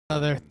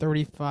Another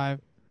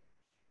 35.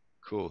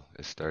 Cool,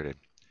 it started.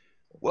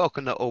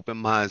 Welcome to Open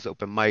Minds,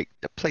 Open Mic,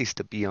 the place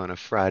to be on a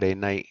Friday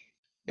night.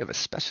 We have a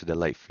special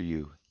delight for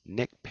you.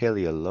 Nick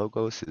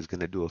Paleologos is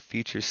gonna do a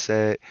feature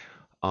set.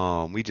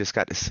 We just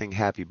got to sing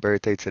happy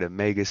birthday to the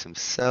Magus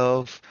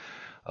himself.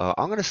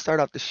 I'm gonna start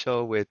off the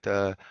show with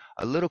a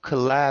little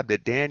collab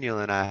that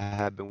Daniel and I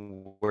have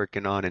been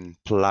working on and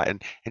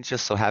plotting, and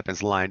just so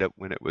happens lined up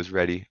when it was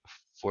ready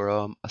for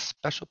a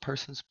special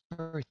person's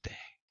birthday.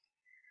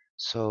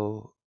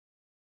 So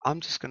I'm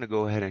just gonna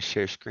go ahead and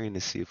share screen to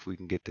see if we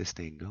can get this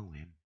thing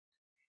going.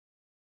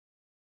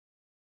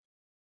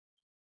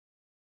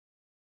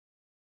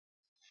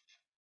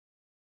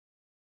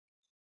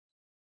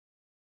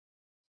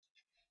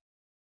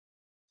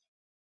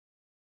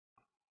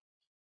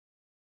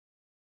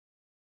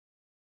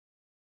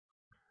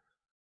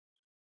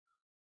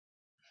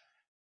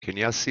 Can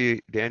y'all see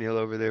Daniel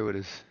over there with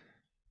his?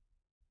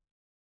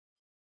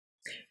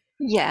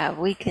 Yeah,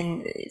 we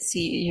can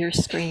see your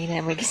screen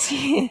and we can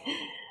see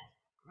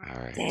All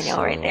right, Daniel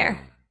right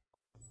there.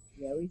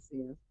 Yeah, we see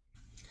him.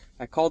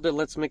 I called it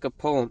Let's Make a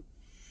Poem.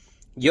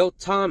 Yo,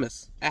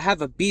 Thomas, I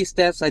have a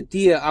beast-ass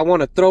idea I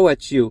want to throw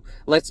at you.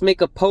 Let's make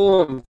a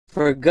poem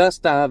for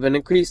Gustav and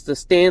increase the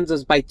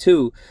stanzas by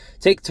 2.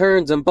 Take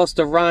turns and bust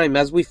a rhyme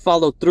as we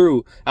follow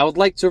through. I would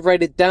like to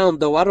write it down,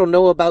 though I don't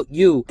know about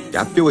you.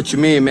 I feel what you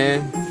mean,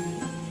 man.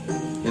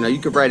 You know, you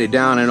could write it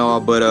down and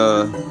all, but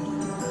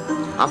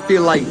I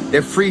feel like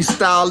that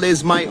freestyle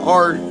is my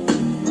art.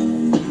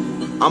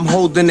 I'm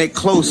holding it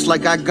close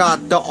like I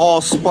got the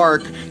all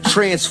spark.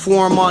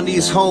 Transform on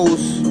these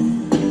hoes.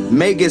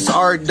 Magus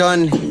art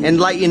done,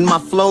 enlighten my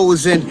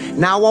flows, and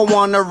now I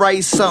wanna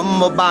write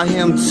something about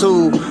him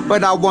too.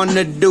 But I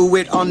wanna do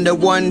it on the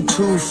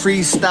 1-2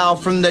 freestyle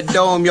from the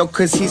dome, yo,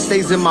 cause he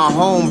stays in my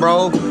home,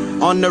 bro.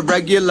 On the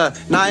regular,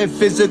 not in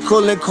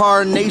physical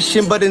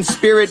incarnation, but in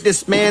spirit,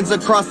 this man's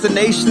across the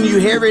nation. You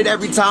hear it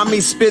every time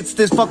he spits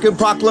this fucking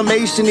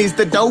proclamation. He's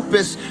the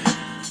dopest,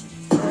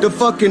 the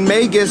fucking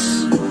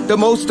Magus, the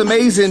most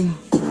amazing.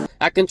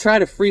 I can try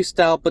to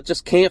freestyle, but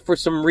just can't for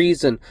some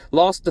reason.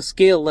 Lost the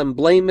skill and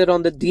blame it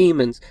on the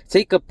demons.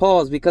 Take a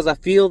pause because I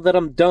feel that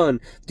I'm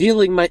done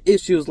dealing my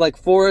issues like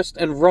Forrest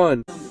and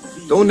Run.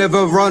 Don't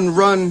ever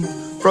run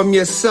from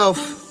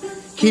yourself.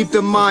 Keep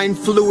the mind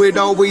fluid,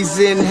 always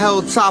in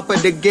hell, top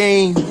of the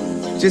game.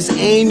 Just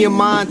aim your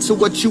mind to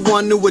what you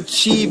want to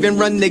achieve and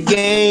run the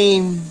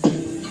game.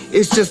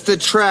 It's just a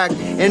track,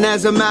 and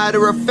as a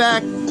matter of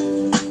fact,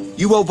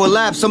 you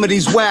overlap some of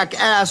these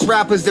whack-ass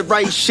rappers that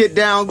write shit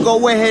down.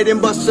 Go ahead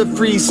and bust a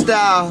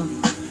freestyle.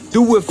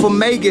 Do it for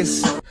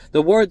Magus.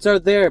 The words are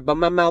there, but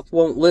my mouth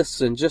won't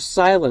listen. Just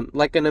silent,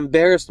 like an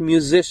embarrassed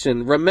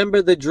musician.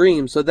 Remember the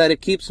dream so that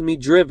it keeps me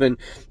driven,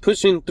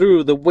 pushing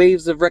through the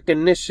waves of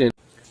recognition.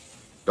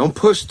 Don't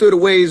push through the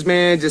waves,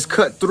 man. Just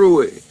cut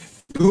through it.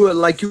 Do it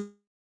like you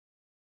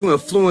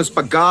influenced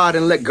by God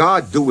and let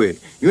God do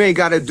it. You ain't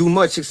gotta do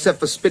much except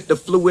for spit the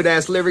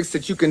fluid-ass lyrics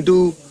that you can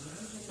do.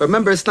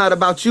 Remember, it's not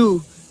about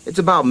you, it's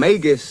about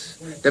Magus,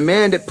 the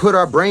man that put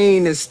our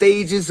brain in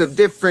stages of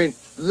different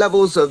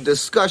levels of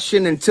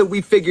discussion until we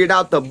figured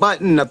out the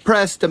button to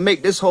press to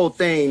make this whole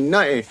thing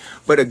nothing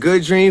but a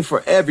good dream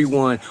for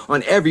everyone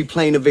on every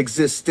plane of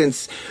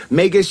existence.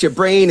 Magus, your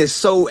brain is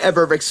so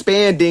ever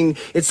expanding,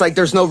 it's like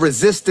there's no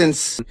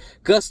resistance.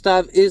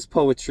 Gustav is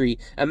poetry,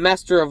 a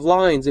master of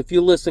lines if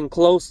you listen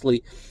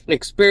closely.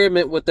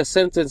 Experiment with the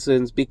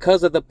sentences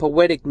because of the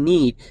poetic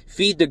need.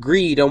 Feed the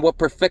greed on what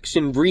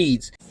perfection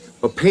reads.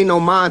 But pay no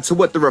mind to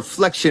what the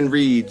reflection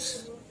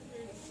reads.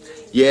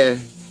 Yeah,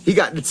 he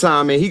got the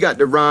time and he got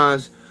the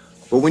rhymes.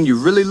 But when you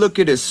really look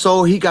at his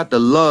soul, he got the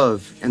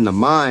love and the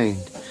mind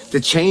to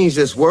change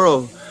this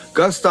world.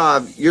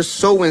 Gustav, you're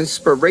so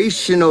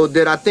inspirational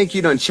that I think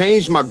you done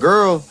changed my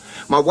girl.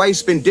 My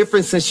wife's been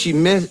different since she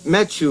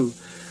met you.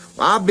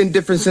 I've been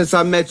different since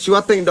I met you.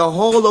 I think the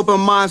whole Open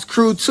Minds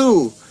crew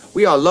too.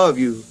 We all love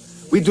you.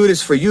 We do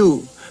this for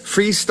you.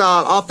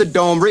 Freestyle off the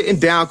dome, written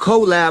down,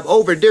 collab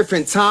over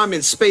different time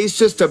and space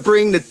just to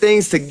bring the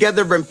things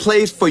together in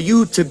place for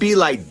you to be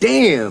like,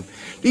 damn,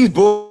 these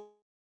boys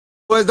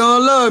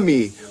don't love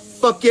me.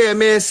 Fuck yeah,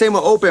 man. Same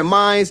with Open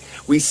Minds.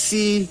 We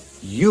see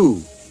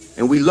you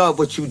and we love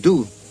what you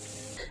do.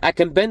 I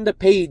can bend the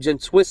page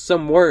and twist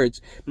some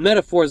words,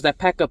 metaphors that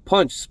pack a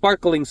punch,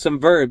 sparkling some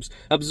verbs,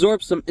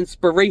 absorb some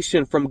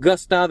inspiration from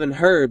Gustav and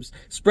Herbs,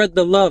 spread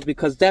the love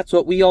because that's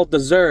what we all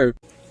deserve.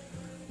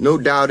 No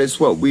doubt it's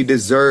what we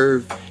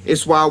deserve.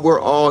 It's why we're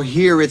all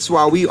here. It's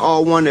why we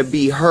all want to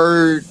be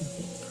heard.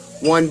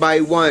 One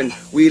by one,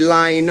 we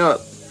line up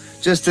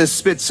just to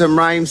spit some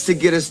rhymes to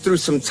get us through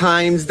some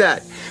times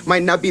that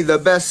might not be the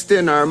best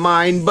in our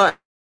mind, but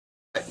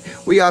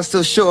we all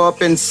still show up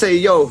and say,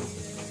 yo,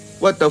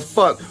 what the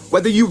fuck?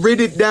 Whether you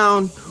read it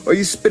down or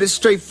you spit it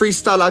straight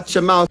freestyle out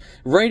your mouth.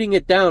 Writing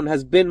it down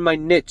has been my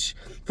niche.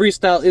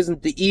 Freestyle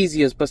isn't the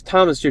easiest, but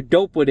Thomas, you're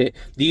dope with it.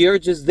 The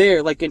urge is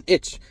there like an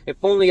itch. If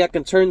only I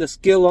can turn the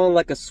skill on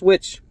like a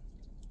switch.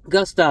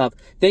 Gustav,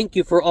 thank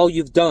you for all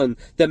you've done.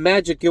 The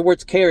magic your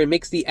words carry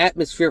makes the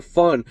atmosphere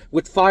fun.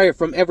 With fire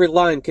from every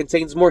line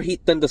contains more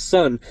heat than the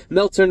sun.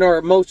 Melts in our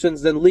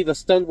emotions, then leave us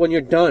stunned when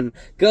you're done.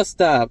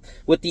 Gustav,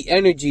 with the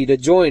energy to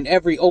join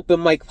every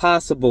open mic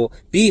possible.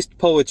 Beast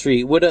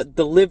poetry, with a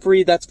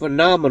delivery that's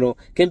phenomenal.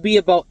 Can be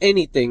about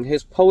anything.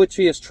 His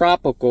poetry is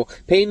tropical,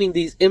 painting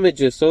these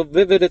images so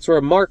vivid it's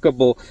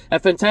remarkable. A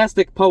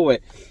fantastic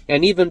poet,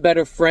 an even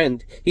better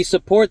friend. He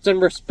supports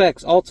and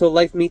respects all till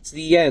life meets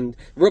the end.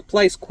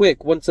 Replies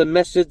quick once a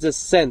message is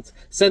sent.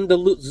 Send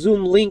the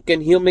Zoom link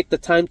and he'll make the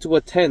time to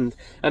attend.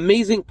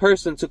 Amazing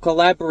person to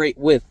collaborate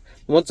with.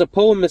 Once a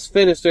poem is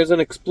finished, there's an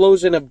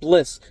explosion of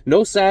bliss.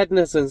 No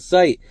sadness in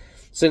sight,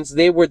 since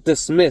they were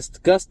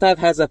dismissed. Gustav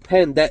has a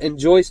pen that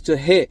enjoys to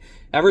hit.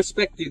 I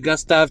respect you,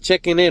 Gustav,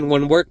 checking in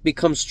when work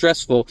becomes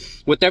stressful.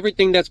 With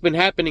everything that's been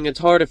happening, it's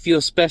hard to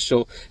feel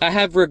special. I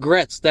have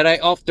regrets that I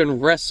often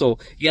wrestle,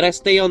 yet I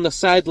stay on the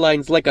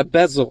sidelines like a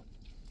bezel.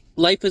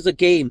 Life is a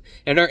game,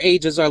 and our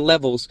ages are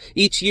levels.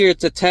 Each year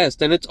it's a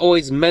test, and it's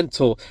always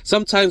mental.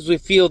 Sometimes we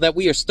feel that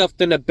we are stuffed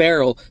in a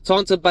barrel,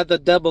 taunted by the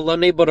devil,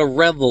 unable to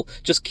revel.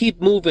 Just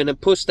keep moving and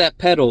push that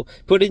pedal.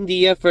 Put in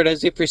the effort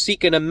as if you're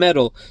seeking a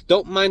medal.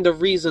 Don't mind the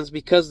reasons,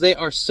 because they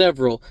are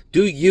several.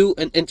 Do you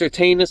and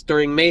entertain us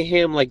during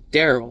mayhem like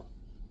Daryl.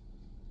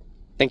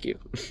 Thank you.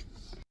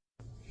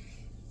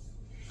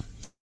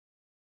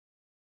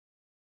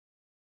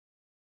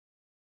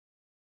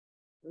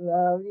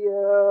 Love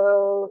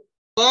you.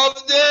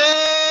 Loved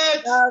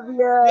it! Love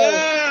you.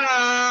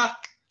 Yeah!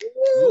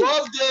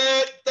 Loved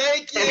it!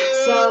 Thank you!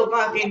 It's so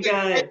fucking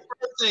good.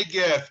 Birthday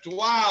gift.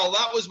 Wow,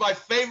 that was my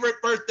favorite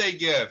birthday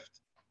gift.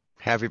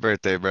 Happy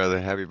birthday,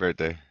 brother. Happy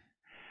birthday.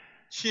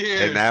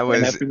 Cheers. And that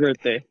was, Happy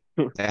birthday.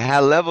 it had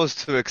levels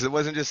to it because it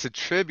wasn't just a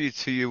tribute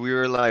to you. We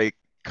were like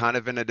kind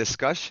of in a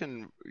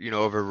discussion,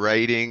 over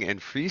writing and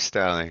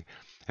freestyling.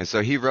 And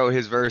so he wrote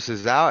his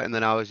verses out, and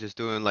then I was just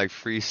doing like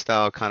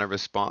freestyle kind of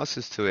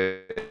responses to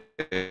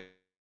it.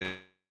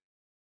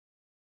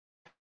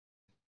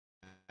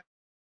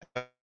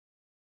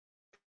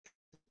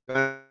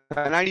 And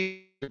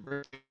I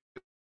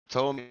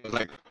told me, I was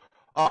like,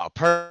 oh,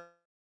 perfect.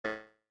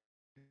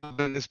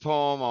 This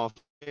poem off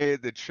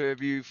the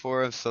tribute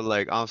for us. So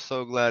like, I'm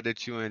so glad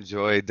that you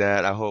enjoyed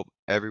that. I hope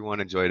everyone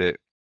enjoyed it.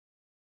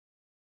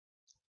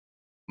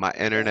 My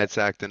internet's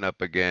acting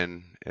up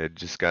again. It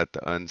just got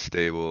the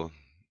unstable.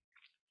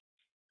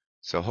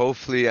 So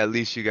hopefully at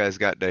least you guys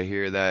got to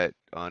hear that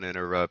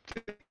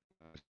uninterrupted.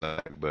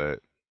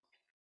 But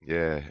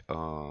yeah,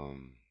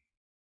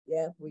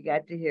 Yeah, we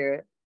got to hear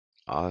it.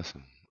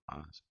 awesome.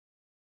 Awesome.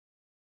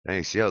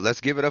 Thanks. Yo, let's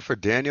give it up for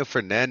Daniel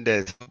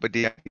Fernandez. But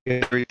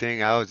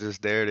everything, I was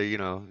just there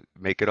to,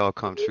 make it all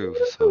come true.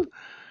 So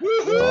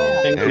Thank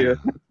you. Daniel.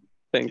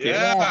 Thank you.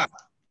 Yeah.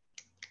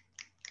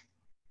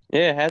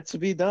 Yeah, it had to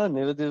be done.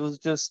 It was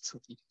just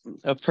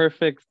a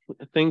perfect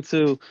thing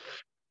to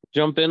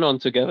jump in on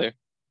together.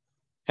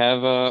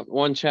 Have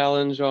one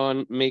challenge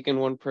on making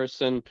one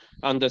person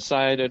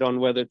undecided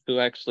on whether to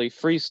actually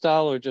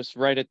freestyle or just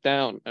write it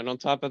down. And on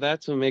top of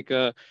that, to make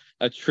a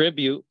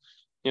tribute,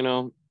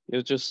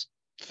 it just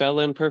fell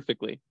in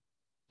perfectly.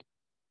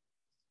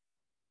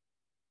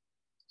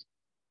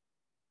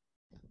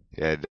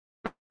 Yeah.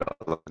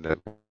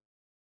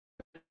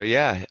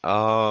 Yeah.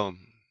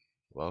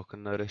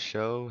 Welcome to the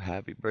show.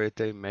 Happy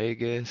birthday,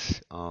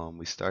 Magus.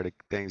 We started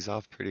things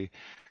off pretty,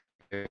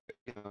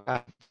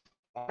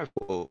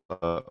 wonderful.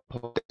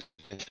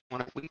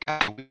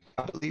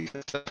 I believe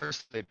it's the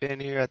first they've been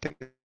here. I think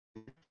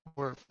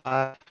 4 or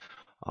 5.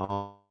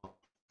 Um,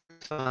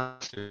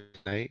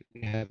 tonight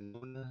we have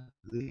Nona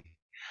Lea.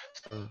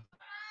 So,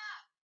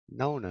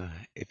 Nona,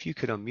 if you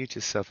could unmute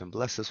yourself and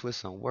bless us with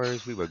some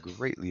words, we would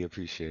greatly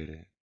appreciate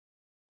it.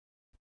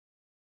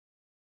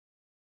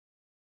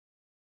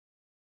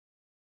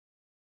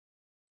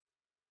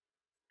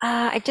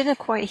 I didn't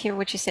quite hear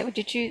what you said. What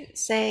did you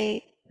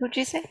say? What did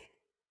you say?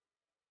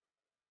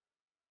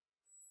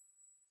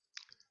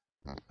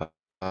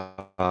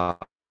 Uh,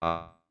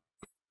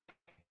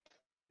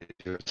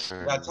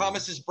 Yeah,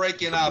 Thomas is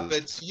breaking up.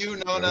 It's you,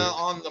 Nona,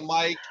 on the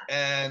mic,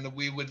 and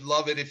we would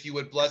love it if you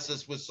would bless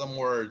us with some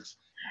words.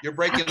 You're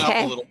breaking up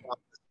a little.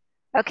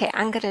 Okay,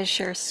 I'm going to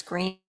share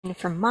screen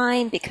from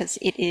mine because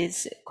it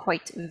is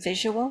quite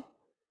visual.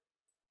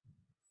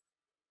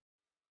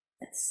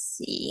 Let's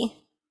see.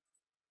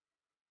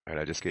 All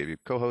right, I just gave you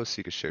co-host so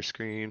you can share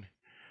screen.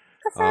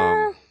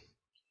 Huzzah!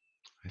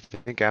 I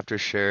think after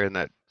sharing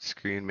that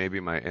screen,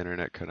 maybe my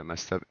internet kind of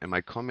messed up. Am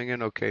I coming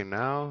in okay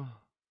now?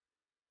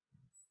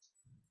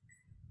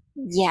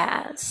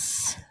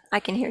 Yes, I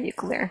can hear you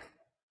clear.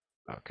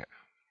 Okay.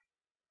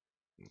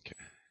 Okay.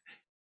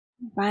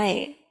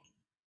 Right.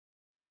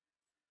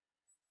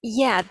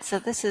 Yeah, so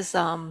this is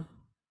a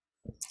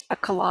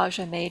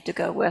collage I made to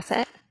go with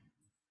it.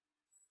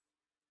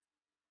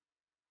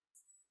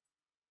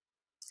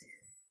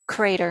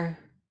 Crater.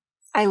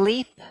 I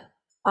leap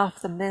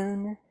off the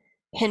moon,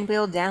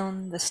 pinwheel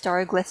down the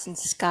star-glistened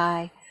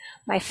sky.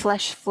 My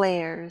flesh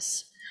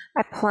flares.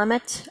 I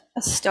plummet,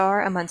 a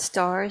star among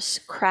stars,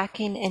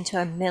 cracking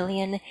into a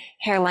million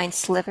hairline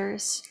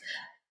slivers.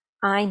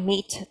 I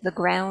meet the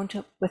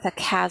ground with a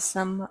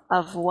chasm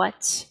of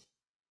what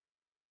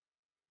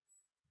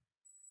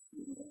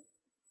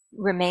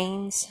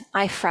remains.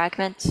 I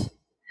fragment,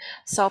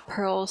 saw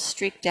pearls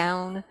streak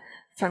down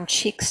from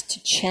cheeks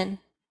to chin.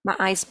 My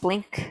eyes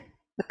blink,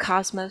 the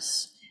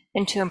cosmos,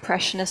 into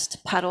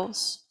impressionist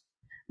puddles.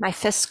 My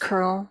fists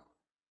curl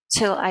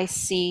till I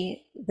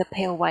see the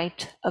pale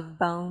white of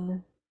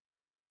bone.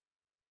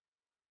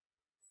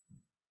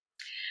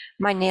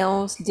 My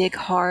nails dig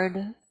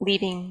hard,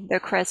 leaving their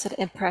crescent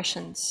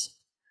impressions.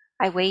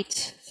 I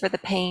wait for the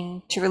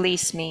pain to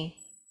release me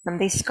from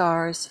these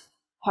scars,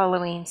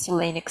 hollowing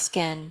Selenic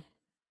skin,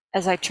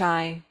 as I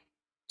try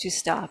to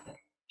stop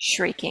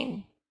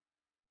shrieking.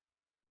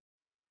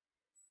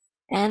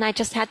 And I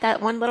just had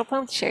that one little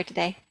poem to share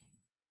today.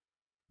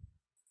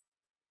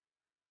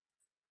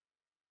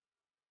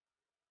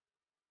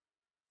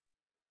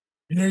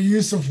 Your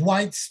use of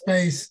white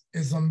space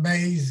is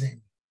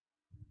amazing.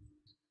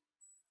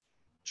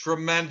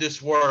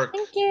 Tremendous work.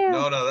 Thank you.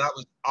 Nona, that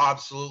was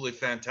absolutely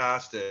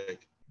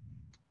fantastic.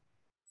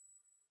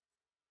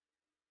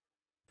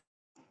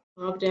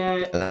 Loved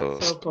it.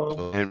 So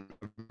cool. And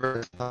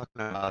we're talking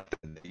about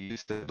the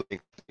use of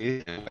blank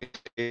space and white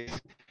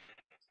space.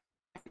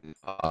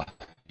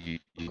 You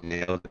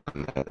nailed it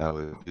on that. That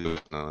was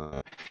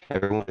beautiful.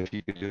 Everyone, if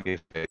you could do me a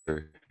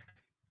favor,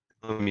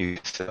 unmute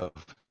yourself.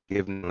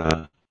 Give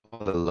Nona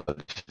all the love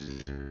that she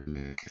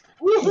deserves.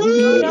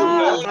 Woohoo!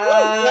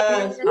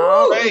 Yes.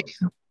 Great.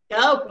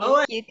 Go,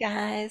 Thank you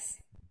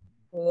guys.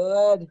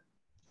 Good.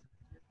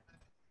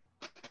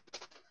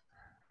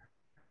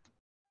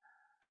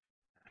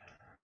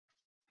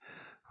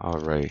 All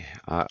right.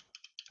 I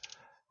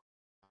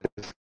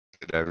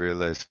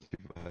realized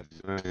people had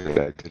joined.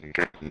 I couldn't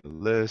get on the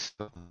list.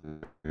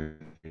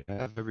 We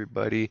have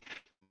everybody.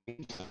 I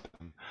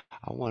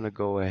want to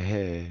go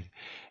ahead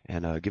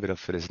and give it up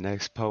for this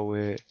next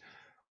poet.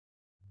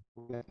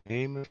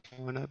 Nayma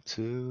coming up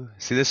too.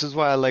 See, this is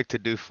why I like to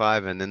do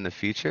 5 and then the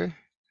feature.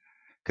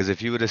 Because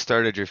if you would have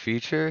started your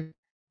feature,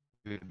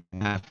 you would be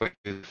halfway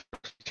through the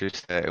first feature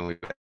set and we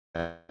would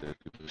have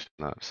people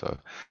showing up. So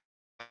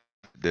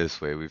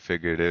this way, we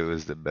figured it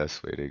was the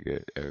best way to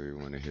get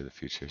everyone to hear the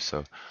feature.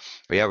 So,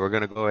 but yeah, we're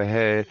gonna go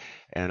ahead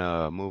and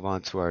move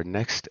on to our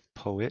next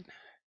poet,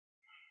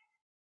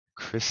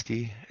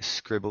 Kristi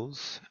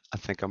Scribbles. I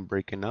think I'm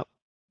breaking up,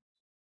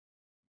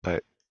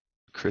 but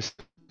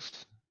Kristi,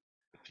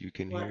 if you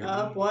can hear me,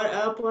 what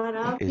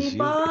up, is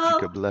people? you. If you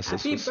could bless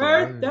us Happy with some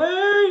words.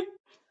 birthday!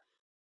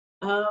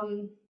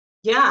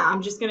 Yeah,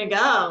 I'm just gonna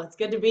go. It's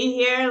good to be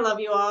here. Love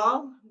you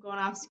all. I'm going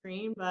off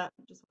screen, but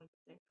I just wanted to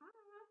say hi.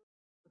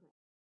 Okay.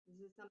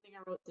 This is something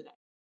I wrote today.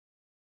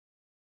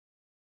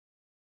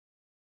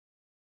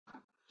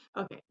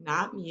 Okay,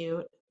 not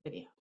mute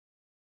video.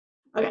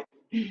 Okay,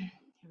 here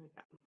we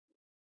go.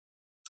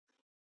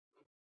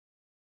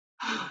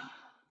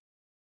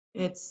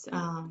 It's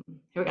here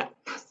we go.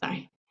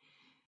 Sorry.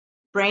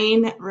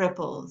 Brain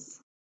ripples.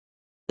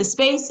 The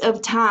space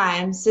of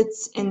time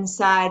sits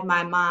inside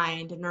my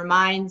mind and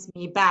reminds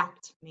me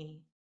back to me.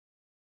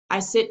 I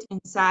sit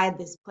inside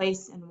this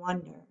place and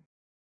wonder.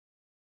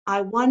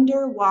 I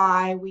wonder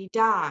why we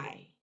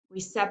die. We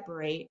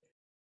separate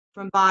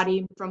from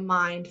body, from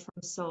mind,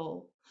 from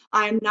soul.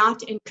 I am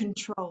not in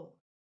control.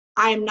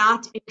 I am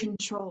not in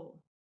control.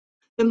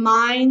 The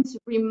mind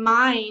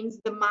reminds,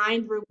 the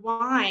mind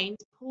rewinds,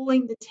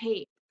 pulling the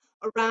tape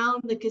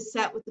around the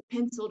cassette with the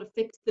pencil to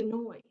fix the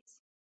noise.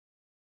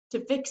 To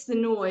fix the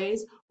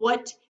noise,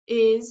 what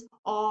is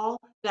all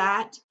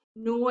that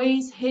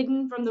noise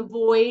hidden from the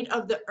void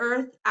of the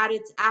earth at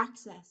its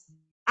axis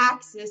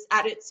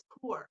at its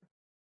core?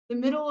 The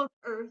middle of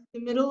earth, the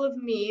middle of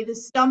me, the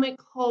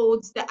stomach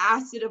holds the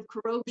acid of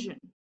corrosion,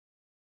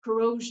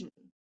 corrosion,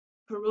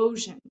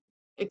 corrosion,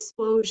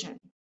 explosion,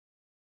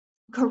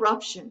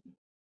 corruption,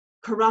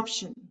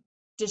 corruption,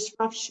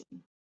 disruption,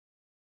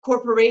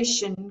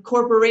 corporation,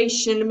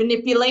 corporation,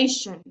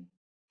 manipulation,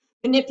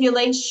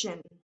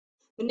 manipulation,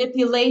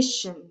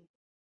 manipulation,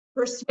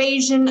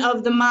 persuasion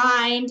of the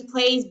mind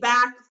plays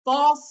back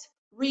false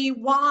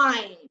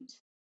rewind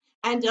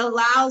and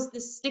allows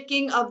the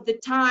sticking of the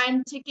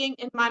time ticking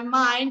in my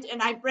mind,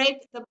 and I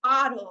break the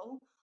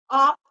bottle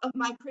off of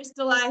my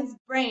crystallized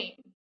brain.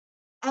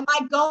 Am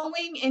I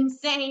going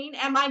insane?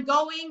 Am I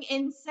going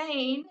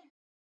insane?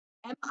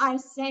 Am I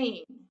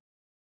sane?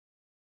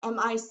 Am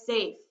I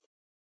safe?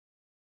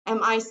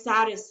 Am I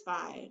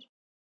satisfied?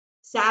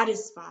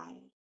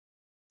 Satisfied,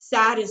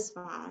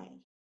 satisfied,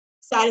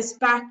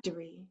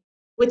 satisfactory,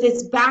 with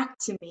its back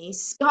to me,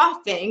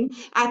 scoffing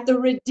at the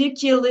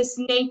ridiculous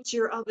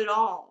nature of it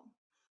all,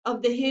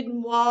 of the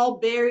hidden wall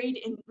buried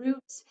in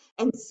roots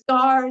and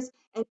scars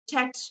and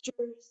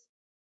textures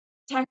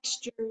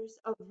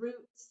of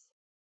roots,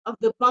 of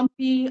the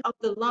bumpy, of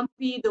the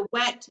lumpy, the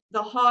wet,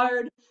 the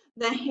hard.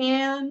 The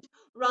hand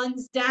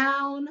runs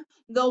down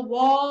the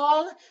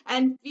wall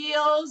and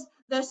feels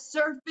the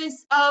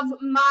surface of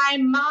my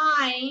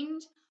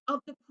mind,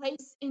 of the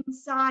place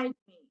inside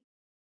me.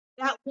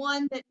 that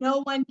one that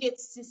no one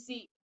gets to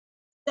see,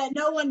 that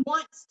no one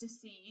wants to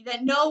see,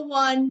 that no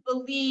one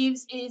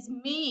believes is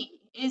me,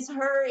 is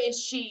her, is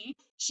she.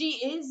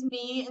 She is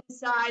me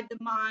inside the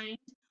mind,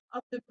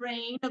 of the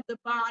brain, of the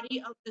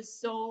body, of the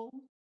soul.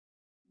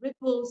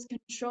 Ripples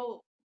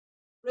control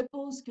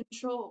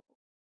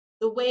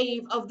the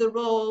wave of the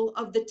roll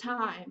of the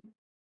time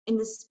in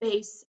the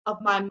space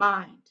of my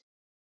mind.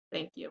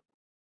 Thank you.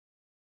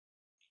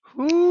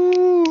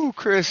 Ooh,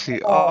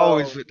 Kristi,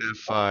 always with that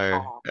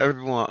fire.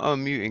 Everyone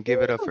unmute and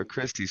give it up for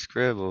Kristi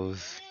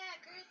Scribbles.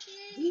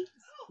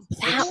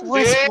 That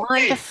was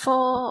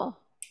wonderful.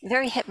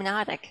 Very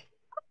hypnotic.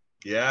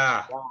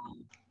 Yeah.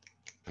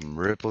 Some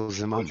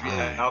ripples in my Poetry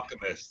mind.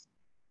 alchemist.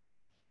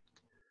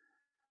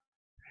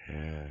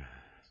 Yeah,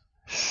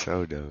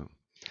 so dope.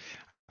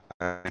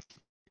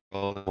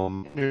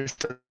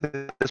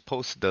 Just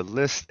posted the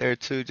list there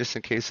too, just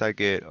in case I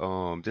get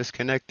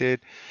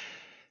disconnected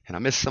and I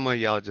miss some of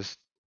y'all. Just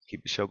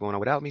keep the show going on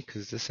without me,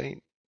 because this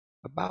ain't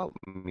about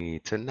me.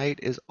 Tonight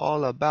is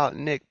all about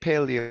Nick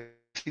Paleo.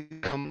 He's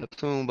coming up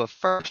soon, but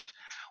first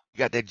we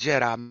got the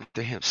Jedi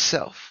Master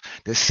himself,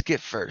 the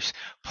Skiff first.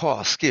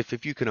 Paul Skiff,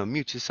 if you can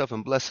unmute yourself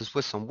and bless us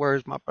with some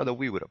words, my brother,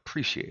 we would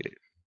appreciate it.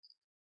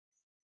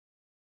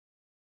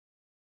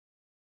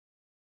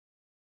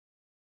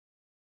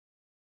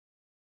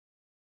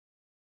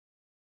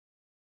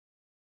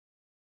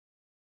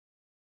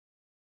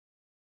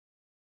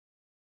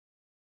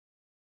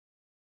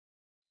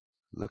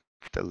 Look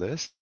at the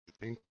list. I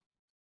think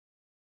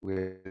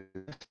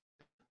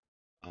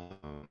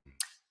um,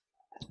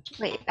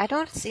 Wait, I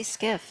don't see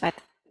Skiff.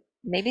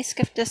 Maybe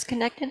Skiff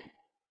disconnected?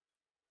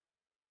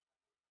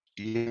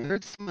 yeah,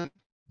 heard someone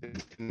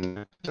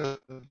maybe.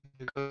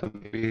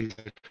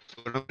 So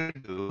what I'm gonna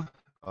do,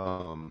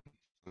 I'm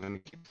gonna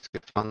keep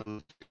Skip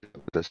on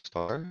the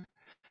star.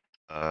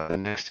 The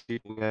next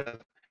people we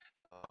have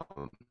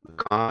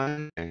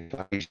Khan and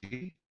Shockie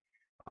G.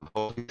 I'm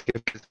hoping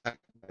Skip is back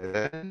by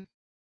then.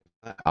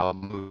 I'll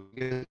move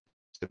it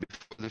to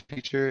before the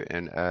feature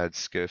and add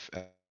Skiff.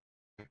 So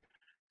it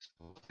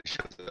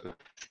shows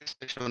up. It's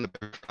showing up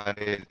every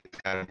Friday. It's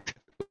kind of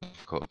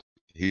difficult.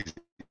 He's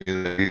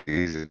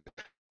so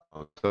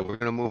we're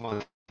gonna move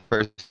on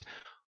first.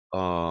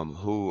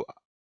 Who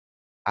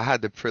I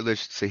had the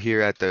privilege to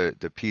hear at the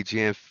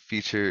PGM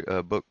feature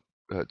book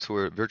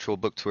tour, virtual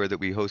book tour that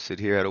we hosted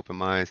here at Open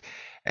Minds,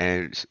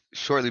 and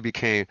shortly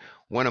became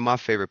one of my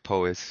favorite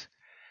poets.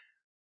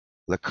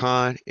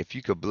 Lacan, if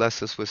you could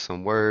bless us with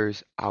some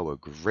words, I would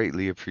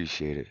greatly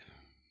appreciate it.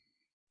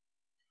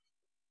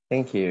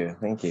 Thank you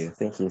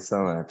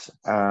so much.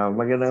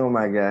 Magandang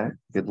umaga.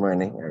 Good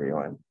morning,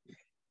 everyone.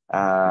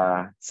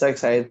 So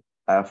excited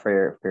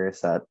for your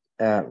set,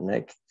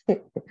 Nick.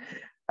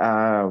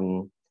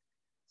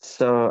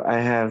 So I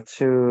have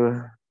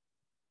two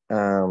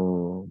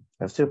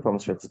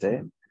poems for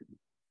today.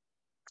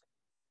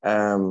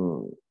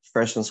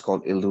 First one's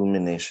called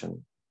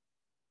Illumination.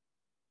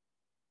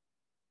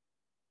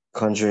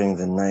 Conjuring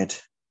the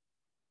night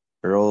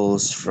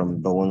rolls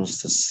from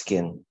bones to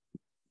skin,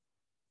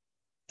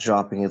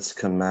 dropping its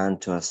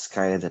command to a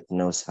sky that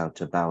knows how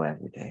to bow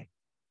every day.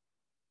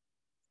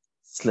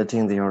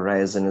 Slitting the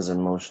horizon is a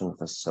motion of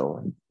the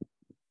soul,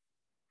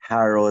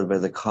 harrowed by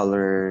the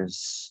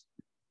colors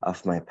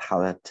of my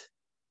palette,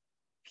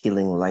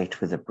 peeling light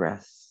with a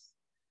breath,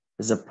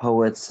 is a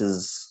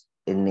poet's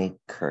innate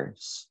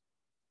curse,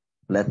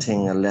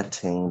 letting,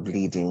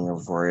 bleeding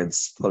of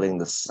words, pulling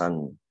the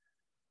sun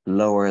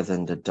lower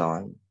than the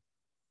dawn.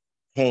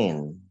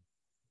 Pain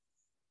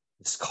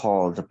is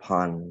called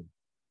upon,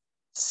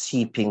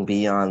 seeping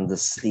beyond the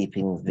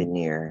sleeping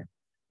veneer,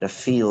 the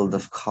field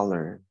of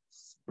colors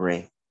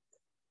break.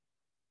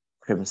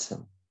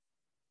 Crimson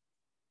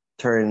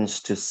turns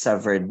to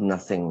severed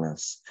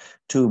nothingness,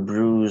 too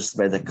bruised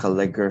by the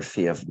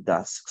calligraphy of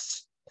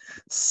dusks,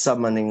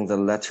 summoning the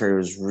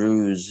letters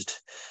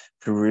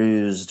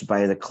perused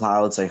by the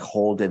clouds I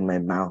hold in my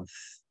mouth.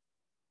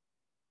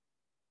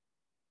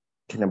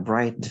 Can a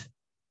bright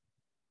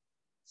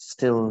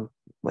still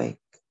wake?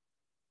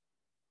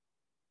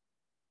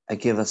 I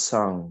give a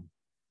song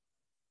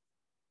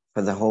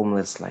for the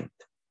homeless light.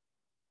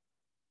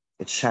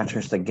 It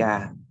shatters the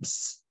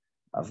gaps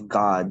of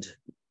God.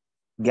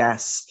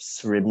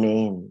 Gasps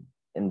remain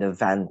in the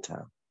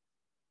Vanta.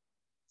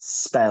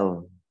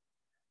 Spells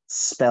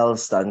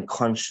the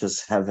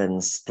unconscious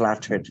heavens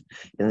splattered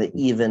in the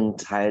even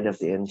tide of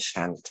the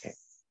enchanting.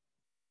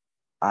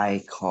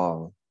 I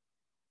call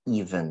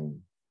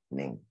evening.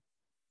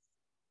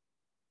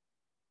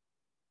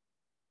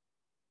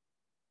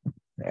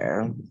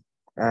 There.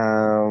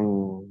 I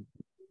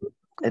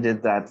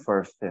did that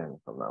for Phynne,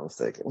 if I'm not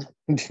mistaken.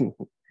 Phynne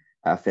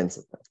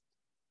said that.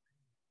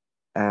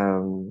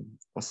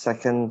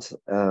 Second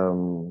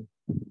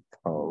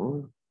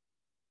poem.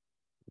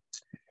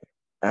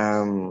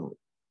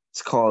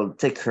 It's called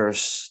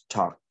Tickers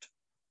Talked.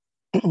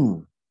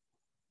 The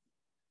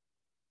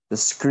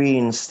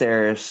screen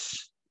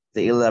stares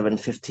the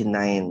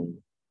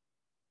 11:59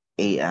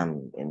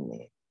 a.m. in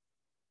me.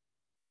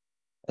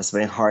 as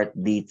my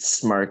heartbeat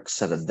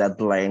smirks at a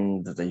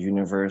deadline that the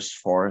universe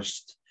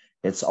forced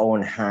its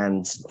own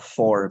hands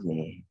for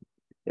me.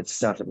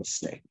 It's not a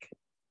mistake.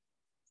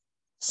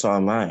 So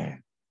am I.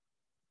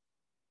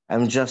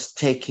 I'm just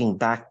taking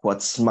back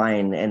what's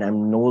mine, and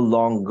I'm no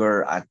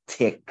longer a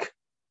tick.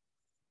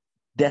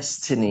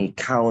 Destiny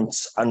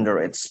counts under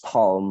its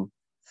palm.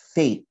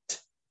 Fate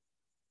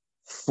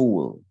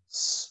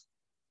fools.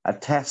 A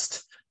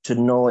test to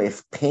know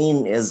if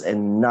pain is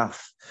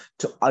enough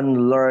to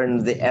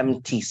unlearn the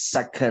empty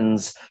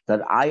seconds that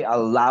I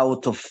allow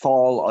to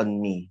fall on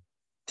me.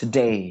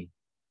 Today,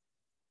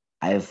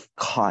 I've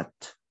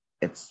caught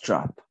its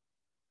drop.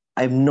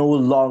 I'm no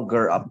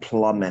longer a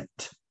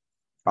plummet,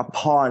 a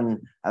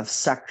pawn of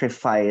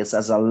sacrifice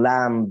as a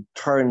lamb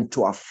turned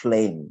to a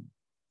flame,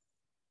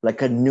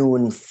 like a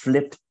noon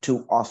flipped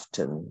too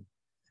often,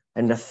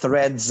 and the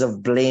threads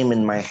of blame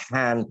in my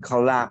hand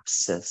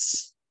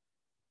collapses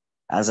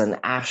as an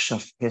ash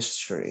of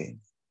history.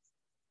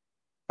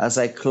 As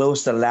I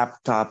close the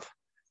laptop,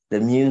 the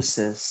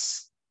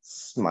muses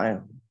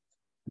smile.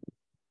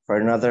 For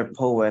another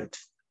poet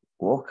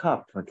woke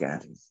up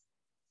again.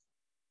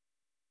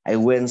 I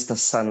wince the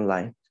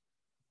sunlight,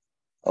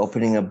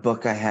 opening a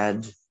book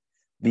ahead,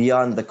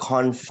 beyond the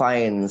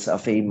confines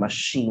of a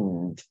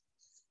machine.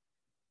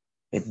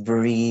 It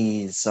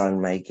breathes on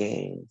my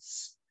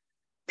gaze,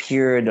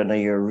 peered on a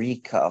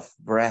eureka of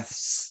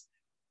breaths.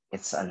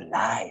 It's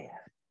alive.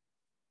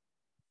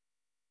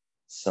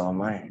 So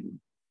am I.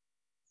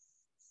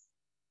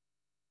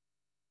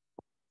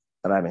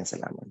 Maraming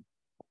salamat.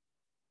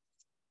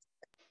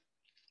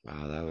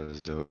 Wow, that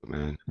was dope,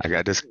 man. I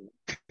got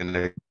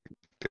disconnected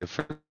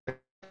from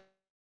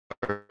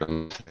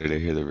to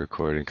hear the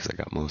recording because I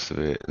got most of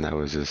it, and that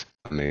was just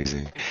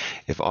amazing.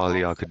 If all of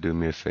y'all could do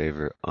me a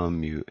favor,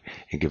 unmute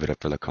and give it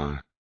up for Lacan.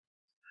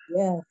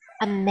 Yeah.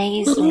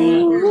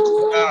 Amazing.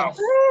 Yeah.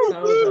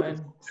 So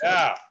good.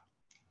 Yeah.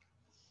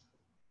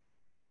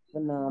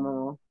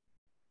 Phenomenal.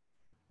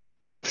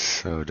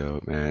 So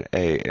dope, man.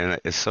 Hey, and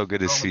it's so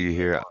good to see you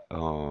here.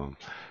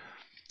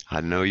 I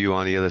know you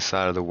on the other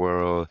side of the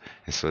world,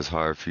 and so it's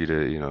hard for you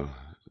to,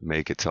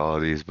 make it to all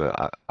these, but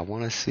I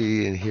want to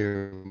see and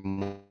hear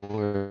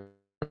more.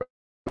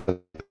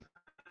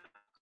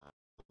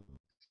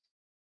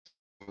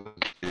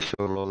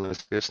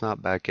 It's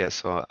not back yet,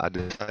 so I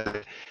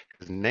decided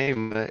his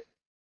name.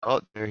 Oh,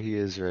 there he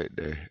is right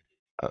there.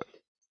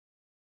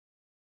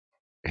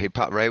 He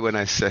popped right when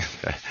I said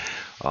that.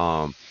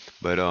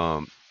 But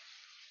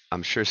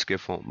I'm sure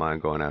Skiff won't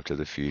mind going after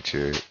the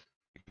future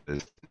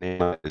because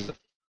Nayma is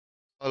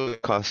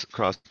across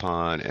the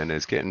pond and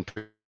it's getting.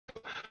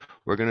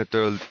 We're gonna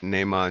throw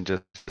Nayma on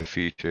just the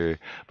future,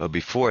 but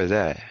before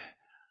that,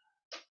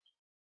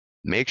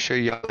 make sure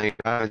y'all ain't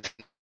guys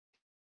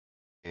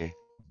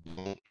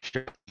don't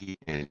Shockie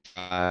and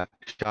try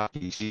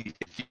Shockie G.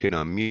 If you can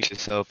unmute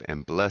yourself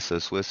and bless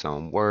us with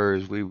some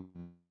words, we. All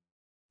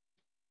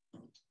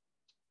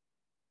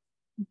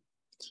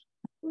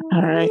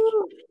right.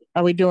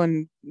 Are we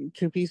doing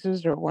two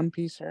pieces or one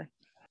piece or?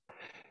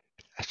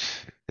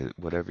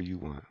 Whatever you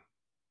want.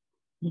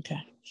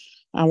 Okay.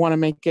 I want to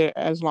make it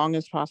as long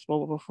as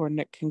possible before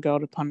Nick can go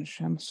to punish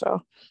him.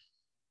 So.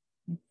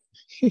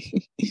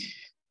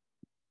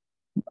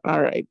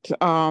 All right.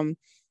 This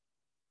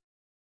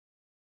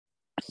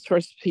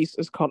first piece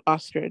is called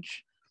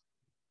Ostrich.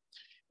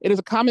 It is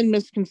a common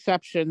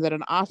misconception that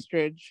an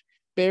ostrich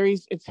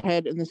buries its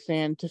head in the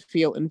sand to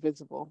feel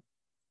invisible,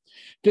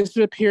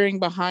 disappearing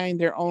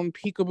behind their own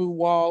peekaboo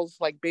walls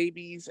like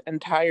babies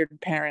and tired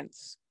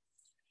parents.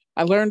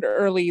 I learned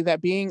early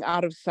that being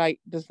out of sight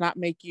does not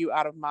make you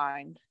out of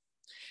mind.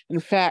 In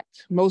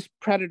fact, most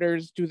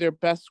predators do their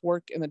best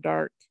work in the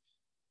dark.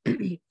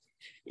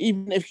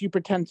 Even if you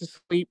pretend to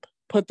sleep,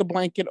 put the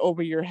blanket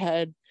over your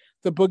head,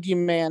 the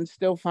boogeyman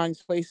still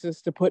finds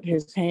places to put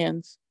his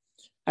hands.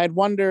 I had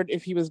wondered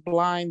if he was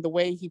blind. The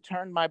way he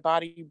turned my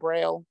body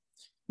braille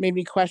made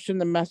me question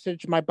the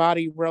message my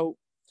body wrote,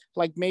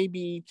 like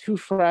maybe too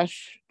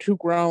fresh, too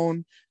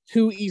grown,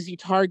 too easy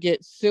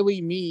target,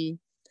 silly me,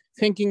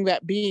 thinking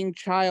that being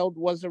child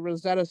was a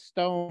Rosetta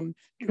Stone,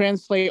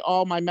 translate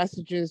all my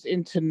messages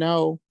into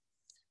no.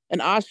 An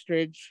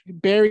ostrich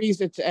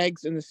buries its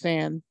eggs in the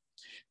sand,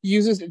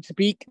 uses its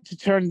beak to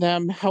turn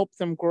them, help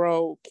them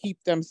grow,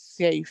 keep them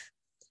safe.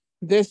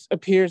 This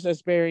appears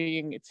as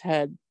burying its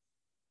head.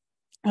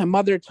 My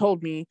mother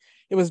told me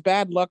it was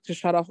bad luck to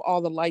shut off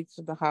all the lights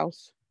in the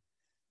house.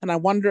 And I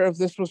wonder if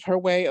this was her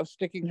way of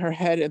sticking her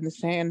head in the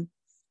sand,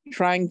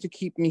 trying to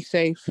keep me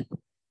safe.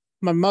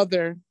 My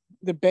mother,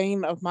 the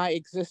bane of my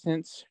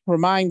existence,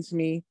 reminds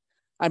me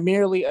I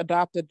merely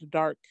adopted the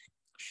dark.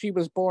 She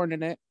was born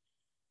in it,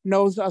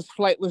 knows us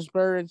flightless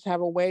birds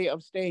have a way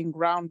of staying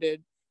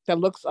grounded that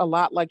looks a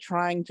lot like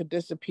trying to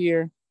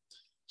disappear.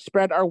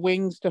 Spread our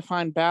wings to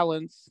find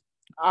balance.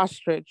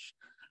 Ostrich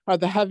are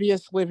the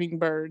heaviest living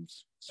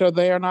birds, so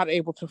they are not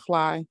able to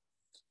fly.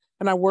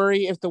 And I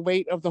worry if the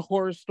weight of the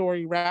horror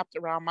story wrapped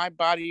around my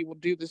body will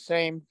do the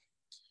same.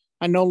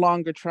 I no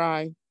longer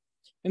try.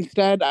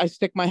 Instead, I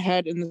stick my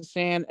head in the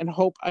sand and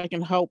hope I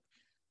can help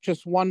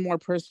just one more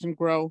person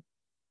grow.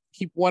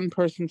 Keep one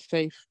person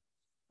safe.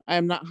 I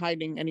am not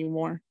hiding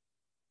anymore.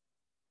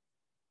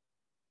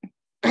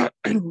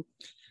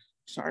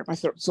 Sorry, my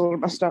throat's a little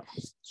messed up.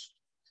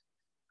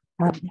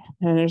 And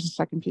there's the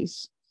second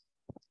piece.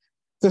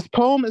 This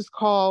poem is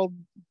called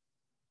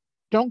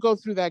Don't Go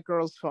Through That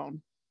Girl's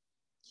Phone,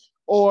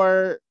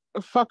 or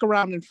Fuck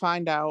Around and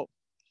Find Out,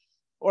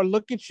 or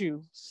Look at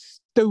You,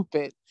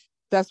 Stupid.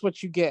 That's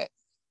what you get.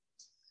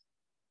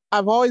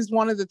 I've always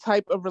wanted the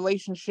type of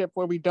relationship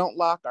where we don't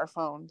lock our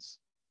phones.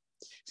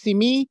 See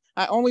me,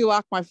 I only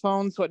lock my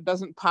phone so it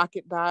doesn't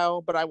pocket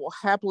dial, but I will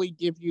happily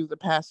give you the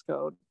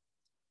passcode.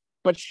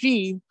 But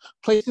she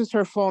places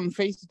her phone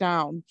face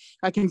down.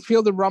 I can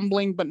feel the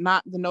rumbling, but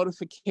not the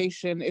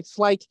notification. It's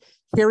like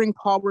hearing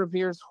Paul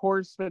Revere's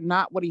horse, but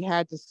not what he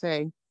had to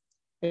say.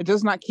 It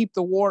does not keep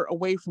the war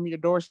away from your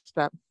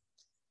doorstep.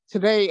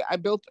 Today, I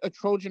built a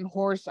Trojan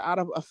horse out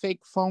of a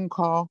fake phone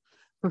call,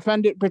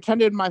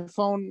 pretended my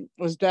phone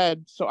was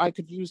dead so I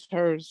could use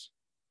hers.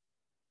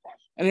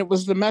 And it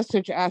was the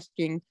message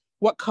asking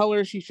what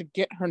color she should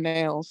get her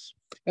nails,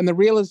 and the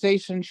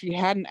realization she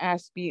hadn't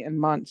asked me in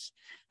months,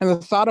 and the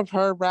thought of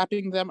her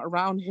wrapping them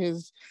around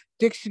his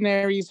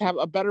dictionaries have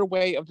a better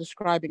way of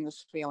describing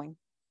this feeling.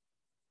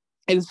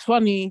 It is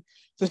funny,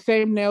 the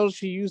same nails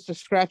she used to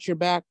scratch your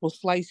back will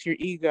slice your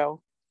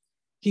ego.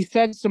 He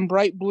said some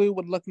bright blue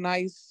would look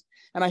nice,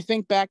 and I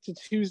think back to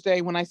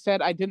Tuesday when I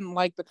said I didn't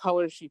like the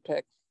colors she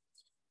picked.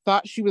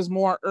 Thought she was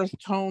more earth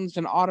tones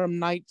and autumn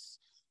nights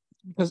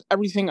because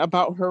everything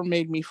about her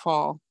made me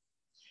fall.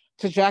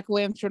 To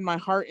jack-lantern my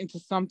heart into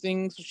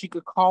something so she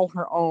could call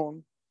her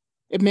own.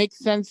 It makes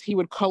sense he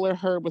would color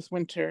her with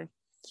winter.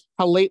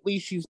 How lately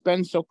she's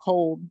been so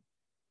cold.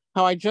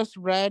 How I just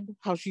read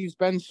how she's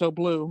been so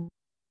blue.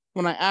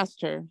 When I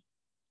asked her,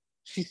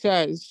 she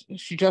says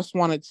she just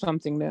wanted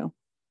something new.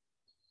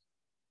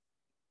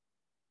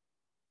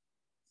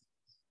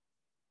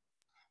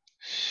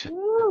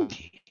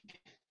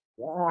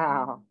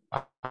 Wow.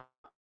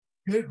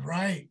 Good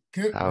right.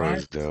 Good That right.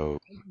 was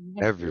dope.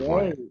 That's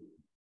Everyone. great.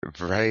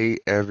 Right,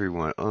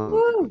 everyone.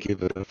 Woo.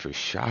 Give it up for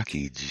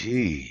Shockie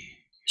G.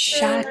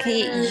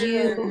 Shockie,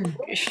 you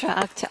Yay.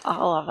 shocked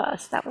all of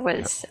us. That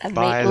was Buy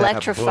that book.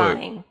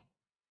 electrifying.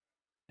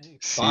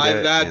 See Buy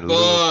that in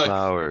Little book.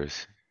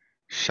 Flowers.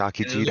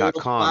 And Little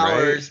ShockieG.com, right?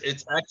 Flowers,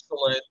 it's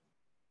excellent.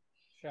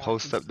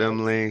 Post up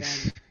them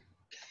links. Again.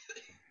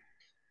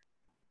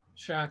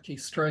 Shockie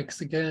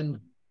strikes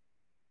again.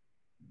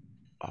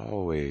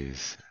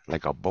 Always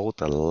like a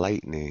bolt of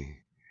lightning.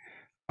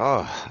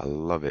 Oh, I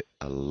love it.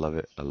 I love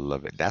it. I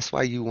love it. That's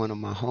why you one of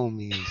my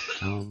homies,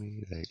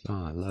 homie. Like,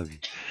 oh, I love you.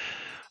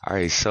 All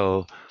right,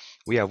 so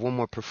we have one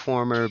more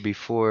performer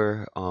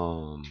before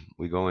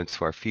we go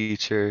into our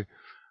feature.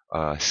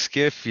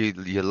 Skiff,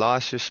 you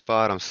lost your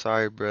spot. I'm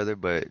sorry, brother,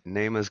 but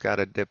Nayma's got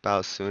to dip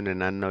out soon,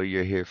 and I know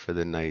you're here for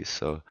the night,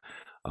 so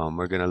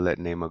we're gonna let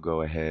Nayma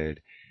go ahead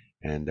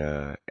and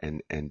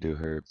do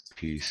her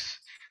piece.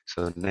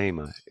 So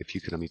Nayma, if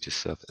you could unmute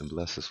yourself and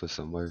bless us with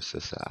some words,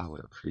 sister, I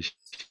would appreciate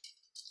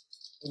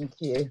Thank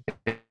you.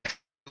 it.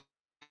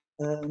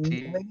 Thank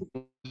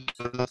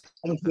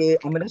you.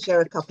 I'm going to share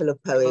a couple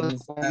of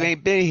poems. You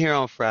ain't been here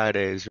on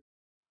Fridays.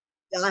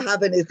 I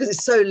haven't because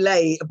it's so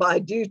late, but I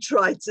do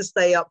try to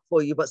stay up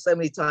for you, but so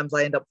many times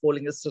I end up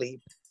falling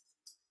asleep.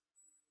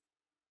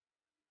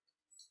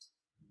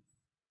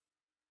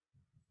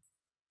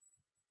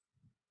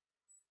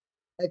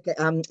 Okay,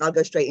 I'll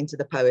go straight into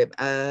the poem.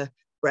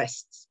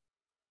 Breasts.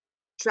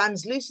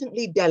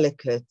 Translucently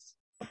delicate,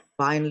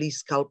 finely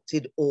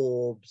sculpted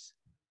orbs,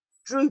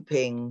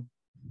 drooping,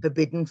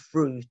 forbidden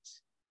fruit,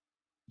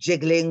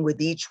 jiggling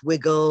with each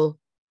wiggle,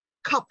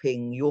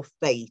 cupping your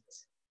fate.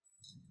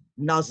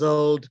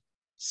 Nuzzled,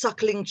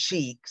 suckling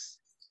cheeks,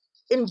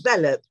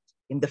 enveloped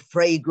in the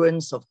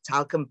fragrance of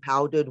talcum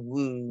powdered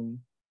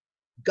womb,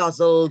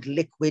 guzzled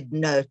liquid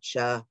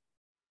nurture,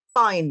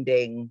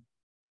 finding,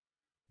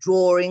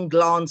 drawing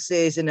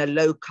glances in a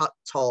low-cut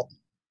top,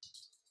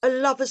 a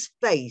lover's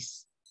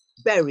face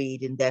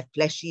buried in their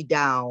fleshy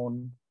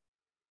down,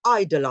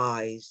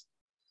 idolized,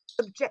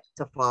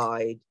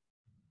 objectified,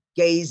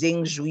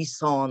 gazing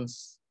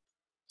jouissance,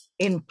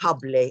 in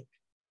public,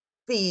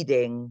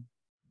 feeding,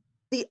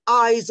 the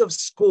eyes of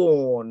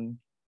scorn,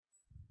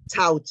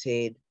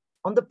 touted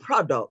on the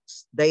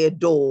products they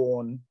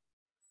adorn,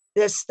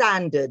 their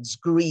standards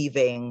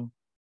grieving,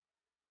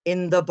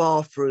 in the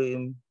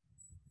bathroom,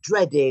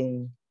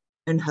 dreading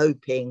and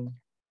hoping,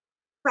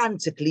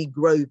 frantically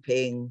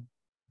groping,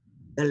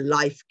 the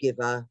life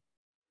giver,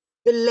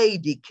 the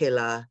lady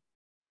killer,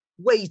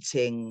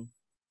 waiting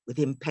with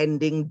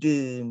impending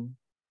doom.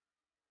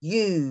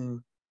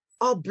 You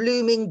are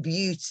blooming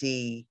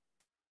beauty.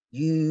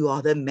 You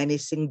are the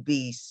menacing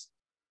beast,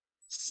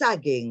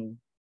 sagging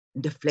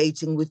and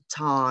deflating with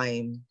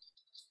time.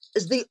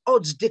 As the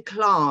odds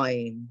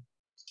decline,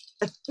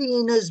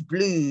 Athena's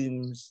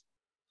blooms,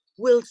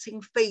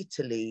 wilting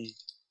fatally,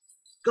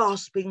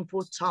 gasping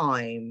for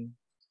time,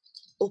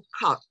 or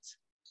cut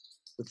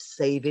with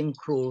saving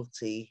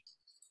cruelty.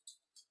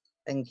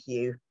 Thank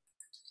you.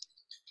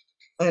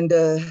 And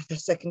the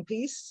second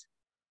piece.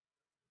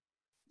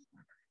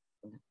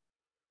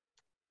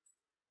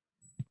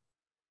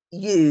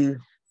 You.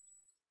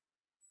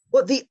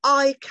 What the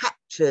eye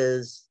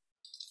captures,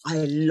 I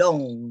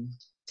long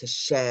to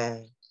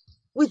share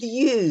with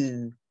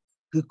you,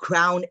 who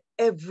crown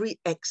every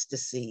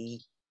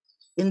ecstasy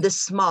in the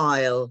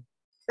smile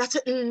that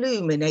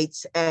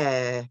illuminates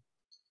air,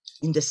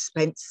 in the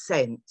spent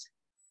scent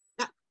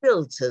that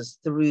filters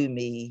through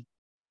me,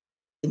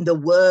 in the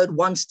word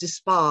once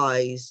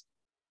despised,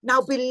 now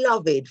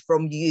beloved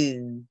from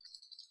you,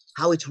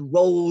 how it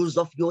rolls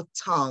off your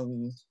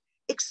tongue,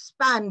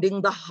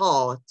 expanding the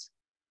heart,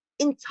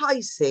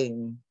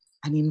 enticing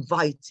and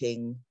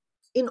inviting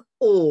in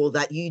all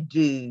that you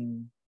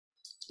do.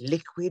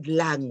 Liquid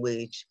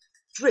language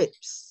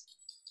drips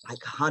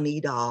like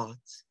honeyed art.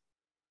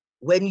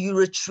 When you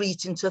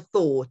retreat into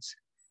thought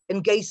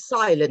and gaze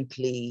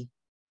silently,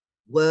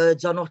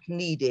 words are not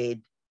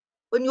needed.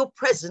 When your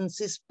presence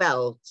is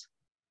felt,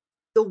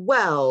 the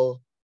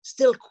well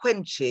still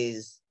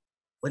quenches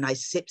when I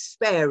sip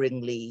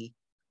sparingly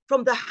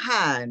from the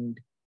hand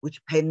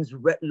which pen's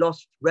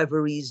lost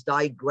reveries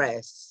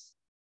digress.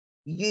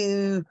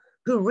 You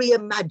who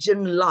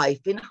reimagine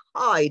life in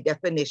high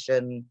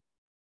definition,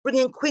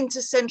 bringing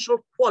quintessential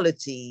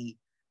quality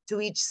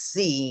to each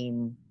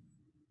scene.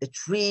 The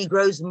tree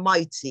grows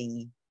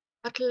mighty,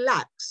 but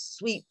lacks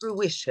sweet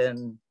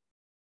fruition.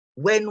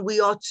 When we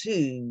are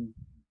two,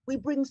 we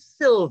bring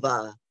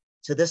silver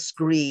to the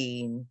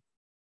screen.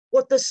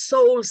 What the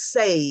soul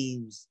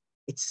saves,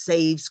 it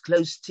saves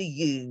close to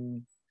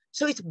you,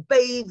 so it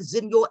bathes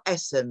in your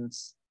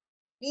essence,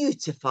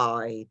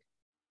 beautified.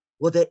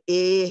 What the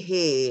ear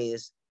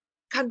hears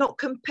cannot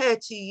compare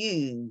to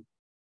you.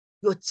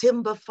 Your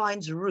timber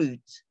finds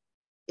root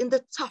in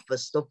the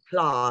toughest of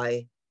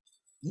ply.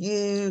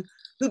 You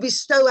who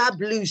bestow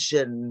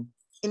ablution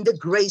in the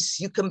grace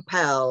you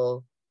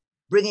compel,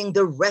 bringing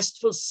the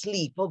restful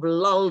sleep of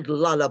lulled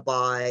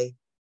lullaby,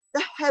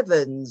 the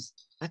heavens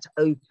that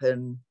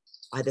open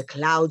by the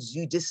clouds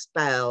you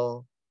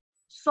dispel,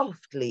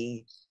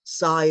 softly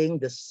sighing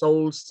the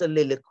soul's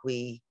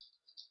soliloquy.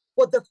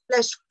 What the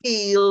flesh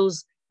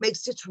feels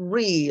makes it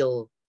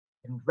real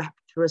in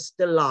rapturous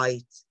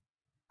delight,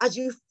 as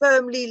you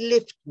firmly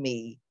lift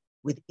me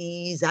with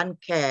ease and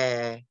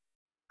care,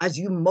 as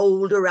you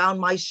mold around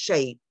my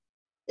shape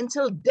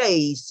until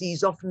day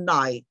sees off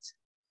night.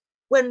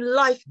 When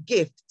life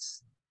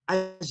gifts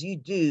as you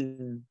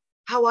do,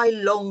 how I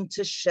long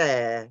to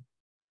share.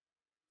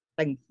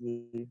 Thank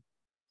you.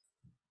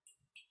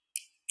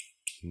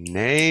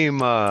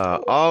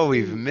 Nayma, oh,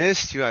 we've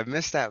missed you. I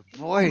missed that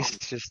voice.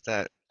 Just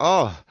that,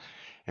 oh,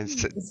 and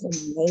It's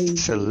amazing.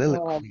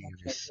 soliloquy.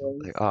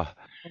 Like, oh,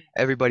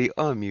 everybody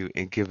unmute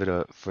and give it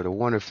up for the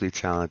wonderfully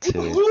talented,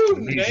 Woohoo,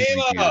 amazingly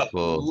Nayma!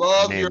 beautiful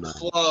Love your Nayma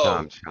flow.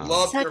 Chamchoun.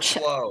 Love your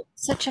flow.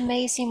 Such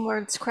amazing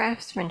words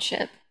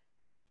craftsmanship.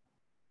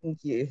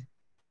 Thank you.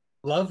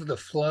 Love the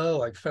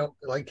flow. I felt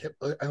like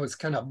I was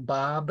kind of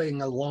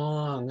bobbing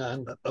along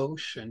on the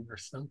ocean or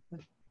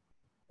something.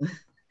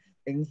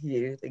 Thank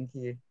you. Thank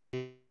you.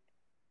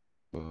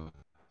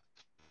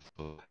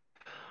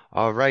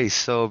 All right,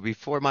 so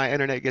before my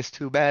internet gets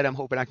too bad, I'm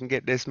hoping I can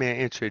get this man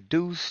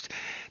introduced.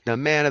 The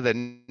man of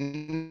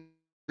the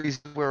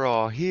reason we're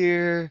all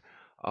here.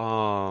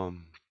 Nicholas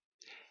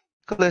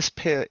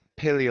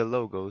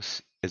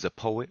Paleologos is a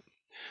poet,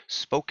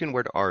 spoken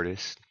word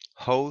artist,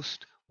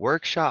 host,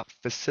 workshop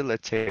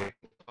facilitator.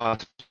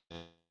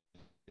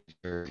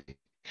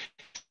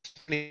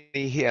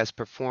 He has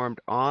performed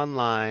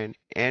online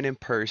and in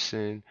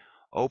person,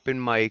 open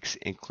mics,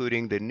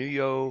 including the New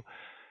York.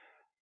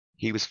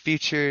 He was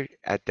featured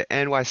at the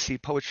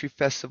NYC Poetry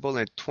Festival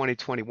in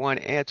 2021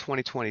 and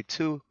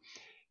 2022.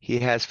 He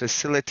has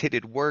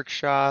facilitated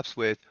workshops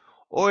with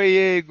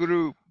Oye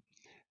Group,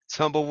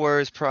 Tumble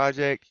Words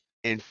Project,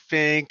 and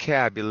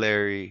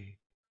Fincabulary.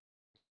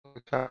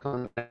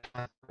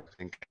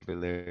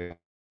 Fincabulary.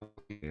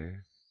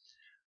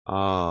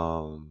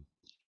 Um,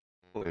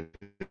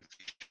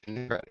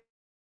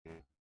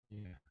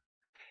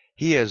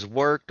 he has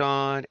worked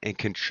on and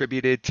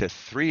contributed to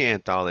 3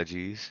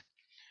 anthologies: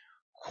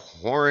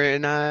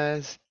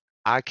 Quarantinize,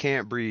 I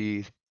Can't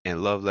Breathe,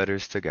 and Love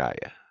Letters to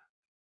Gaia.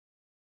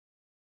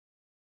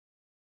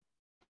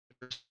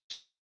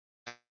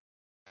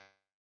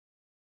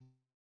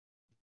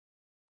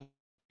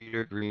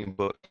 Peter Green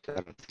book.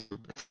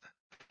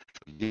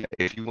 Yeah,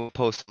 if you want to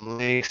post some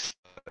links,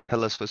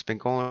 tell us what's been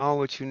going on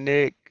with you,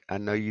 Nick. I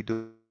know you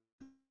do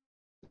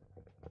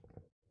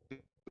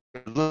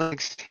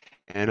links,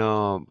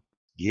 and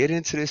get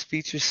into this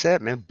feature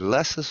set, man.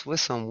 Bless us with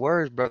some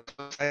words, bro.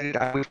 I'm excited.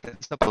 I wish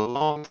this up a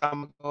long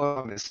time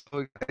ago. I'm so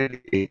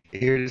excited to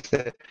hear this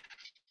set.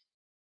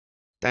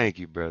 Thank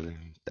you, brother.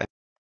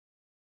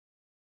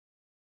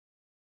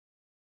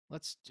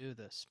 Let's do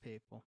this,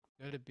 people.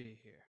 Good to be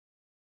here.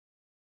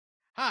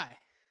 Hi,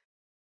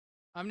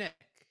 I'm Nick.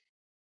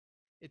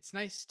 It's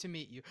nice to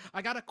meet you.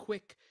 I got a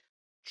quick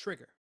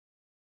trigger.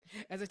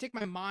 As I take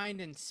my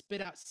mind and spit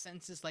out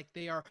sentences like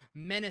they are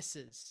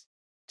menaces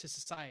to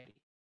society,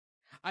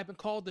 I've been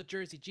called the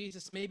Jersey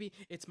Jesus. Maybe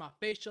it's my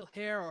facial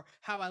hair or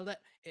how I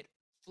let it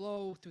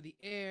flow through the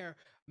air.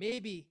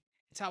 Maybe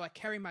it's how I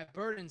carry my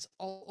burdens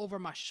all over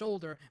my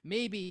shoulder.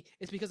 Maybe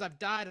it's because I've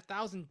died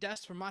 1,000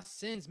 deaths for my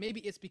sins.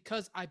 Maybe it's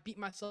because I beat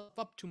myself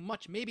up too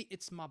much. Maybe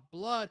it's my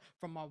blood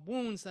from my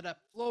wounds that have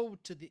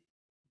flowed to the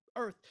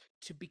earth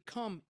to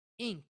become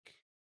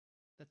ink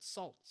that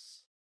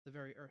salts the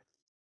very earth.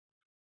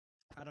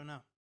 I don't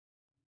know.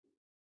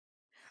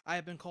 I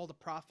have been called a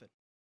prophet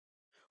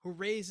who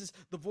raises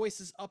the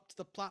voices up to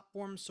the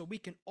platform so we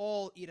can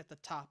all eat at the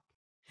top.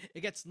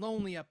 It gets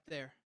lonely up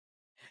there,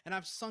 and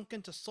I've sunk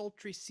into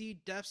sultry sea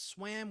depths,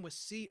 swam with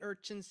sea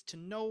urchins to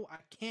know I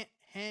can't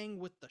hang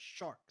with the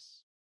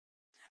sharks.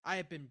 I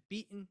have been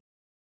beaten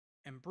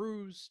and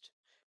bruised,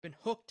 been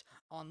hooked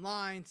on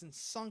lines and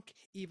sunk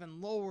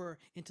even lower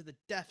into the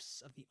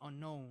depths of the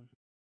unknown.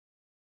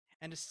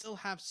 And to still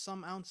have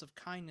some ounce of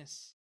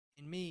kindness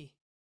in me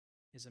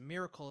is a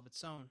miracle of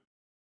its own.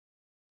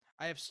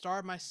 I have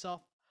starved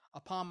myself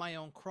upon my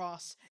own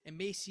cross,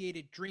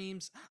 emaciated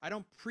dreams. I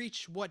don't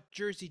preach what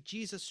Jersey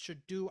Jesus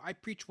should do. I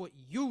preach what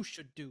you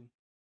should do.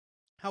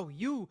 How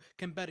you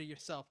can better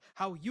yourself.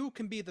 How you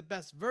can be the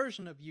best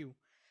version of you.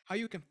 How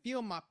you can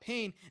feel my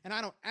pain. And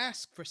I don't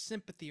ask for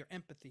sympathy or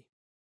empathy.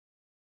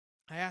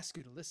 I ask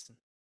you to listen.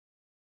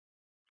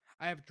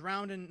 I have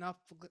drowned enough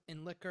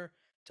in liquor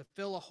to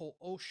fill a whole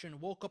ocean,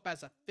 woke up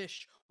as a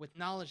fish with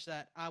knowledge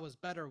that I was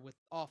better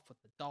off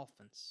with the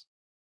dolphins.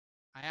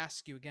 I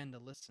ask you again to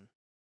listen.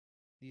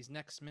 These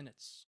next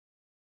minutes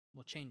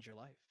will change your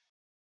life.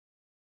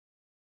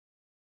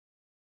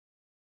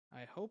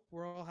 I hope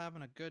we're all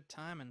having a good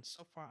time, and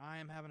so far I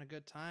am having a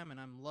good time, and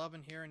I'm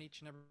loving hearing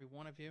each and every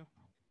one of you.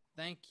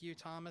 Thank you,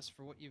 Thomas,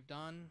 for what you've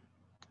done.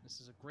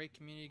 This is a great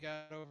community you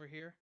got over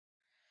here.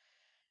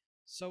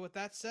 So with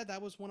that said,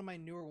 that was one of my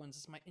newer ones.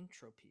 It's my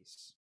intro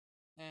piece.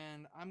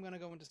 And I'm going to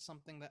go into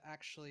something that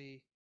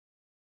actually,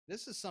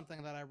 this is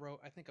something that I wrote,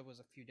 I think it was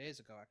a few days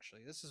ago,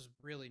 actually. This is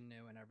really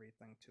new and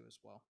everything, too, as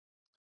well.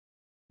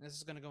 And this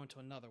is going to go into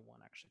another one,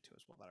 actually, too,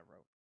 as well, that I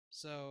wrote.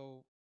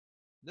 So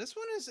this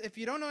one is, if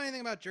you don't know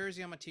anything about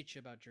Jersey, I'm going to teach you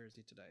about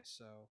Jersey today.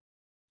 So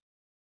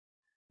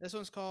this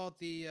one's called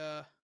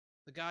The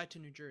Guide to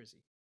New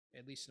Jersey,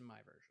 at least in my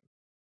version.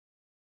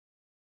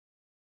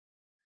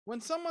 When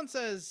someone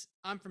says,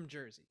 I'm from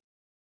Jersey,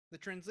 the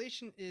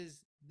translation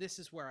is, this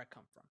is where I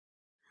come from.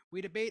 We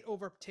debate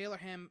over Taylor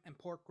ham and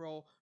pork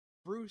roll,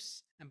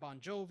 Bruce and Bon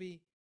Jovi,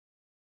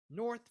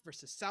 North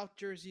versus South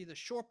Jersey, the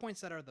shore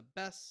points that are the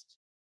best,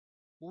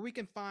 where we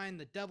can find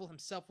the devil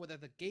himself, whether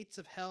the gates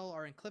of hell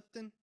are in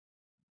Clifton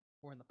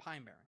or in the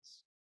Pine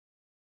Barrens.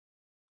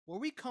 Where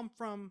we come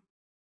from,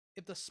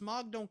 if the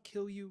smog don't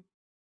kill you,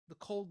 the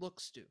cold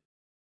looks do.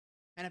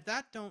 And if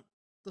that don't,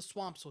 the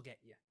swamps will get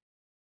you.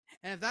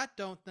 And if that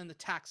don't, then the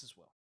taxes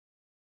will.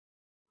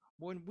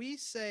 When we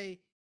say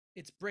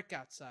it's brick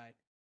outside,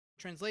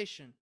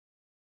 translation,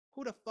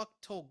 who the fuck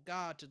told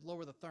God to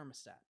lower the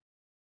thermostat?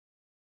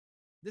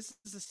 This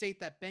is the state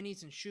that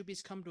Bennies and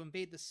Shoobies come to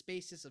invade the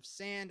spaces of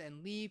sand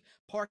and leave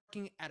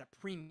parking at a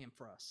premium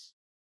for us.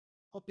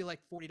 Hope you like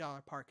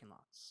 $40 parking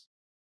lots.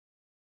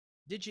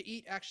 Did you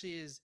eat actually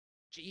is,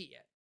 did you eat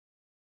yet?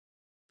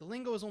 The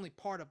lingo is only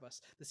part of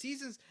us. The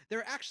seasons, there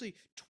are actually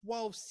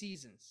 12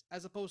 seasons,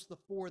 as opposed to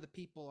the 4 the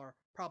people are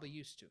probably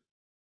used to.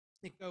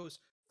 It goes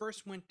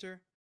first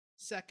winter,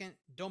 second,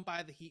 don't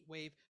buy the heat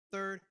wave,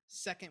 third,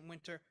 second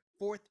winter,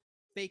 fourth,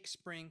 fake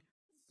spring,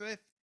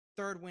 fifth,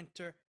 third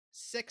winter,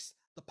 sixth,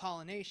 the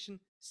pollination,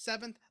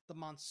 seventh, the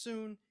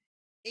monsoon,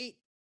 8,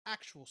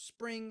 actual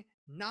spring,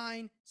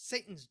 9,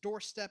 Satan's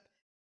doorstep,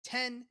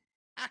 10,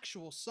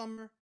 actual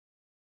summer,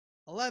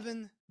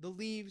 11, the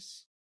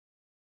leaves,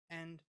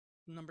 and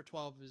number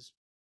 12 is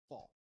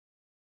fall.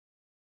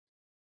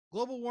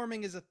 Global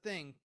warming is a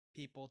thing,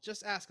 people.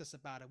 Just ask us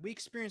about it. We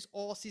experience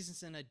all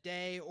seasons in a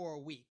day or a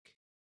week.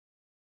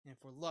 And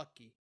if we're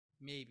lucky,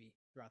 maybe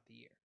throughout the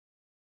year.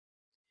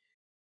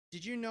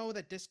 Did you know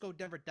that disco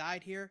never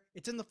died here?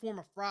 It's in the form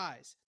of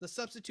fries, the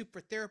substitute for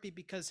therapy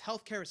because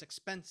healthcare is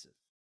expensive.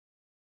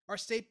 Our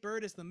state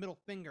bird is the middle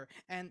finger,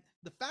 and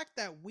the fact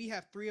that we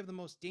have 3 of the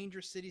most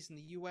dangerous cities in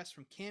the U.S.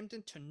 from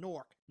Camden to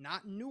Newark,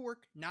 not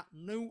Newark, not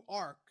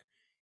Newark,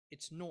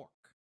 it's Newark,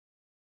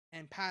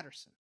 and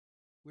Patterson.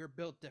 We're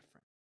built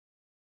different.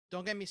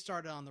 Don't get me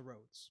started on the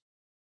roads.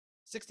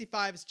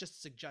 65 is just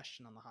a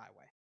suggestion on the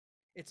highway.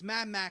 It's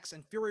Mad Max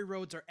and Fury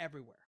roads are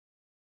everywhere.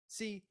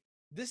 See,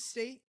 this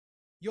state,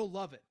 you'll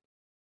love it.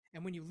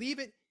 And when you leave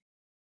it,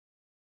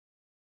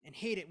 and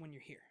hate it when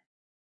you're here.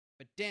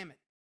 But damn it,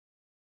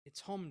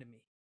 it's home to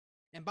me.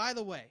 And by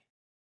the way,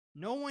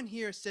 no one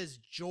here says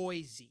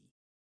Joysy.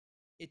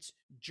 It's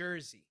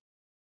Jersey,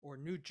 or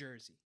New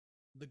Jersey,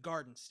 the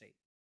Garden State.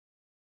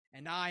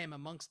 And I am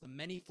amongst the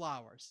many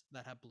flowers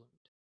that have bloomed.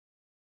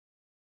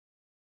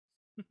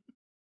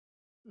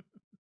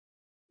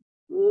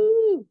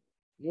 Woo!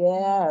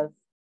 Yes.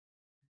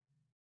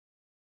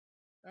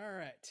 All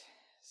right.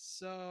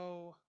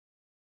 So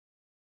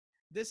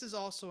this is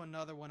also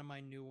another one of my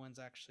new ones,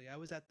 actually. I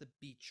was at the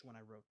beach when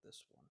I wrote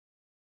this one.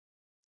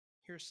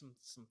 here's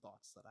some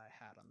thoughts that I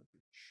had on the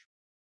beach.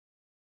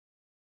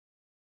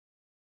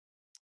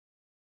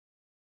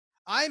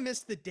 I miss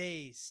the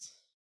days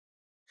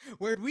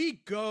where we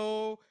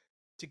go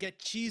to get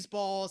cheese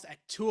balls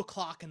at 2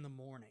 o'clock in the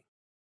morning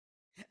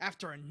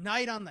after a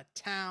night on the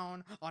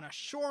town on a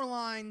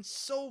shoreline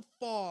so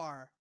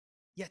far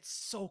yet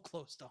so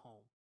close to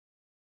home,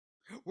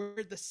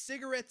 where the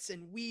cigarettes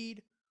and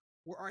weed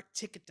were our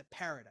ticket to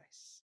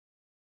paradise,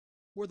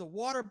 where the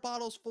water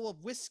bottles full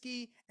of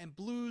whiskey and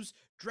blues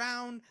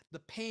drowned the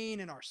pain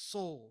in our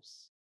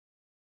souls.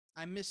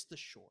 I miss the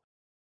shore,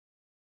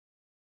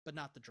 but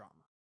not the drama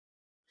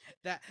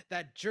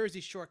that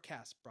Jersey Shore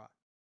cast brought.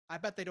 I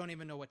bet they don't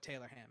even know what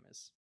Taylor Ham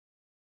is.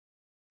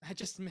 I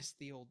just miss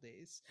the old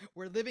days,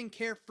 where living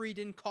carefree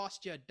didn't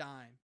cost you a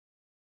dime,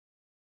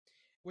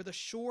 where the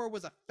shore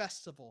was a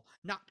festival,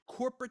 not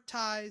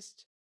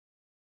corporatized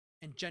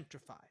and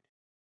gentrified.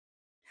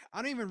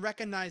 I don't even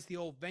recognize the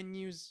old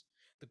venues,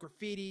 the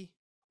graffiti,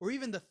 or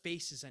even the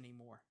faces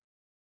anymore.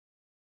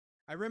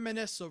 I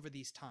reminisce over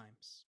these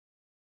times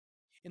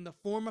in the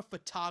form of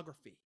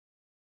photography,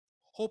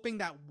 hoping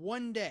that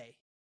one day,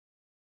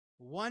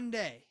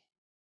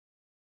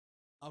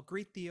 I'll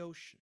greet the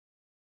ocean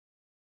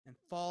and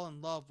fall in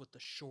love with the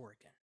shore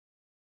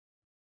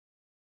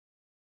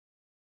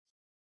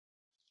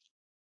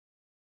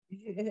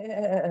again.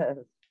 Yes.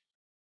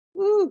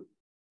 Woo.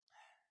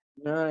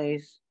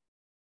 Nice.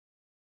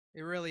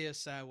 It really is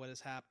sad what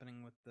is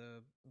happening with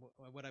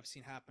what I've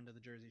seen happen to the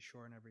Jersey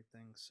Shore and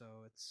everything. So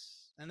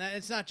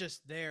it's not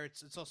just there.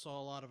 It's also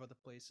a lot of other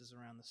places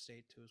around the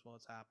state too as well.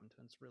 It's happened to,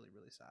 and it's really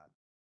really sad,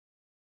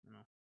 you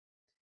know.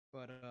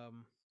 But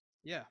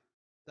yeah,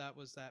 that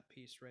was that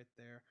piece right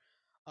there.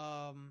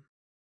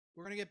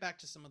 We're gonna get back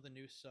to some of the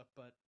new stuff,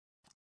 but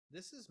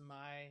this is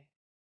my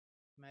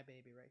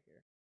baby right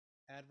here.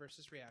 Ad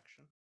versus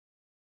reaction.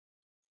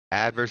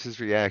 Ad versus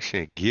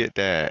reaction. Get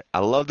that. I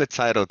love the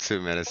title too,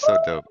 man. It's so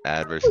dope.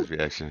 Ad versus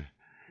reaction.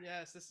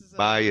 Yes, this is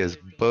Buy really, his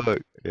really dope.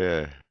 book.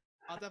 Yeah.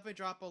 I'll definitely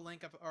drop a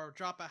link or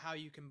drop a how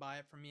you can buy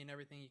it from me and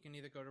everything. You can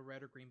either go to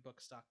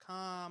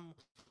redorgreenbooks.com,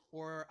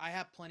 or I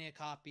have plenty of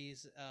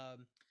copies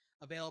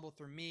available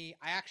through me.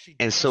 I actually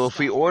And just so if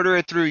we order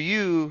it through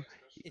you,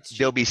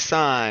 they'll be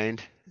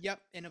signed.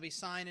 Yep, and it'll be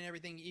signed and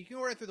everything. You can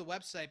order it through the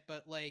website,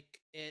 but like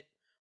it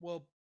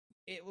will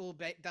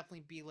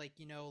definitely be like,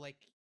 you know, like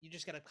you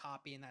just get a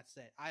copy and that's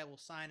it. I will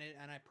sign it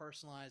and I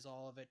personalize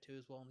all of it too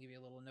as well and give you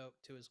a little note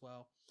too as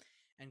well,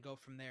 and go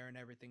from there and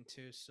everything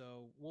too.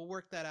 So we'll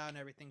work that out and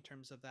everything in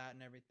terms of that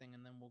and everything,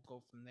 and then we'll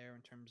go from there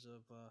in terms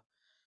of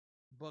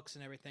books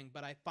and everything.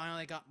 But I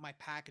finally got my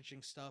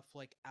packaging stuff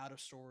like out of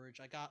storage.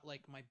 I got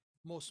like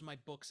most of my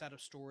books out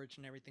of storage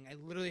and everything.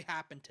 It literally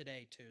happened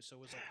today too, so it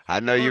was like I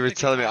know you were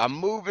perfectly telling me timed. I'm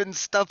moving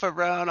stuff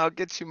around. I'll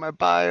get you my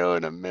bio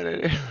in a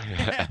minute.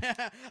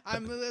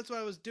 That's what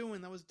I was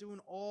doing. I was doing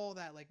all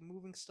that, like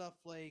moving stuff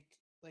like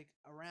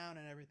around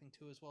and everything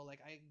too as well.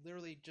 Like I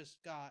literally just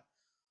got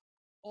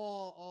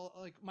all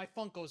like my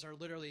Funkos are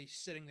literally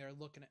sitting there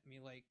looking at me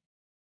like,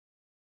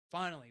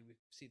 finally we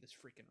see this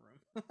freaking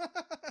room.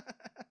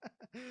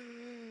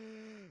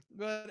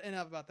 But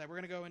enough about that. We're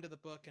gonna go into the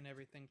book and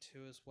everything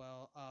too as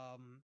well.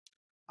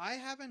 I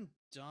haven't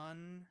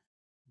done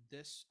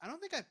this. I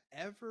don't think I've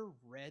ever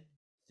read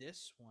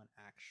this one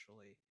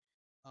actually,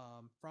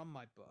 from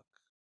my book.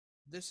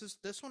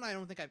 This one I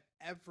don't think I've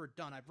ever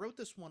done. I've wrote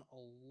this one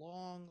a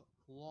long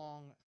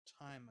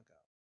time ago.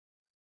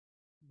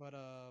 But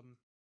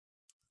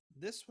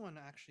this one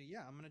actually,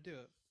 yeah, I'm gonna do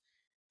it.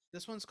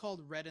 This one's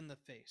called Red in the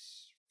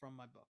Face from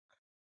my book.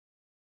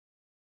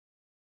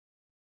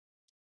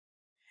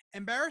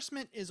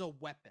 Embarrassment is a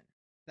weapon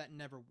that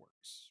never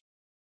works.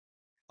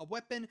 A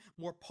weapon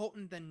more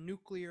potent than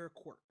nuclear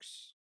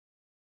quirks.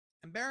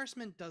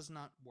 Embarrassment does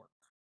not work.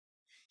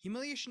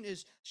 Humiliation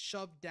is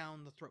shoved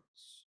down the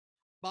throats.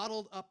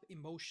 Bottled up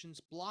emotions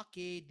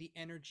blockade the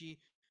energy.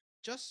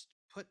 Just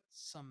put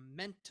some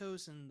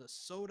Mentos in the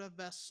soda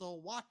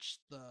vessel. Watch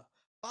the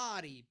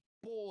body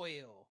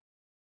boil.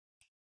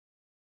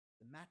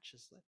 The match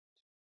is lit.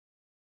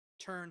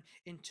 Turn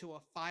into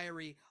a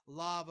fiery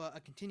lava, a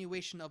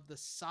continuation of the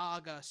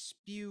saga.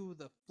 Spew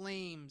the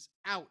flames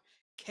out.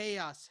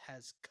 Chaos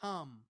has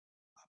come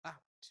about.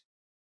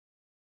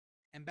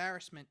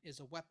 Embarrassment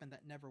is a weapon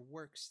that never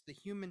works. The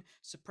human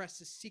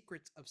suppresses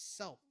secrets of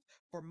self.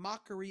 For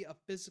mockery of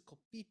physical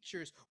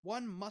features,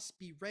 one must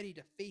be ready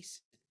to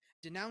face it.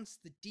 Denounce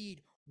the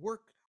deed.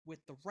 Work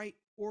with the right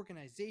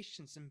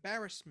organizations.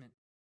 Embarrassment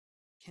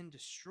can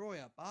destroy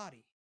a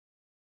body.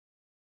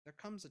 There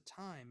comes a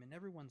time in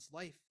everyone's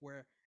life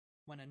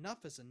when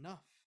enough is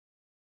enough.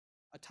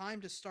 A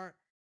time to start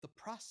the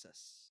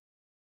process,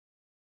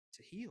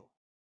 to heal,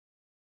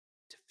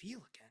 to feel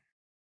again.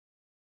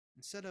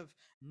 Instead of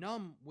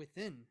numb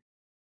within,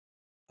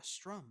 a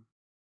strum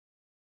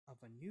of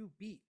a new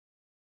beat,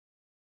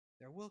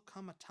 there will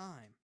come a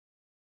time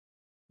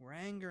where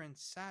anger,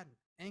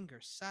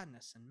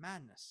 sadness, and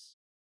madness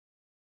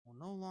will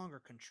no longer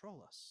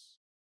control us.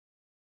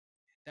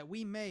 That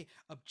we may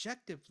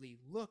objectively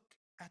look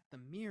at the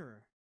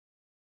mirror,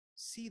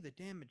 see the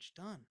damage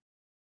done,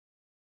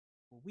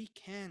 where we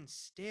can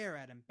stare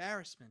at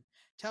embarrassment,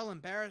 tell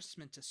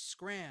embarrassment to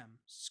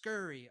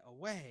scurry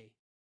away.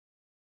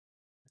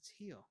 Let's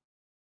heal.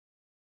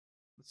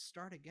 Let's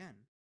start again.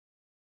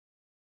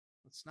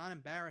 Let's not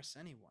embarrass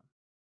anyone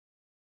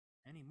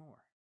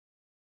anymore.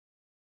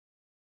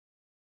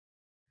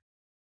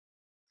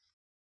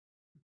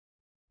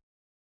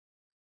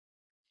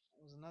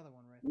 That was another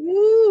one right there.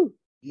 Woo!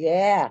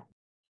 Yeah.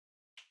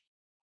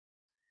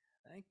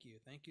 Thank you.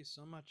 Thank you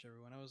so much,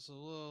 everyone. I was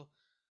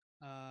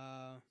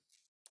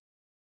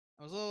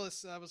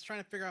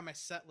trying to figure out my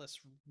set list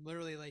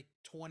literally like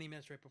 20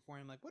 minutes right before.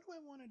 I'm like, what do I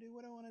want to do?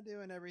 What do I want to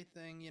do? And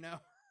everything, you know.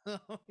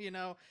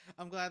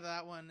 I'm glad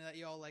that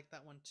you all like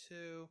that one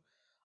too.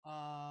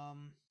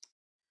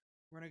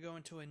 We're going to go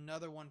into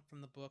another one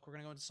from the book. We're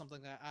going to go into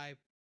something that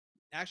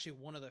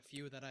one of the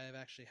few that I have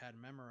actually had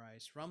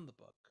memorized from the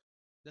book.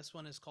 This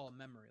one is called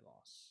Memory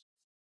Loss.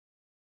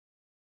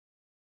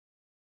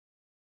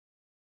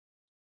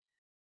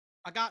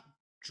 I got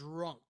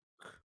drunk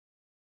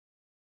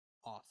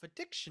off a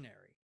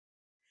dictionary.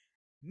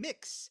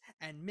 Mix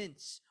and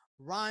mince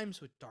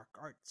rhymes with dark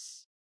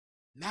arts.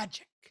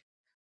 Magic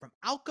from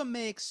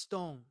alchemaic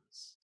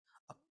stones,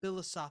 a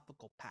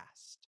philosophical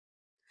past.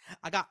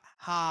 I got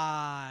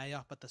high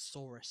off a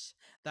thesaurus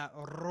that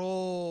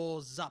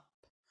rolls up.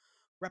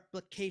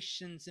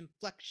 Replications,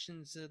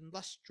 inflections,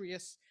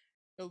 illustrious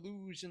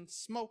illusions,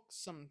 smoke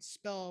some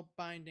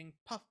spellbinding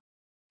puff,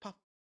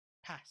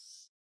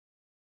 pass.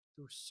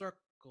 Through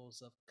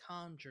circles of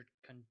conjured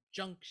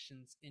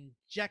conjunctions,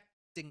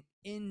 injecting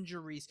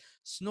injuries,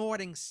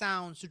 snorting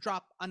sounds to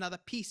drop another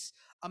piece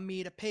of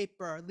meat of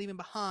paper, leaving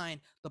behind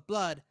the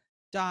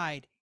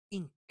blood-dyed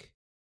ink.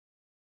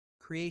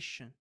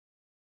 Creation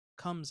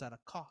comes at a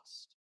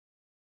cost.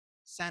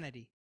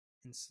 Sanity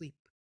and sleep.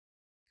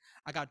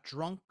 I got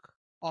drunk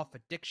off a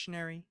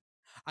dictionary.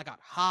 I got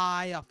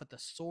high off a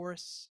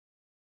thesaurus.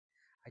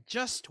 I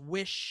just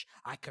wish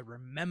I could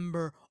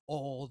remember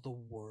all the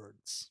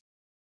words.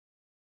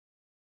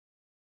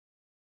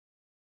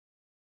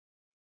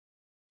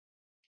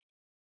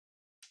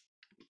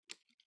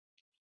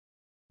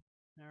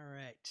 All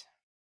right.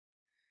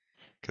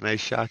 Good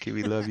night, Shockie.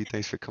 We love you.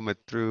 Thanks for coming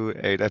through.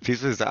 Hey, that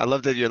piece was, I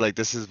love that you're like,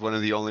 this is one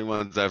of the only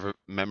ones I've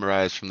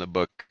memorized from the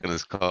book, and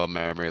it's called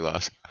Memory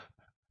Loss.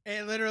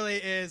 It literally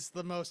is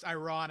the most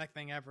ironic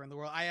thing ever in the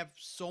world. I have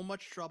so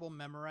much trouble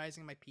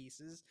memorizing my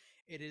pieces.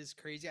 It is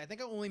crazy. I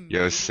think I only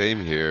Yo,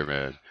 same here,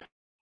 man.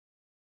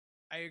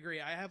 I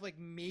agree. I have like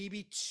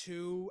maybe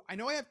two. I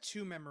know I have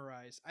two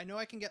memorized. I know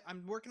I can get.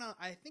 I'm working on.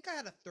 I think I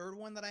had a third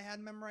one that I had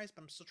memorized,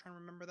 but I'm still trying to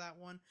remember that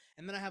one.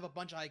 And then I have a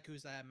bunch of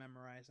haikus that I have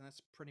memorized, and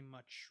that's pretty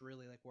much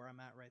really like where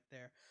I'm at right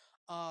there.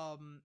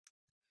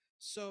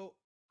 So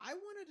I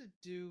wanted to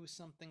do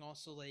something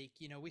also like,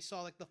 we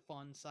saw like the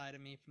fun side of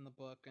me from the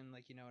book and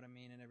like, you know what I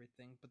mean, and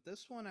everything. But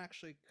this one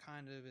actually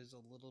kind of is a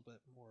little bit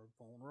more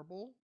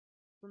vulnerable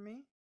for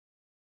me.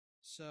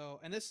 So,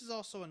 and this is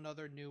also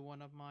another new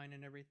one of mine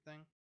and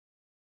everything.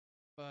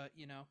 But,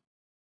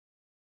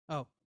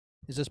 Oh,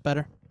 is this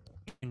better?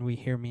 Can we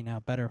hear me now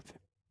better?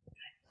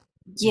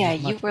 Yeah,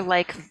 you were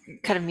like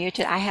kind of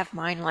muted. I have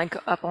mine like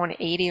up on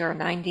 80 or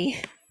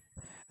 90.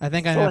 I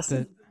think I have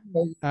to.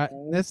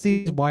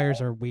 These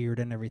wires are weird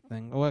and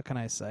everything. What can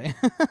I say?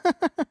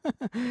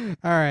 All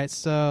right,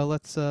 so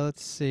let's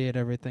see it.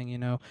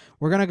 Everything,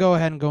 we're gonna go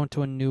ahead and go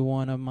into a new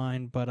one of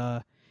mine,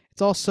 but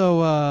it's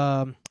also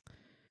a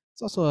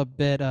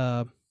bit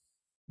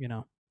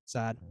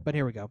sad. But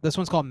here we go. This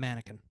one's called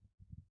Mannequin.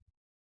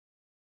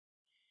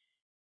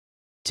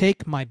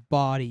 Take my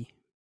body,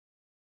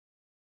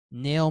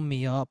 nail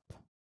me up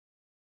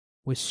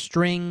with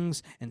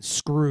strings and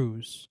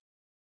screws.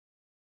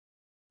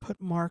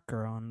 Put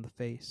marker on the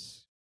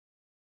face.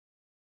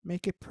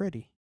 Make it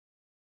pretty.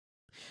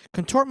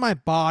 Contort my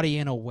body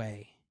in a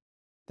way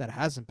that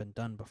hasn't been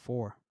done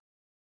before.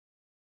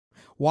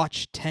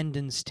 Watch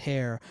tendons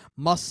tear,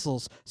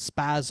 muscles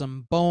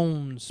spasm,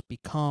 bones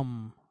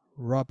become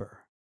rubber.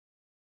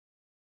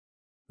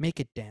 Make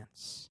it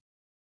dance.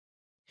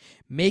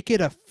 Make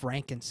it a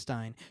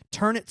Frankenstein.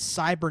 Turn it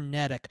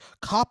cybernetic.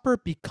 Copper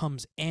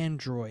becomes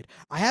android.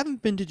 I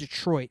haven't been to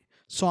Detroit,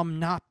 so I'm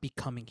not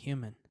becoming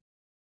human.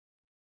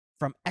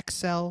 From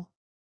XL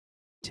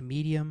to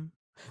medium,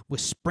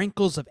 with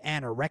sprinkles of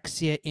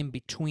anorexia in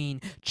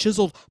between,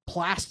 chiseled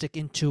plastic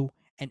into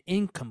an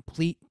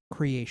incomplete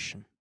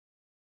creation.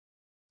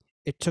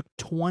 It took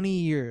 20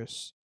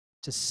 years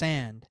to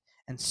sand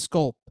and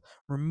sculpt,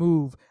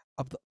 removal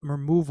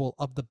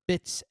of the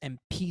bits and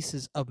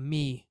pieces of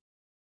me.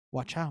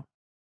 Watch out.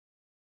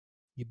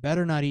 You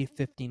better not eat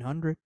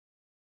 1,500.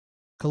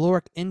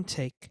 Caloric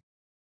intake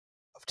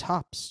of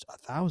tops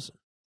 1,000.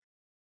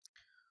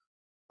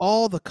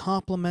 All the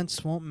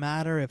compliments won't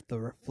matter if the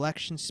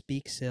reflection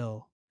speaks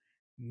ill.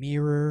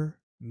 Mirror,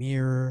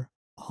 mirror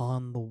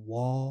on the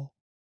wall,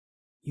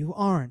 you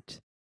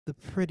aren't the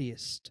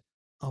prettiest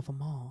of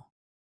them all.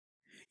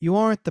 You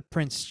aren't the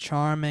Prince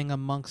Charming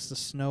amongst the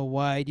Snow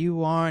White.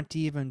 You aren't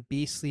even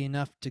beastly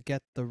enough to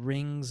get the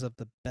rings of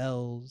the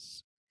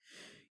bells.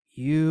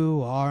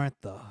 You aren't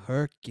the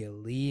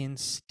Herculean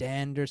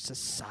standard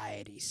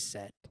society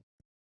set.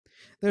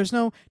 There's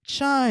no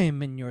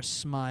chime in your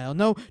smile,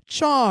 no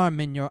charm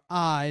in your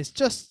eyes,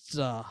 just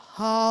a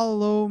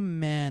hollow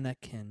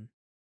mannequin,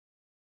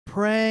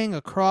 praying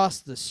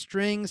across the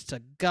strings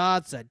to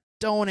gods that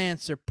don't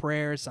answer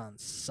prayers on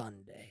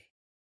Sunday.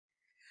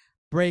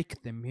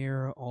 Break the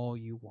mirror all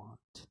you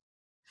want.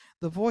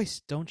 The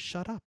voice don't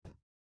shut up.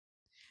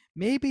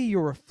 Maybe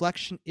your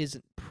reflection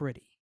isn't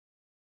pretty.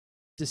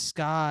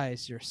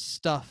 Disguise your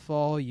stuff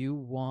all you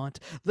want.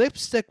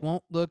 Lipstick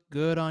won't look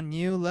good on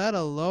you, let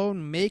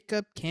alone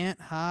makeup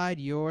can't hide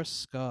your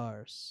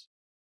scars.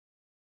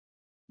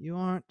 You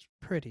aren't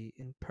pretty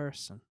in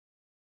person.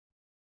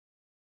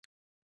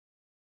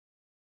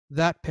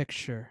 That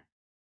picture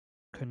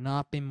could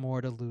not be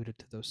more deluded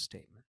to those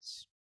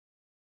statements.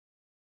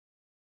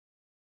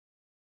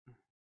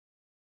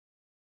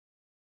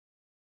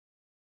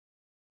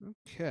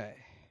 Okay.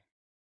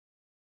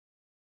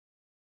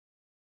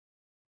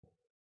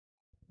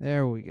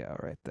 There we go,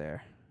 right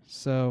there.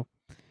 So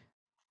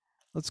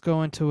let's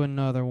go into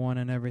another one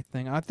and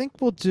everything. I think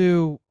we'll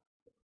do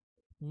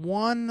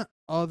one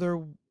other.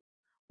 Well,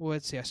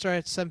 let's see. I started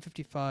at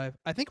 7:55.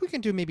 I think we can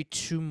do maybe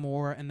two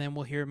more, and then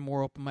we'll hear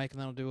more open mic, and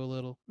then I'll do a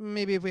little.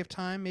 Maybe if we have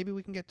time, maybe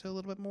we can get to a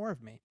little bit more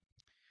of me.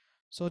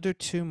 So I'll do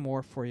two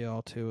more for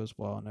y'all too as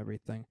well and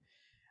everything.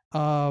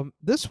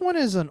 This one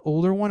is an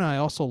older one. I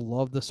also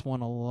love this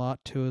one a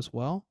lot too as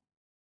well.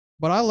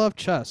 But I love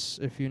chess.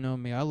 If you know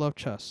me, I love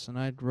chess, and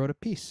I wrote a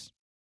piece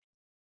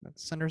that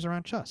centers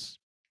around chess.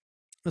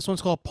 This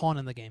one's called Pawn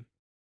in the Game.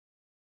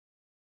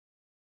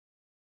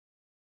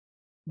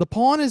 The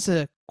pawn is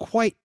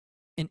quite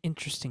an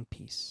interesting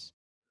piece.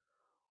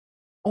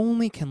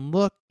 Only can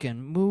look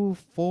and move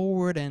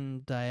forward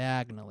and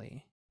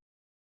diagonally.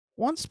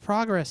 Once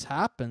progress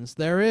happens,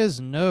 there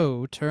is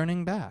no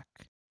turning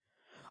back.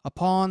 A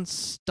pawn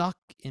stuck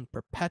in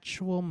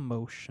perpetual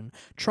motion,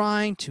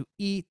 trying to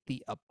eat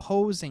the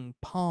opposing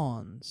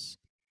pawns.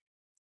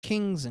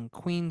 Kings and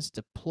queens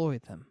deploy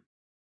them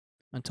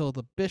until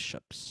the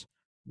bishops,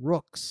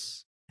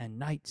 rooks, and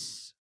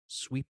knights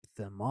sweep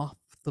them off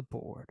the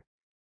board.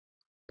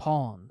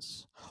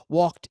 Pawns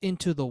walked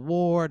into the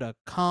war to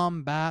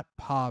combat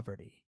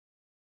poverty.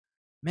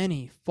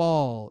 Many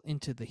fall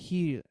into the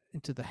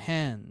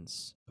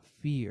hands of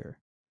fear,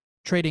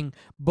 trading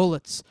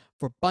bullets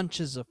for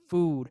bunches of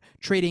food,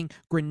 trading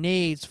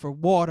grenades for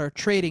water,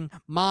 trading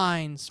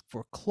mines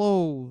for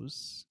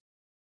clothes.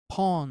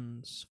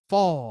 Pawns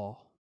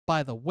fall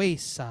by the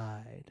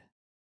wayside,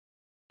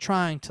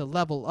 trying to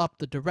level up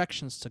the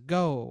directions to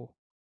go.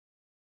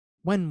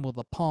 When will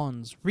the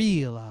pawns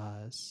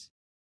realize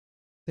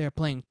they are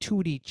playing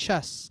 2D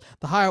chess?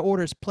 The higher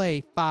orders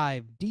play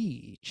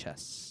 5D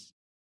chess.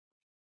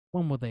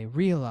 When will they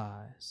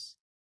realize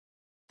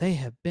they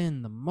have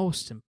been the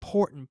most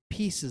important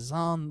pieces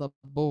on the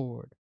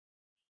board?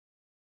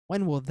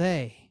 When will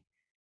they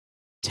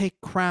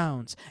take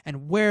crowns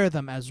and wear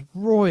them as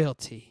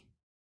royalty?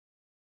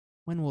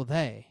 When will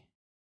they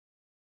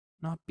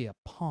not be a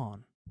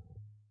pawn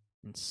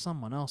in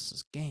someone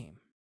else's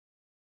game?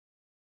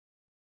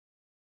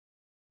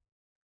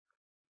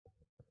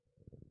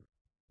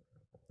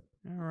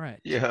 All right.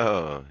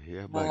 Yo,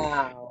 yeah, buddy.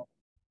 Wow.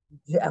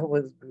 That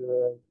was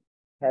good.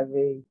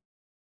 Heavy.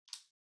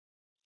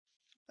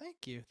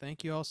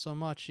 Thank you all so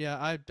much.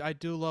 Yeah, I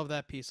do love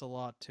that piece a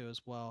lot too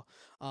as well.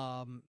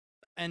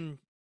 And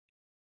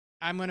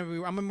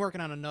I'm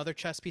working on another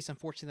chess piece.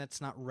 Unfortunately,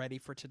 that's not ready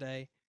for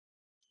today.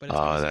 But it's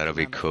gonna Oh, be that'll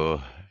be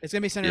cool. It's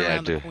gonna be centered Yeah,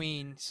 around the dude.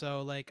 queen.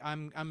 So like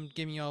I'm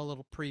giving you all a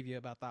little preview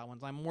about that one.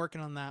 I'm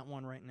working on that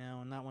one right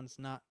now, and that one's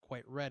not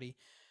quite ready.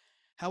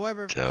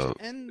 However, to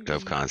end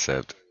Dope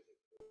concept.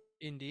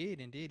 Indeed,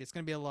 it's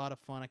gonna be a lot of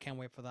fun. I can't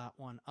wait for that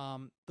one.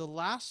 The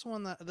last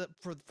one that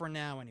for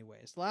now,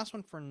 anyways. The last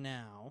one for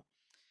now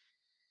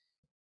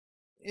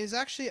is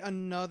actually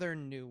another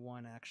new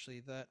one.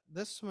 Actually, that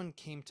this one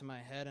came to my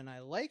head, and I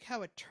like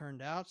how it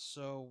turned out.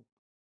 So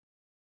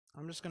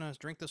I'm just gonna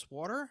drink this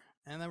water,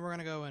 and then we're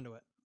gonna go into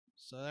it.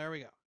 So there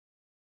we go.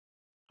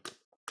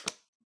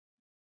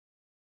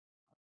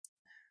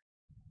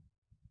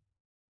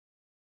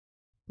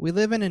 We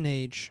live in an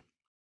age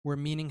where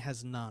meaning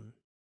has none.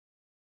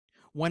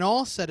 When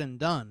all's said and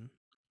done,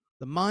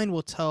 the mind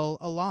will tell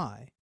a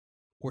lie,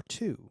 or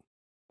two,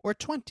 or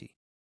 20.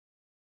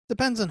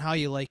 Depends on how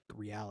you like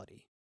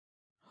reality.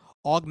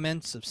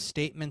 Augments of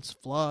statements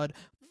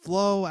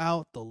flow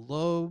out the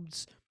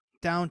lobes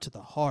down to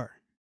the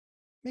heart.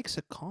 Makes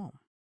it calm.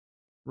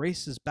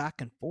 Races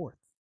back and forth.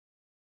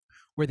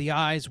 Where the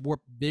eyes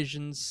warp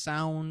visions,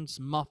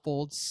 sounds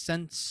muffled,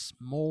 sense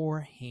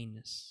more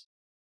heinous.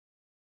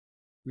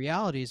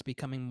 Reality is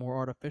becoming more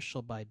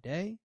artificial by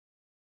day.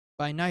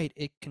 By night,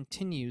 it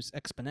continues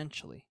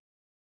exponentially.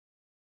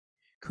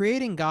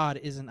 Creating God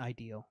isn't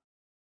ideal.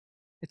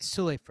 It's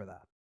too late for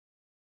that.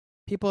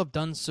 People have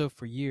done so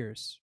for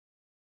years.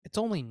 It's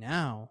only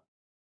now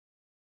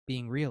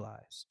being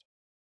realized.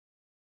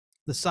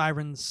 The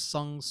sirens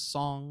sung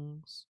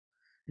songs.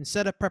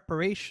 Instead of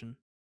preparation,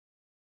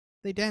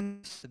 they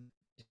danced.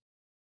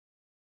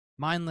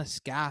 mindless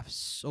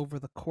gaffes over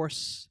the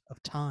course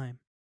of time.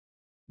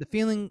 The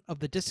feeling of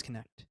the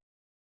disconnect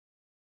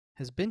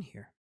has been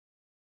here,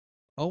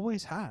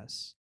 always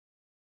has,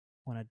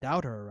 when a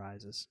doubter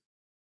arises.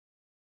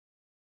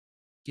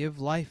 Give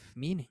life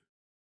meaning.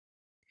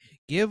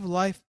 Give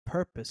life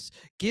purpose.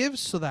 Give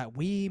so that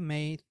we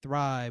may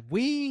thrive.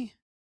 We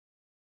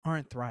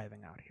aren't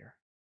thriving out here.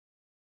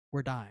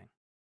 We're dying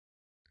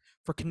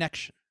for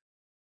connection.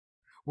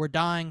 We're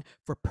dying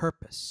for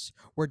purpose.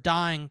 We're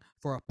dying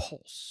for a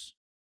pulse.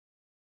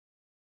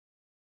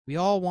 We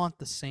all want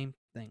the same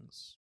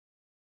things: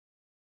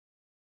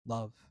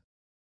 love,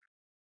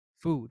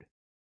 food,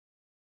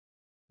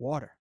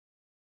 water,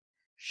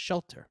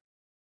 shelter,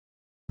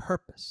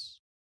 purpose.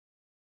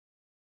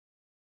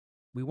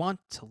 We want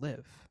to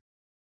live.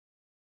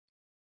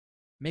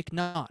 Make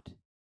not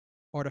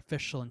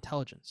artificial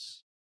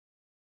intelligence.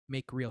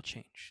 Make real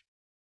change.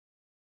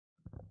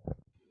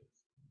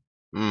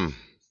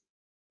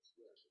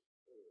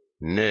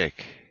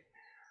 Nick,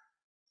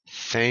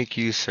 thank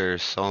you, sir,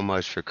 so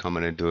much for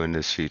coming and doing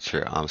this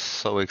feature. I'm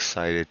so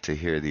excited to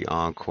hear the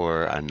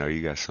encore. I know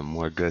you got some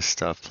more good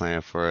stuff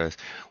planned for us.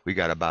 We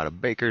got about a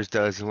baker's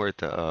dozen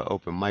worth of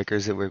open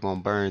micers that we're going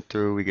to burn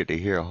through. We get to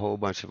hear a whole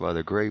bunch of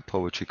other great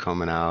poetry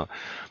coming out.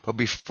 But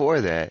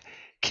before that,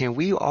 can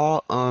we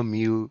all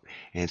unmute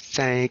and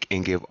thank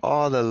and give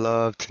all the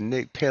love to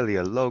Nick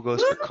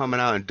Paleologos for coming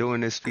out and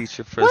doing this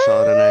feature for us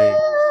all tonight?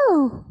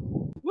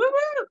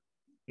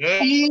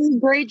 Yeah.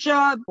 Great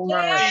job.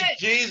 Hey,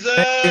 Jesus.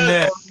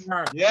 Nick.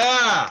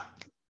 Yeah.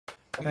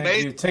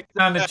 Thank you. Taking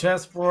on the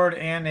chessboard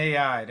and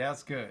AI.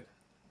 That's good.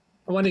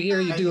 I want to hear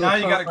you do. Now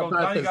you gotta go.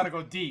 Now you gotta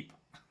go deep.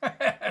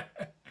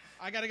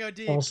 I gotta go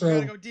deep. Also, you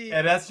gotta go deep.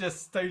 Yeah, that's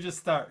just you're just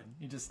starting.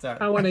 You just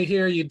started. I want to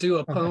hear you do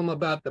a poem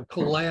about the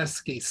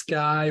Pulaski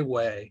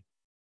Skyway.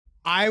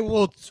 I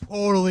will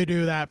totally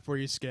do that for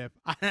you, Skip.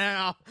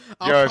 I'll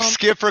Yo, if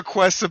Skip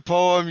requests a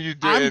poem, you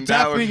did. I'm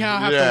definitely gonna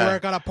have to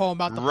work on a poem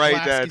about the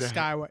Write Pulaski that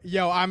Skyway.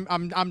 Yo,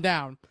 I'm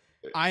down.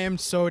 I am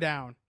so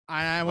down.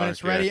 When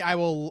it's ready,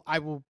 I'll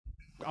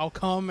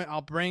come,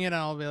 I'll bring it, and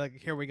I'll be like,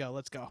 here we go,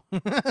 let's go.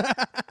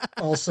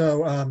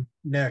 Also,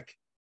 Nick.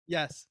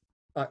 Yes.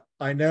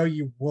 I know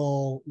you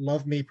will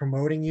love me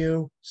promoting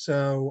you,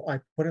 so I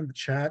put in the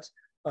chat.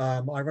 I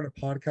run a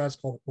podcast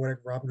called the Poetic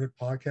Robin Hood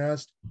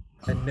Podcast,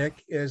 and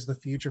Nick is the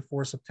feature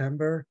for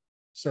September.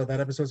 So that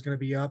episode is going to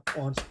be up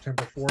on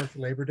September 4th,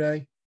 Labor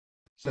Day.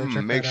 So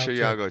make sure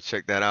y'all go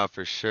check that out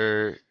for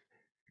sure.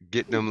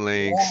 Get them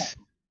links.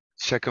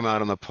 Check them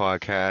out on the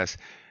podcast.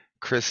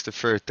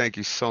 Christopher, thank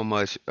you so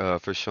much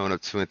for showing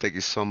up too, and thank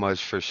you so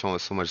much for showing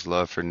so much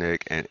love for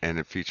Nick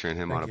and featuring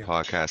him on a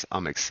podcast.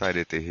 I'm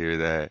excited to hear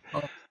that.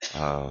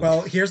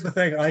 Well, here's the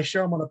thing. I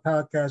show him on a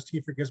podcast.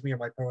 He forgives me of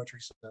my poetry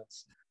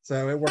sense.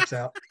 So it works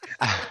out.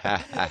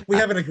 We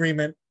have an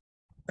agreement.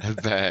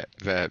 Bet.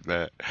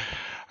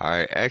 All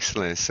right,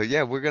 excellent. So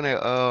yeah, we're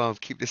gonna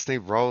keep this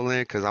thing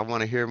rolling because I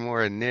want to hear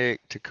more of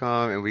Nick to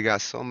come, and we got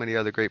so many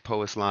other great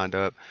poets lined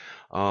up.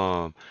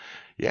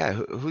 Yeah,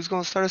 who's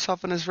gonna start us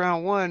off in this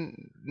round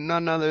one?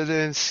 None other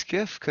than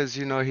Skiff, because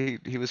you know he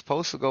was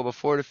supposed to go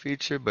before the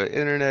feature, but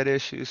internet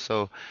issues.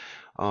 So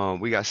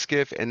we got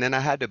Skiff, and then I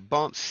had to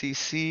bump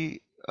CC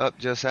up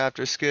just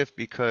after Skiff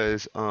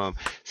because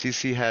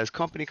CC has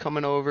company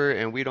coming over,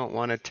 and we don't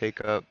want to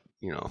take up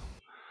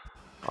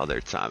all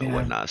their time and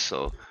whatnot.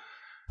 So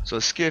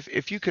Skiff,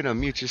 if you can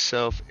unmute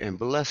yourself and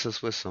bless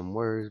us with some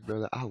words,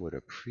 brother, I would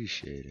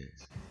appreciate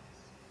it.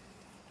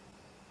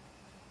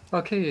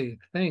 Okay,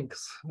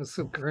 thanks. It's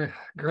so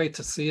great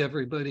to see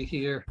everybody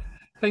here.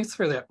 Thanks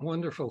for that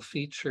wonderful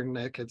feature,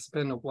 Nick. It's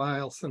been a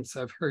while since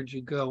I've heard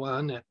you go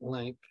on at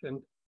length,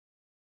 and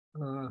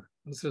it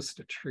was just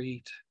a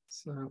treat.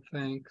 So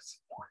thanks.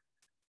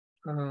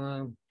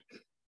 Gonna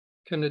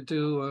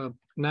do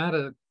not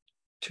a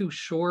too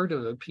short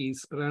of a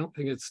piece, but I don't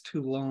think it's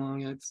too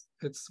long.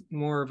 It's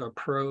more of a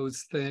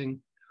prose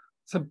thing.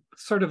 It's a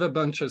sort of a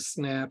bunch of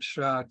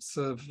snapshots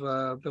of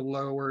the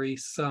Lower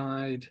East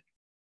Side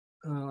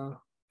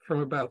from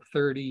about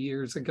 30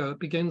 years ago. It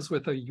begins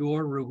with a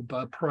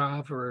Yoruba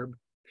proverb.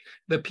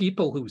 The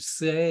people who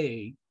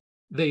say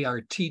they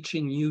are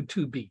teaching you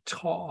to be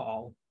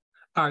tall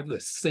are the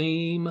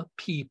same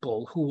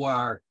people who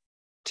are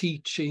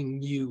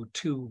teaching you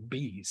to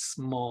be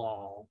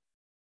small.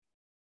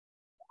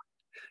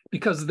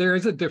 Because there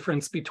is a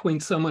difference between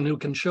someone who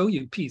can show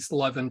you peace,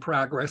 love, and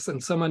progress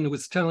and someone who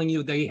is telling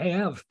you they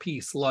have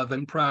peace, love,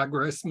 and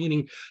progress,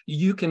 meaning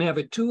you can have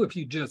it too if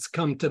you just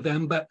come to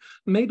them, but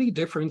maybe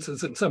difference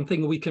isn't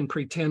something we can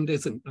pretend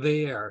isn't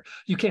there.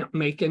 You can't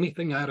make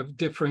anything out of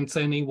difference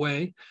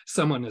anyway.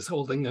 Someone is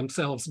holding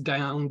themselves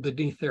down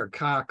beneath their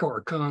cock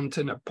or cunt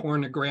in a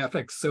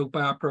pornographic soap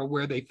opera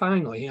where they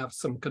finally have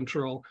some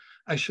control.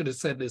 I should have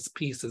said this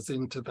piece is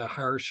into the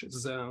harsh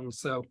zone.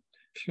 So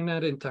if you're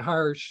not into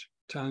harsh,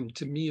 time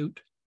to mute.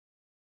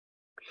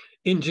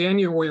 In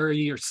January,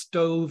 your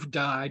stove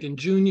died. In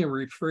June, your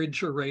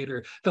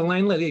refrigerator. The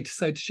landlady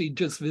said she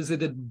just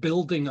visited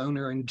building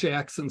owner in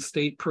Jackson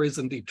State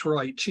Prison,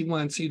 Detroit. She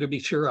wants you to be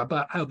sure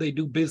about how they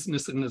do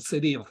business in the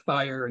city of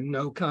fire and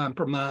no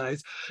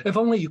compromise. If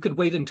only you could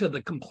wait until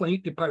the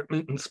complaint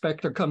department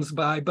inspector comes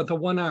by, but the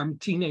one-armed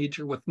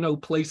teenager with no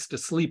place to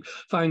sleep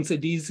finds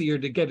it easier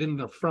to get in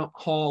the front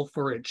hall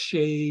for its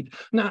shade.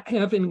 Not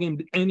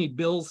having any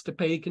bills to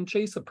pay can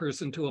chase a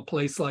person to a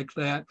place like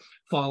that.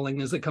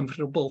 Falling is a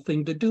comfortable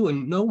thing to do,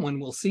 and no one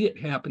will see it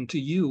happen to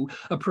you.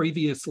 A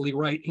previously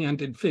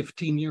right-handed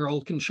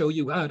 15-year-old can show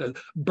you how to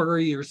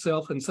bury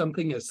yourself in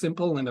something as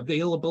simple and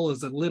available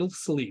as a little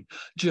sleep.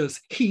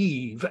 Just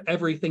heave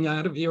everything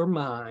out of your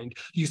mind.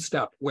 You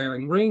stop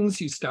wearing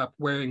rings, you stop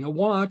wearing a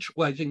watch.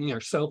 Wedging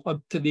yourself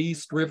up to the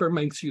East River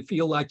makes you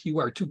feel like you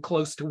are too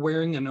close to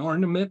wearing an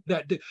ornament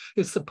that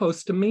is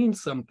supposed to mean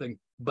something,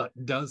 but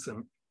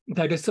doesn't.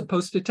 That is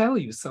supposed to tell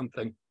you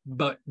something,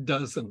 but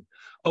doesn't.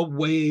 A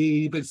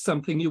wave is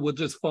something you will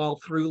just fall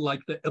through, like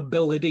the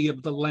ability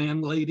of the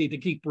landlady to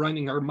keep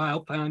running her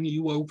mouth on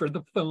you over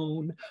the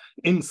phone.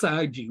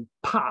 Inside you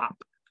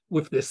pop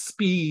with the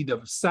speed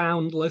of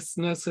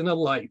soundlessness in a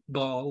light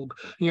bulb.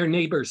 Your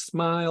neighbor's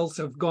smiles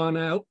have gone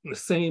out the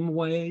same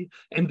way,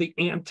 and the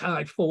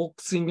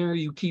anti-folk singer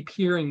you keep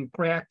hearing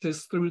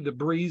practice through the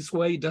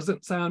breezeway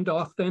doesn't sound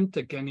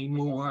authentic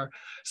anymore.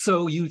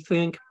 So you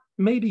think,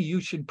 maybe you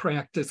should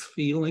practice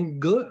feeling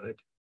good.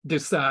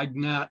 Decide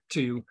not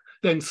to.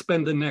 Then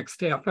spend the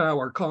next half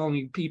hour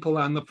calling people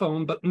on the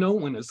phone, but no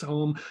one is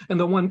home. And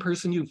the one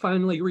person you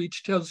finally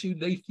reach tells you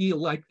they feel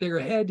like their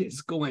head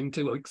is going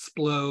to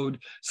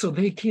explode, so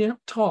they can't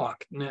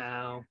talk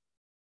now.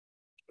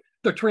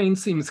 The train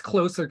seems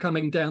closer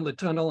coming down the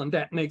tunnel, and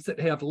that makes it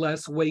have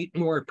less weight,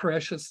 more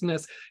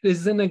preciousness. It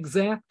is an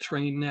exact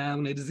train now,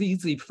 and it is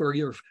easy for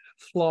your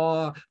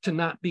flaw to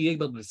not be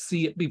able to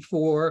see it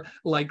before,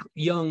 like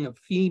young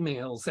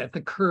females at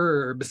the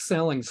curb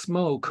selling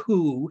smoke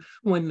who,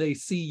 when they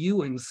see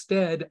you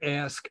instead,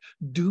 ask,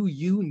 do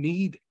you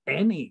need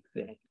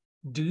anything?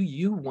 Do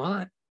you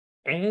want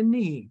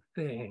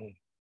anything?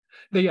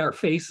 They are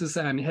faces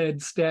on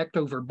heads stacked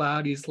over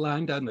bodies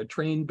lined on the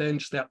train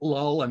bench that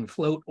lull and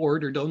float,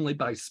 ordered only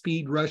by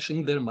speed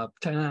rushing them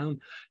uptown.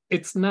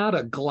 It's not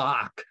a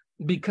Glock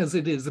because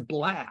it is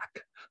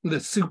black. The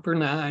Super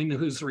 9,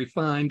 whose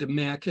refined,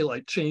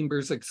 immaculate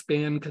chambers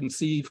expand,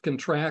 conceive,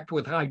 contract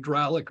with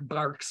hydraulic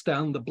barks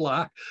down the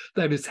block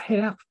that is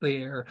half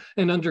there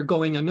and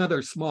undergoing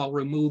another small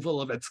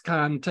removal of its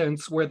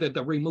contents, whether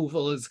the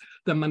removal is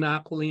the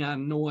monopoly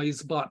on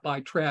noise bought by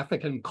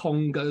traffic and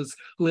congas,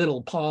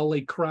 little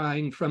Polly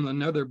crying from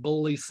another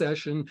bully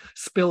session,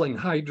 spilling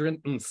hydrant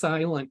and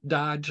silent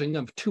dodging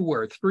of 2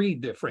 or 3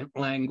 different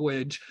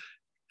language,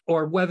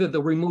 or whether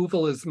the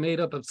removal is made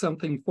up of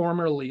something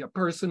formerly a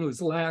person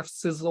whose laugh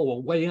sizzle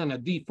away on a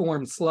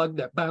deformed slug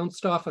that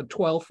bounced off a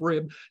 12th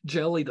rib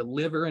jelly to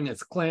liver and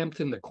is clamped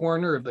in the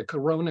corner of the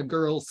Corona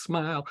girl's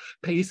smile,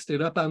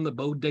 pasted up on the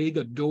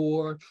bodega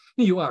door.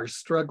 You are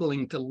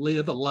struggling to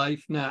live a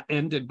life not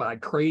ended by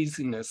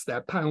craziness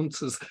that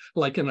pounces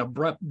like an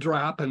abrupt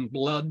drop in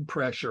blood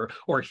pressure,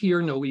 or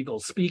hear no evil,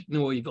 speak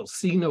no evil,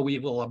 see no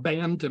evil,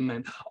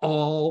 abandonment,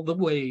 all the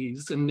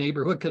ways a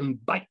neighborhood can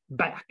bite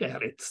back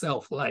at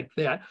itself like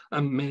that,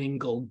 a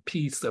mangled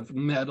piece of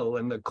metal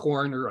in the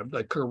corner of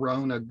the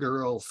Corona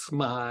girl's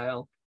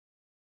smile.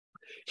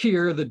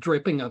 Hear the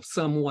dripping of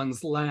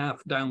someone's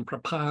laugh down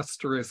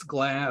preposterous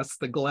glass,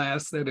 the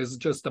glass that is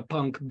just a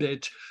punk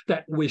bitch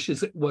that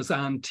wishes it was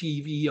on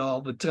TV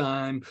all the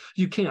time.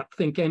 You can't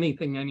think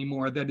anything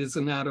anymore that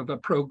isn't out of a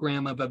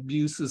program of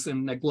abuses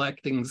and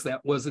neglectings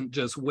that wasn't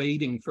just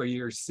waiting for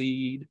your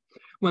seed.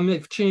 When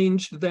they've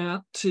changed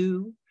that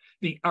too,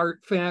 the art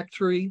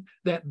factory,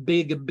 that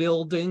big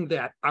building,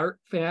 that art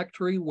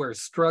factory where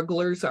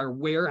strugglers are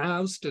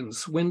warehoused and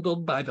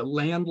swindled by the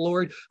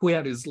landlord who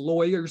had his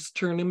lawyers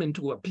turn him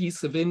into a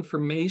piece of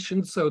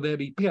information so that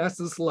he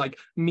passes like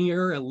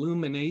mere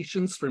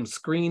illuminations from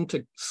screen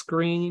to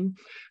screen.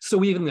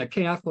 So even the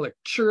Catholic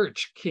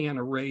Church can't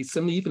erase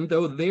him, even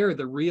though they're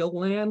the real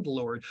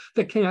landlord.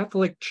 The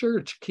Catholic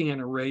Church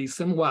can't erase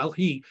him while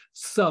he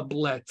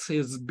sublets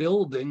his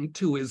building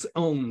to his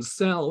own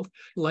self,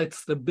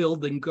 lets the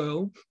building go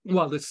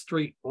while the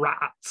street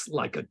rots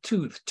like a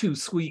tooth too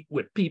sweet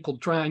with people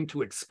trying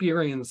to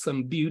experience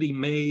some beauty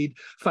made,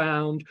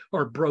 found,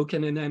 or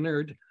broken and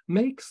entered.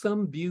 Make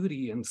some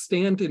beauty and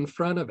stand in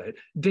front of it.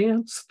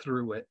 Dance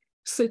through it.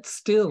 Sit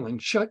still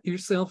and shut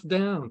yourself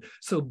down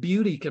so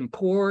beauty can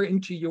pour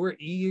into your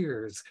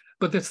ears.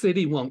 But the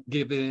city won't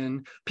give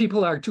in.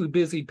 People are too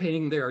busy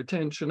paying their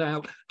attention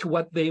out to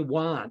what they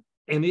want,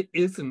 and it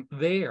isn't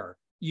there.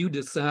 You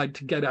decide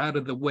to get out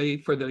of the way,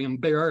 for the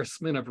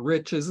embarrassment of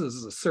riches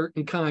is a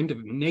certain kind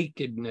of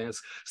nakedness.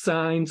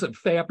 Signs of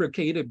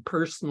fabricated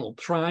personal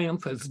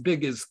triumph as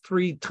big as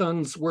 3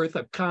 tons worth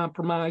of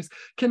compromise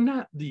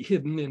cannot be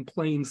hidden in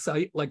plain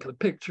sight like the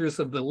pictures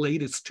of the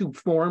latest 2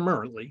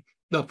 formerly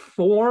the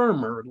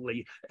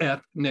formerly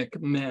ethnic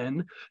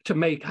men to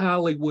make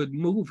Hollywood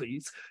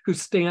movies who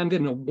stand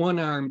in a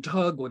one-armed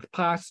hug with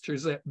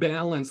postures that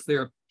balance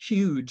their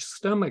huge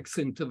stomachs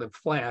into the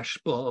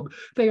flashbulb.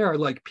 They are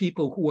like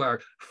people who are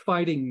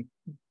fighting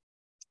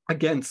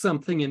against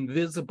something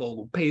invisible,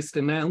 who paste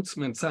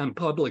announcements on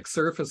public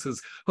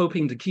surfaces,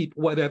 hoping to keep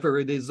whatever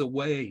it is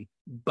away.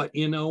 But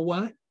you know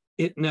what?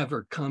 It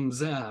never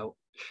comes out.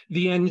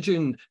 The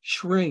engine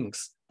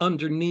shrinks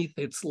underneath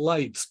its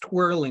lights,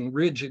 twirling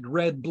rigid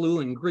red, blue,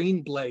 and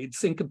green blades,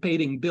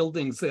 syncopating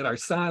buildings that are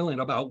silent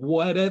about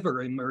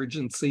whatever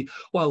emergency,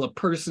 while a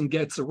person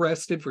gets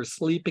arrested for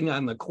sleeping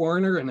on the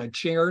corner in a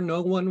chair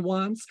no one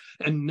wants.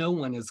 And no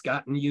one has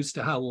gotten used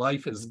to how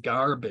life is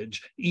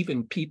garbage,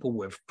 even people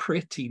with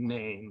pretty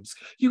names.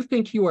 You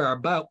think you are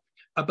about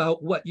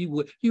what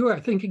you are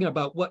thinking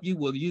about what you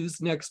will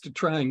use next to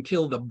try and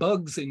kill the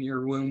bugs in your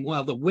room,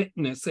 while the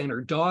witness and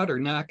her daughter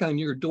knock on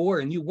your door,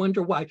 and you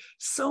wonder why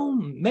so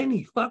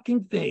many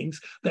fucking things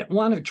that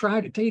want to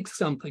try to take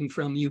something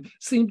from you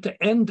seem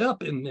to end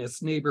up in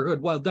this neighborhood,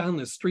 while down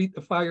the street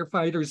the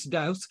firefighters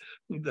douse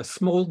the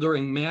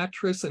smoldering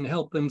mattress and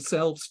help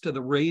themselves to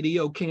the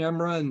radio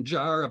camera and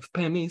jar of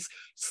pennies.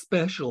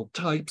 Special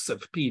types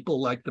of people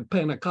like the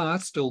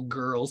Pentecostal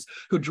girls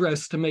who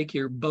dress to make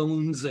your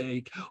bones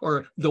ache,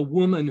 or the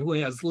woman who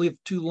has lived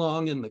too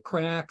long in the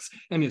cracks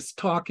and is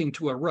talking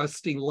to a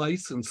rusty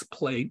license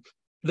plate.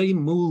 They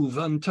move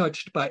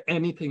untouched by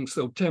anything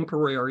so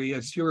temporary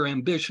as your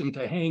ambition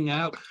to hang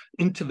out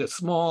into the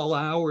small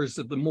hours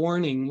of the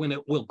morning when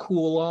it will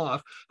cool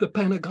off. The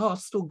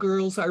Pentecostal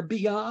girls are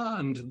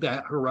beyond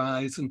that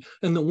horizon,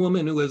 and the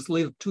woman who has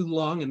lived too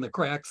long in the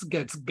cracks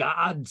gets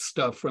God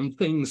stuff from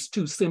things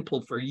too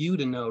simple for you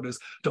to notice.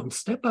 Don't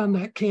step on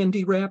that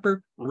candy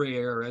wrapper,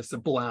 rare as a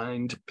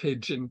blind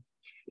pigeon.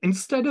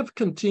 Instead of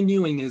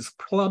continuing his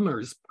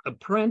plumber's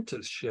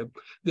apprenticeship,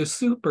 the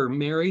super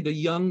married a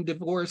young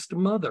divorced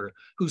mother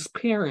whose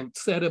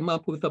parents set him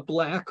up with a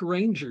black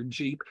Ranger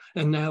Jeep,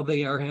 and now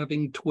they are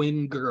having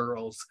twin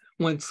girls.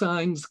 When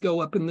signs go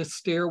up in the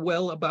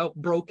stairwell about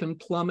broken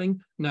plumbing,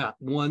 not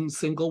one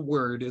single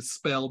word is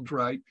spelled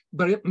right,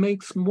 but it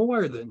makes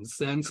more than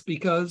sense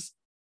because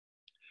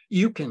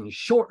you can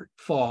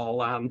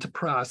shortfall onto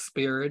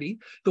prosperity,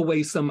 the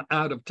way some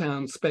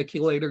out-of-town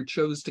speculator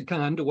chose to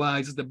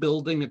condoize the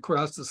building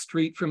across the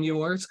street from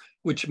yours,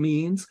 which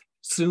means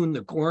soon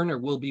the corner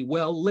will be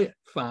well lit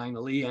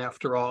finally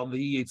after all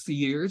these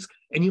years,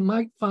 and you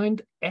might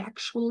find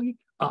actually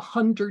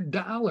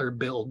 $100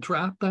 bill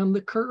dropped on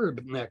the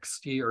curb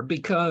next year,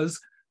 because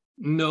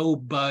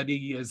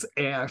nobody is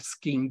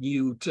asking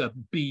you to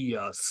be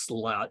a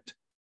slut.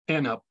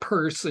 And a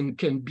person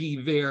can be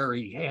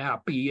very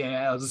happy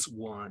as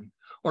one.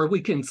 Or we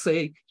can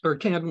say, or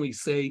can we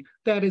say,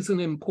 that isn't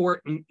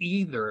important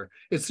either.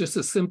 It's just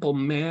a simple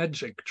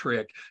magic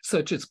trick,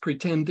 such as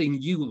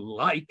pretending you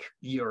like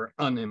your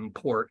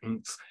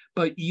unimportance,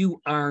 but you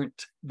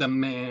aren't the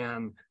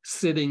man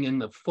sitting in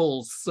the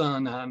full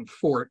sun on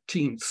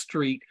 14th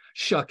Street,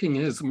 shucking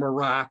his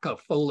maraca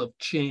full of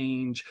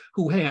change,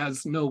 who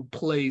has no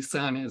place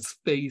on his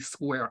face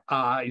where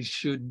eyes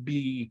should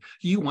be.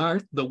 You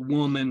aren't the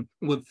woman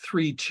with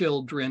 3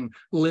 children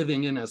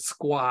living in a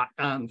squat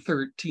on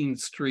 13th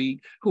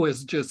Street who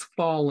has just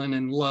fallen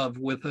in love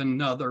with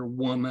another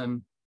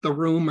woman. The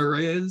rumor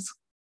is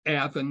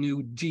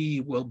Avenue D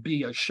will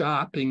be a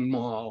shopping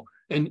mall,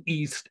 and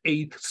East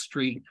 8th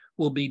Street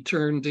will be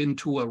turned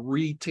into a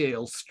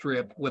retail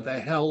strip with a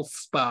health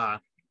spa.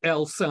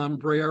 El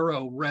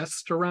Sombrero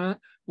restaurant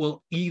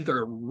will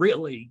either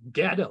really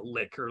get a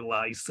liquor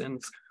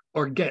license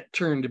or get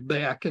turned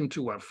back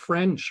into a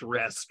French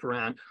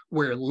restaurant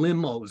where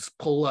limos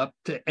pull up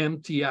to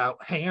empty out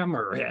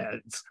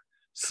hammerheads.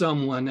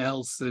 Someone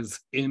else's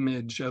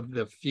image of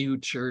the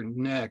future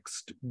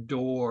next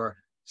door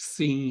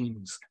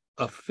seems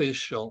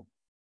official.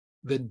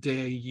 The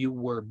day you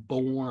were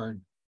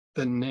born,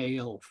 the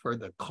nail for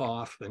the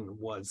coffin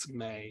was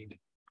made.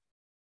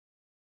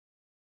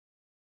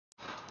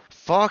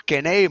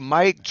 Fucking A,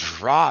 mic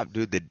drop,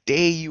 dude. The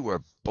day you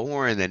were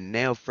born, the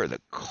nail for the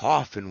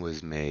coffin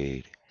was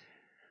made.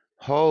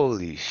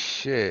 Holy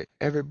shit.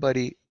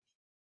 Everybody,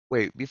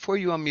 wait, before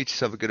you unmute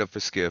yourself and get up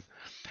for Skiff,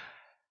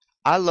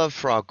 I love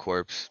Frogg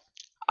Corpse.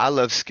 I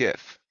love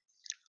Skiff.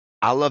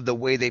 I love the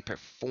way they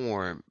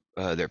perform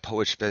their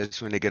poetry,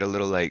 especially when they get a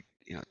little like,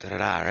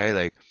 da-da-da, right?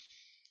 Like,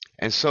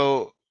 and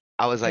so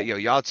I was like, yo,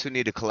 y'all two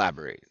need to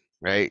collaborate,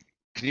 right?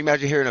 Can you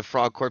imagine hearing a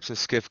Frogg Corpse and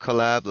Skiff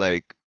collab?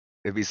 Like,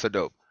 it'd be so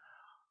dope.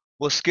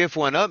 Well, Skiff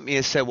went up me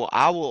and said, well,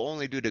 I will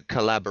only do the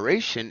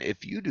collaboration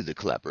if you do the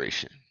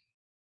collaboration.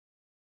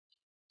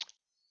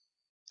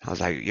 I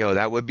was like, yo,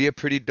 that would be a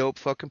pretty dope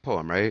fucking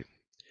poem, right?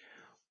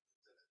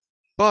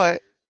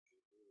 But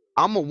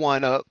I'm going to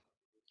one up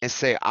and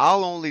say,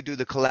 I'll only do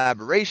the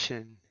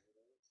collaboration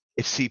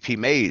if CP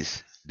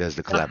Mays does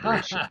the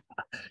collaboration.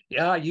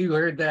 Yeah, you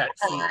heard that,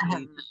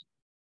 CP.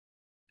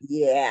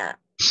 Yeah.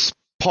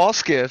 Paul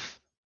Skiff,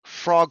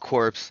 Frogg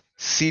Corpse,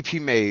 CP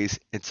Mays,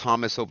 and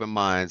Thomas Open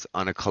Minds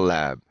on a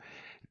collab.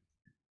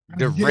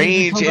 the Just get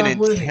anything range come and back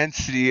with it.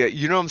 intensity,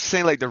 you know what I'm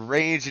saying? Like the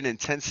range and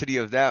intensity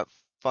of that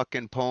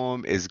fucking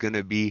poem is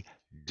gonna be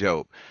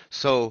dope.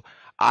 So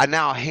I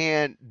now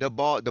hand the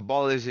ball. The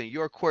ball is in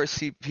your court,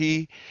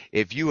 CP.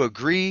 If you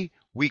agree,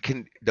 we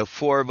can. The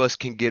four of us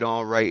can get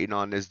on writing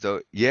on this.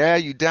 Though, yeah,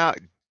 you down?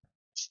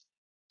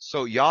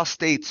 So y'all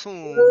stay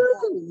tuned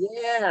Ooh,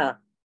 yeah.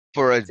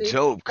 for a See?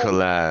 dope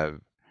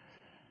collab.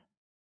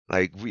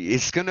 Like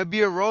it's gonna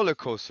be a roller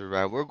coaster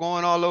ride. We're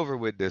going all over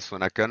with this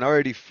one. I can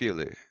already feel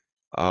it.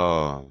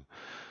 Oh,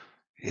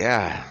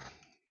 yeah.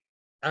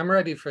 I'm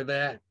ready for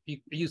that.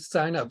 You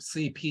sign up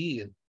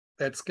CP and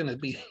that's gonna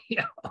be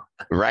yeah.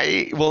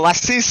 Right? Well, I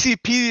see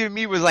CP and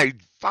me was like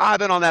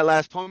vibing on that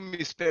last poem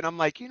you spit. I'm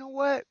like, you know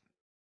what?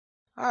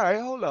 All right,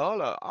 hold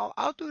on.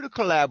 I'll do the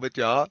collab with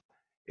y'all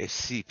if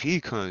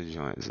CP comes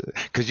joins it.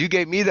 Because you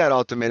gave me that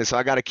ultimatum, so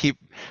I got to keep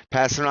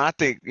passing on. I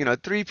think,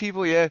 3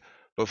 people, yeah.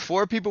 But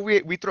 4 people,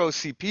 we throw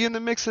CP in the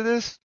mix of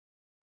this.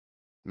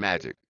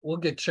 Magic. We'll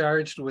get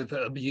charged with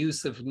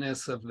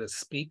abusiveness of the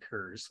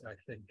speakers, I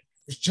think.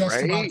 It's just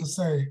about Right? to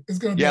say it's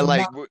gonna be Yeah, a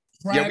like, knuckle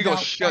yeah, we drag gonna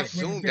out shut fight with a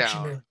Zoom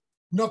dictionary. down.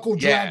 Knuckle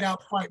Yeah. drag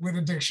out fight with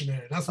a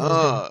dictionary. That's what it's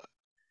gonna be.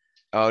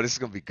 Oh, this is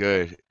gonna be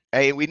good.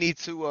 Hey, we need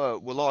to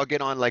we'll all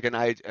get on like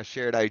a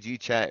shared IG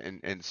chat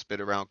and spit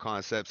around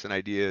concepts and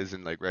ideas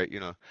and like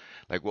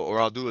or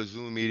I'll do a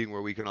Zoom meeting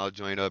where we can all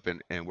join up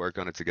and work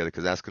on it together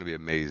because that's gonna be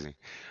amazing.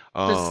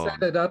 Just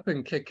set it up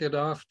and kick it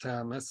off,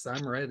 Thomas.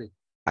 I'm ready.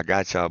 I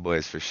got y'all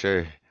boys for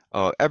sure.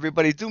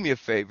 Everybody do me a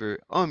favor,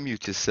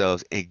 unmute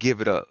yourselves and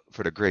give it up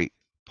for the great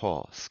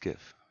Paul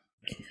Skiff.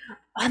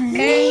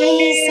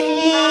 Amazing.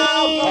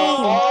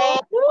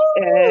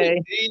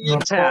 Hey, Genius.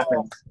 what's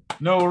happened?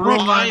 No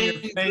room on Mind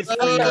your face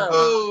for you.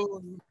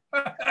 blown.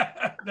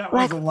 That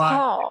was a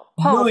lot.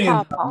 Paul,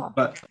 Millions, Paul.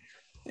 but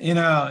you're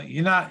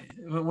not.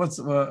 What's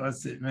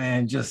it,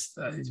 man? Just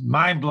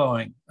mind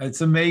blowing.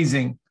 It's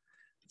amazing.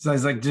 So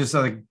it's like just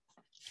like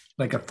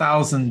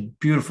 1,000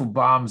 beautiful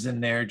bombs in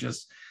there,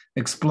 just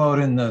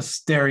exploding the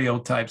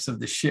stereotypes of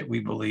the shit we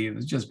believe.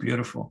 It's just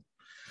beautiful.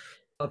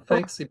 Well,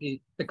 thanks,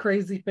 CP. The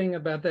crazy thing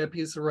about that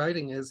piece of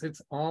writing is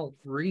it's all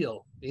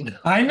real.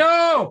 I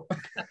know.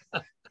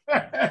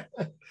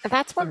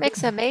 That's what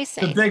makes it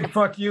amazing. The big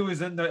fuck you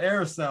is in the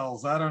air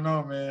cells. I don't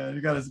know, man.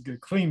 You got to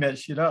clean that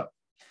shit up.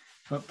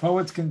 But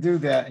poets can do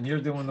that, and you're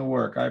doing the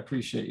work. I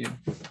appreciate you.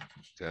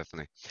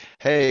 Definitely.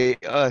 Hey,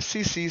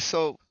 CC,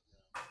 so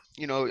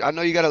I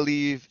know you got to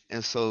leave,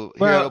 and so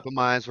here at Open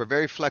Minds, we're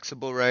very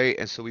flexible, right?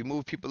 And so we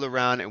move people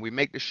around, and we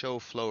make the show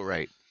flow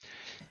right.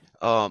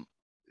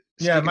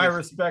 Yeah, my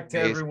respect to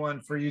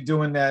everyone for you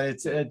doing that.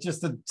 It's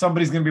just that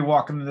somebody's going to be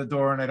walking in the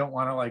door, and I don't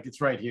want to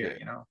it's right here,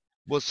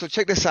 Well, so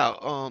check this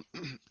out.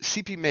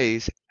 CP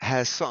Mays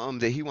has something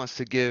that he wants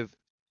to give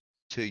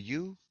to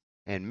you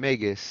and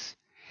Magus.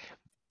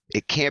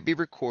 It can't be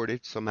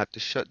recorded, so I'm gonna have to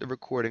shut the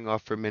recording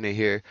off for a minute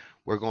here.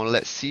 We're gonna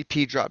let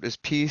CP drop this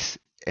piece,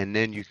 and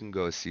then you can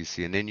go,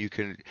 CC, and then you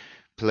can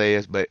play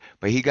us. But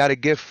he got a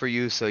gift for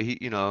you, so he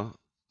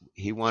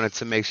wanted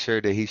to make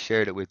sure that he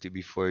shared it with you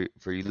before you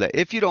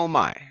if you don't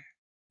mind.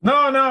 No.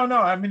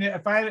 I mean,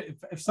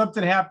 if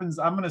something happens,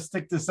 I'm gonna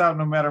stick this out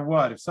no matter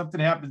what. If something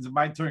happens and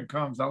my turn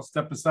comes, I'll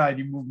step aside.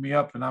 You move me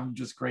up, and I'm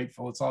just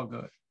grateful. It's all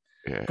good.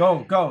 Yeah.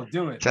 Go,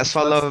 do it. That's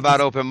what I love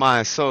about Open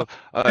Minds. So,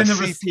 and the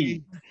CP,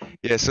 receipt.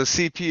 Yeah. So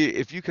CP,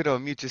 if you could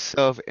unmute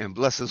yourself and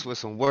bless us with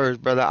some words,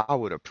 brother, I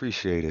would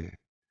appreciate it.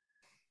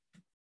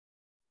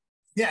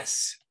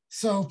 Yes.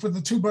 So for the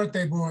 2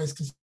 birthday boys,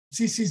 because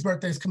CC's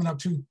birthday is coming up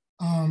too.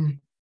 Oh,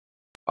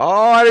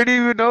 I didn't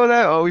even know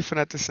that. Oh, we finna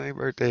have the same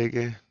birthday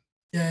again.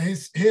 Yeah,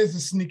 his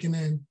is sneaking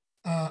in.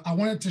 I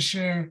wanted to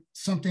share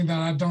something that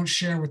I don't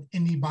share with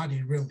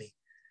anybody really.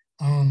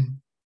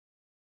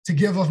 To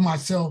give of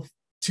myself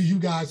to you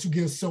guys who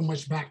give so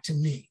much back to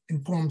me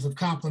in forms of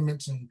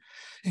compliments and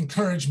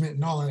encouragement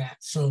and all of that.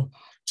 So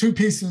 2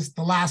 pieces.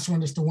 The last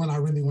one is the one I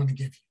really want to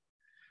give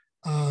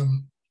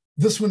you.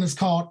 This one is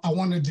called I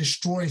Want to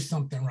Destroy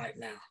Something Right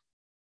Now.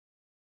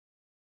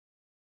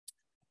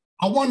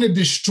 I want to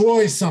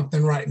destroy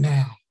something right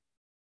now.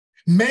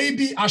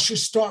 Maybe I should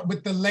start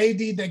with the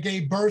lady that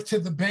gave birth to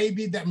the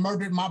baby that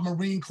murdered my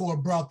Marine Corps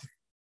brother.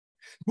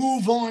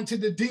 Move on to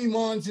the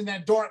demons in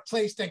that dark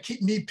place that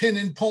keep me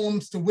penning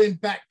poems to win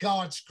back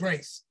God's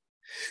grace.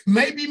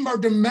 Maybe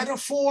murder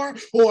metaphor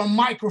or a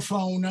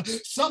microphone.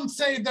 Some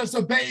say there's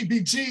a baby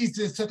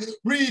Jesus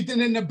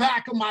breathing in the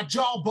back of my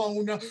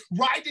jawbone,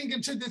 riding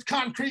into this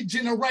concrete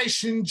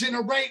generation,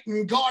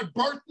 generating God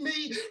birthed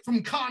me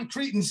from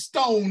concrete and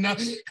stone,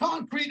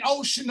 concrete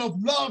ocean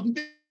of love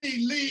me.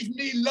 Leave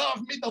me,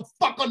 love me the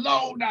fuck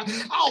alone.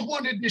 I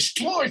want to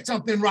destroy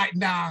something right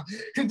now.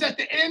 Because at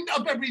the end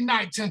of every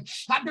night,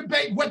 I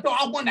debate whether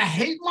I want to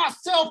hate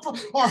myself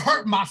or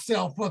hurt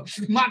myself.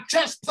 My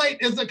chest plate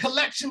is a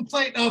collection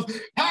plate of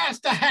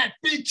past the hat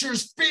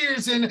features,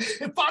 fears. And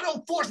if I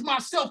don't force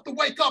myself to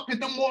wake up in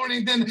the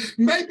morning, then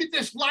maybe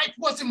this life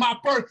wasn't my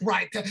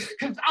birthright.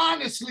 Because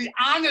honestly,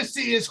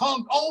 honesty is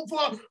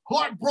hungover,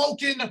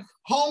 heartbroken,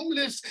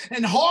 homeless,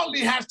 and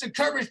hardly has the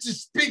courage to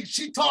speak.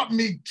 She taught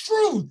me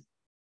truth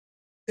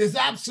is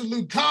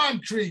absolute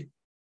concrete.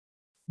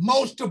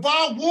 Most of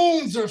our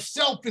wounds are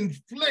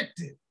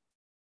self-inflicted.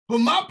 But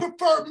my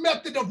preferred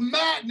method of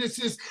madness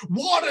is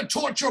water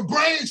torture,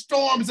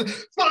 brainstorms,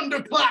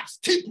 thunderclaps,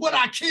 keep what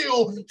I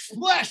kill.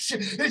 Flesh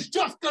is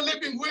just a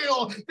living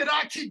will that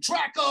I keep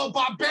track of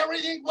by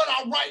burying what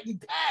I write in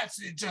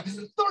passage.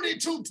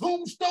 32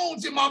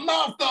 tombstones in my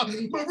mouth.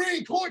 The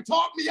Marine Corps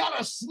taught me how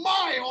to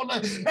smile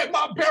at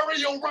my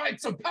burial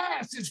rites of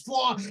passage,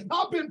 for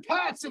I've been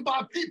passing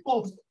by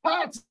people,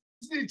 passing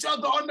each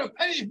other on the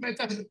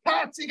pavement,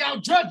 passing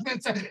out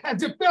judgments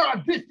as if they're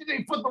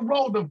auditioning for the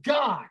role of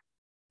God.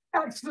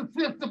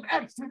 Exorcist of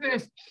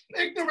Exodus,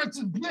 ignorance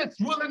is bliss,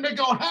 willing to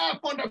go half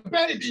on a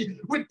baby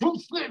with two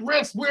slit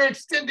wrists. We're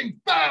extending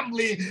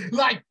family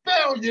like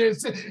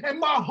failures, and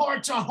my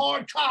heart's a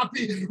hard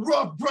copy,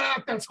 rough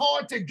draft that's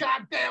hard to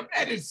goddamn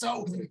edit.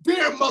 So,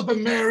 dear Mother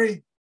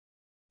Mary,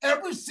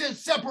 ever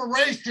since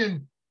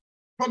separation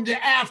from your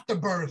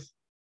afterbirth,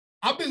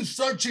 I've been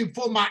searching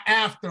for my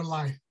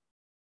afterlife.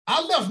 I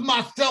left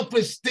my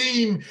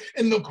self-esteem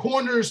in the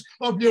corners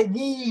of your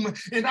womb,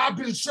 and I've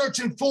been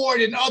searching for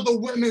it in other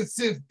women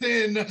since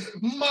then.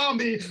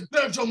 Mommy,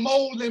 there's a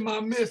mole in my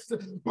mist,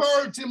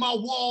 birds in my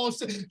walls,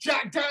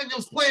 Jack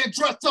Daniels playing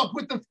dress up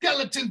with the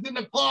skeletons in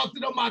the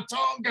closet of my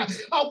tongue.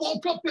 I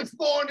woke up this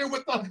morning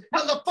with a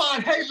hella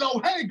fine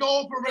halo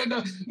hangover and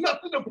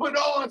nothing to put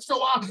on,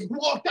 so I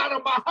walked out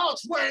of my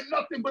house wearing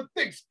nothing but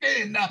thick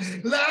skin.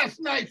 Last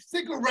night,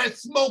 cigarette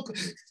smoke,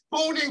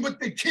 spooning with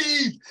the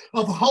keys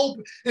of hope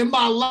in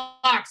my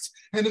locks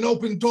and an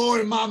open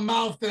door in my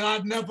mouth that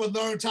I'd never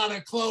learned how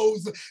to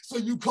close. So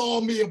you call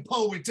me a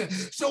poet.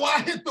 So I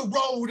hit the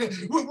road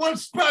with one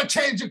spare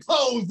change of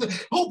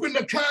clothes, hoping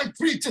the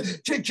concrete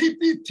can keep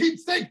these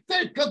teeth safe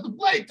because of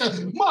late.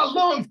 My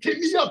lungs keep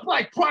me up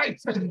like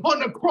Christ on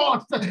the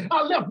cross.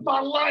 I left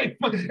my life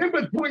in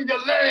between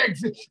your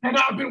legs, and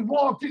I've been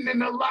walking in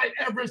the light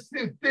ever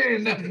since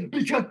then,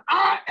 because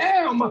I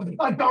am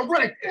a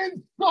direct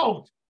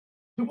insult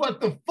to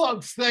what the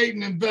fuck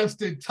Satan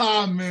invested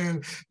time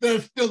in.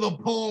 There's still a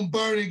poem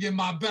burning in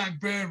my back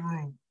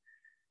bedroom,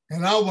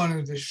 and I want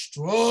to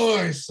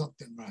destroy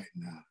something right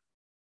now.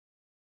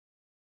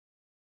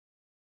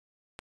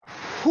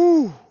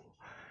 Whew.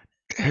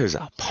 There's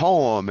a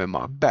poem in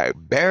my back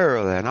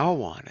barrel, and I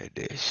want to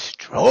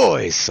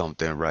destroy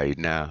something right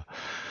now.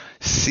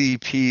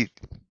 CP,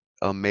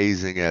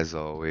 amazing as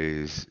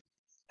always.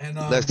 And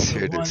Let's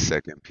hear the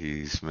second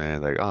piece,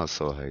 man. Like, I'm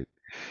so hyped.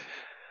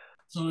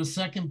 So the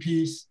second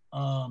piece,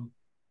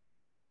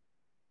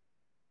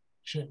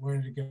 shit, where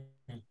did it go?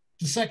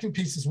 The second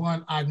piece is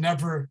one I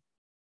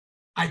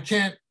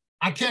can't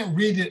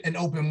read it in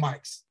open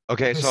mics.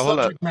 Okay, The so hold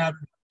up. matter,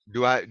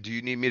 Do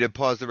you need me to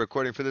pause the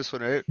recording for this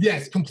one, right?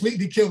 yes,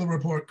 completely kill the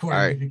report. All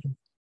right.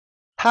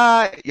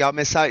 Hi, y'all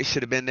miss out. You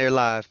should have been there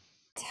live.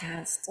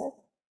 Fantastic.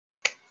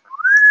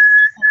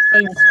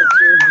 Thanks for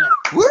doing that.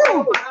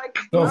 Woo!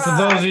 So for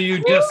those of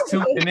you just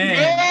tuning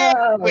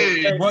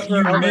in, what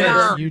you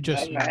missed You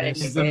just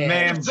missed is a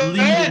man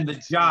bleeding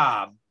the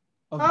job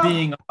of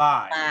being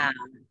alive.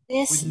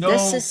 This With no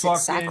is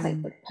exactly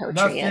fucking what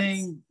poetry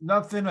is.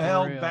 nothing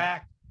held real.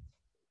 back.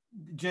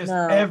 Just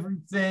No.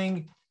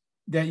 everything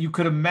that you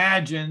could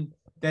imagine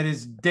that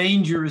is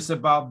dangerous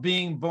about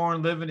being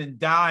born, living, and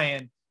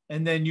dying,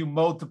 and then you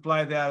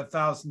multiply that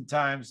 1,000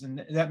 times,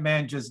 and that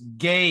man just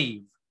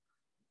gave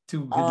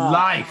to his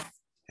life.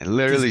 And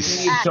literally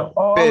Just gave to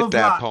all spit of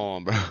that life.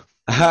 poem, bro.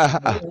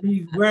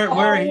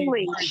 where he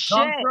Holy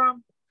come shit.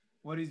 from,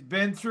 what he's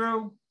been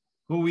through,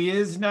 who he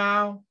is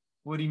now,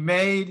 what he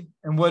made,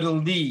 and what he'll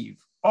leave,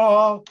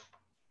 all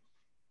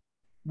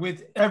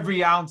with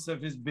every ounce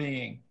of his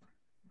being.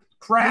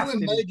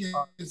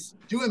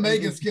 You and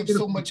Magus give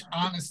so much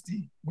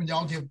honesty when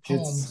y'all give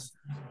poems.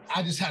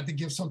 I just had to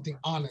give something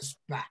honest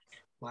back,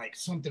 like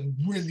something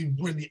really,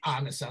 really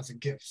honest as a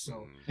gift.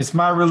 So it's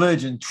my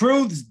religion.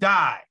 Truths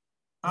die.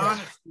 Yeah.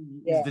 Honesty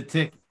is the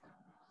ticket.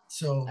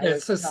 So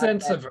It's a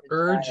sense of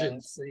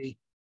urgency.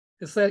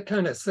 It's that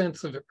kind of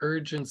sense of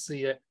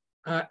urgency.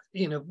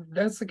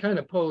 That's the kind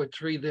of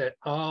poetry that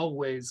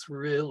always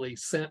really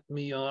sent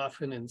me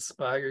off and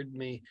inspired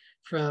me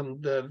from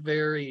the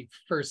very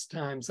first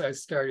times I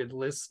started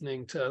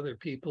listening to other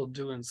people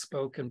doing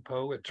spoken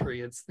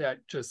poetry. It's that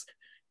just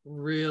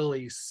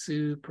really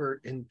super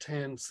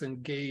intense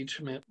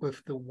engagement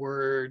with the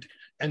word,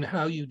 and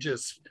how you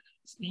just,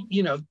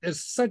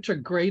 it's such a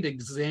great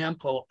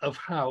example of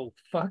how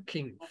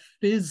fucking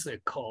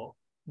physical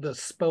the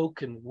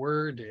spoken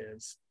word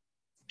is.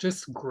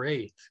 Just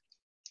great.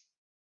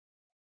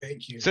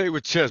 thank you. Say it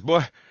with chest,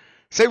 boy.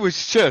 Say it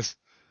with your chest.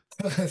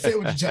 Say it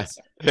with your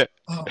chest.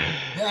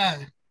 Yeah.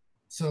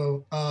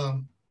 So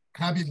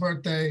happy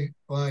birthday.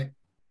 Like,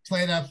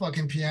 play that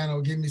fucking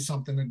piano. Give me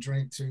something to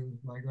drink to.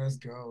 Like, let's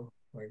go.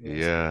 Like,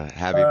 Yeah.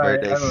 Happy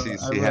birthday,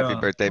 CC. Happy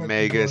birthday,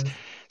 Magus.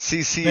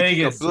 CC, if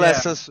you could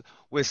bless us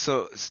with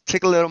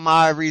take a little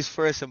Myries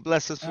for us and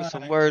bless us with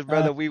some words,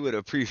 brother. We would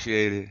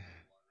appreciate it.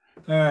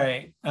 All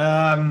right.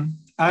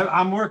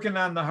 I'm working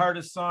on the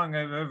hardest song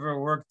I've ever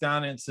worked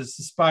on. It's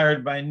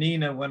inspired by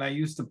Nina when I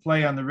used to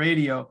play on the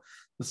radio.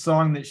 the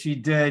song that she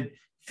did,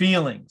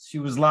 Feelings. She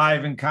was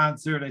live in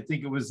concert. I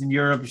think it was in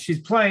Europe. She's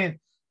playing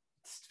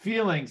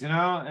Feelings, you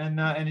know,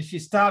 and she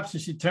stops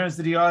and she turns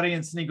to the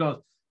audience and he goes,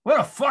 what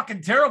a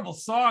fucking terrible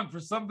song for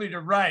somebody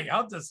to write.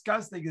 How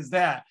disgusting is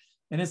that?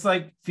 And it's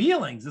like,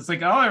 Feelings. It's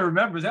like, all I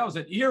remember is that was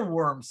an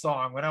earworm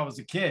song when I was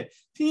a kid.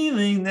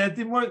 Feeling that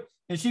didn't work.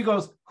 And she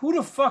goes, who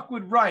the fuck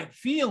would write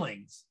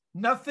Feelings?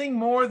 Nothing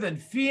more than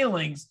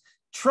feelings,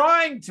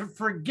 trying to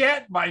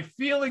forget my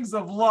feelings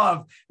of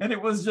love. And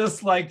it was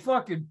just like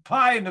fucking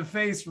pie in the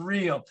face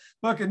real.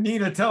 Fucking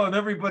Nina telling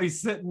everybody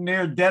sitting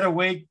there dead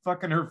awake,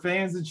 fucking her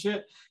fans and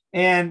shit.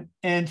 And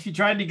she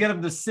tried to get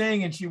them to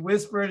sing and she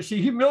whispered,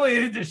 she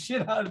humiliated the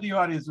shit out of the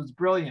audience. It was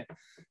brilliant.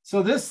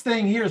 So this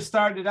thing here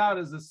started out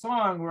as a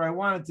song where I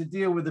wanted to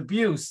deal with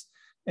abuse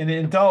in the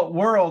adult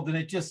world, and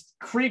it just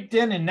creeped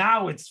in, and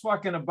now it's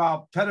fucking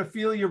about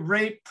pedophilia,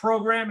 rape,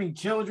 programming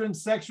children,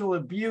 sexual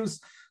abuse,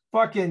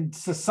 fucking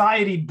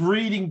society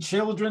breeding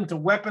children to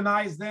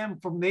weaponize them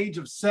from the age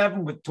of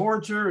 7 with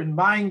torture and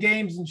mind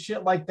games and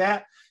shit like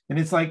that. And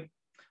it's like,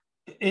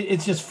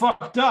 it's just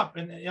fucked up,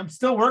 and I'm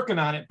still working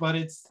on it, but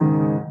it's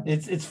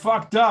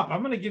fucked up. I'm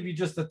going to give you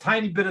just a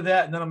tiny bit of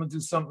that, and then I'm going to do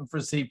something for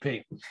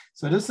CP.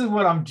 So this is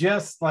what I'm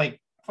just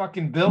like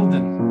fucking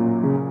building.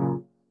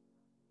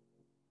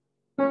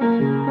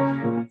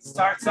 It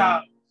starts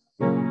out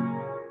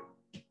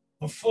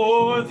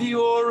before the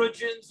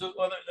origins of,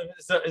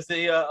 is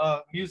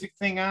the music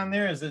thing on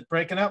there? Is it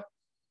breaking up?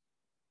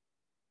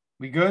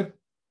 We good?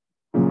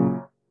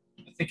 I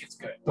think it's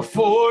good.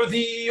 Before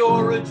the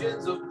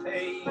origins of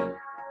pain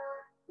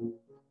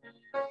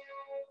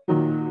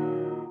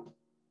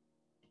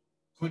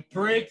could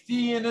break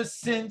the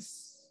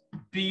innocence,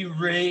 be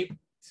raped,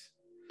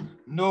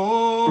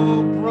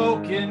 no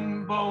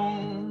broken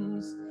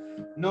bones,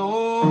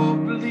 no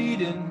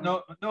bleeding,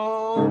 no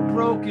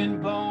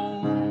broken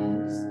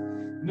bones,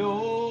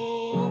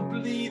 no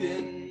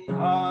bleeding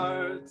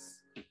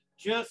hearts,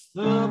 just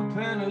the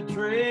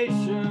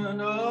penetration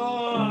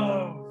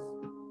of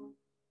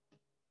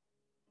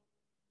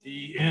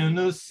the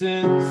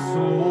innocent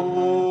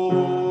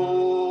soul.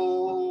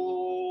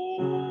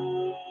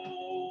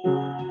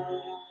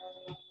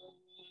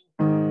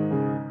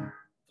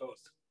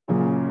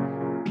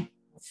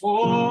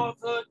 For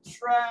the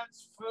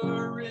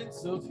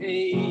transference of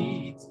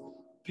hate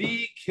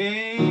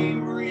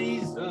became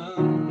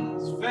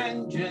reasons,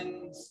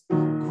 vengeance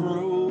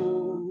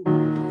grew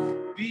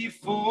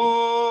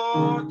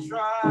before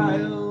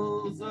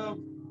trials of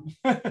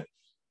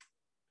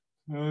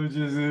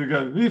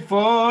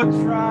before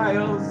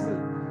trials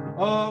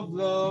of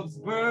love's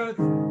birth.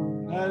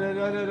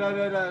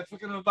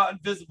 Fucking about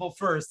invisible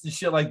first and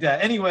shit like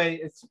that. Anyway,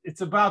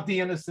 it's about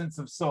the innocence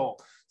of soul.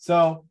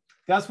 So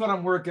that's what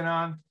I'm working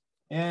on.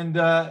 And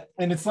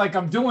it's like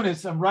I'm doing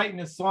this, I'm writing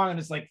this song, and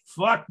it's like,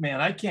 fuck,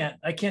 man, I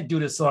can't do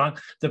this song.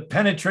 The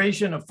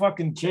penetration of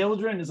fucking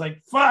children is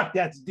like, fuck,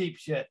 that's deep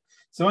shit.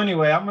 So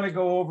anyway, I'm gonna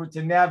go over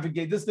to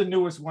Navigate. This is the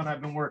newest one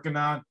I've been working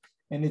on,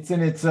 and it's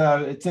in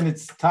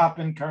its top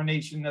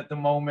incarnation at the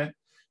moment.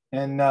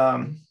 And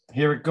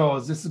here it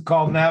goes. This is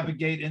called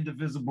Navigate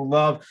Indivisible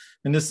Love,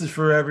 and this is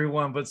for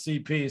everyone, but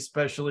CP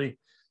especially,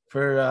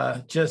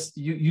 for just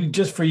you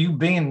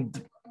being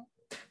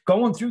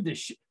going through this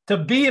shit. To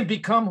be and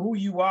become who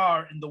you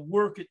are, and the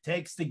work it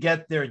takes to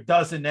get there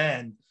doesn't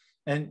end.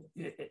 And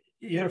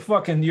you're the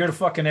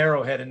fucking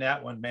arrowhead in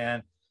that one,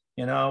 man.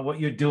 You know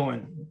what you're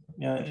doing.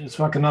 You know, it's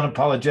fucking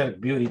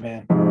unapologetic beauty,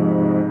 man.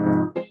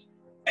 And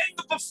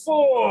the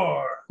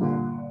before,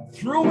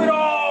 through it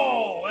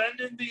all, and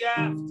in the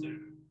after.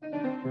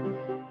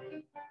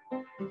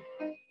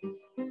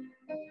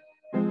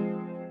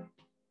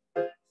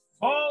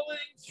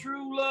 Falling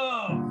through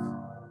love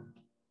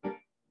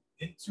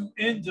into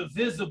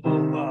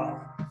indivisible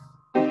love.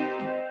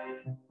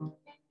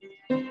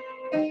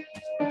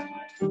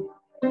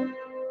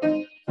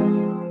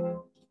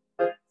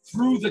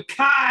 Through the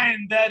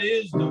kind that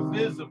is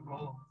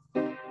divisible,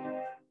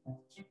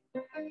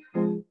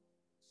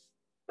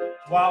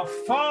 while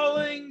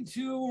falling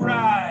to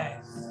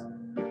rise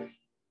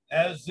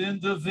as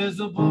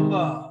indivisible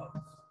love.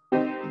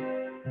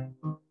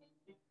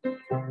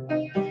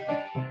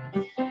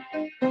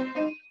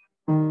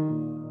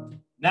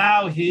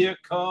 Now here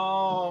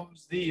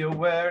comes the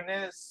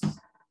awareness,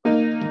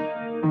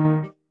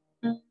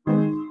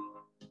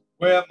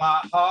 where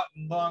my heart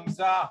and lungs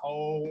are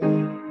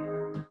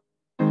home.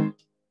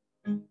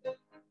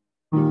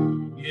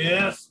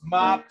 Yes,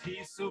 my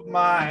peace of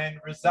mind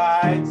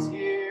resides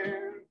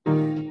here,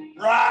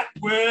 right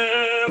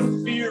where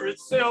fear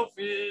itself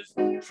is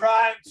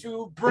trying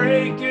to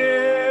break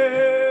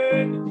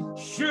in.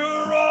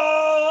 Sure,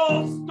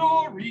 all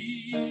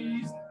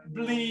stories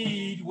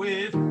bleed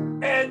with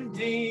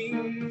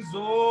endings,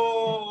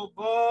 oh,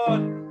 but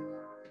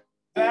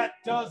that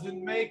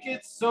doesn't make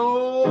it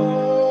so.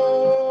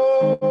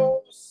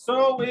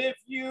 So if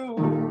you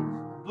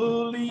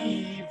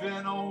believe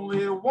in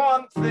only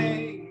one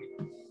thing,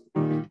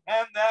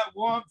 and that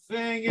one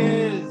thing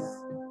is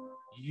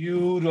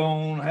you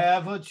don't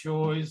have a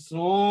choice?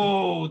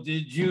 Oh,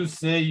 did you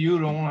say you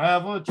don't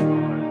have a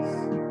choice?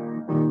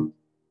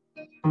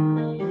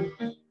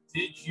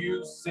 Did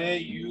you say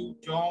you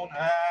don't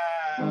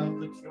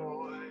have a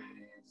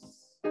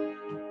choice?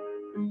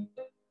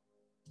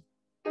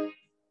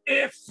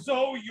 If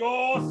so,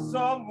 you're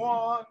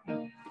someone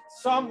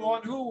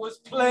who was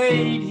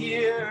played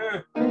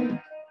here,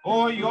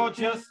 or you're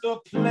just a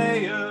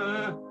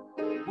player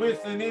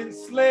with an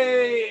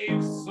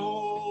enslaved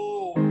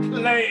soul,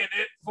 playing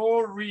it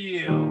for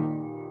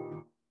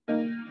real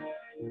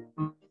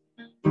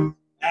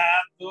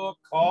at the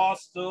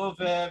cost of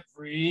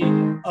every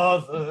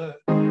other.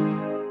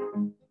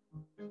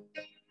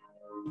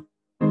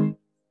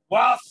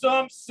 While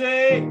some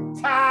say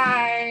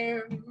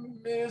time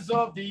is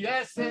of the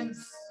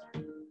essence,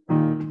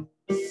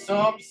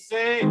 some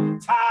say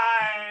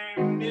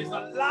time is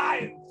a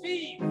lying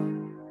thief.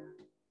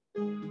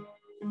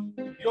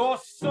 Your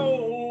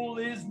soul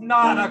is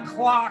not a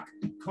clock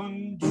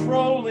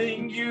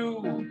controlling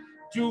you.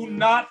 Do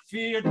not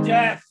fear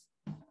death,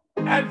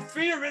 and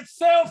fear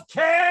itself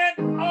can't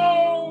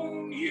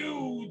own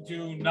you.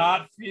 Do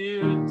not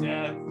fear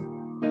death,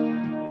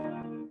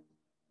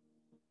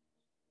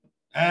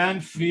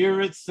 and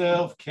fear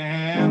itself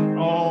can't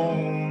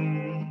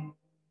own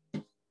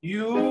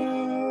you.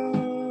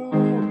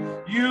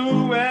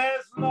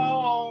 As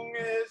long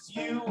as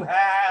you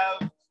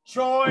have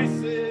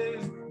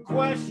choices,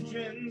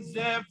 questions,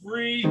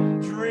 every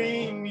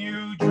dream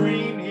you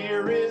dream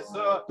here is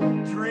a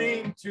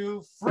dream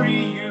to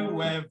free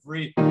you.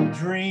 Every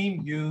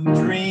dream you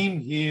dream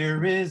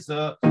here is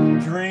a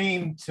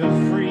dream to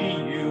free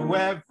you.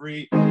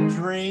 Every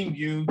dream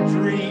you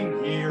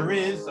dream here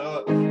is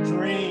a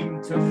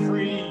dream to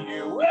free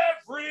you.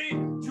 Every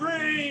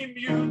dream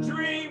you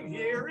dream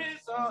here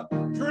is a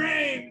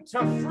dream to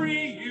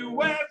free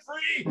you.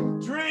 Every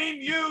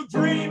dream you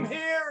dream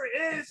here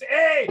is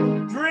a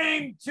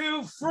dream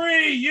to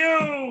free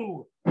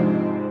you.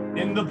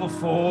 In the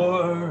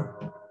before,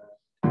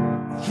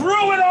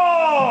 through it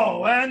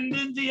all, and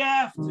in the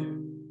after.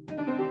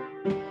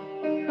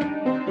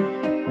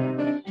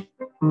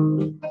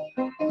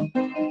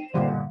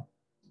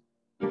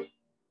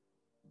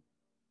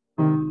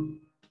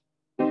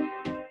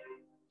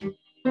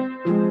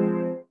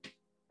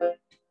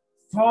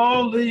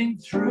 Falling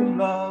through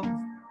love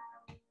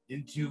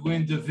into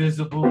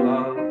indivisible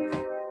love.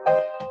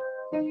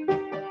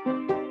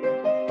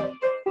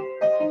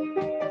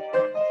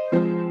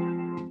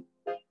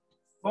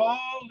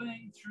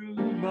 Falling through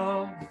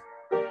love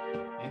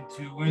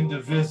into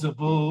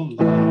indivisible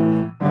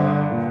love.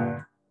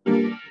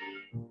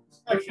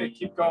 Actually,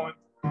 keep going.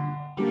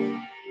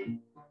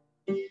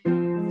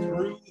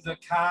 Through the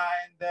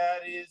kind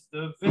that is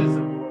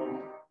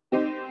divisible,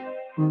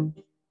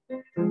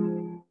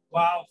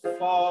 while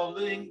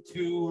falling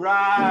to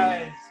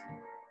rise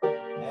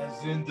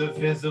as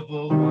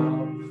indivisible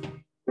love.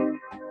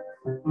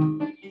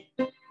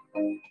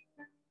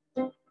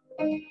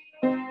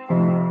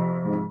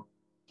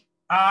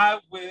 I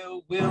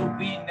will we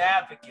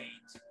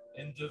navigate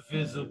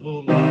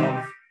indivisible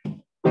love.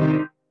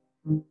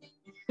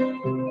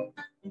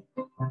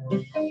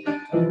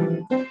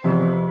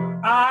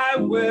 I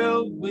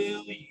will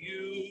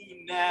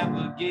you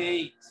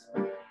navigate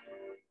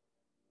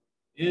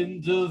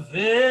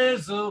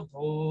indivisible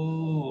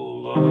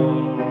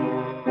love.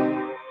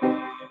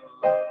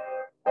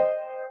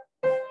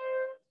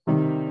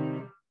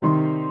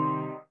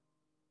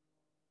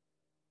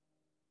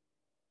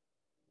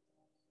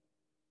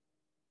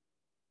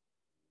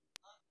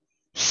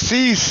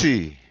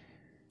 CC.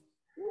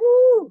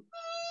 Woo!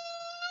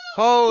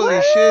 Holy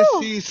Woo! shit,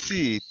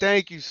 CC.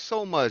 Thank you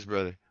so much,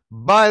 brother.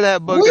 Buy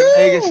that book that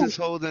Magus is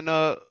holding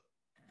up.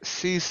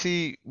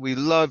 CC, we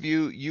love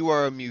you. You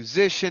are a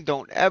musician.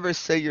 Don't ever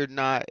say you're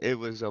not. It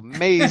was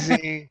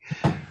amazing.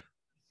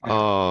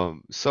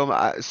 So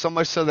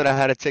much so that I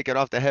had to take it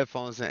off the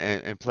headphones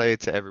and play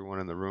it to everyone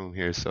in the room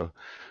here. So,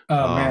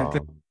 Oh man,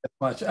 thank you so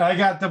much. I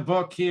got the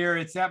book here.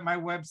 It's at my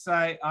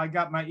website. I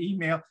got my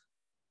email.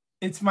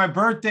 It's my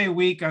birthday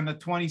week on the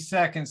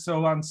 22nd.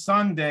 So on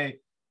Sunday,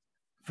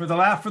 for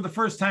the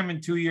first time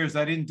in 2 years,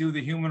 I didn't do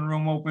the Human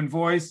Room open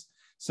voice.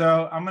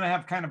 So I'm going to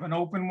have kind of an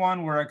open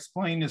one where I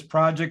explain this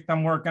project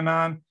I'm working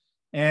on.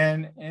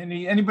 And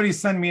anybody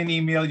send me an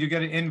email, you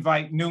get an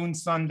invite noon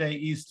Sunday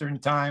Eastern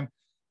time.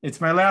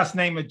 It's my last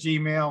name at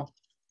Gmail.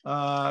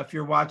 If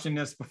you're watching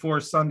this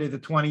before Sunday the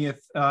 20th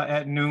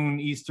at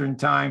noon Eastern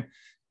time,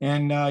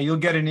 and you'll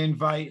get an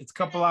invite. It's a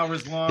couple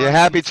hours long. yeah,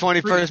 happy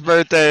 21st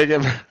birthday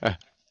again.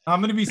 I'm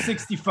going to be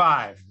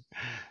 65.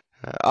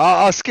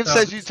 Skip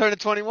says you turned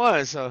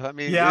 21, so I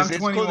mean, yeah, it's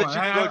cool that you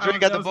can go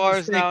drink at the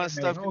bars now and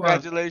stuff.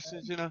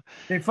 Congratulations, you know.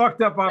 They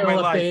fucked up on my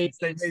life.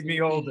 They made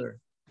me older.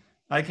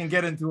 I can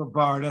get into a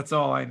bar. That's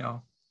all I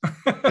know.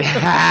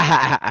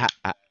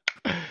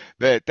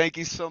 Man, thank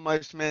you so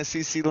much, man.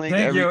 CC link.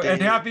 Thank you, everything.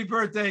 and happy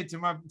birthday to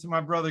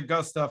my brother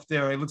Gustav.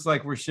 There, it looks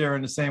like we're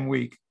sharing the same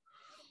week.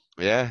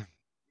 Yeah.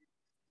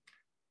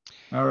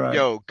 All right.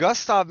 Yo,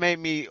 Gustav made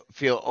me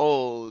feel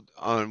old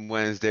on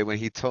Wednesday when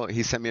he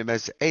sent me a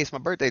message. Hey, it's my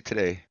birthday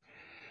today,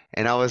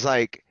 and I was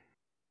like,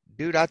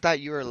 dude, I thought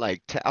you were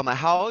like, I'm like,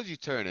 how old you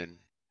turning?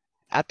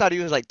 I thought he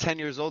was like 10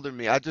 years older than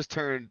me. I just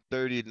turned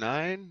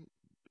 39,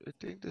 I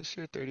think this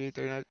year, 38,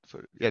 39,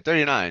 yeah,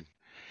 39.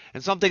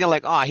 And so I'm thinking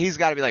like, oh, he's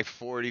got to be like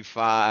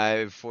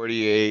 45,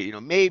 48. You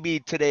know, maybe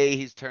today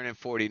he's turning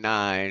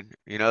 49.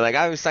 You know, like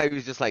I always thought he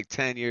was just like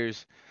 10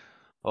 years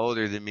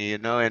older than me. You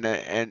know,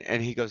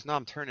 and he goes, no,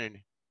 I'm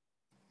turning.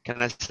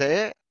 Can I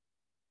say it?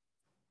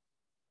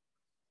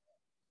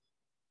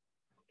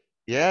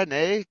 Yeah,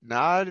 nay,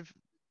 nod.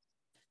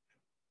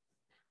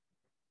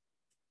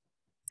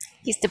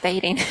 He's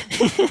debating.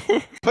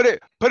 Put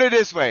it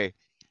this way.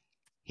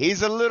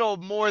 He's a little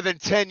more than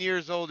 10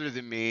 years older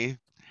than me.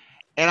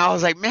 And I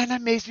was like, man,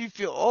 that makes me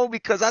feel old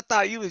because I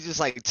thought you was just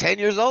like 10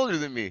 years older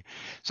than me.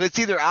 So it's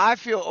either I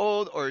feel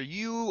old or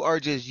you are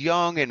just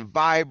young and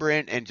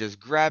vibrant and just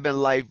grabbing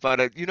life.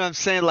 But you know what I'm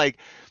saying? Like,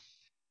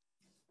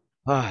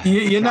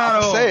 You're not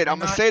I'm gonna old. say it. You're I'm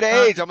gonna not- say the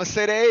not- age. I'm gonna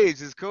say the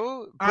age. It's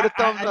cool. Put a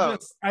thumbs up.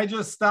 I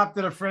just stopped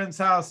at a friend's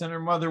house and her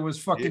mother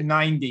was fucking Yeah.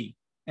 90.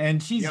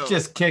 And she's Yo.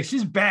 just kicked.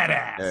 She's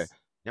badass. Yeah,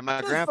 yeah,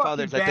 my Just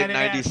grandfather's I fucking think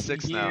badass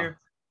 96 now. here.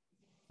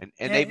 And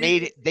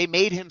Yeah, they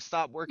made him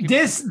stop working.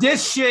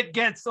 This shit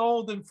gets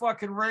old and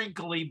fucking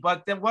wrinkly,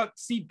 but then what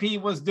CP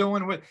was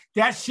doing with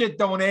that shit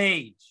don't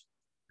age.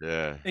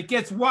 Yeah. It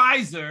gets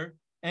wiser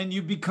and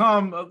you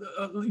become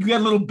you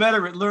get a little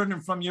better at learning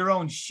from your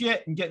own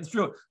shit and getting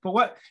through it. But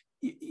what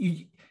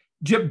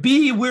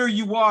be where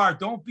you are.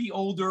 Don't be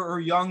older or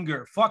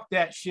younger. Fuck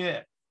that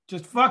shit.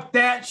 Just fuck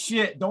that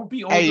shit. Don't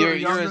be older or younger.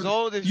 You're as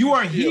old as you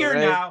are feel, here right?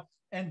 now,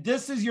 and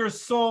this is your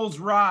soul's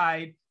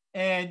ride.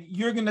 And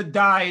you're gonna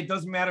die. It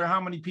doesn't matter how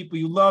many people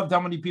you loved,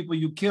 how many people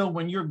you killed.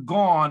 When you're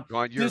gone,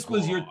 this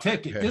was your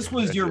ticket. This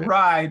was your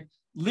ride.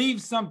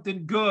 Leave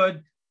something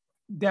good.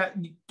 That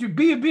to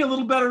be a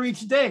little better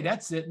each day.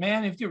 That's it,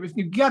 man. If you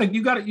got it,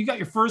 you got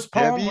your first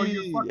poem or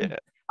your fucking.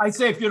 I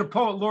say if you're the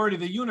poet laureate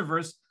of the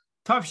universe,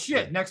 tough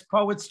shit. Next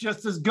poet's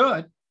just as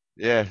good.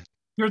 Yeah.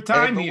 Your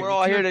time but here. we're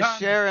all here to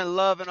share and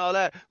love and all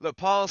that. Look,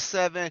 Paul's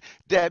 7,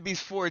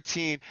 Debbie's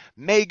 14,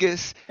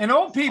 Magus. And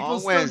old people on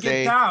still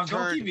Wednesday get down.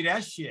 Don't give me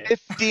that shit.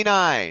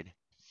 59.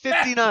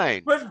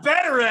 59. We're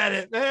better at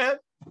it,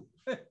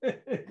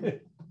 man.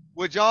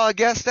 Would y'all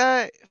guess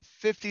that?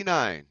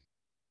 59.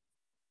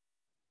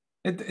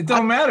 It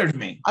don't matter to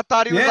me. I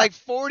thought he was like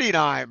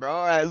 49,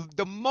 bro.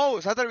 The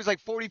most. I thought he was like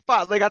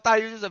 45. Like I thought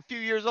he was just a few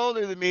years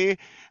older than me.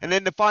 And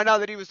then to find out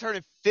that he was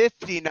turning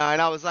 59,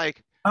 I was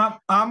like,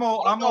 I'm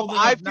old enough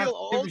I not feel to give a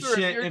older shit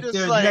if if you're the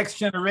just like, next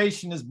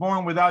generation is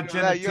born without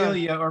you're that young.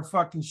 genitalia or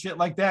fucking shit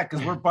like that,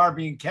 because we're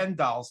Barbie and Ken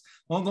dolls.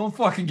 Well, don't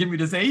fucking give me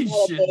this age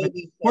shit.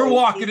 We're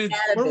walking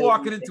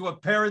into a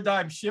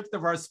paradigm shift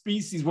of our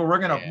species where we're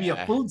gonna be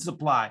a food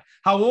supply.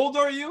 How old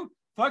are you?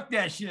 Fuck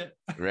that shit.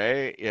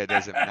 Right? Yeah, it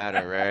doesn't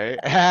matter, right?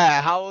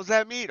 How old's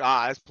that meat?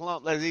 It's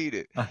plump. Let's eat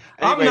it.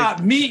 I'm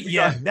not meat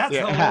yet. That's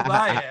how old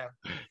I am.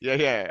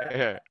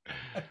 Yeah.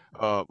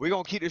 We're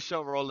gonna keep the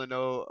show rolling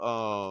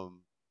though.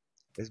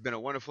 It's been a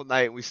wonderful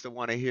night, and we still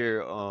want to hear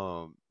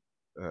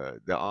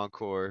the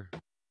encore.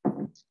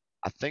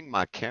 I think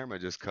my camera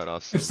just cut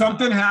off. If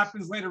something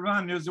happens later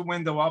on, there's a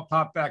window. I'll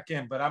pop back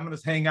in, but I'm gonna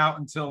hang out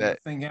until the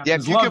thing happens. Yeah,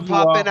 if you can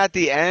pop in at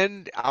the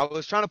end. I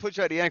was trying to put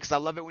you at the end because I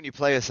love it when you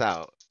play us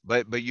out.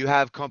 But you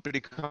have company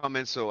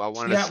coming, so I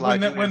wanted to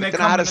slide you in. But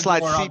then I had to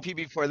slide CP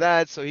before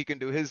that, so he can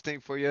do his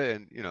thing for you.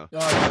 And you know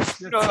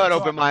at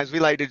Open Minds, we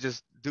like to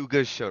just do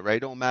good show,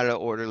 right? Don't matter the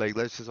order. Like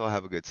let's just all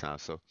have a good time.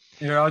 So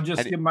here, I'll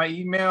just give my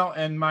email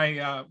and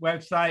my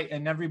website,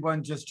 and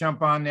everyone just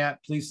jump on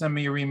that. Please send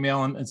me your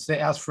email and say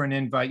ask for an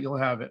invite. You'll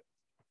have it.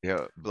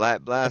 Yeah,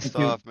 blast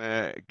off,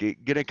 man.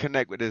 Get in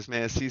connect with this,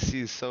 man.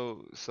 CC is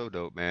so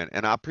dope, man.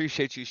 And I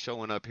appreciate you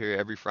showing up here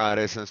every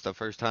Friday since the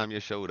first time you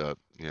showed up.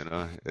 You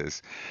know,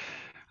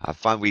 I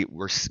find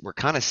we're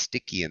kind of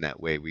sticky in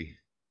that way.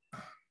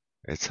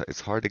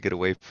 It's hard to get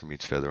away from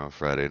each other on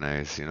Friday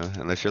nights, you know,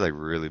 unless you're like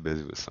really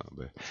busy with something.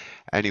 But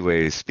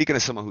anyways, speaking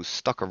of someone who's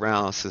stuck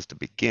around since the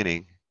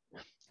beginning,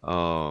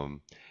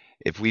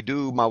 if we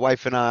do, my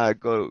wife and I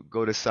go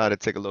decide to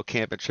take a little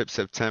camping trip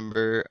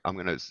September, I'm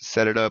gonna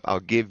set it up.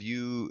 I'll give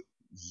you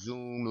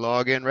Zoom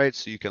login, right?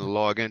 So you can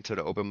log into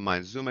the Open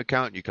Mind Zoom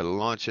account. You can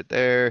launch it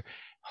there,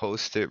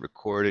 host it,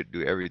 record it,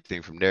 do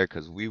everything from there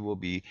because we will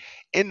be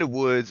in the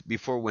woods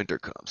before winter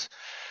comes.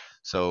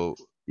 So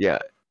yeah,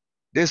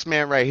 this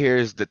man right here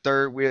is the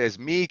third wheel. It's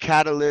me,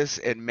 Catalyst,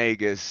 and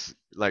Magus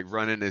like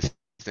running this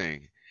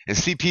thing. And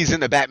CP's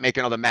in the back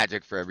making all the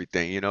magic for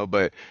everything, you know,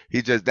 but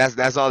he just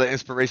that's all the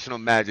inspirational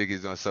magic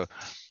he's on. So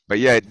but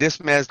yeah,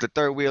 this man's the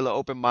third wheel of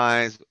Open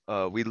Minds.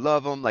 We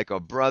love him like a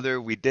brother.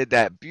 We did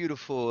that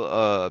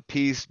beautiful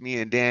piece.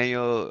 Me and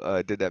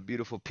Daniel did that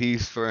beautiful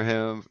piece for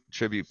him,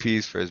 tribute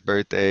piece for his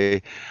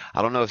birthday.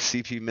 I don't know if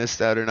CP missed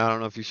that or not. I don't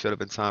know if he showed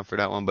up in time for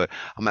that one, but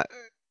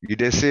you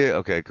did see it?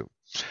 Okay, cool.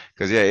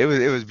 Because yeah,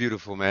 it was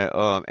beautiful, man.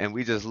 And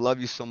we just love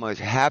you so much.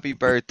 Happy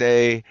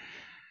birthday.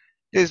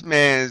 This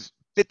man's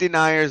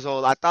 59 years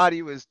old. I thought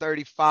he was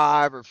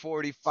 35 or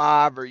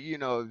 45 or, you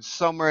know,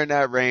 somewhere in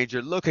that range.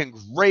 You're looking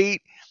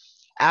great.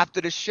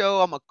 After the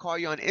show, I'm going to call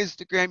you on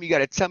Instagram. You got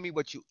to tell me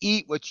what you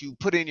eat, what you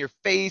put in your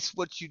face,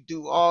 what you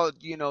do, all,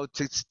 you know,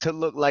 to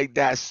look like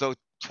that. So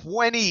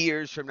 20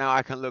 years from now,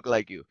 I can look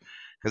like you.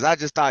 Because I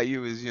just thought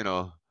you was, you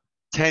know,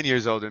 10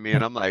 years older than me.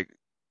 And I'm like,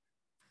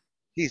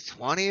 he's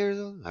 20 years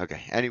old?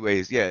 Okay.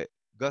 Anyways, yeah.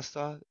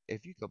 Gustav,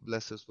 if you could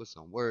bless us with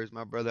some words,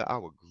 my brother, I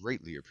would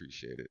greatly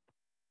appreciate it.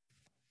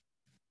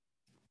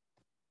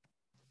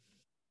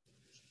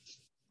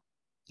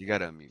 You got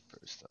to unmute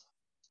first, though.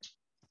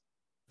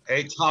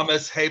 Hey,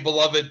 Thomas. Hey,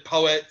 beloved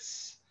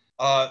poets.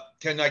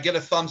 Can I get a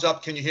thumbs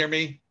up? Can you hear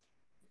me?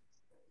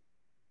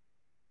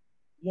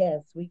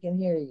 Yes, we can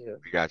hear you.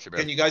 We got you, bro.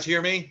 Can you guys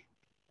hear me?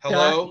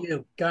 Hello?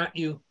 Got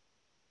you.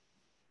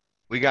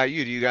 We got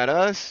you. Do you got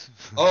us?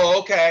 Oh,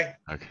 okay.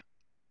 Okay.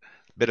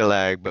 Bit of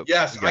lag, but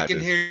yes, we got I can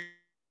this. hear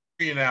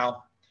you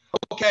now.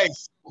 Okay.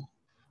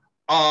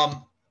 I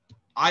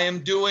am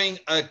doing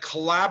a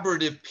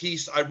collaborative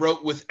piece I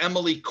wrote with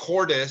Emily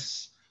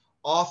Cordes,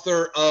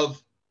 author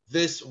of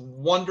this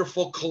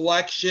wonderful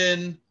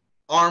collection,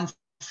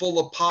 Armful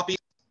of Poppies.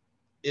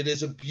 It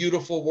is a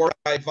beautiful work.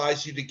 I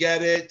advise you to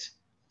get it.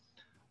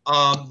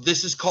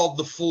 This is called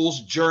The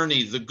Fool's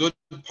Journey. The good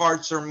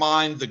parts are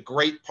mine. The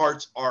great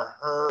parts are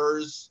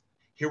hers.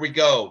 Here we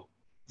go.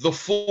 The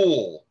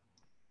Fool.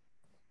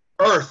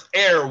 Earth,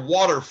 air,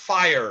 water,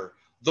 fire.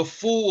 The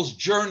fool's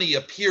journey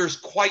appears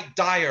quite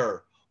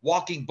dire,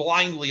 walking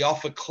blindly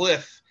off a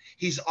cliff.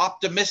 He's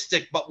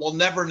optimistic, but will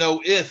never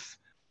know if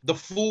the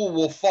fool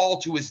will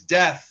fall to his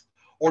death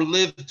or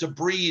live to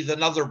breathe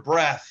another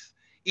breath.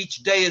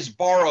 Each day is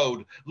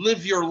borrowed.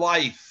 Live your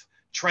life.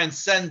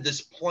 Transcend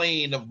this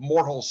plane of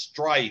mortal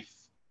strife.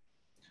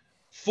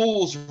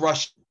 Fools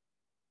rush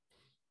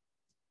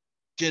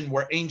in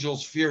where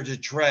angels fear to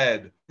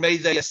tread. May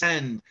they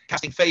ascend,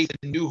 casting faith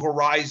in new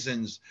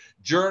horizons,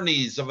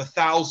 journeys of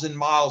 1,000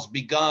 miles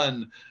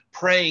begun,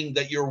 praying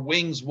that your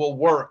wings will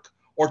work,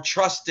 or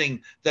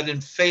trusting that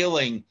in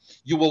failing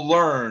you will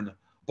learn.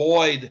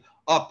 Buoyed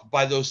up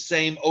by those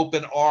same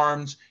open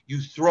arms, you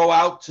throw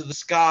out to the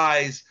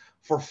skies,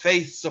 for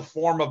faith's a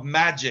form of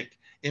magic.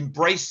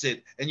 Embrace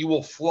it and you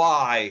will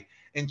fly.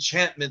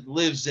 Enchantment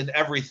lives in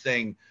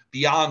everything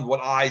beyond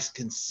what eyes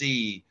can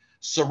see.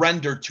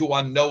 Surrender to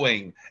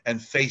unknowing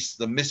and face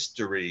the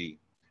mystery.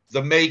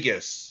 The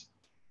Magus.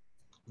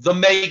 The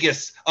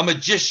Magus, a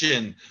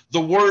magician,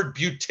 the word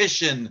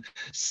beautician,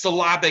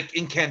 syllabic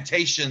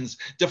incantations,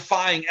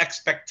 defying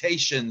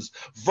expectations,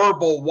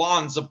 verbal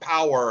wands of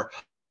power.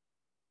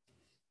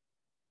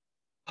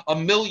 A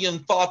million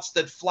thoughts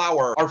that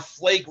flower are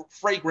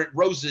fragrant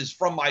roses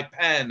from my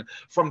pen,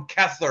 from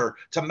Kether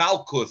to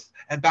Malkuth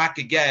and back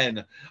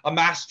again. A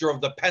master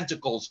of the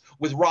pentacles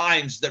with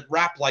rhymes that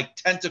wrap like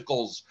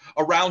tentacles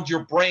around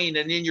your brain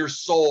and in your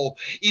soul.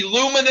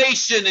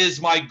 Illumination is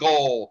my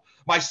goal.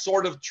 My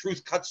sword of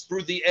truth cuts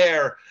through the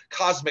air.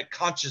 Cosmic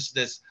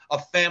consciousness, a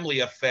family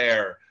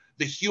affair.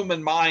 The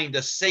human mind,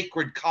 a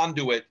sacred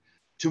conduit.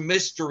 To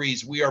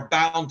mysteries we are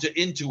bound to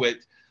intuit.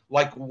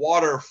 Like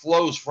water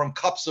flows from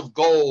cups of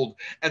gold,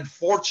 and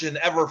fortune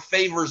ever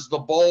favors the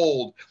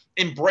bold.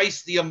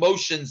 Embrace the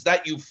emotions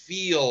that you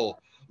feel.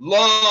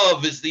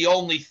 Love is the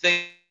only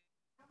thing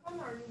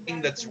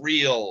that's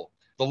real.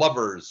 The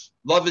lovers.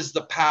 Love is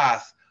the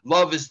path.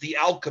 Love is the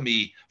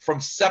alchemy, from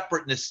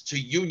separateness to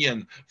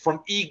union,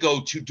 from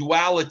ego to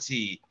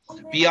duality.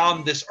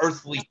 Beyond this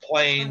earthly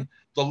plane,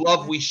 the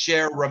love we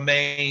share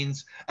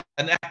remains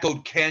an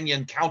echoed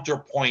canyon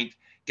counterpoint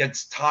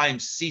against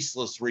time's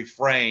ceaseless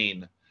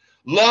refrain.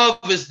 Love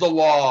is the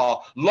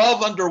law,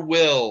 love under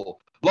will.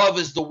 Love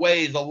is the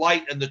way, the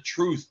light, and the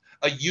truth,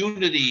 a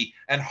unity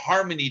and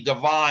harmony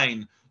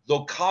divine.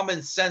 Though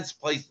common sense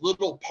plays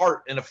little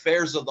part in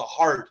affairs of the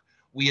heart,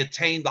 we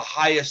attain the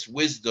highest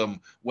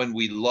wisdom when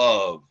we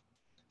love.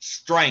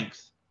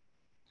 Strength.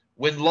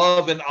 When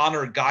love and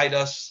honor guide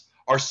us,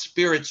 our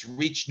spirits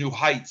reach new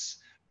heights,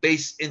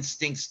 base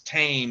instincts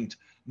tamed,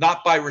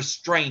 not by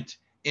restraint.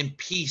 In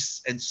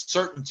peace and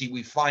certainty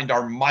we find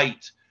our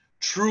might.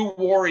 True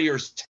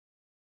warriors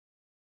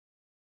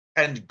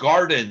and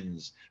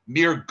gardens,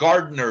 mere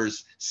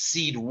gardeners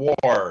seed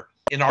war.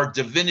 In our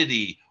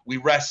divinity we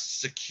rest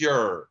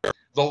secure.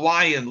 The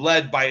lion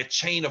led by a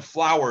chain of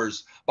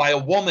flowers, by a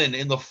woman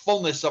in the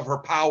fullness of her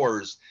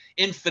powers.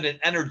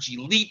 Infinite energy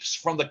leaps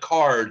from the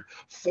card.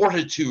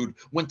 Fortitude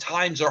when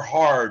times are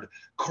hard.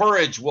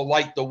 Courage will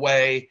light the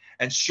way,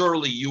 and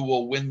surely you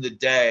will win the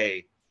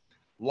day.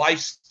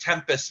 Life's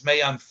tempest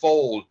may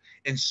unfold.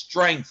 In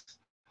strength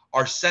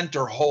our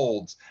center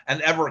holds,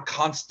 an ever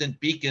constant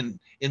beacon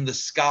in the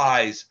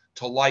skies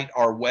to light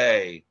our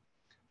way.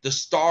 The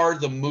star,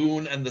 the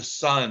moon, and the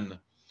sun.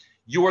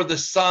 You are the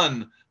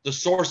sun, the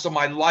source of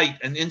my light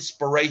and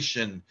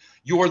inspiration.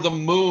 You are the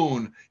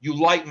moon, you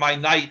light my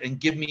night and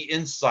give me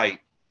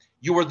insight.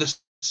 You are the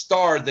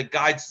star that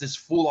guides this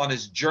fool on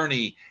his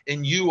journey.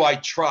 In you I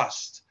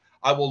trust.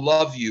 I will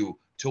love you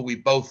till we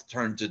both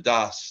turn to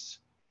dust.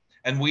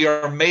 And we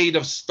are made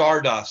of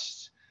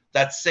stardust.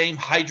 That same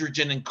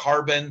hydrogen and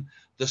carbon,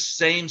 The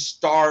same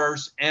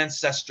stars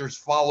ancestors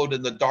followed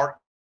in the darkness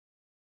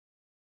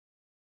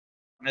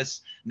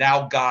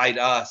now guide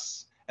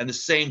us, and the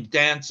same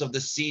dance of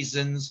the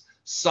seasons,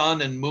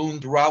 sun and moon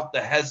throughout the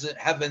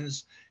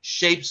heavens,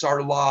 shapes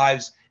our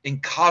lives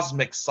in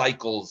cosmic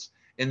cycles.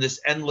 In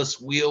this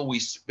endless wheel we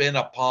spin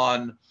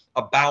upon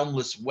a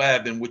boundless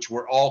web in which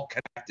we're all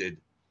connected.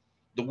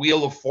 The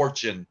wheel of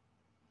fortune.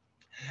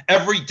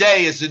 Every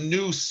day is a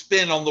new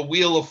spin on the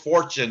wheel of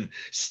fortune.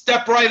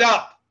 Step right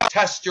up,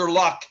 test your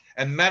luck,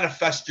 and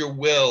manifest your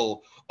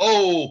will.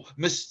 Oh,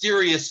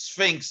 mysterious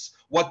Sphinx,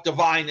 what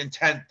divine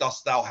intent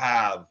dost thou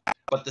have?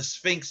 But the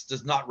Sphinx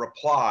does not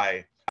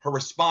reply. Her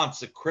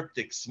response a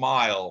cryptic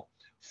smile.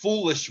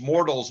 Foolish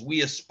mortals,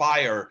 we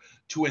aspire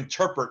to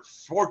interpret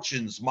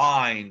fortune's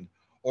mind,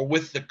 or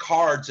with the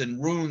cards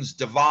and runes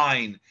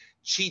divine,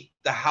 cheat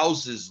the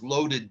houses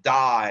loaded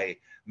die.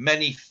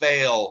 Many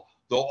fail,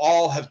 though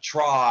all have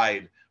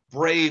tried,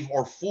 brave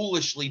or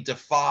foolishly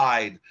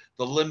defied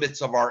the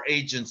limits of our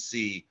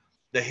agency,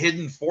 the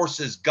hidden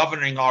forces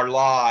governing our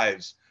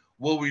lives.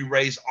 Will we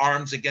raise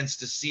arms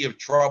against a sea of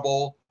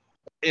trouble?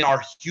 In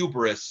our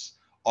hubris,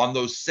 on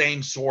those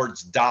same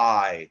swords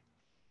die.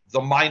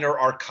 The minor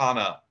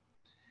arcana.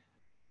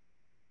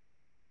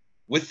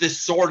 With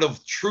this sword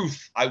of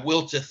truth I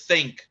will to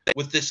think.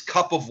 With this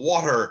cup of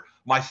water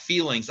my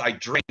feelings I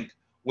drink.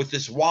 With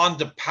this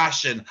wand of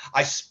passion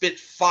I spit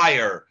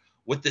fire.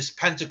 With this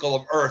pentacle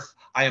of earth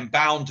I am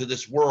bound to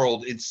this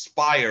world,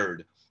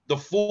 inspired. The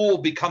fool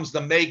becomes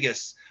the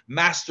Magus,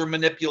 master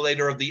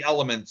manipulator of the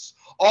elements.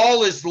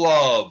 All is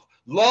love,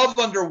 love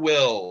under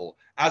will.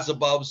 As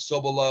above, so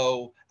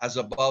below, as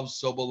above,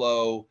 so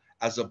below,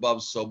 as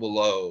above, so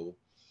below.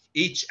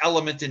 Each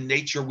element in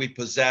nature we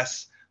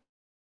possess.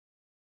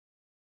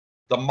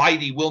 The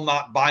mighty will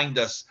not bind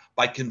us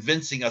by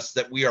convincing us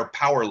that we are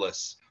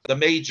powerless. The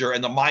major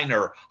and the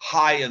minor,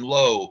 high and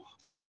low,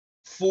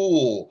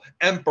 fool,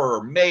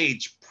 emperor,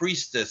 mage,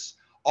 priestess,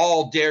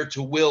 all dare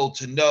to will,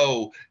 to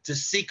know, to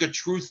seek a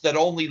truth that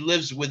only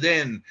lives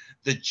within.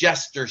 The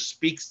jester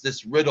speaks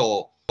this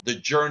riddle. The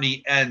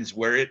journey ends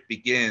where it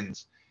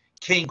begins.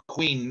 King,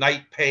 queen,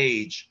 knight,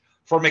 page,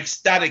 from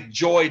ecstatic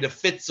joy to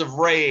fits of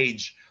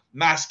rage,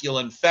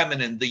 masculine,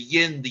 feminine, the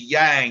yin, the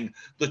yang,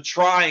 the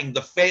trying,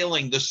 the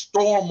failing, the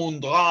storm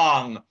und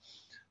drang.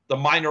 The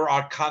minor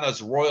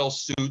arcana's royal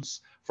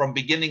suits, from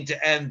beginning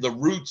to end, the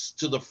roots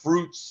to the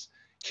fruits.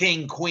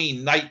 King,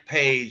 queen, knight,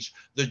 page,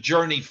 the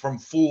journey from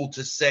fool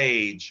to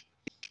sage.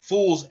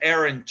 Fool's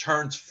errand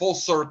turns full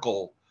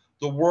circle,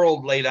 the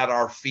world laid at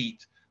our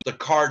feet. The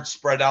cards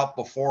spread out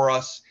before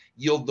us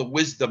yield the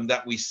wisdom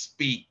that we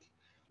speak.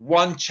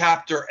 One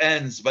chapter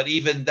ends, but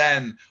even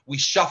then we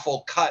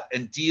shuffle, cut,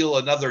 and deal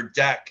another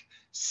deck,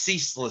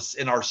 ceaseless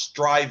in our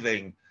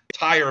striving,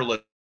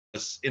 tireless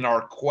in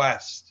our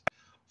quest.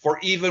 For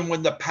even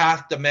when the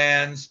path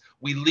demands,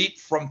 we leap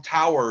from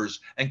towers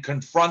and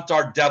confront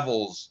our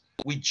devils.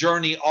 We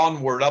journey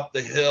onward up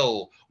the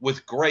hill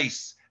with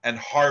grace and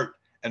heart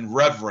and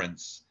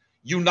reverence.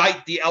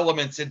 Unite the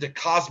elements into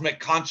cosmic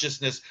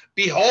consciousness.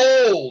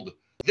 Behold,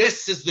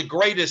 this is the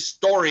greatest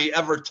story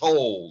ever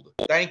told.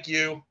 Thank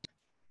you.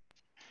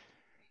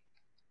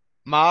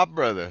 My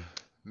brother,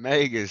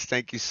 Magus,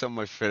 thank you so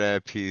much for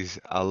that piece.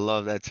 I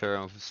love that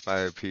tarot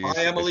inspired piece.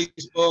 Buy Emily's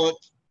book.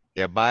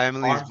 Yeah, buy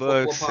Emily's Arms full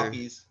of books.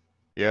 puppies.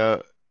 Yeah.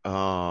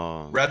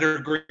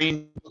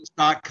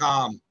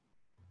 Reddergreenbooks.com.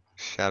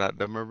 Shout out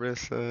to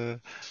Marissa.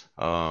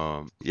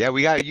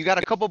 Yeah, you got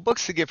a couple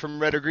books to get from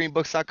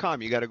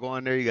reddergreenbooks.com. You got to go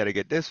on there. You got to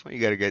get this one. You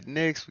got to get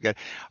Nick's.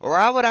 Or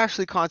I would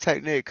actually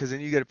contact Nick, because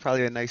then you get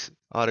probably a nice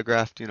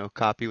autographed,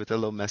 copy with a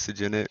little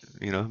message in it.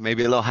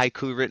 Maybe a little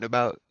haiku written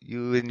about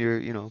you and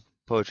your,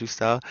 poetry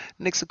style.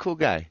 Nick's a cool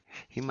guy.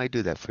 He might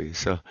do that for you.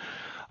 So,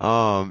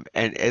 and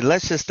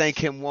let's just thank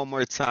him one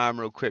more time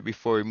real quick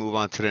before we move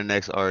on to the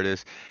next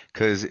artist,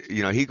 because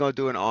he gonna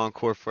do an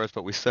encore for us,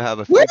 but we still have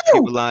a few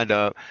people lined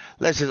up.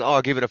 Let's just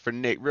all give it up for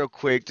Nick real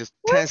quick, just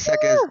 10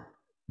 seconds.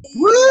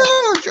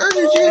 Woo!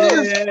 Jersey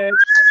cheese!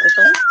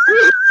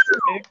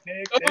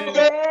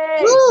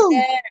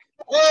 Woo!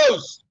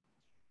 Close!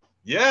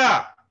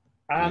 Yeah.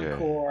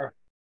 Encore.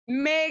 We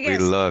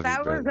Magus, love you,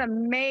 that was brother.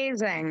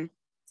 amazing.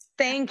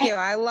 Thank you.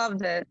 I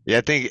loved it. Yeah,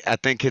 I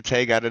think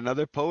Kittay got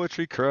another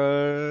poetry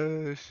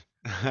crush.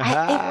 It was Look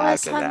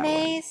at that one.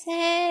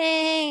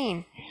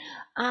 amazing.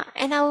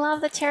 And I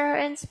love the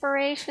tarot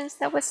inspirations.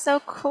 That was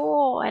so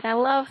cool. And I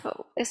love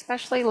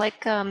especially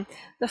the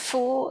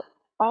fool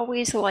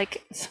always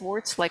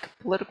thwarts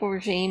political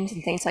regimes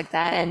and things like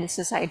that and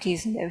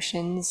society's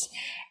notions.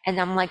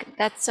 And I'm like,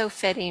 that's so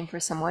fitting for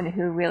someone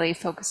who really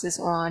focuses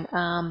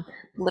on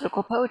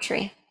political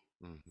poetry.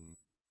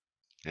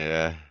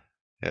 Yeah.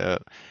 Yeah.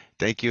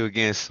 Thank you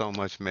again so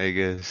much,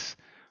 Magus.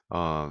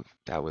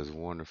 That was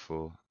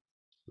wonderful.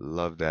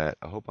 Love that.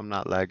 I hope I'm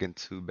not lagging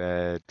too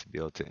bad to be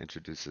able to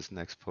introduce this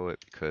next poet,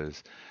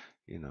 because,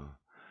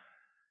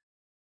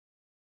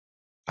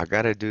 I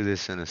gotta do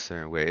this in a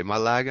certain way. Am I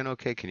lagging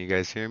okay? Can you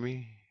guys hear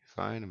me?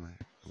 Fine? I'm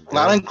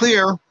Loud and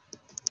clear. All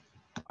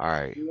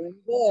right. Doing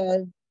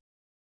good.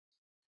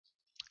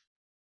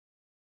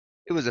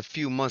 It was a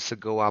few months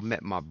ago I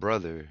met my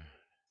brother.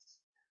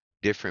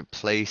 Different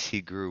place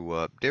he grew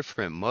up,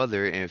 different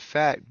mother, in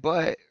fact.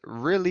 But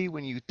really,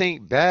 when you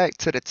think back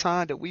to the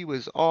time that we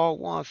was all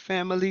one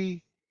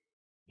family,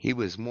 he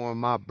was more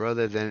my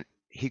brother than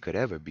he could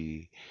ever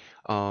be.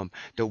 The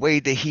way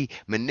that he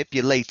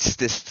manipulates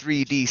this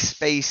 3D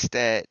space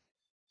that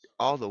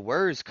all the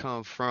words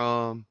come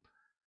from,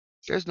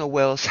 there's no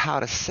else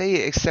how to say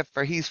it except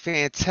for he's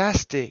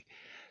fantastic,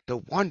 the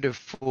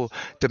wonderful,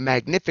 the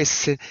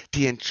magnificent,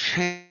 the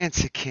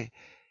intransigent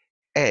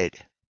Ed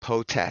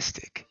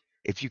Poetastic.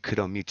 If you could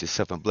unmute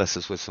yourself and bless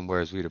us with some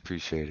words, we'd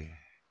appreciate it.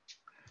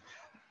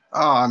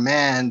 Oh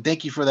man,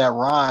 thank you for that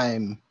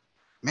rhyme.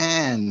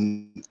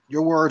 Man,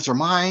 your words are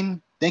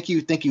mine. Thank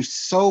you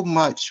so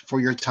much for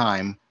your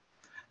time.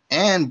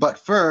 But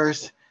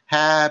first,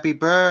 happy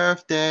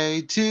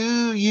birthday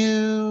to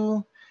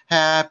you.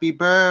 Happy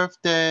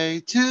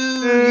birthday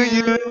to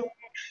you.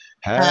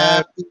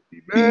 Happy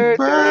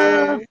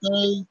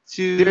birthday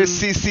to dear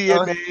CC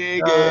and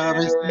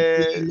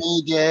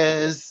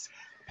Magus.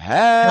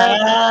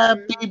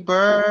 Happy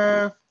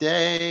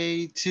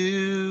birthday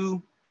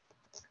to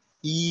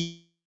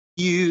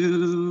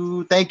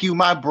you. Thank you,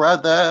 my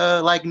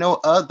brother, like no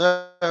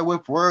other,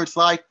 with words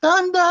like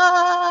thunder.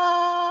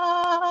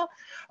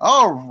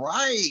 All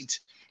right.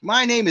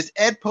 My name is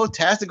Ed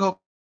Poetastic. Hope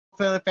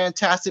feeling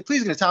fantastic.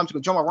 Please get a time to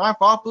join my rhyme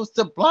for all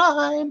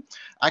sublime.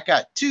 I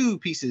got two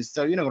pieces,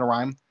 so you're not gonna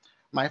rhyme.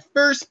 My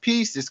first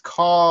piece is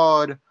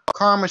called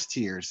Karma's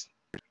Tears.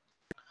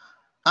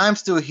 I'm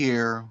still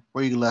here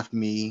where you left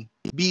me,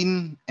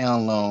 beaten and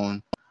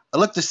alone. I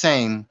look the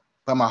same,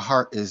 but my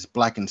heart is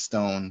black and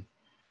stone.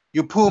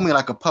 You pull me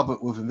like a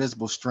puppet with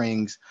invisible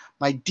strings.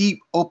 My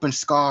deep open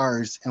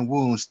scars and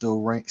wounds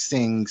still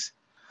sings.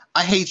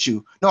 I hate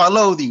you. No, I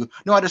loathe you.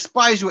 No, I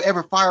despise you,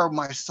 every fire of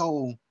my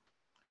soul.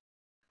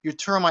 You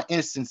turn my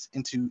innocence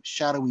into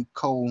shadowy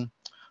coal.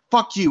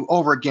 Fuck you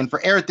over again for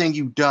everything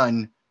you've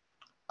done.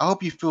 I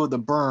hope you feel the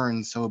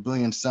burns of a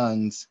billion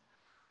suns.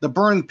 The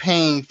burning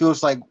pain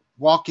feels like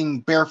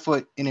walking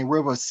barefoot in a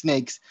river of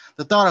snakes.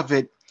 The thought of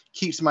it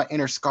keeps my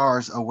inner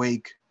scars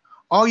awake.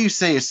 All you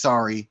say is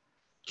sorry.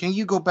 Can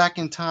you go back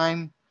in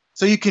time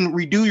so you can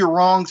redo your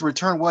wrongs,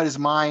 return what is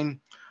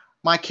mine?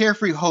 My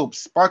carefree hopes,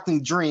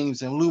 sparkling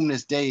dreams, and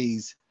luminous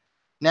days.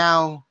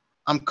 Now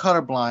I'm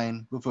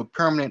colorblind with a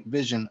permanent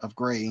vision of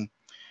gray.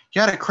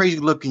 You had a crazy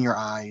look in your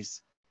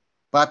eyes,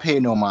 but I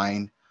paid no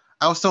mind.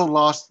 I was so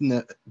lost in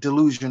the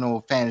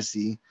delusional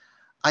fantasy.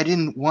 I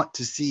didn't want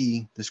to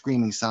see the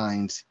screaming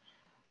signs.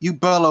 You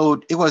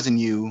bellowed, it wasn't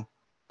you,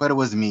 but it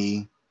was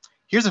me.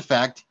 Here's a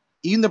fact,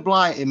 even the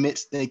blind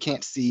admits they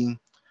can't see.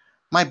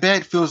 My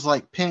bed feels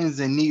like pins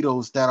and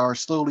needles that are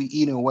slowly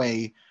eating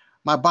away.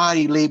 My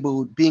body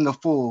labeled being a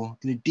fool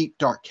in the deep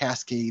dark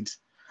cascades.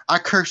 I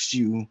cursed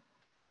you,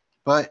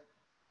 but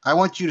I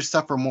want you to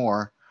suffer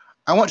more.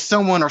 I want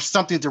someone or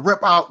something to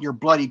rip out your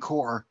bloody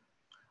core.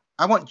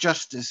 I want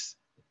justice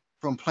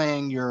from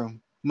playing your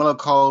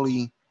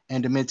melancholy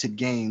and demented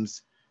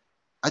games.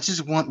 I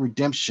just want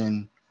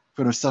redemption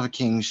for the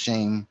suffocating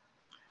shame.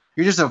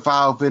 You're just a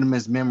vile,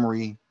 venomous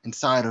memory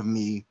inside of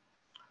me.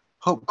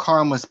 Hope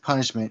karma's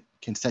punishment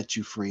can set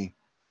you free.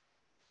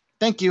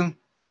 Thank you.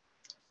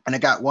 And I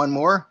got one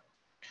more.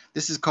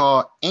 This is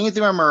called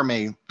Anything a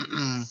Mermaid.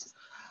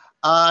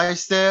 I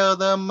sail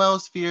the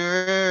most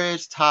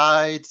furious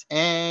tides.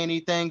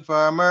 Anything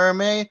for a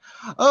mermaid.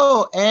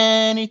 Oh,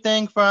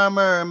 anything for a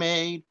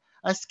mermaid.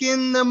 I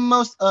skin the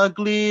most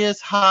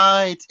ugliest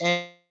hides.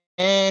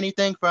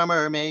 Anything for a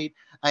mermaid.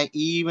 I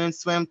even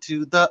swim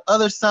to the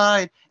other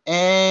side.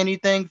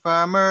 Anything for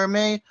a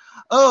mermaid.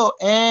 Oh,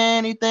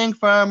 anything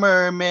for a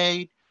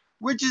mermaid.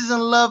 Riches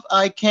and love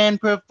I can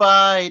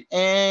provide.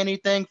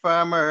 Anything for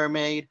a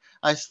mermaid.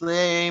 I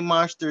slay a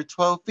monster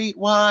 12 feet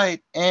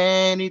wide.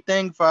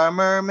 Anything for a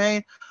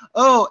mermaid.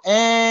 Oh,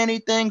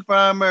 anything for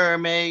a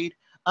mermaid.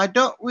 I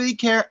don't really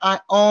care. I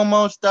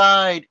almost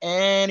died.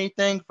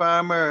 Anything for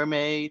a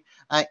mermaid.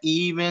 I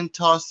even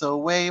toss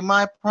away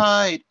my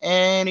pride.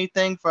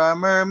 Anything for a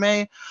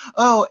mermaid.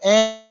 Oh,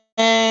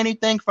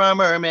 anything for a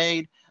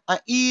mermaid. I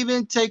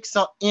even take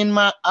salt in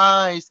my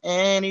eyes.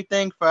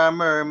 Anything for a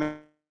mermaid.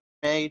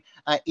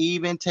 I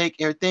even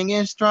take everything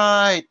in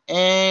stride.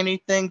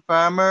 Anything for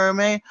a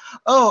mermaid.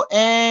 Oh,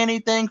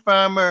 anything for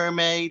a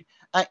mermaid.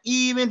 I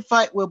even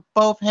fight with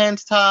both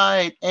hands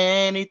tied.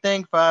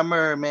 Anything for a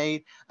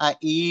mermaid. I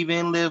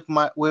even live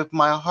with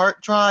my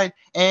heart dried.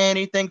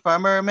 Anything for a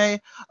mermaid.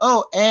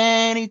 Oh,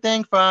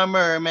 anything for a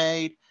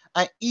mermaid.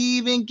 I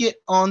even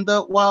get on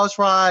the wild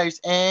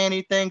rides.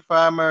 Anything for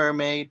a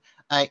mermaid.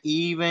 I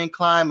even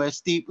climb a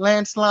steep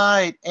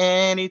landslide.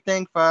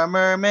 Anything for a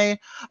mermaid.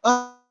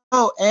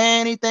 Oh,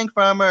 anything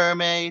for a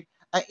mermaid.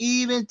 I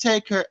even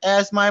take her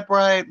as my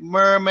bride.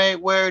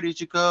 Mermaid, where did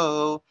you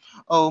go?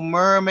 Oh,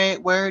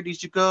 mermaid, where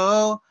did you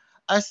go?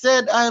 I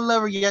said I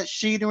love her, yet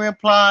she didn't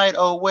reply.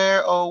 Oh,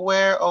 where, oh,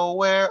 where, oh,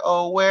 where,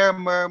 oh, where,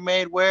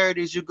 mermaid, where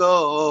did you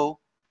go?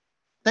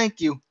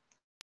 Thank you.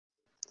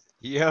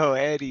 Yo,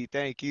 Eddie,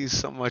 thank you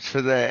so much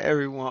for that.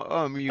 Everyone,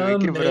 unmute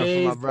and give it up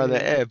for my brother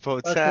Amazing. Ed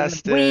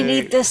Fucking We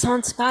need Poetastic. this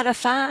on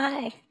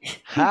Spotify.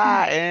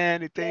 Hi,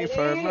 anything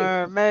for a Eddie.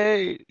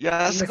 mermaid. Yeah, I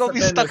that's must gonna have be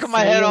been a stuck in my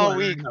head all sailor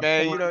week, in a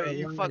man. You know, former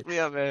you life. fucked me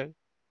up, man.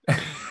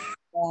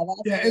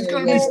 Yeah, it's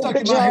gonna be Yeah, stuck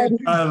good in my job. head.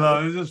 I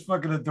love it. It's just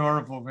fucking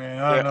adorable, man.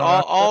 I Yeah, don't know.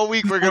 all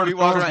week we're gonna More be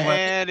walking around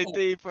adorable.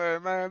 anything for a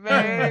Great mermaid.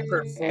 And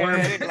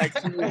performance,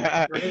 like too.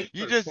 Great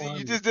you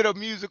performance. just did a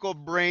musical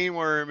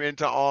brainworm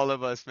into all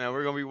of us, man.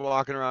 We're gonna be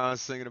walking around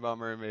singing about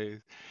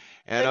mermaids.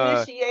 And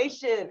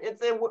Initiation.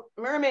 It's a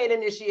mermaid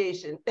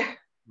initiation.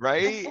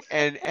 right?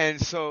 And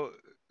so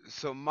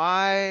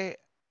my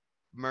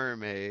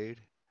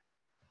mermaid,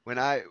 when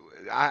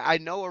I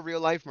know a real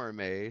life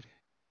mermaid,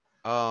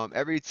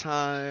 every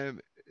time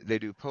they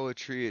do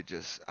poetry, it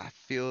just I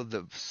feel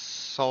the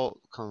salt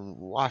come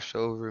wash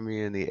over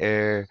me in the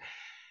air.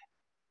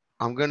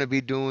 I'm gonna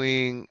be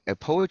doing a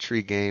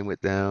poetry game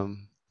with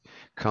them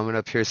coming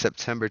up here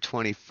September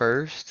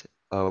 21st.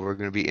 We're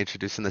going to be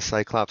introducing the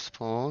Cyclops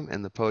poem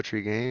and the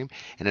poetry game,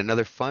 and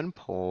another fun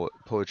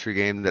poetry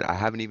game that I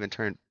haven't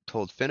even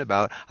told Finn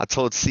about. I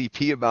told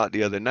CP about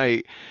the other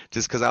night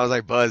just because I was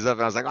like buzzed up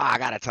and I was like, oh, I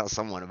gotta tell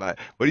someone about it.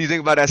 What do you think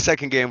about that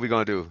second game we're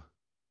gonna do?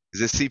 Is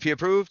this CP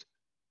approved?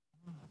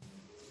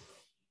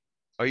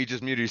 Oh, you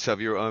just muted yourself.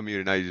 You were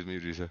unmuted. Now you just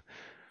muted yourself.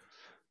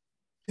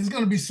 It's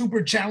gonna be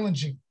super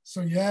challenging.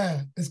 So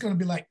yeah, it's gonna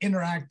be like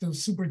interactive,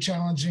 super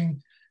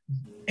challenging,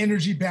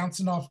 energy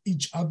bouncing off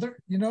each other,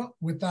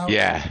 without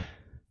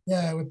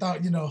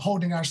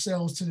holding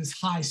ourselves to this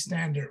high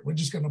standard. We're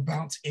just gonna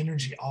bounce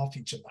energy off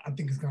each other. I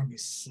think it's gonna be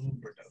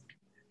super dope.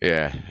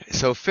 Yeah.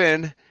 So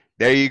Finn,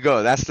 there you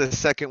go. That's the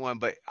second one.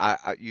 But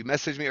you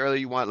messaged me earlier.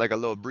 You want like a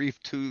little brief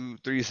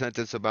 2-3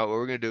 sentence about what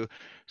we're gonna do.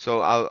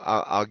 So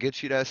I'll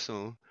get you that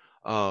soon.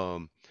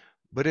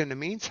 But in the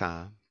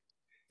meantime,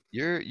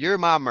 you're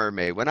my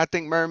mermaid. When I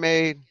think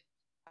mermaid,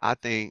 I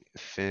think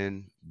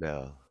Phynne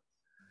Belle.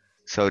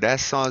 So that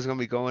song's gonna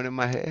be going in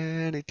my head.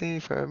 Anything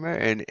for a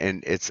mermaid,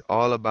 and it's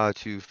all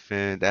about you,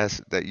 Finn.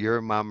 That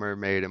you're my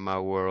mermaid in my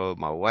world.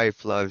 My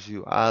wife loves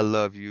you. I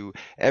love you.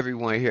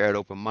 Everyone here at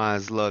Open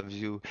Minds loves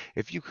you.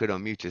 If you could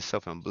unmute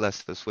yourself and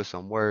bless us with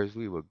some words,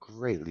 we would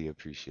greatly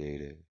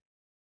appreciate it.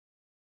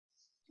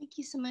 Thank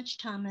you so much,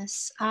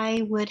 Thomas.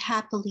 I would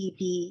happily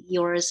be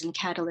yours and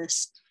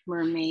Catalyst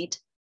mermaid.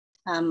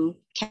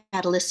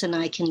 Catalyst and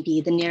I can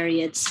be the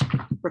Nereids.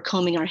 We're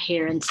combing our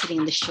hair and sitting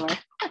on the shore.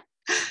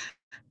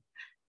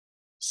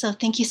 So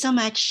thank you so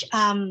much,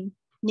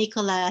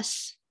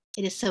 Nicholas.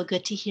 It is so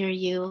good to hear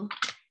you.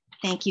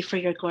 Thank you for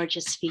your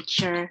gorgeous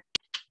feature.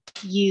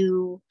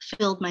 You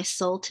filled my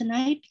soul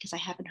tonight because I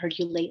haven't heard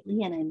you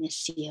lately and I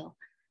miss you.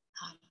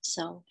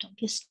 So don't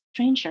be a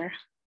stranger.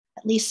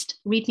 At least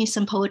read me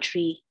some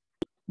poetry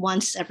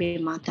once every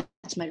month.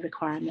 That's my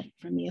requirement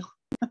from you.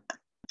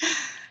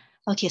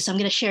 Okay, so I'm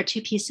going to share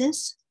two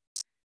pieces.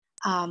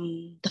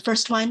 The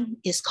first one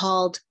is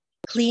called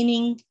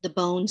Cleaning the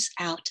Bones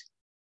Out.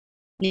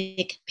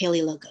 Nick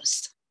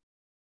Paleologos.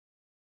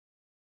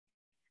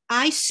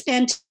 I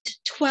spent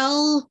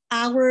 12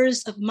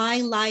 hours of my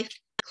life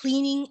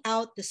cleaning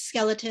out the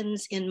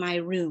skeletons in my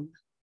room.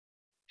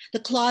 The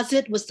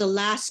closet was the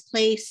last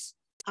place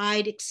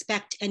I'd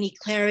expect any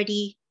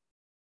clarity.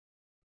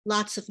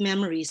 Lots of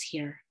memories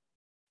here,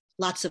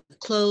 lots of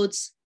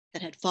clothes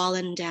that had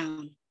fallen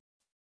down.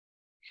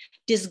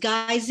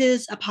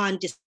 Disguises upon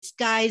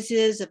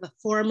disguises of a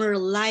former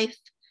life,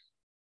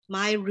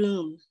 my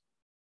room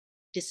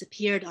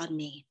disappeared on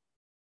me.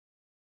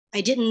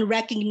 I didn't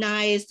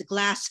recognize the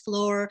glass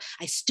floor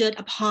I stood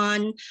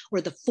upon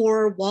or the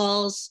four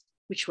walls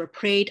which were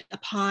preyed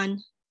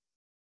upon.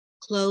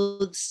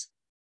 Clothes,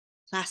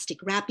 plastic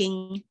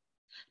wrapping,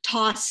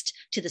 tossed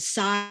to the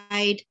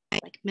side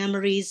like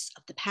memories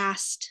of the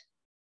past,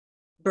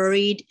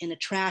 buried in a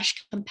trash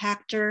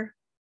compactor.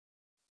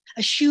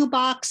 A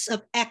shoebox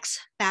of X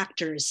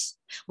factors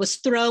was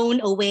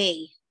thrown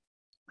away.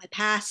 My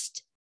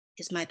past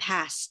is my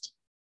past,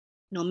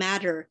 no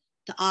matter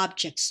the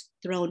objects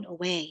thrown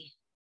away.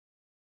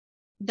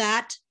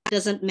 That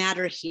doesn't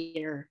matter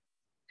here.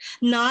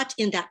 Not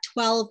in that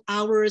 12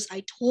 hours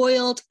I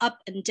toiled up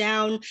and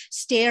down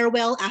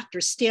stairwell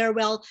after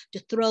stairwell to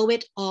throw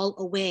it all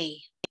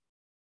away.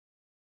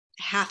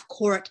 A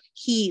half-court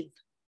heave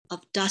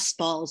of dust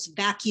balls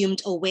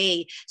vacuumed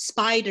away,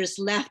 spiders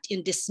left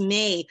in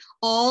dismay.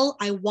 All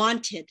I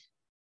wanted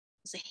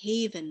was a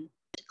haven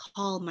to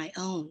call my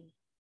own,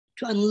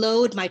 to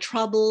unload my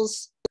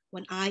troubles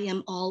when I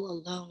am all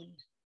alone.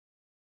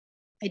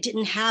 I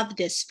didn't have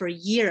this for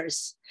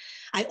years.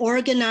 I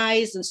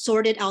organized and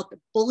sorted out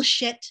the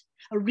bullshit.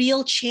 A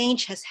real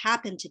change has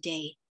happened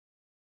today.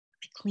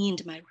 I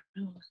cleaned my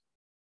room.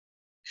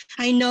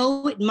 I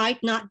know it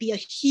might not be a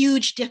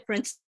huge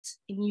difference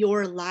in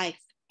your life.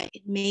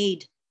 It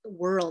made the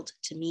world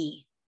to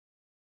me.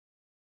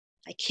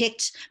 I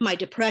kicked my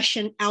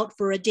depression out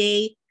for a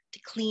day to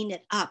clean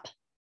it up.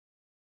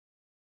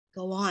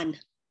 Go on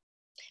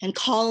and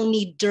call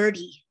me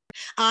dirty.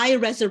 I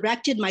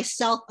resurrected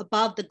myself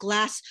above the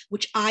glass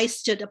which I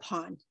stood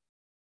upon.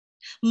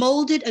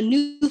 molded a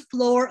new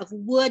floor of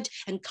wood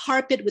and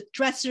carpet with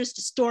dressers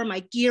to store my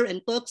gear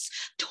and books,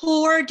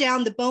 tore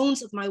down the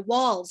bones of my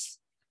walls,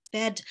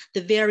 fed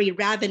the very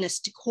ravenous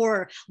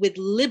decor with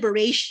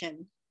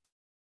liberation.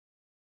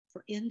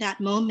 For in that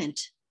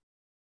moment,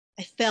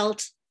 I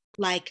felt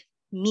like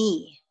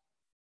me,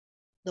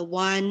 the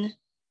one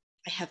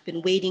I have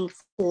been waiting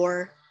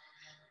for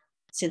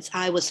since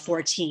I was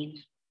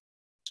 14.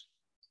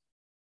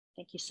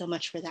 Thank you so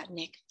much for that,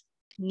 Nick.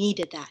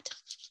 Needed that.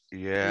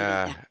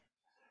 Yeah,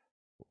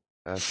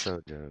 that's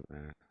so dope,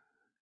 man.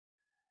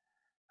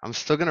 I'm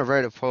still gonna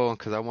write a poem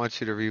because I want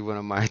you to read one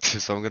of mine too.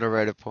 So I'm gonna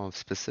write a poem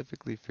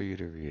specifically for you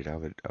to read. I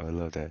would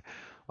love that.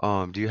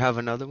 Do you have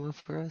another one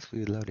for us?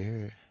 We'd love to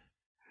hear it.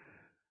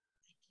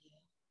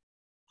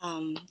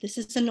 This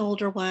is an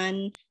older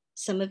one.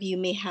 Some of you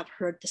may have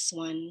heard this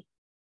one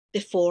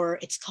before.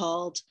 It's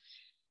called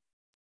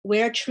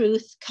Where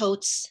Truth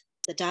Coats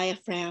the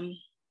Diaphragm,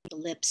 the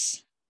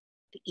Lips,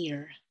 the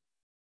Ear.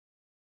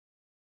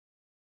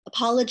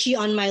 Apology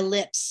on my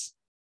lips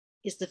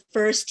is the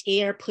first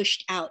air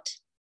pushed out.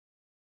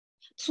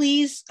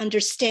 Please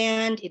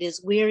understand it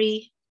is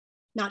weary,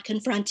 not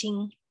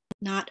confronting,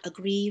 not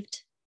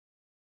aggrieved.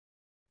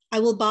 I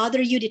will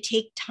bother you to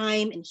take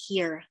time and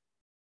hear.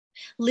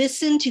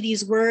 Listen to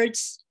these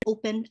words,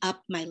 open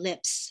up my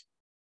lips.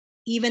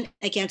 Even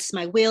against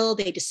my will,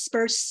 they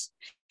disperse,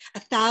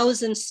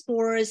 1,000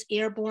 spores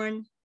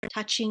airborne,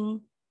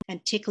 touching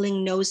and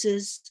tickling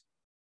noses.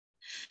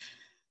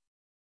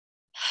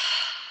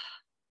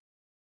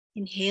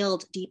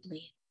 Inhaled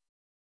deeply.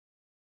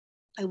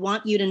 I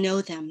want you to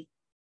know them.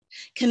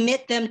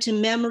 Commit them to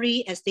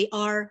memory as they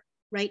are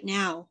right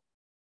now,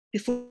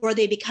 before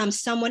they become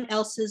someone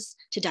else's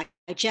to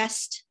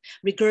digest,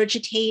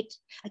 regurgitate,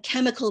 a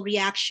chemical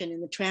reaction in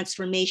the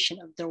transformation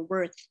of their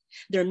worth,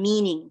 their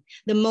meaning,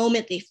 the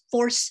moment they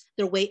force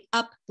their way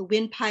up the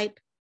windpipe,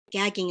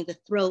 gagging the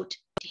throat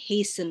to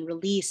hasten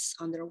release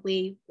on their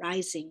way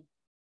rising.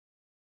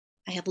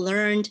 I have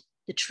learned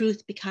the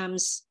truth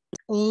becomes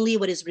only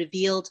what is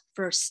revealed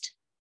first.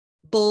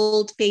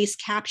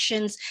 Bold-faced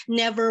captions,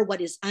 never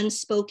what is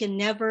unspoken,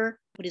 never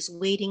what is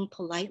waiting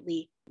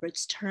politely for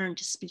its turn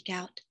to speak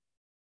out.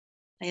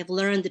 I have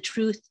learned the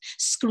truth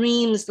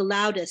screams the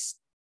loudest.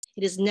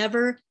 It is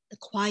never the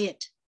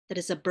quiet that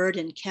is a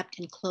burden kept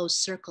in closed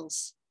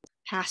circles,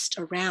 passed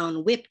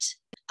around, whipped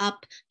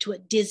up to a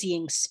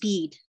dizzying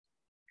speed,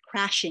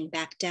 crashing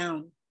back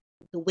down.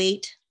 The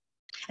weight,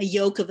 a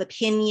yoke of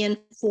opinion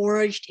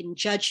forged in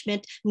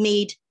judgment,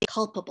 made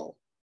culpable.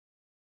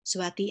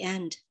 So at the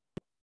end,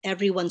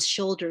 everyone's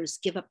shoulders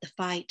give up the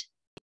fight,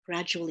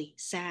 gradually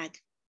sag.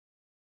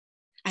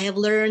 I have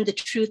learned the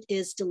truth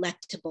is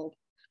delectable.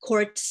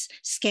 Court's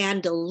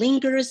scandal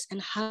lingers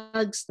and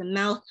hugs the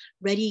mouth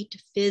ready to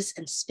fizz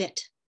and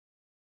spit.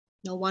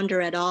 No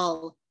wonder at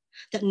all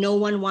that no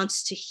one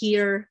wants to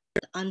hear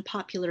the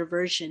unpopular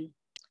version.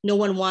 No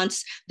one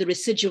wants the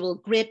residual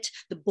grit,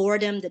 the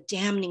boredom, the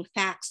damning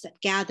facts that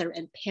gather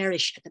and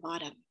perish at the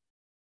bottom.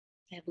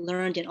 I have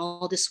learned in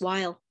all this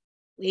while,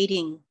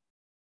 waiting,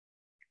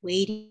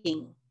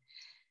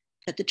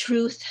 that the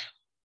truth,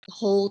 the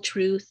whole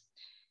truth,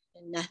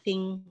 and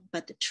nothing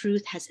but the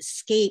truth has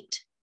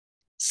escaped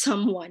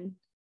someone,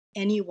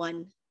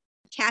 anyone,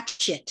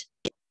 catch it.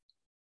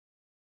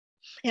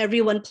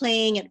 Everyone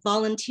playing at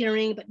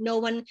volunteering, but no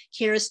one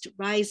cares to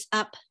rise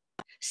up,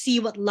 see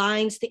what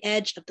lines the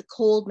edge of the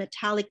cold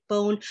metallic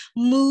bone,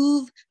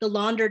 move the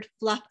laundered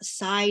fluff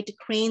aside to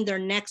crane their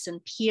necks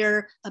and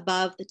peer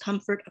above the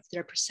comfort of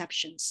their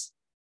perceptions.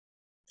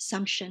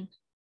 Assumption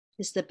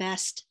is the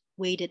best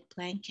weighted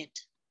blanket.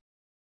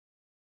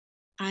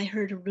 I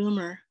heard a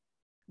rumor.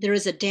 There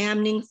is a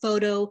damning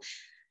photo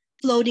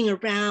floating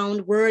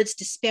around, words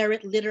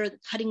disparate litter the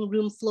cutting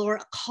room floor,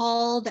 a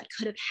call that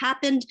could have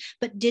happened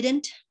but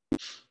didn't.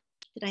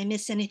 Did I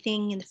miss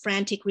anything in the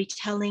frantic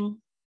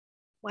retelling?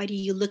 Why do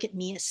you look at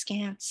me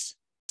askance?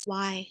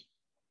 Why?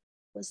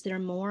 Was there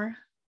more?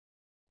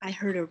 I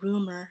heard a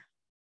rumor.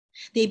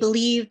 They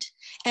believed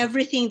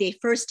everything they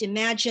first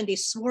imagined. They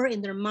swore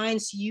in their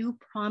minds you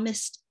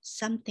promised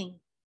something,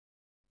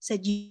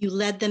 said you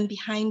led them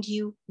behind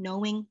you,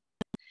 knowing.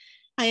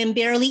 I am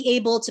barely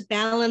able to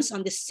balance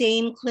on the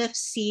same cliff.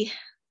 See,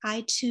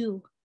 I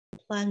too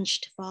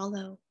plunged to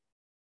follow.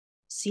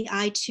 See,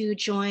 I too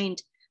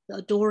joined the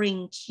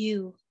adoring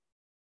queue.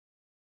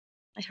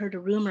 I heard a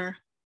rumor.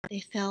 They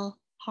fell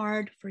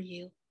hard for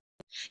you.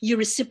 You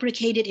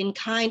reciprocated in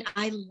kind.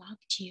 I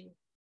loved you.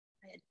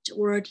 I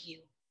adored you.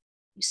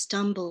 You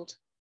stumbled.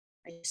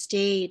 I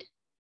stayed.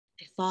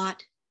 I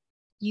fought.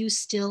 You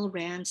still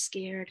ran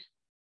scared.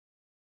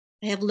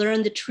 I have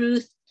learned the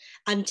truth,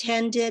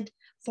 untended,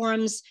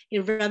 forms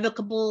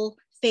irrevocable,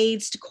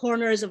 fades to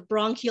corners of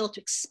bronchial to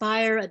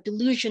expire. A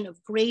delusion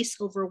of grace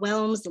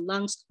overwhelms the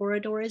lungs'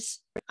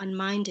 corridors.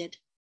 Unminded,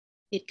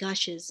 it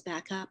gushes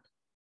back up.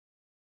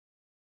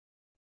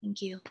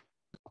 Thank you.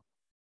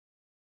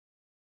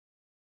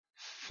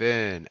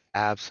 Phynne,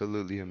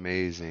 absolutely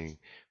amazing.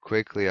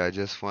 Quickly, I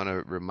just want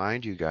to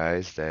remind you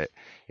guys that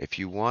if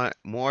you want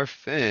more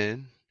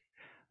Phynne,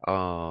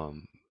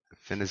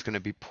 Phynne is going to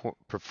be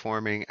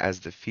performing as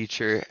the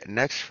feature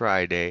next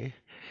Friday.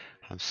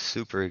 I'm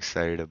super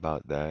excited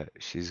about that.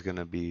 She's going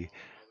to be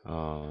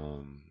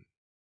coming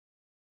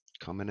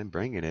and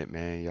bringing it,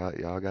 man.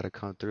 Y'all got to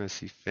come through and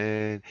see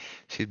Phynne.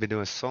 She's been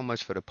doing so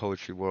much for the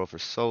poetry world for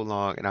so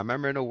long. And I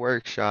remember in a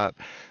workshop,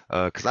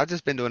 because I've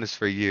just been doing this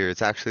for a year.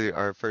 It's actually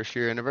our first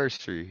year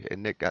anniversary,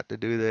 and Nick got to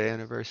do the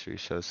anniversary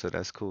show, so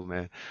that's cool,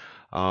 man.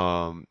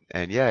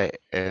 And yeah,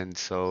 and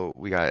so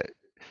we got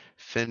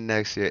Phynne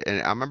next year,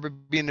 and I remember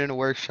being in a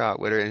workshop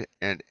with her,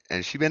 and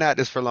she'd been at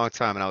this for a long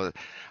time, and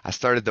I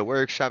started the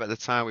workshop at the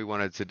time. We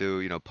wanted to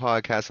do,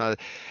 podcasts and all that,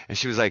 and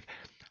she was like,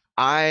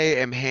 I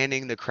am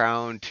handing the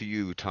crown to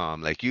you,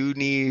 Tom. Like, you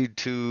need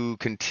to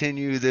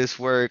continue this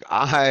work.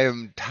 I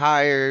am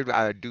tired.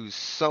 I do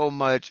so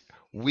much.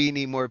 We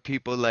need more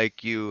people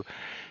like you.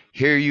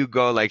 Here you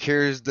go. Like,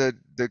 here's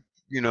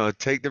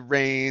take the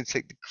reins,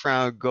 take the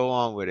crown, go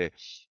on with it.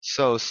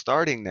 So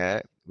starting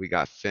that, we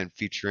got Phynne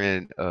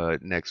featuring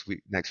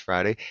next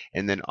Friday,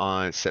 and then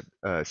on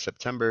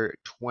September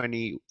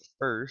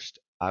 21st,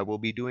 I will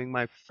be doing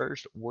my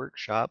first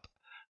workshop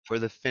for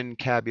the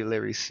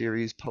Finnecabulary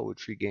series,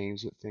 Poetry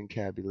Games with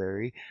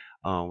Finnecabulary.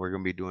 We're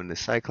gonna be doing the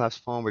Cyclops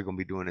poem. We're gonna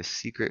be doing a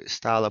secret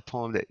style of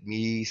poem that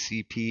me,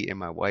 CP, and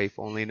my wife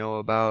only know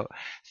about.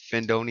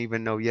 Phynne don't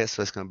even know yet,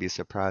 so it's gonna be a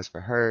surprise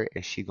for her,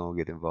 and she gonna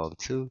get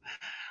involved too.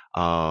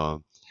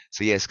 So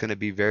yeah, it's gonna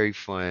be very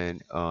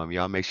fun.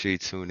 Y'all make sure you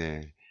tune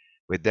in.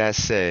 With that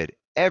said,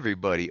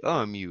 everybody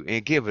unmute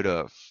and give it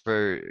up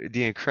for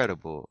the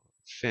incredible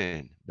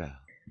Phynne Belle.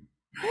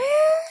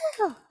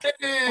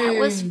 That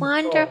was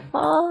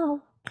wonderful.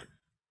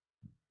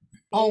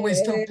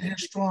 Always dope to hear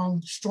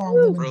strong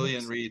women.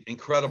 Brilliant read,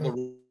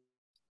 incredible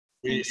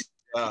read.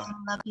 I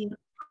love you.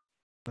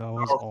 That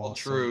was Powerful awesome.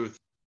 truth.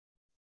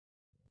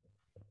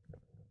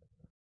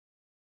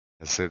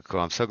 That's so cool.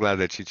 I'm so glad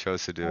that you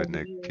chose to do it,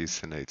 Nick. Peace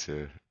tonight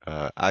too.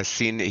 I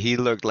seen he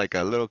looked like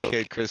a little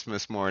kid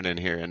Christmas morning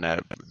hearing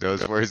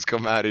those words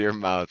come out of your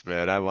mouth,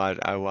 man. I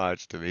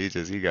watched him.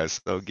 He got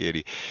so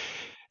giddy.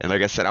 And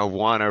like I said, I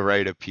want to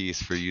write a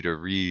piece for you to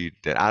read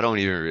that I don't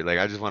even read. Like,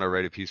 I just want to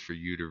write a piece for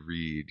you to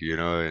read,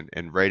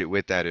 and write it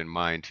with that in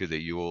mind too, that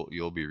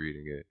you'll be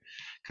reading it,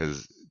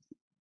 because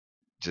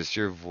just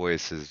your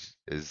voice is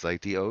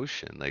like the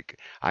ocean. Like,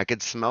 I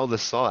could smell the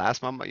salt.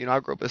 Ask my, I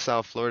grew up in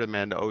South Florida,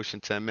 man. The ocean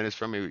 10 minutes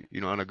from me.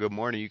 On a good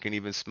morning, you can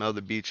even smell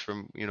the beach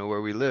from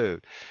where we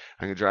lived.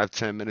 I can drive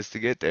 10 minutes to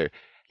get there.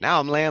 Now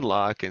I'm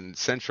landlocked in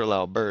central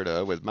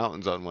Alberta with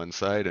mountains on one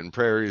side and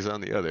prairies on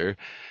the other.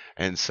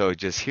 And so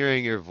just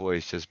hearing your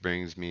voice just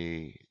brings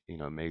me,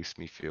 makes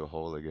me feel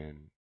whole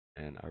again.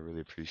 And I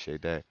really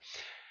appreciate that.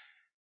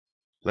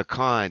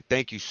 Lacan,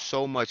 thank you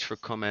so much for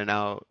coming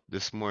out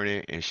this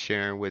morning and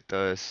sharing with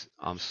us.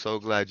 I'm so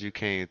glad you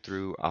came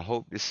through. I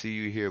hope to see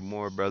you here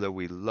more, brother.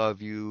 We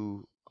love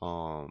you.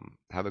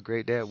 Have a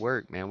great day at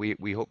work, man.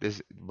 We hope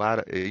this,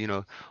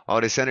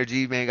 all this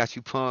energy, man, got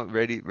you pumped,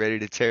 ready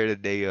to tear the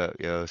day up,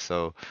 yo.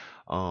 So,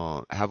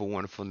 have a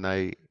wonderful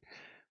night.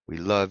 We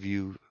love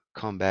you.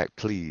 Come back,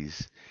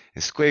 please.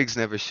 And Squigs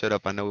never shut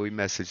up. I know we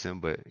messaged him,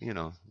 but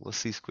we'll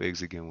see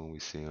Squigs again when we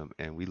see him.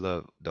 And we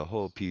love the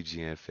whole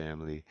PGN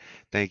family.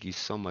 Thank you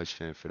so much,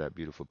 Phynne, for that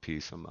beautiful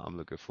piece. I'm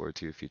looking forward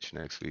to your feature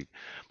next week.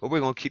 But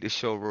we're gonna keep the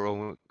show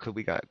rolling because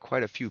we got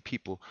quite a few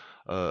people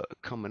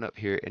coming up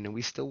here, and then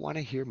we still want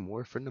to hear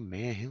more from the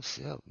man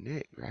himself,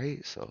 Nick,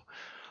 right? So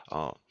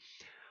I'm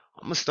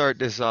gonna start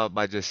this off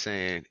by just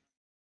saying,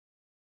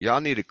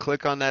 y'all need to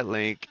click on that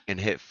link and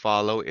hit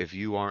follow if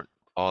you aren't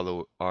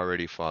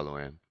already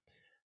following.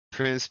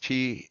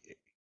 Principe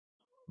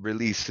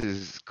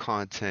releases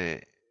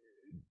content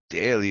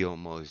daily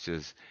almost.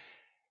 Just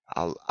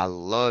I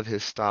love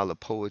his style of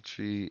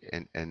poetry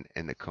and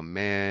the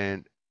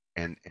command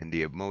and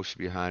the emotion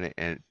behind it.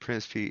 And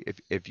Principe,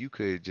 if you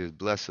could just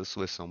bless us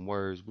with some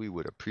words, we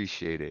would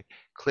appreciate it.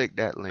 Click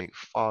that link,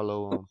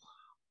 follow him.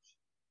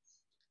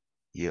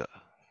 Yeah.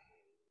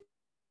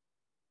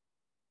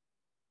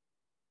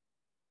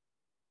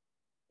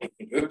 I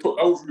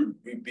will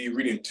be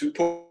reading two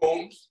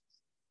poems.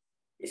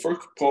 The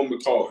first poem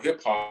is called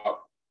Hip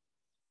Hop.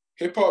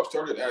 Hip hop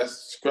started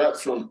as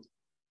scraps from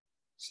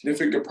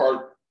significant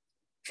part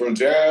from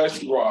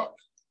jazz rock.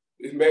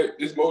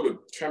 This mode of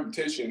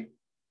transportation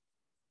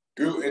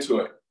grew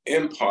into an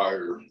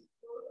empire.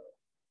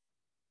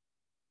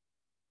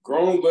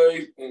 Growing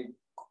legs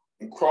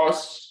and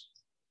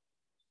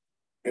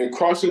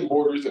crossing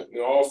borders in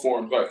all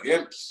forms, like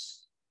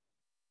imps,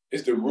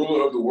 is the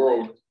ruler of the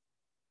world.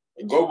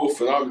 A global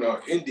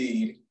phenomenon,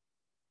 indeed.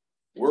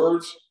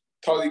 Words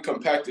tightly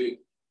compacted,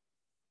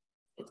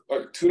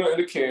 like tuna in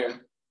a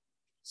can,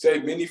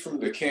 save many from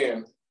the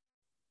can,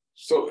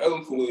 so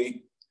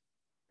eloquently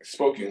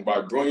spoken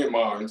by brilliant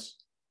minds.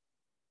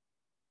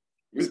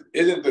 This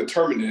isn't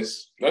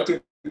determinist.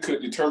 Nothing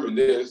could determine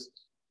this.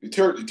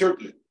 Nothing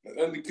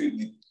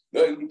could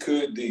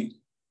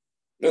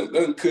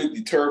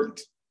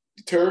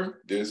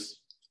deter this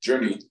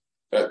journey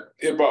that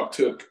hip hop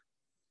took.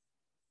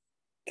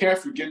 Can't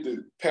forget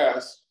the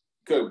past,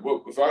 because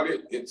without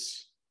it,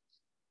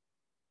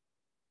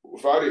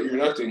 Without it, you're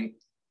nothing.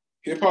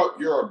 Hip hop,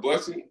 you're a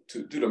blessing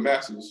to the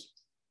masses.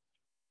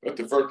 That's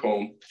the first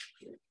poem.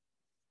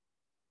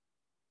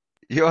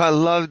 Yo, I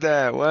love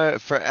that.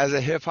 What for as a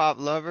hip hop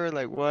lover?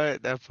 Like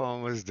what? That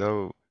poem was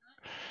dope.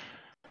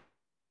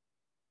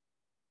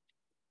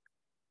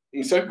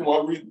 And the second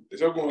one, the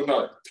second one is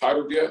not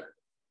titled yet.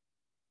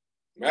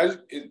 Magic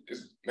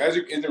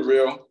isn't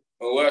real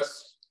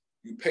unless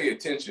you pay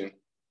attention.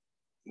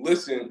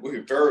 Listen with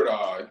your third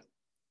eye.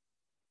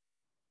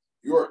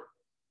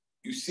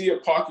 You see a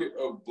pocket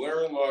of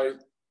blaring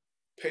light.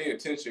 Pay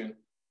attention.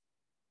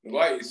 The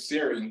light is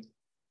searing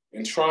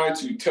and trying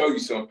to tell you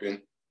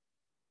something.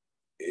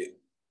 It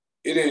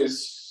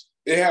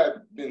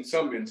had been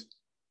summoned.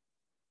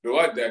 The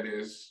light that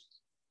is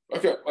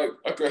like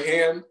a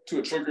hand to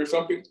a trigger or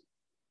something.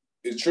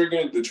 It's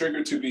triggering the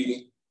trigger to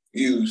be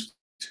used.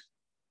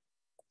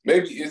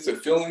 Maybe it's a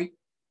feeling.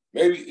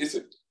 Maybe it's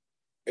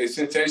a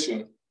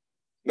sensation.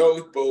 No,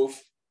 it's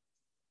both.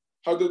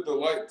 How did the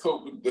light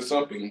cope with the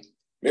something?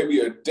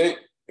 Maybe a think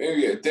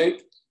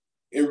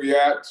and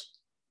react,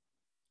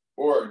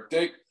 or a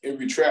think and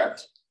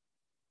retract.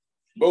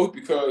 Both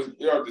because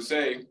they are the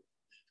same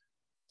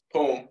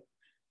poem.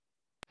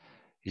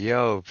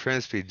 Yo,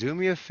 Principe, do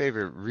me a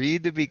favor.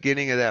 Read the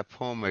beginning of that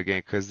poem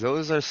again, because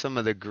those are some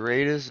of the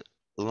greatest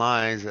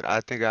lines that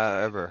I think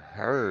I ever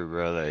heard,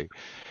 bro. Like,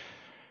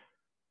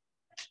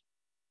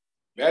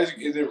 magic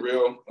isn't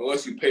real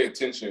unless you pay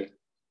attention.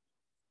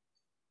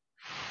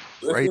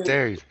 right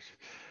there.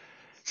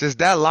 Just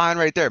that line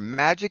right there.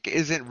 Magic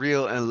isn't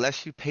real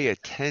unless you pay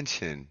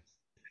attention.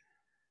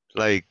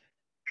 Like,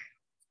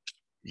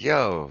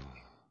 yo,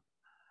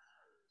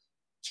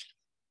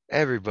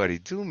 everybody,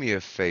 do me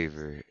a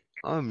favor.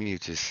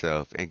 Unmute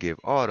yourself and give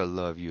all the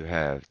love you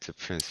have to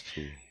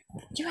Principe.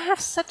 You have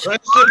such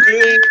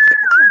Principe.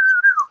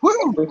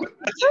 Magic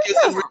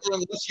isn't real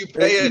unless you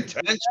pay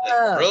attention.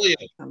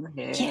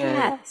 Brilliant.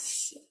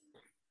 Yes.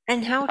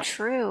 And how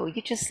true.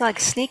 You just like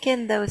sneak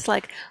in those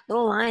like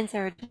little lines that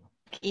are,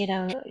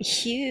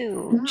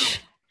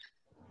 huge.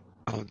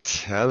 I'm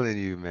telling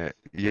you, man.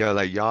 Yo,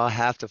 like y'all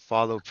have to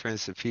follow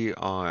Principe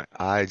on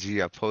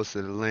IG. I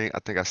posted a link. I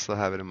think I still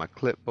have it in my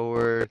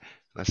clipboard.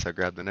 Unless I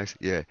grab the next.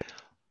 Yeah.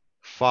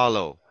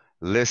 Follow.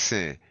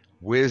 Listen.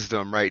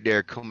 Wisdom right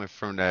there coming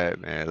from that,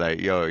 man. Like,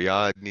 yo,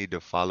 y'all need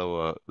to follow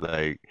up.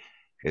 Like,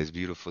 it's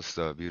beautiful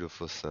stuff.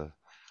 Beautiful stuff.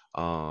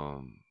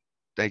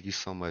 Thank you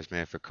so much,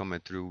 man, for coming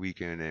through week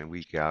in and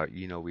week out.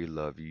 You know we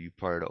love you. You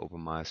part of the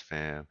Open Minds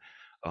fam.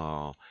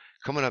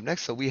 Coming up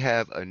next, so we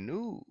have a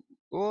new,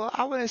 well,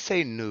 I wouldn't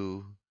say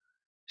new.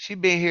 She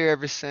been here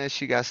ever since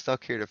she got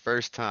stuck here the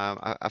first time.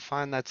 I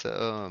find that's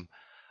a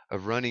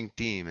running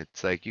theme.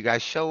 It's like you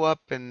guys show up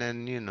and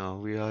then,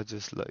 we all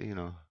just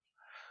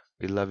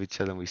we love each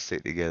other and we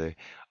stick together.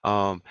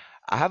 I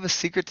have a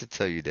secret to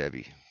tell you,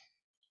 Debbie.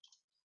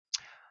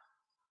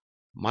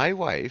 My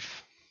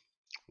wife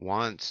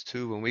wants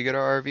to, when we get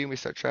our RV and we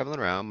start traveling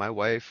around, my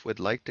wife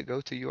would like to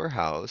go to your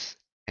house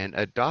and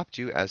adopt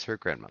you as her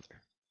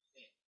grandmother.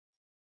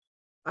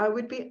 I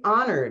would be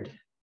honored.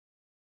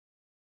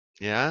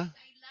 Yeah?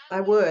 I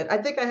would. I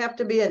think I have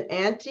to be an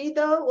auntie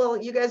though. Well,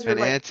 you guys are An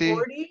like auntie?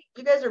 40.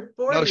 You guys are 40.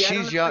 No, I don't she's know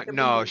if I young. could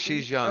No, be-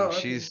 she's young. Oh,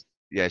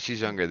 okay.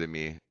 She's younger than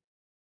me.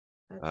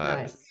 That's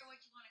nice.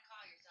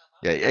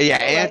 Yeah, I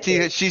like auntie.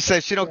 it. She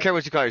says she don't Yeah. care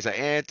what you call her. She's like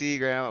auntie,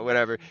 grandma,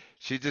 whatever.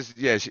 She just,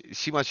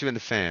 she wants you in the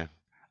fam.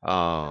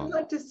 I'd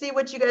like to see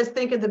what you guys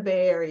think of the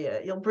Bay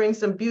Area. You'll bring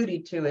some beauty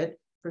to it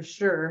for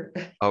sure.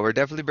 Oh, we're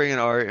definitely bringing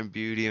art and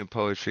beauty and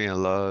poetry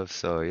and love.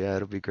 So yeah,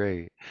 it'll be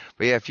great.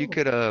 But yeah, if you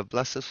could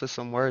bless us with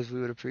some words,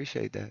 we would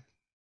appreciate that.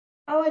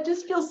 Oh, I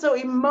just feel so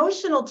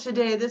emotional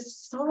today.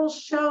 This whole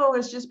show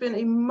has just been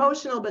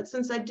emotional. But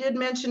since I did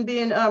mention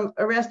being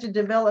arrested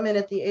development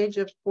at the age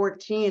of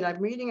 14, I'm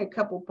reading a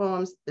couple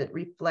poems that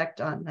reflect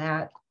on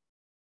that.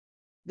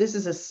 This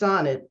is a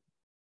sonnet.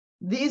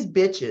 These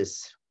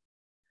bitches.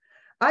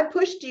 I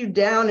pushed you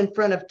down in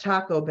front of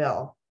Taco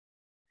Bell.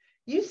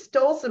 You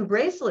stole some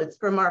bracelets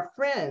from our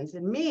friends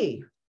and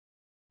me.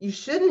 You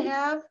shouldn't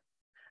have.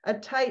 A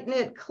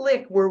tight-knit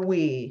clique were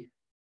we.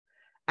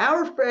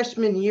 Our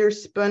freshman year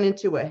spun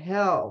into a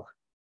hell.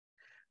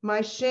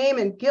 My shame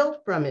and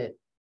guilt from it,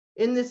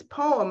 in this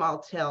poem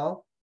I'll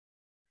tell.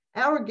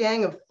 Our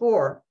gang of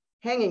 4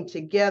 hanging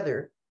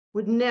together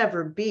would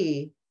never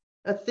be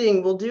a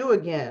thing we'll do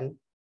again.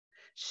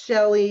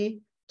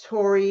 Shelley,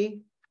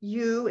 Tori,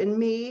 you and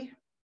me.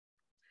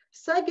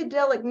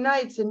 Psychedelic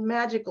nights and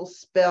magical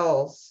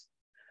spells.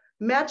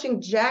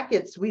 Matching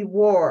jackets we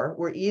wore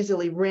were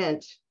easily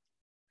rent.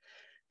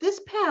 This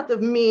path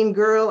of mean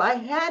girl I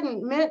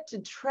hadn't meant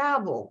to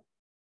travel.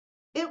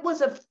 It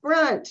was a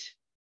front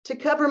to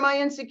cover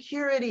my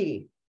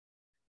insecurity.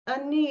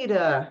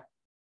 Anita,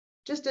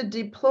 just a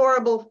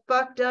deplorable,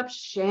 fucked up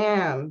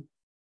sham.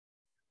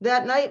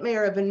 That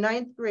nightmare of a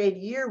 9th grade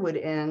year would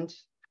end.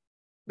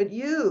 But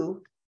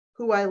you,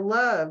 who I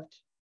loved,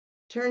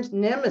 turned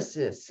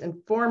nemesis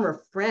and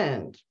former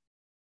friend.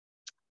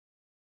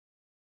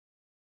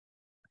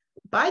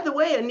 By the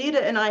way,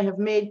 Anita and I have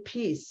made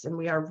peace and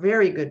we are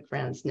very good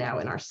friends now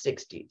in our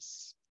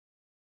 60s.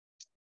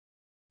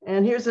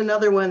 And here's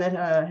another one that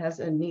has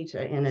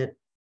Anita in it.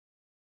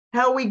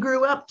 How we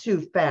grew up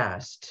too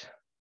fast.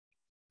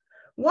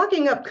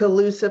 Walking up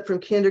Calusa from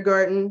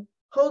kindergarten,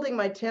 holding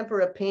my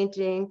tempera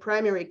painting,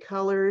 primary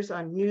colors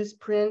on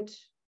newsprint,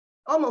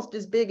 almost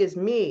as big as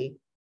me,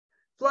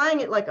 flying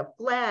it like a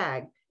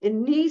flag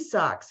in knee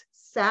socks,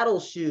 saddle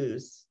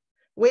shoes,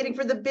 waiting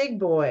for the big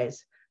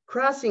boys,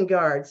 crossing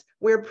guards,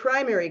 wear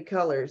primary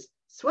colors,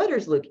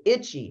 sweaters look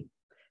itchy,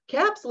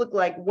 caps look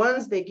like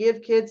ones they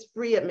give kids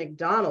free at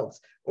McDonald's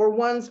or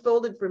ones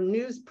folded from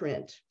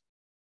newsprint.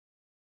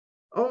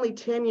 Only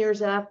 10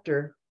 years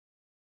after,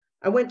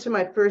 I went to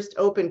my first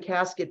open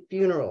casket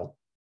funeral.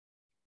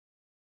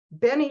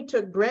 Benny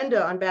took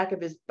Brenda on back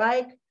of his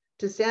bike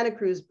to Santa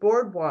Cruz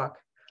Boardwalk.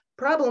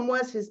 Problem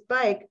was his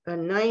bike, a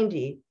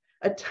 90,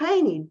 a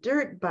tiny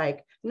dirt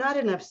bike, not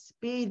enough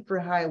speed for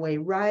highway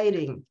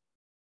riding.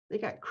 They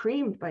got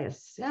creamed by a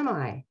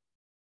semi.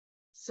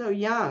 So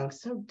young,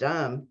 so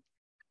dumb.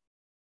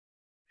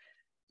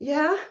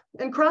 Yeah,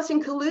 and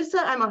crossing Calusa,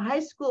 I'm a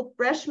high school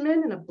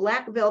freshman in a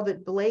black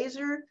velvet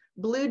blazer,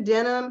 blue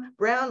denim,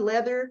 brown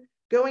leather,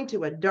 going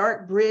to a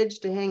dark bridge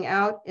to hang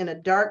out in a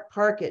dark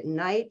park at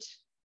night.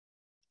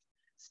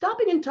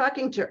 Stopping and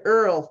talking to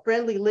Earl,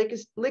 friendly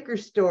liquor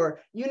store,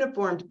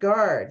 uniformed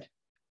guard.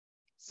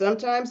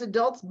 Sometimes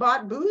adults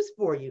bought booze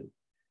for you.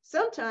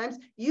 Sometimes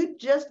you'd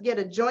just get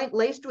a joint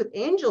laced with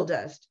angel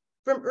dust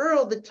from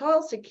Earl, the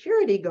tall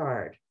security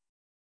guard.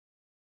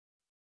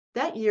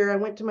 That year, I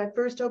went to my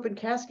first open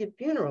casket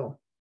funeral.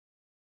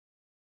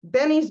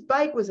 Benny's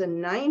bike was a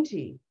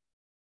 90,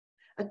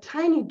 a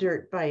tiny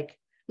dirt bike,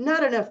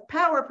 not enough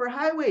power for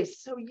highways,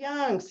 so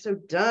young, so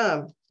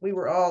dumb. We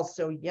were all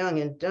so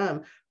young and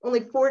dumb, only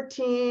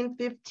 14,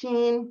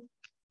 15,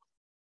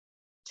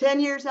 10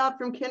 years out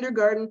from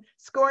kindergarten,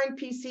 scoring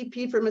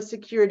PCP from a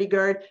security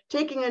guard,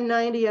 taking a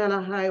 90 on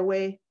a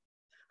highway.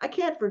 I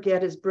can't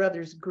forget his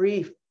brother's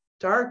grief,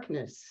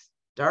 darkness,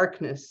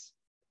 darkness.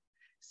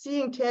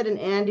 Seeing Ted and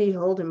Andy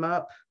hold him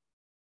up,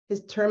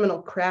 his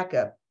terminal crack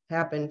up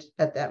happened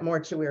at that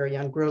mortuary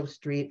on Grove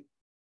Street.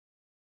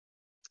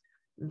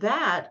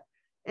 That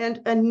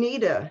and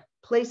Anita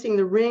placing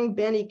the ring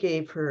Benny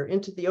gave her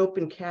into the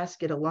open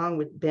casket along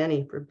with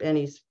Benny for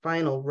Benny's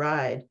final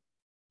ride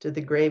to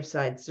the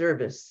graveside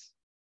service.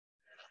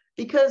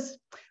 Because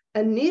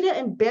Anita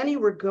and Benny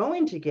were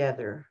going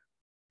together,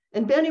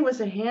 and Benny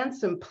was a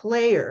handsome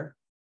player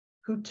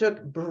who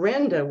took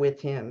Brenda with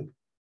him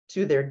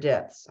to their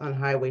deaths on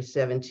Highway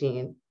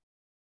 17.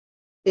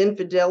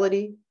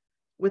 Infidelity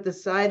with a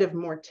side of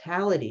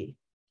mortality,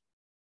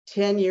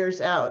 10 years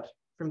out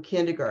from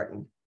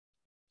kindergarten.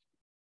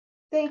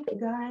 Thank you,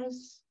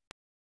 guys.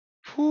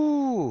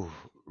 Whew.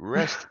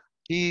 Rest in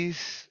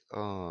peace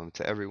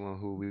to everyone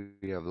who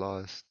we have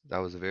lost. That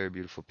was a very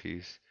beautiful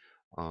piece.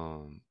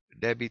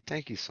 Debbie,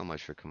 thank you so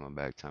much for coming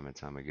back time and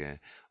time again.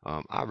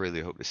 I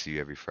really hope to see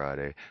you every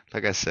Friday.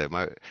 Like I said,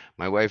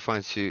 my wife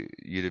wants you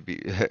to be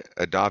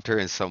adopt her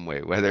in some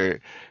way, whether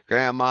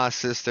grandma,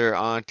 sister,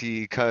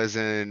 auntie,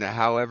 cousin,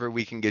 however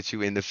we can get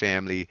you in the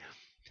family.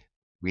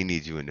 We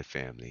need you in the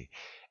family.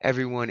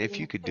 Everyone, if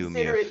you could do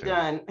me a Consider it favor.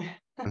 done.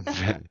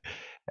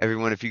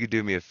 Everyone, if you could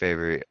do me a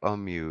favor,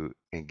 unmute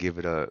and give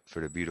it up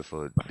for the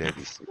beautiful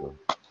Debby Segal.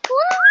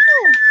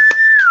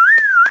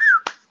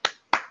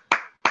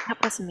 That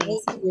was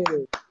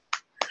amazing.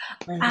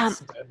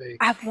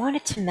 I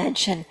wanted to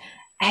mention,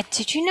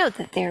 did you know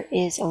that there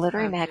is a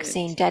literary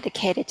magazine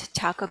dedicated to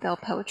Taco Bell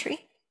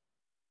poetry?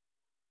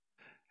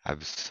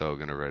 I'm so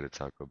gonna write a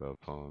Taco Bell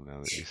poem now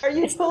that you Are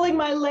you pulling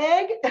my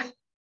leg?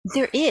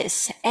 There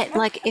is.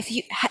 Like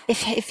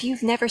if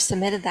you've never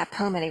submitted that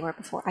poem anywhere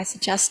before, I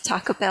suggest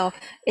Taco Bell.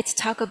 It's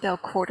Taco Bell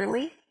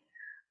Quarterly.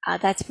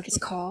 That's what it's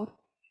called.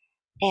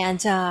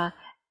 And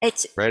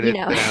it's Write it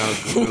down,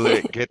 Google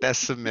it, get that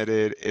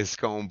submitted. It's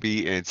gonna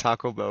be in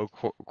Taco Bell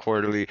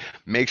Quarterly.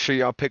 Make sure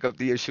y'all pick up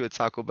the issue of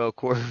Taco Bell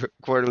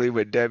Quarterly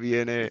with Debbie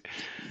in it.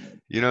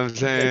 You know what I'm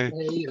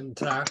saying? And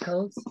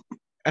tacos.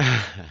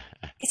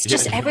 It's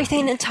just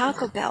everything in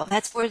Taco Bell.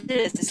 That's what it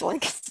is. It's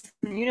like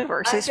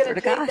universe. I swear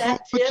to God.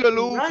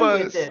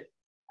 Chalupas.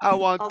 I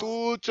want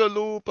two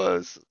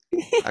chalupas.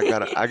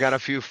 I got a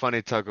few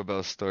funny Taco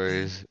Bell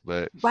stories,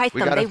 but Write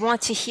we them. got They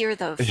want to hear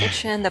the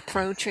fiction, the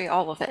poetry,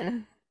 all of it.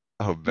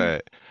 Oh,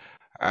 bet.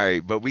 All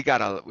right, but we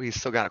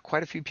still got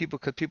quite a few people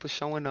because people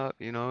showing up,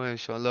 you know, and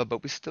showing love,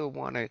 but we still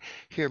want to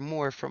hear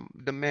more from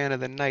the man of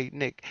the night,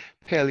 Nick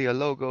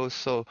Paleologos.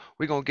 So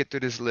we're gonna get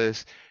through this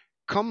list.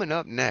 Coming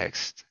up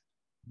next,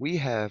 we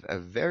have a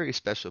very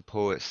special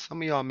poet.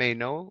 Some of y'all may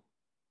know,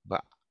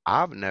 but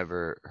I've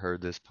never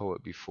heard this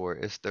poet before.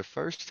 It's the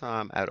first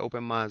time at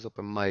Open Minds,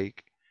 Open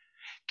Mic.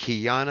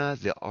 Keyana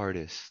The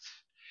Artist.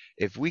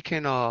 If we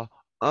can all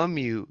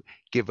unmute,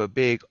 give a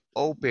big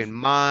open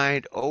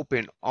mind,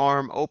 open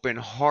arm, open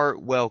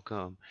heart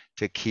welcome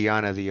to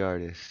Keyana The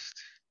Artist.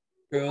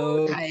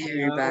 Hi,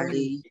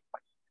 everybody.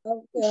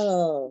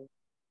 Welcome.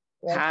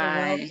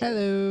 Hi.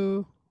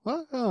 Hello.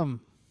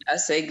 Welcome. I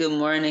say good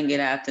morning, good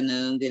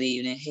afternoon, good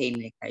evening. Hey,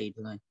 Nick, how you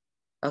doing?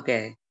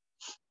 Okay.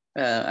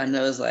 I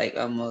know it's like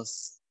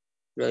almost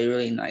really,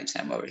 really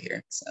nighttime over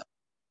here. So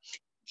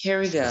here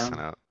we Just messing go.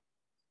 up.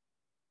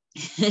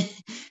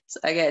 So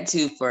I got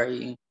two for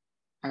you.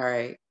 All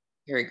right,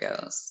 here it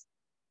goes.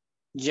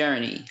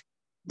 Journey.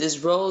 This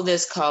road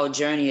that's called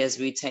journey as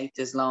we take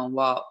this long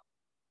walk.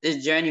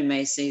 This journey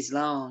may seem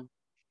long.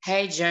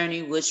 Hey,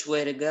 journey, which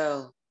way to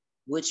go?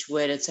 Which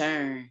way to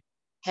turn?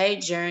 Hey,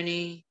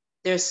 journey,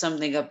 there's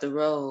something up the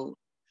road.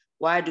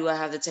 Why do I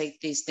have to take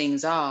these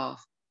things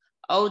off?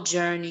 Oh,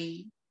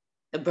 journey,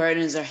 the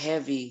burdens are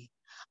heavy.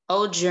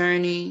 Oh,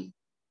 journey,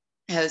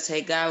 I have to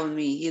take God with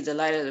me. He's the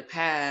light of the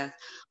path.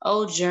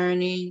 Oh,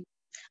 journey,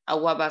 I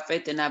walk by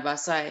faith and not by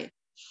sight.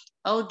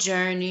 Oh,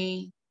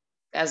 journey,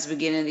 that's the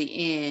beginning and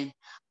the end.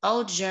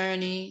 Oh,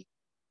 journey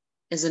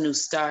is a new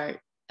start,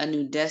 a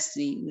new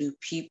destiny, new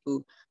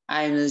people.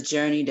 I am this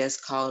journey that's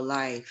called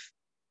life.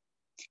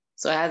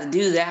 So I have to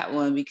do that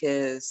one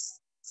because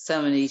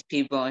some of these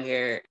people on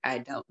here I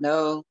don't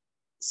know.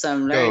 So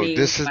I'm Yo, learning,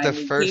 this is the finding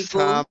first people.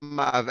 time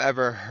I've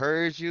ever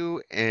heard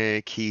you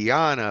and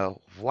Keyana.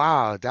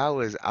 Wow, that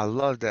was, I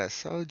love that.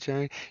 So,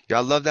 Journey,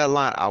 y'all love that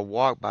line. I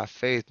walk by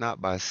faith,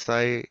 not by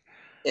sight.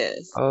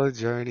 Yes. Oh,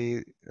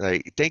 Journey.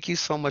 Like, thank you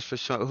so much for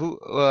showing.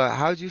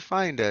 How'd you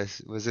find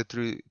us? Was it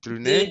through Through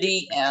Nick?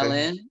 D.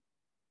 Allen.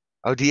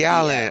 Oh, D D.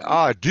 Allen. Allen.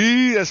 Oh,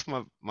 D, that's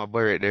my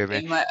boy right there,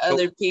 man. And my So,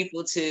 other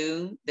people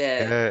too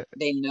that yeah,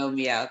 they know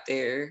me out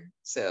there.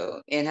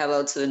 So, and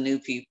hello to the new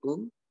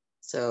people.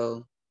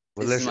 So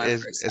well, this is my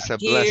first it's time a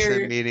blessing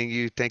here. meeting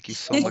you. Thank you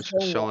so much for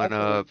showing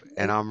up,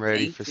 and I'm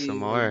ready Thank for some you.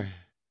 more.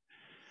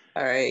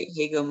 All right,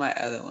 here go my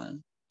other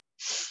one.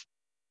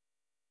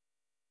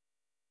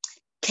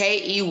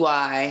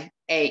 Keyanathat,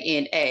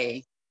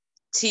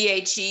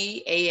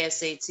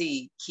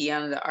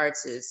 Keyana The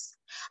Artist.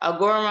 I'll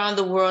go around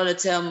the world to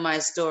tell my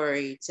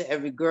story to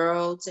every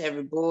girl, to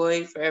every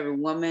boy, for every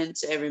woman,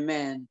 to every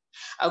man.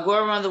 I'll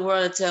go around the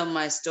world to tell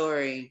my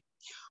story,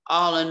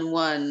 all in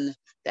one.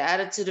 The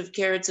attitude of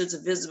character to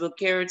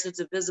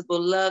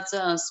visible love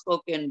to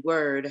unspoken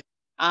word.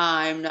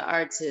 I'm the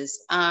artist.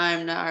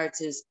 I'm the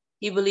artist.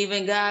 He believe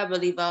in God,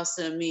 believe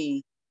also in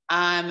me.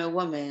 I'm a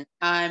woman.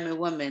 I'm a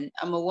woman.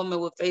 I'm a woman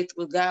with faith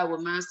with God,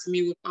 with minds to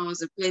me, with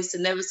arms in place to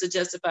never to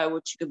justify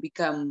what you can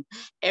become.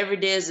 Every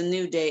day is a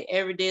new day.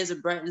 Every day is a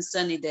bright and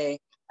sunny day.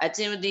 I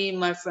timidly,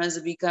 my friends,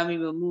 to become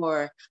even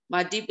more.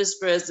 My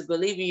deepest prayer is to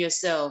believe in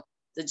yourself,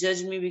 to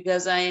judge me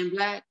because I am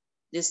black.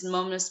 This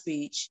moment of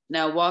speech.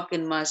 Now walk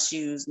in my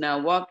shoes. Now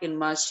walk in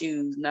my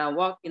shoes. Now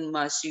walk in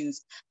my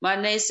shoes. My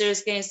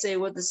naysayers can't say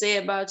what to say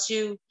about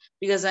you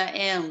because I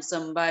am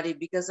somebody.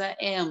 Because I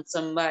am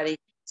somebody.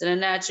 To the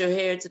natural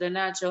hair, to the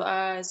natural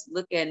eyes,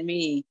 look at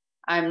me.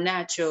 I'm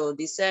natural.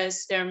 The sad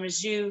stem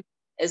is you.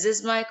 Is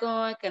this mic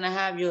on? Can I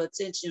have your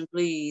attention,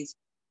 please?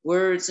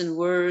 Words and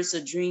words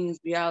of dreams,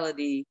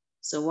 reality.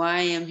 So why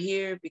I am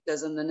here?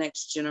 Because I'm the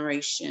next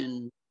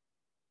generation.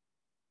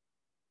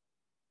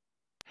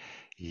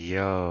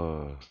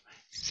 Yo,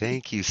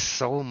 thank you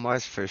so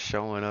much for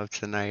showing up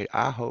tonight.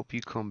 I hope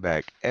you come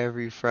back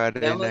every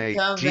Friday I'm gonna night.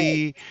 come back.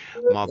 D,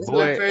 my It's my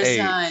boy, first hey,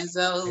 time,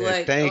 so I was yeah,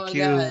 like, oh thank my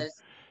you. gosh,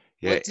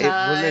 Yeah, what well,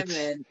 time? let's.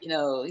 And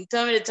he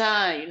told me the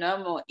time.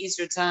 I'm on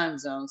Eastern time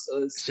zone,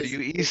 so So it's you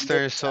it's Eastern,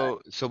 different time.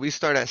 so we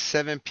start at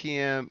 7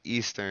 p.m.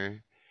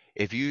 Eastern.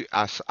 If you,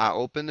 I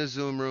open the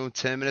Zoom room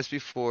 10 minutes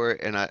before,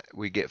 and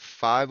we get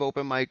 5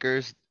 open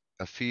micers,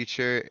 a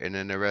feature, and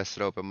then the rest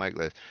of the open mic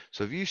list.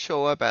 So if you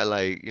show up at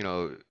like,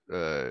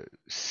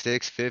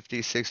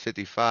 6:50,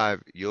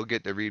 6:55, you'll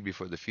get the read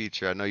before the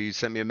feature. I know you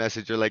sent me a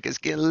message, you're like, it's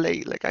getting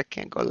late, like I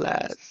can't go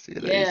last.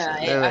 You Yeah, said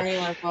I that. didn't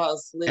want to fall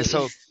And asleep.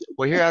 so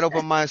we're here at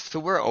Open Minds,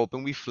 so we're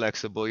open, we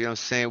flexible, you know what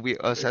I'm saying?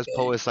 Us as Okay.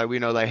 poets, like we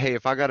know, like, hey,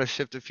 if I gotta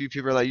shift a few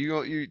people, like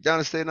you down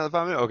to stay another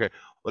 5 minutes? Okay,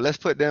 well let's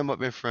put them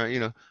up in front,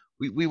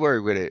 we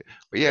work with it.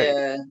 But yeah,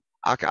 Yeah,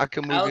 I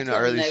can move you I'll in the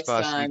come early next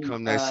spots. You time.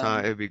 come next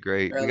time, it'd be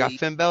great. We got Early.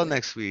 Phynne Belle Yeah.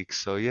 next week,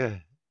 so yeah.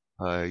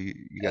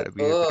 You gotta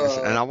be here for this.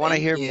 And Cool. I wanna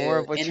Thank hear more you,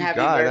 of what and you happy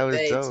got. That was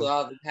birthday to dope.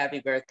 all the happy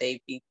birthday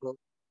people.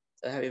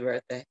 So happy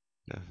birthday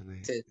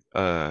Definitely. to.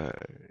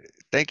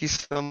 Thank you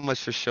so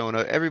much for showing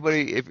up.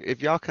 Everybody,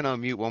 if y'all can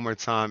unmute one more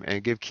time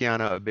and give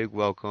Keyana a big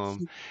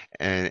welcome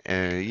and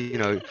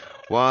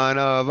one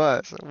of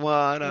us,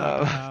 one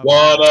of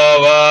One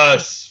of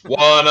us.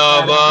 One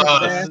of Gotta come us.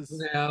 back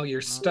now.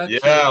 You're stuck here.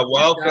 Yeah, You gotta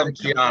welcome,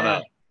 come back.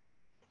 Kiana.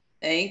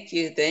 Thank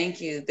you, thank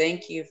you,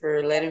 thank you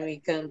for letting me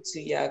come to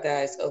y'all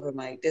guys over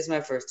mic. This is my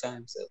first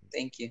time, so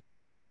thank you.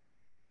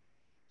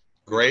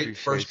 We Great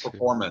first appreciate you.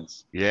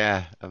 performance.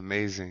 Yeah,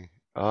 amazing.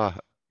 Oh,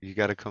 you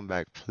gotta come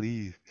back,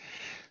 please.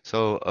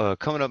 So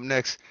coming up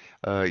next,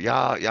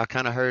 y'all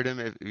kind of heard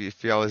him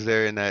if y'all was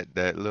there in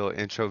that little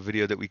intro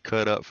video that we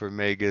cut up for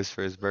Magus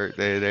for his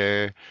birthday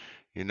there,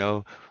 you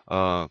know.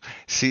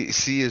 See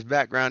his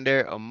background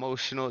there,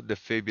 emotional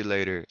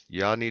defibrillator.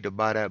 Y'all need to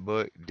buy that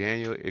book.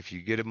 Daniel, if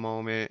you get a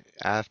moment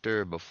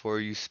after or before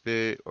you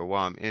spit or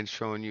while I'm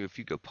introing you, if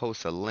you could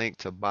post a link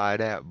to buy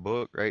that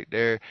book right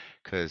there,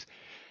 'cause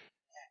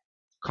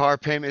car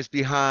payments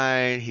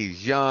behind.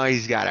 He's young.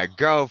 He's got a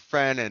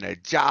girlfriend and a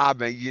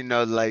job. And, you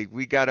know, like,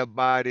 we got to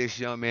buy this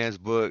young man's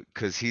book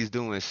because he's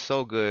doing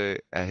so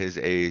good at his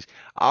age.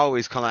 I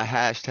always call it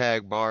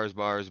hashtag bars,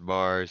 bars,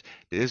 bars.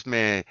 This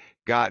man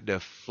got the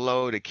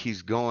flow that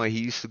keeps going. He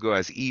used to go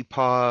as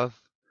EPOV,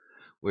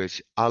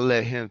 which I'll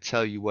let him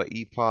tell you what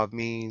EPOV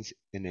means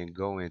and then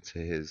go into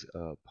his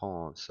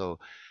poem. So,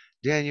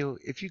 Daniel,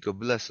 if you could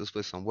bless us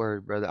with some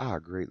word, brother, I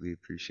greatly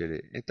appreciate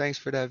it. And thanks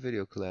for that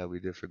video collab we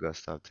did for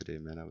Gustav today,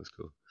 man. That was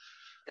cool.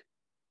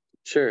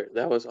 Sure,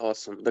 that was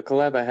awesome. The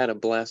collab I had a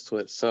blast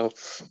with, so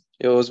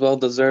it was well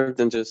deserved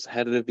and just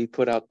had to be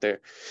put out there.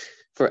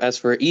 As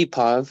for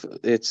EPOV,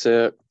 it's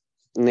a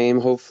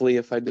name. Hopefully,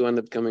 if I do end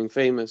up becoming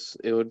famous,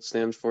 it would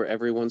stand for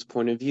everyone's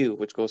point of view,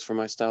 which goes for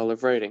my style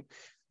of writing.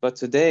 But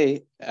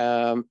today,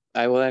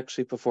 I will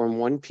actually perform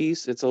one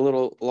piece. It's a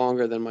little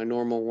longer than my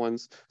normal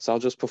ones, so I'll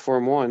just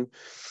perform one.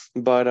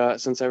 But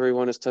since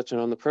everyone is touching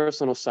on the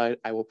personal side,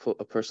 I will put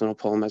a personal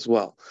poem as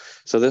well.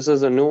 So this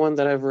is a new one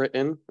that I've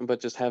written, but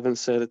just haven't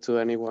said it to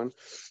anyone.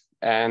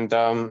 And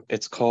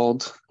it's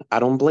called I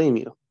Don't Blame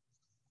You.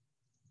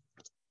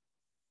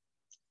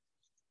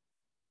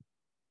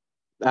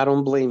 I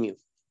don't blame you.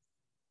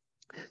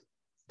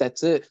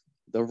 That's it.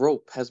 The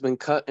rope has been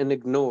cut and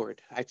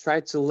ignored. I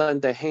tried to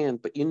lend a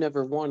hand, but you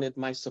never wanted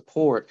my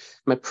support.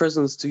 My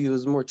presence to you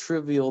is more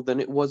trivial than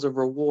it was a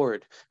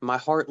reward. My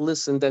heart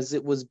listened as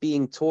it was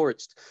being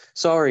torched.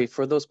 Sorry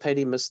for those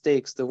petty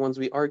mistakes, the ones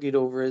we argued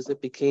over as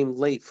it became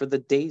late. For the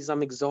days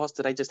I'm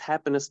exhausted, I just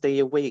happen to stay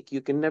awake.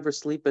 You can never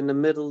sleep in the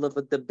middle of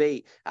a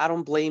debate. I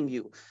don't blame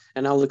you,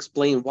 and I'll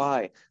explain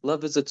why.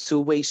 Love is a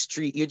two-way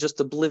street. You're just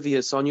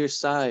oblivious on your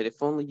side.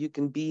 If only you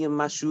can be in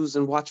my shoes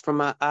and watch from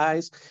my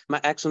eyes, my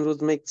actions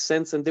would make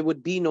sense and there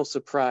would be no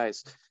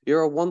surprise.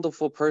 You're a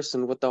wonderful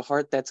person with a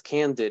heart that's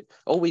candid,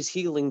 always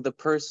healing the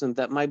person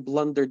that my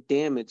blunder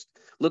damaged,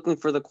 looking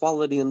for the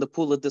quality in the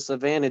pool of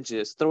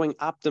disadvantages, throwing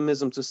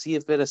optimism to see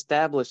if it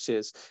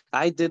establishes.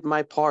 I did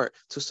my part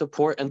to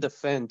support and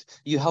defend.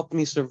 You helped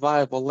me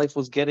survive while life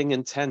was getting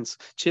intense,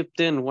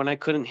 chipped in when I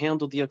couldn't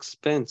handle the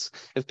expense.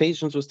 If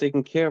patience was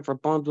taken care of, our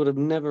bond would have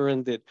never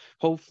ended.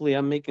 Hopefully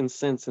I'm making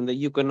sense and that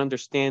you can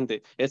understand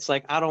it. It's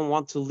like I don't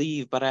want to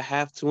leave, but I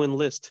have to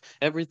enlist.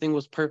 Everything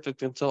was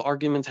perfect until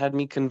arguments had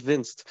me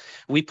convinced.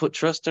 We put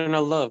trust in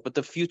our love, but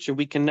the future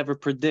we can never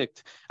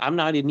predict. I'm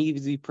not an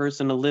easy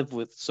person to live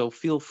with, so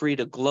feel free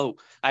to gloat.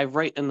 I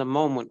write in the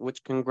moment,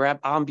 which can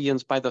grab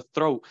ambience by the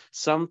throat.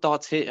 Some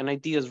thoughts hit and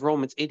ideas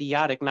roam. It's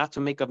idiotic not to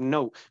make a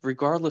note.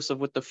 Regardless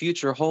of what the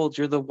future holds,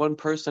 you're the one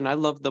person I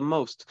love the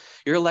most.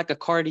 You're like a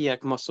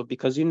cardiac muscle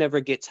because you never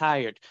get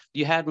tired.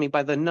 You had me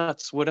by the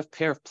nuts with a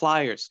pair of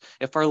pliers.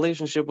 If our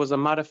relationship was a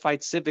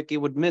modified Civic, it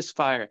would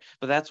misfire.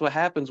 But that's what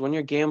happens when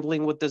you're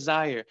gambling with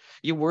desire.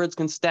 Your words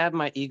can stab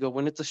my ego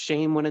when it's a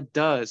shame when it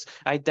does.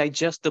 I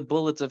digest the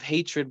bullets of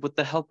hatred with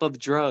the help of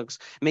drugs.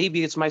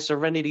 Maybe it's my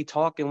serenity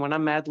talking when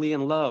I'm madly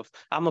in love.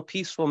 I'm a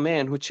peaceful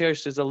man who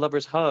cherishes a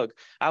lover's hug.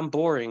 I'm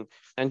boring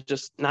and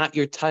just not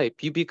your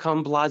type. You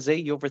become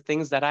blasé over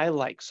things that I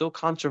like. So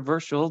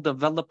controversial,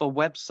 develop a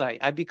website.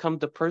 I become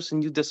the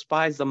person you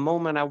despise the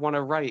moment I want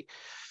to write.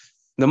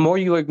 The more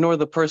you ignore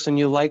the person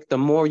you like, the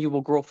more you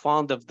will grow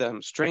fond of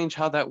them. Strange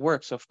how that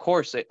works. Of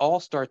course, it all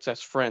starts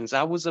as friends.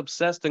 I was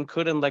obsessed and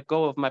couldn't let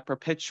go of my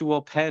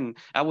perpetual pen.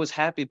 I was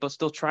happy, but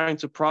still trying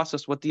to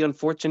process what the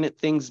unfortunate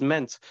things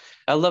meant.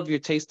 I love your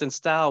taste and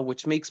style,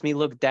 which makes me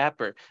look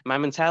dapper. My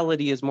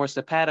mentality is more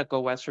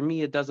simpatico, as for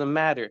me, it doesn't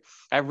matter.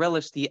 I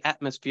relish the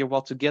atmosphere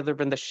while together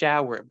in the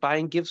shower.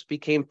 Buying gifts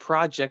became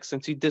projects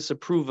since you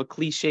disapprove a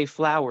cliche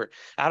flower.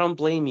 I don't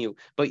blame you,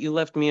 but you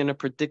left me in a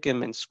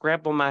predicament.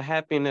 Scrapple my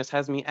happiness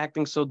has me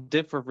acting so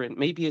different.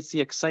 Maybe it's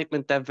the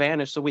excitement that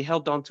vanished, so we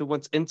held on to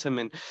what's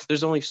intimate.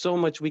 There's only so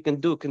much we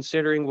can do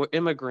considering we're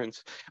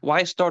immigrants.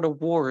 Why start a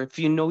war if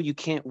you know you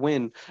can't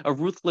win? A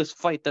ruthless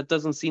fight that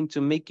doesn't seem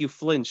to make you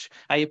flinch.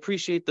 I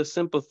appreciate the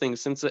simple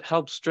things since it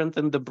helps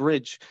strengthen the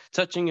bridge.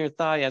 Touching your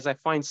thigh as I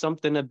find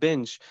something to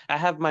binge. I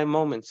have my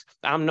moments.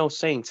 I'm no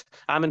saint.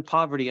 I'm in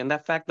poverty, and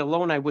that fact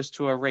alone I wish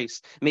to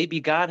erase.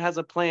 Maybe God has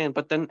a plan,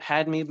 but then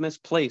had me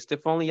misplaced.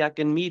 If only I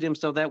can meet him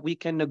so that we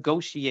can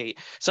negotiate.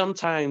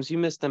 Sometimes you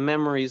miss the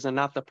memories and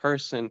not the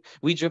person.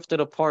 We drifted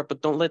apart,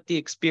 but don't let the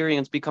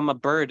experience become a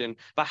burden.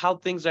 But how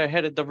things are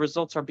headed, the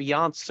results are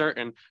beyond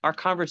certain. Our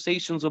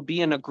conversations will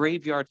be in a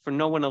graveyard for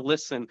no one to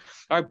listen.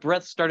 Our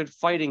breath started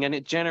fighting and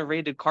it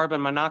generated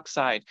carbon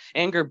monoxide.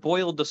 Anger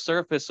boiled the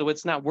surface, so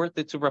it's not worth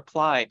it to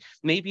reply.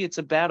 Maybe it's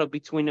a battle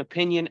between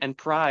opinion and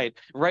pride.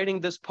 Writing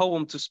this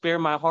poem to spare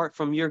my heart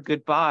from your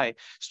goodbye.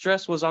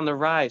 Stress was on the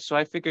rise, so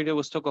I figured it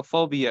was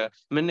tokophobia.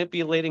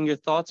 Manipulating your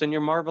thoughts and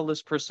your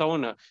marvelous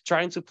persona.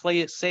 Trying to play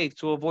it safe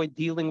to avoid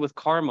dealing with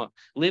karma.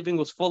 Living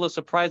was full of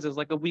surprises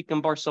like a week in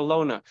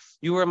Barcelona.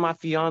 You were my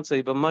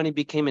fiance, but money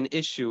became an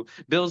issue.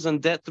 Bills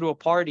and debt through a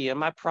party, and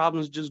my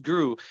problems just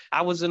grew.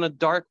 I was in a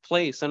dark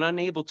place and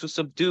unable to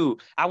subdue.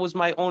 I was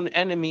my own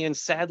enemy and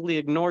sadly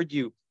ignored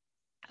you.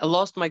 I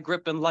lost my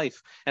grip in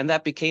life, and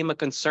that became a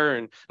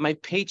concern. My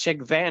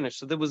paycheck vanished,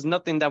 so there was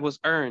nothing that was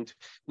earned.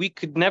 We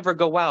could never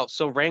go out,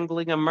 so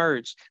wrangling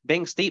emerged.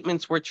 Bank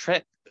statements were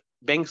checked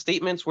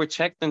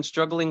and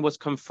struggling was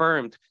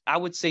confirmed. I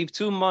would save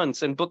 2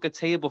 months and book a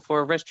table for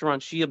a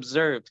restaurant, she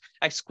observed.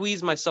 I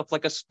squeezed myself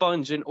like a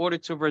sponge in order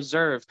to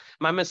reserve.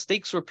 My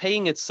mistakes were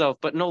paying itself,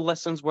 but no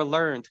lessons were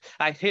learned.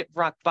 I hit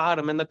rock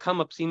bottom and the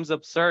come up seems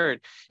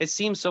absurd. It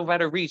seems so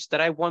out of reach that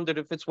I wondered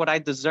if it's what I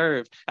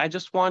deserved. I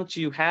just want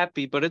you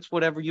happy, but it's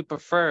whatever you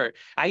prefer.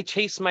 I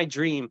chase my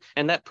dream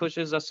and that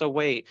pushes us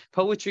away.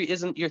 Poetry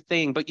isn't your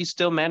thing, but you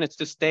still manage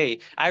to stay.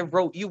 I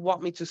wrote, you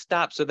want me to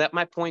stop so that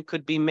my point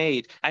could be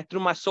made. I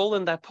threw my soul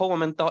in that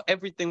poem and thought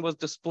everything was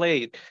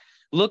displayed.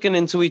 Looking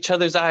into each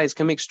other's eyes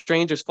can make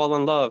strangers fall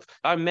in love.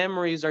 Our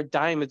memories are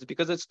diamonds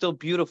because it's still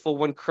beautiful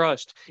when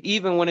crushed.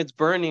 Even when it's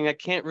burning, I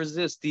can't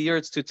resist the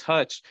urge to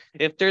touch.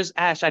 If there's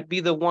ash, I'd be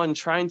the one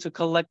trying to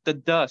collect the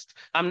dust.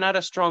 I'm not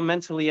as strong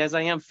mentally as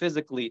I am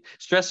physically.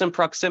 Stress and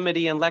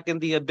proximity and lacking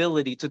the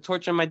ability to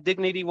torture my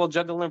dignity while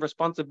juggling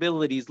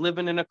responsibilities.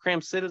 Living in a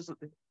cramped city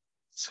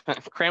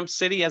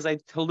as I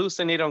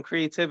hallucinate on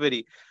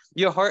creativity.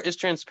 Your heart is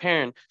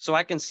transparent, so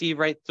I can see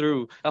right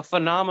through. A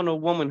phenomenal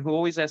woman who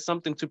always has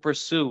something to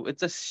pursue.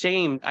 It's a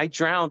shame I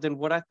drowned in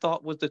what I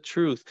thought was the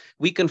truth.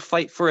 We can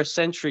fight for a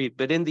century,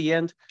 but in the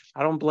end,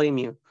 I don't blame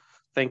you.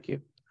 Thank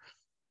you.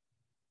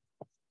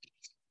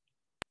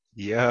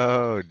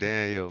 Yo,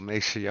 Daniel,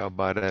 make sure y'all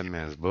buy that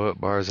man's book,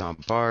 Bars on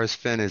Bars.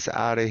 Phynne is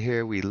out of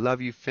here. We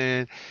love you,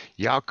 Phynne.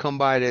 Y'all come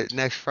by that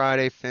next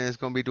Friday. Phynne's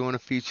gonna be doing a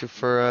feature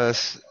for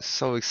us.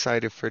 So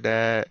excited for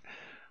that.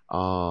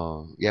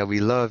 Yeah,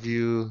 we love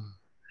you.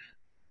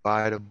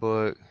 Buy the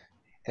book.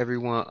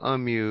 Everyone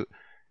unmute.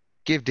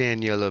 Give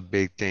Danielle a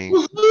big thing.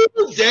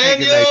 Say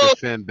goodnight to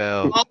Phynne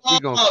Belle. We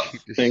gonna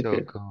keep the Thank show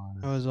you. going.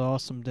 That was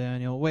awesome,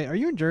 Daniel. Wait, are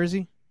you in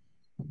Jersey?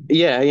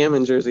 Yeah, I am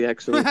in Jersey,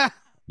 actually.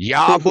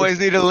 Y'all boys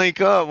need to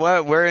link up.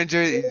 What? We're in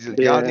Jersey.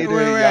 Y'all need to.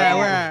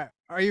 Where?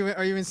 Are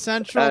you in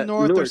Central,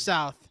 North, or Newark.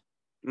 South?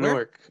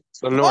 Newark.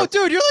 So Oh, north.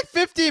 dude, you're like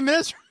 15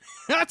 minutes from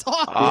That's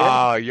awesome.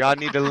 Oh, y'all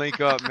need to link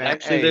up, man.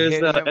 Actually, Hey, there's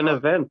hit him an up.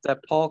 event that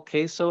Paul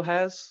Queso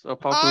has, or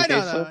Paul I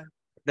know Queso. that one.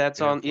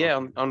 That's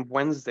on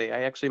Wednesday.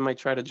 I actually might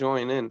try to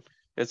join in.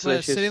 It's What,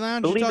 like City his,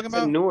 Lounge I you believe talking it's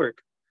about? in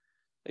Newark.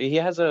 He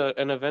has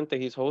an event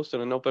that he's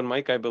hosting, an open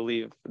mic, I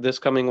believe, this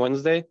coming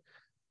Wednesday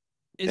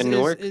in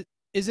Newark.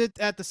 Is it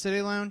at the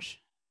City Lounge?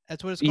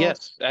 That's what it's called?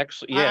 Yes,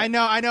 actually, yeah. I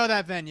know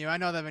that venue. I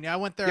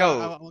went there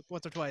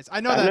once or twice. I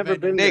know I've that never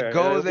venue. been Nick, there.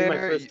 go That'll be my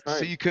there first so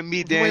time. you can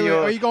meet Wait, Daniel.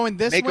 are you going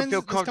this Make him Wednesday?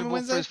 feel This coming comfortable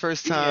Wednesday? for his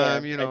first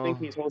time, you know. I think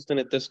he's hosting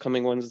it this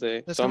coming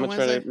Wednesday. This So I'm coming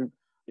gonna try Wednesday? to,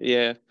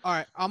 yeah. All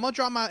right, I'm gonna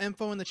drop my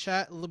info in the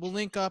chat. We'll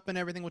link up and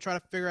everything. We'll try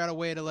to figure out a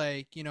way to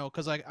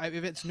because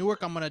if it's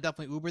Newark, I'm gonna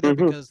definitely Uber there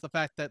because the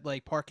fact that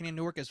parking in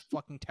Newark is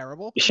fucking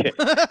terrible.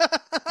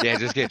 Yeah,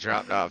 just get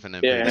dropped off and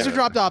then Yeah. Just get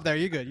dropped off there.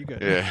 You're good. You're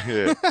good.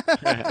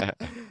 Yeah.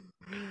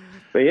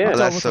 But yeah, Oh,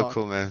 that's we'll so talk.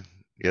 cool, man.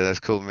 Yeah,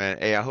 that's cool, man.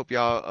 Hey, I hope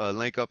y'all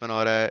link up and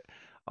all that.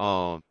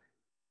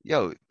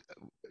 Yo,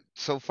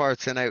 so far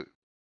tonight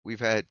we've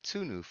had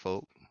 2 new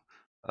folk.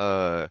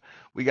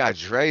 We got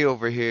Dre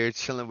over here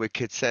chilling with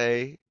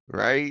Kittay,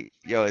 right?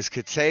 Yo, it's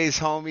Kittay's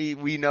homie.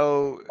 We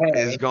know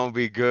it's gonna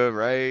be good,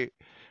 right?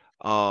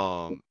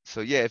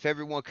 So yeah, if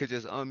everyone could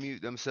just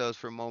unmute themselves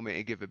for a moment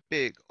and give a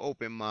big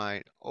open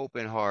mind,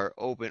 open heart,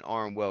 open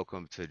arm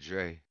welcome to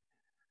Dre.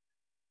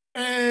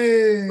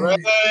 Hey.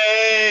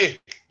 Hey.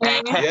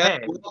 Yeah,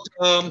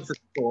 welcome. This is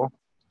cool.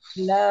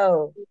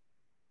 No.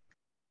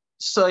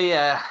 So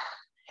yeah,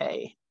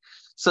 hey.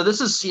 So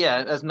this is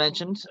as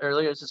mentioned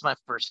earlier, this is my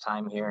first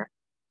time here.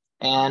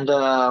 And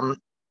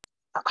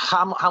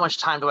how much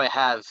time do I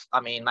have?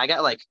 I mean, I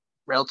got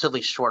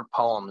relatively short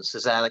poems.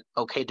 Is that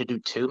okay to do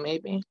 2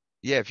 maybe?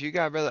 Yeah, if you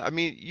got I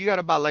mean, you got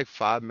about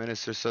 5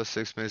 minutes or so,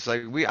 6 minutes.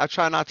 I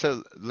try not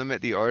to limit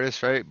the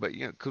artists, right? But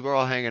because we're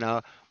all hanging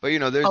out. But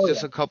there's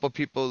just a couple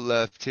people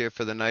left here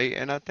for the night,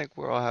 and I think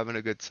we're all having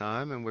a good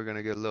time, and we're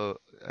gonna get a little,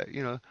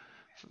 you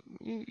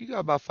got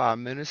about 5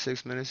 minutes,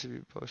 6 minutes if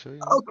you post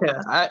it. Okay,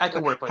 I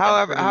can work with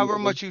that. However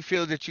much you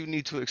feel that you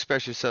need to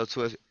express yourself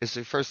to us. It's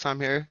your first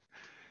time here.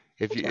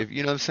 If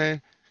you know what I'm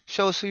saying,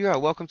 show us who you are.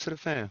 Welcome to the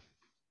fam.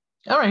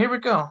 All right, here we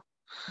go.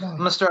 I'm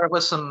gonna start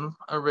with some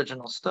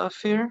original stuff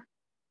here.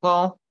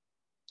 Well,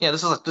 yeah,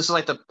 this is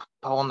like the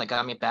poem that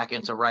got me back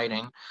into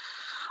writing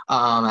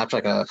after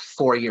a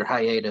 4-year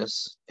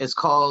hiatus. It's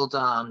called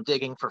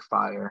Digging for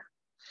Fire.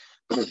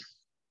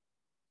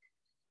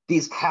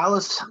 These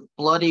calloused,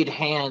 bloodied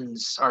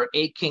hands are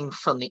aching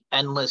from the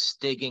endless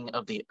digging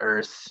of the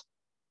earth.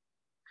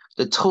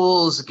 The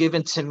tools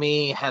given to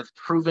me have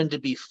proven to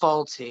be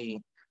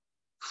faulty,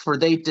 for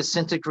they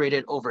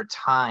disintegrated over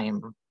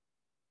time.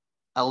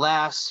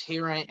 Alas,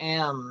 here I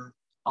am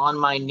on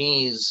my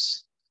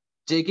knees,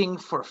 digging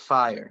for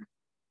fire.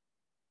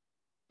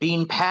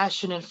 Being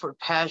passionate for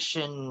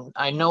passion,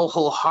 I know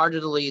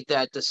wholeheartedly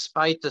that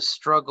despite the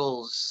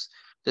struggles,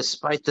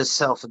 despite the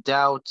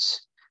self-doubt,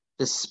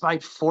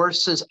 despite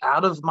forces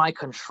out of my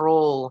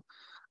control,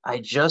 I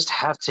just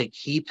have to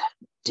keep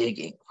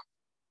digging.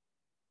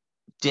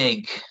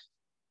 dig,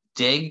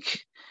 dig,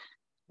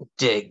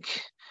 dig.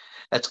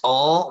 That's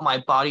all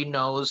my body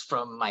knows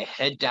from my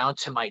head down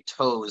to my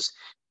toes.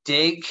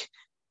 Dig,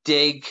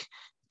 dig,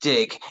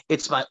 dig.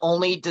 It's my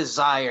only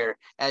desire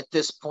at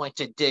this point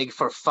to dig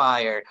for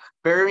fire.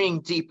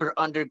 Burying deeper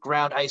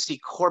underground, I see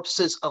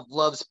corpses of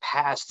love's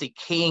past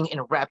decaying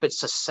in rapid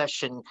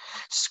succession,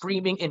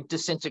 screaming in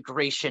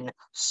disintegration,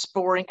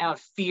 sporing out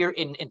fear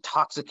in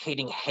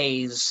intoxicating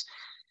haze,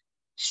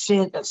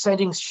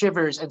 sending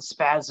shivers and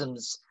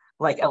spasms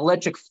like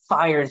electric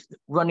fire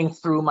running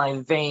through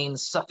my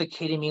veins,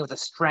 suffocating me with a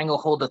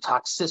stranglehold of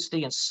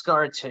toxicity and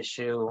scar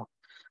tissue.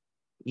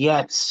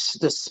 Yet,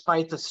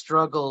 despite the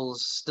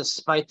struggles,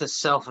 despite the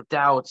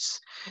self-doubts,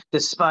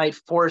 despite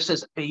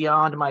forces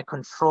beyond my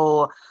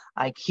control,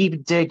 I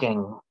keep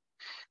digging.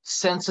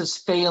 Senses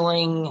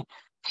failing,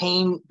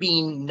 pain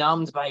being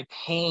numbed by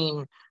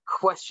pain,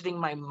 questioning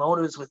my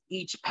motives with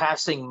each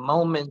passing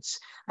moment.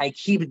 I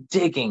keep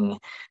digging.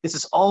 This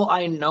is all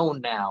I know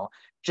now.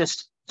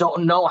 Just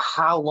don't know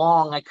how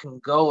long I can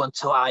go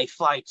until I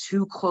fly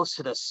too close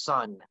to the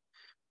sun.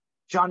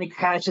 Johnny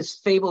Cash's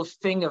fabled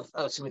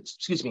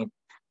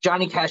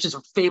Johnny Cash's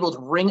fabled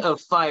ring of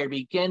fire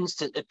begins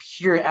to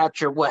appear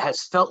after what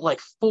has felt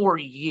like 4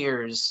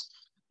 years.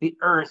 The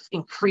earth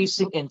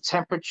increasing in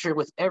temperature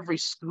with every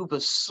scoop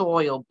of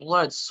soil,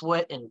 blood,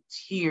 sweat, and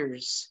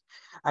tears.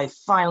 I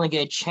finally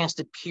get a chance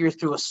to peer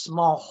through a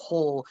small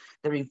hole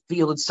that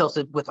revealed itself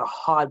with a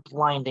hot,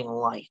 blinding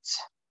light.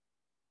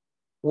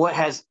 What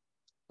I've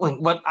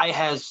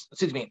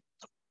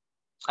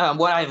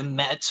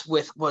met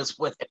with was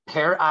with a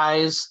pair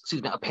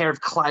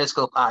of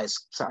kaleidoscope eyes.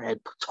 Sorry, I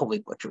totally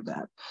butchered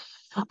that.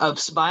 A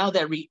smile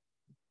that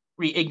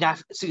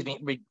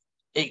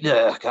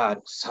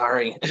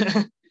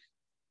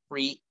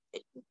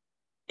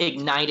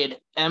reignited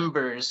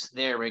embers,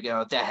 there we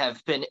go, that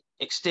have been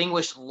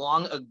extinguished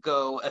long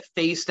ago, a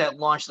face that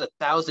launched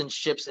 1,000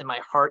 ships in my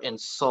heart and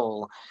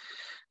soul.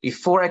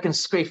 Before I can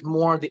scrape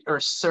more of the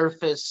earth's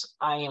surface,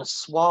 I am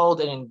swallowed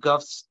and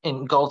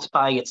engulfed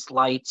by its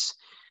light,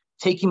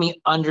 taking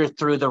me under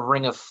through the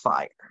ring of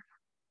fire.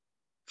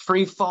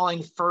 Free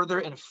falling further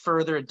and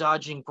further,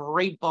 dodging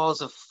great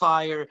balls of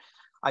fire,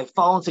 I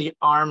fall into the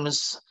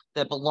arms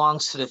that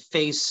belongs to the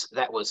face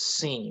that was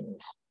seen.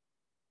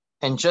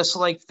 And just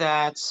like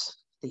that,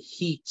 the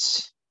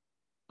heat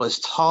was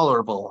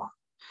tolerable,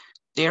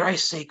 dare I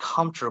say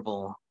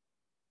comfortable,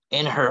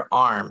 in her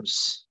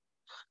arms.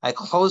 I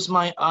close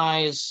my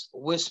eyes,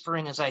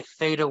 whispering as I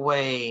fade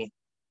away,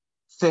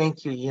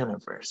 thank you,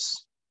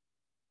 universe.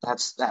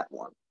 That's that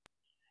one.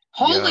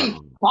 Holy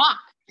fuck!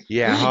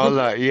 Yeah, hold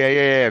up.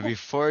 Yeah.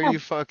 Before you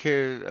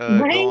fucking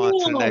go on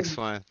to the next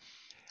one,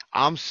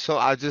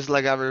 I just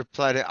like I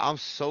replied it, I'm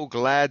so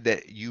glad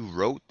that you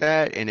wrote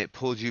that and it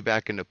pulled you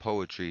back into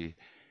poetry.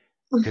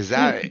 Cause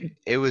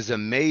it was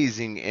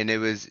amazing and it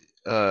was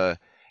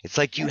it's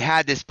like you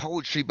had this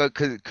poetry but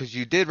cause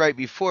you did write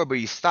before but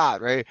you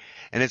stopped, right?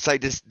 And it's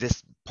like this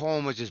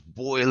poem was just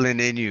boiling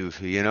in you,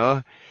 you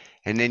know?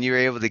 And then you're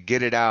able to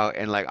get it out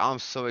and like I'm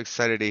so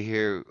excited to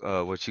hear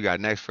what you got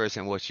next first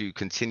and what you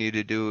continue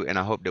to do, and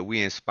I hope that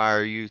we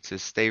inspire you to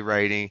stay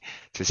writing,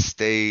 to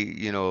stay,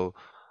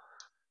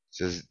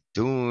 just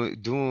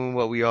doing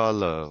what we all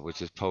love,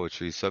 which is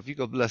poetry. So if you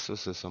could bless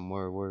us with some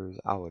more words,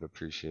 I would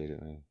appreciate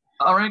it, man.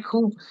 All right,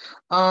 cool.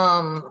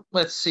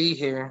 Let's see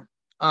here.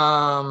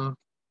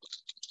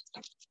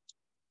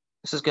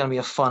 This is gonna be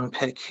a fun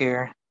pick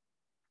here.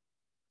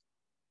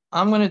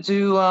 I'm gonna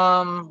do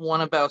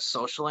one about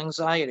social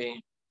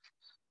anxiety.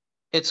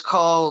 It's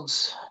called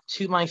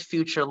To My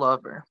Future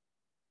Lover.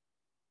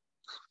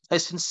 I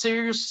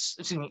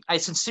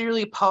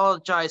sincerely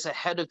apologize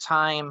ahead of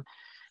time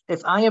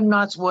if I am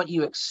not what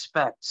you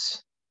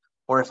expect,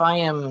 or if I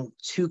am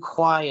too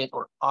quiet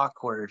or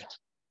awkward.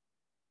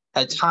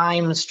 At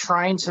times,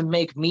 trying to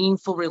make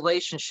meaningful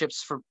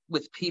relationships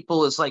with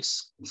people is like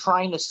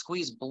trying to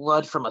squeeze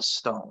blood from a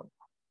stone.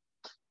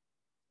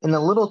 In the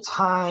little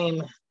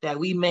time that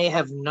we may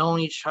have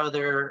known each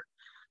other,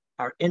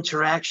 our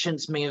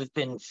interactions may have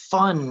been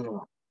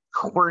fun,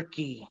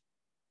 quirky,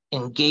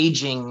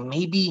 engaging,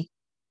 maybe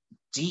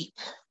deep.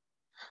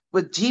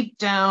 But deep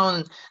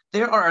down,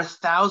 there are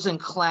 1,000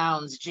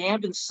 clowns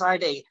jammed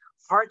inside a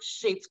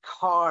heart-shaped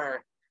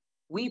car,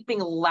 weeping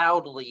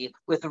loudly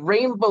with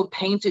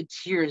rainbow-painted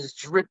tears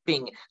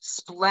dripping,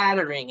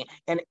 splattering,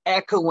 and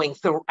echoing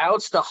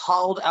throughout the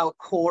hollowed-out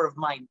core of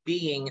my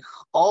being,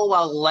 all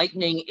while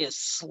lightning is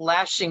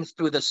slashing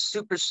through the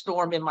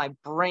superstorm in my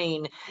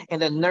brain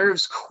and the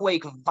nerves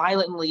quake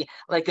violently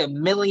like a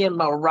million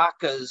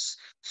maracas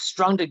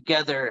strung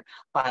together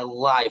by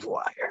live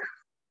wire.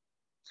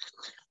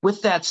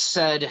 With that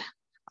said,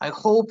 I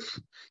hope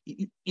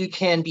you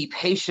can be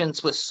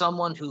patient with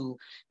someone who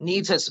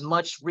needs as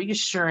much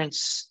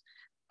reassurance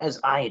as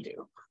I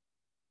do.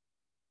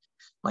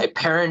 My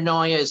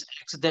paranoia is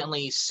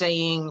accidentally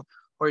saying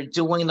or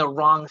doing the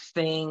wrong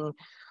thing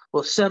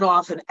will set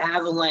off an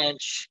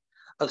avalanche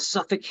of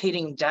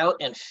suffocating doubt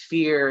and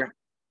fear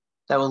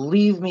that will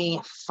leave me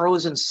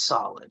frozen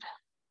solid.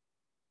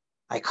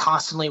 I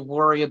constantly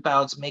worry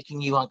about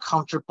making you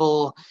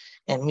uncomfortable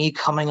and me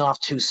coming off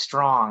too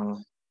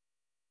strong.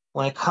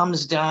 When it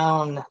comes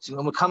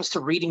to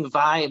reading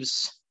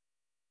vibes,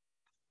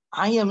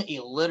 I am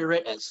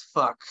illiterate as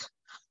fuck,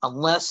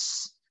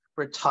 unless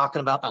we're talking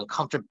about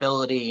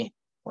uncomfortability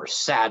or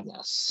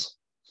sadness.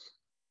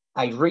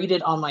 I read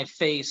it on my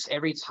face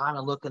every time I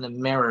look in the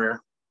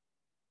mirror.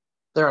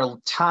 There are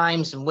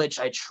times in which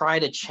I try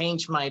to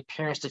change my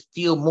appearance to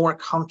feel more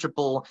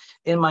comfortable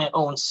in my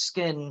own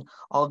skin,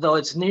 although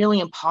it's nearly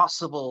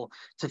impossible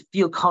to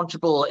feel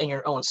comfortable in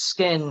your own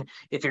skin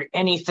if you're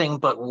anything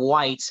but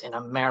white in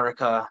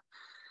America.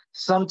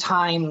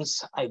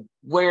 Sometimes I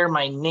wear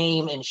my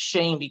name in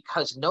shame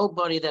because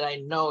nobody that I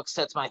know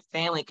except my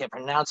family can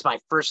pronounce my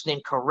first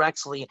name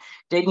correctly,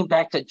 dating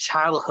back to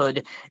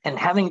childhood and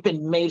having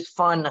been made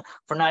fun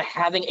for not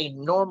having a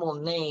normal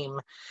name.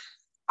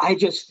 I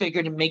just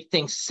figured to make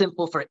things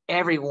simple for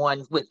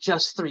everyone with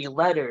just 3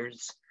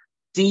 letters,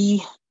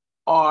 D-R-E.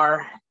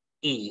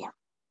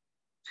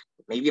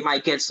 Maybe you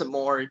might get some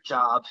more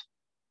job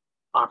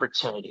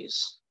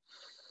opportunities.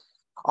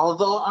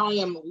 Although I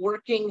am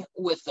working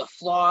with the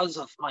flaws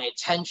of my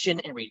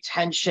attention and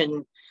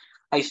retention,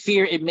 I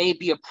fear it may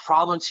be a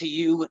problem to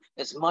you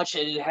as much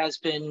as it has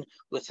been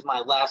with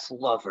my last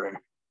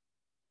lover.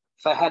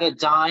 If I had a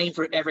dime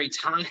for every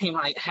time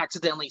I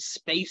accidentally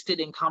spaced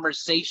it in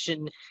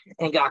conversation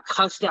and got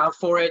cussed out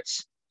for it,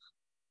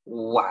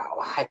 wow,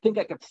 I think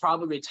I could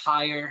probably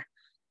retire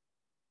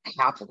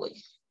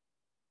happily.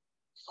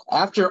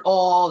 After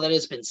all that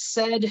has been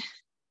said,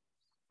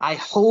 I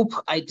hope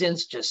I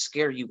didn't just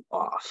scare you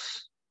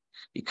off,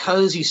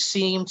 because you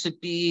seem to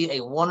be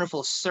a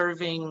wonderful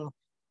serving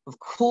of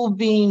cool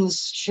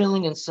beans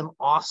chilling in some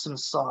awesome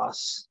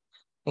sauce.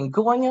 And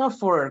going out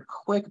for a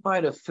quick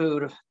bite of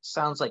food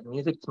sounds like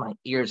music to my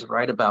ears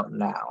right about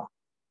now.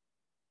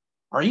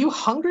 Are you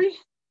hungry? Do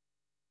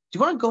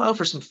you want to go out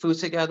for some food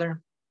together?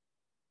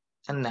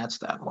 And that's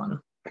that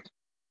one.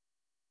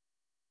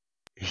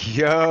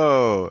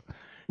 Yo,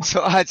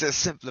 so I just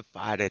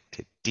simplified it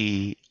to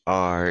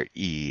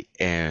D-R-E.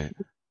 And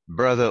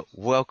brother,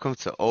 welcome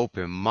to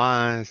Open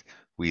Minds.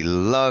 We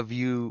love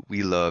you.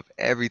 We love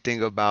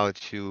everything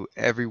about you.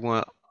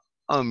 Everyone,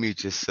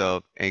 unmute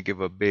yourself and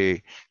give a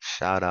big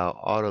shout out,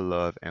 all the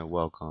love, and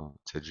welcome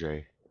to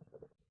Dre.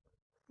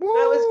 That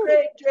was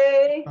great,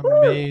 Dre.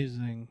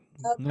 Amazing.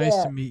 Love Nice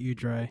that. to meet you,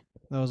 Dre.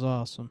 That was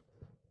awesome.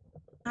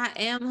 I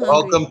am hungry.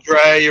 Welcome,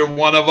 Dre. You're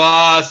one of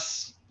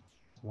us.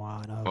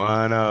 One of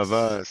One of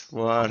us.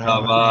 One One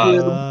of of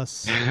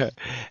us. us.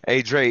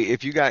 Hey Dre,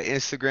 if you got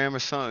Instagram or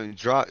something,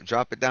 drop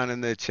it down in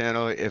the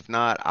channel. If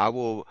not, I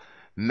will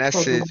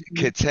message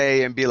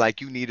Kittay and be like,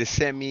 you need to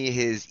send me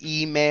his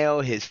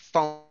email, his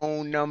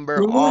phone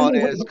number, all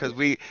this, cause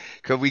we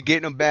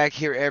getting him back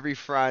here every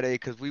Friday,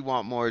 cause we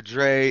want more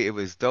Dre. It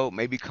was dope.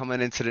 Maybe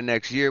coming into the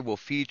next year, we'll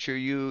feature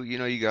you. You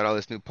know, you got all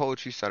this new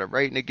poetry, started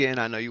writing again.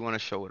 I know you want to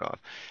show it off,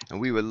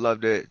 and we would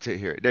love to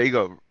hear it. There you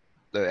go.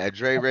 At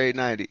Dre Ray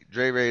 90,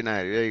 Dre Ray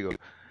 90. There you go.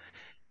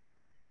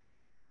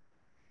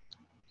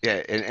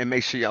 Yeah, and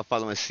make sure y'all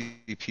following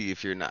CP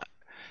if you're not.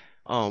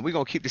 We're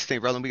gonna keep this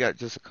thing rolling. We got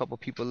just a couple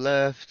people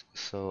left.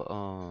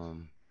 So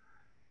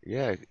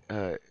yeah,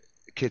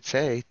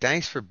 Kittay,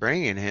 thanks for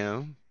bringing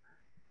him.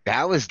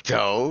 That was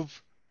dope.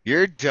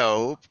 You're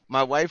dope.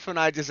 My wife and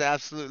I just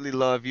absolutely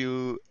love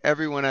you.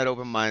 Everyone at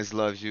Open Minds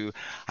loves you.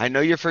 I know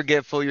you're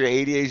forgetful, you're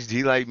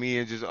ADHD like me,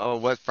 and just, oh,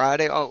 what,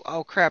 Friday?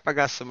 Oh crap, I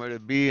got somewhere to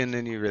be, and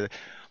then you really,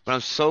 but I'm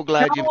so No,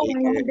 glad you make I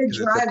it had to because it's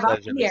a drive up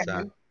pleasure every here.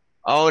 time.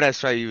 Oh,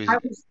 that's right. You was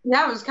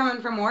I was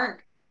coming from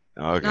work.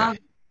 okay. No,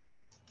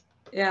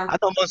 yeah. I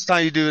know most of the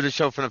time you do the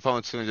show from the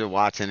phone too and you're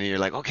watching and you're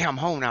like, okay, I'm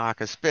home now. I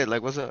can spit.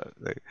 Like, what's up?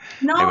 Like,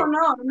 No, anyway.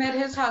 no, I'm at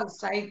his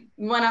house. I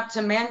went up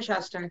to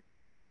Manchester, New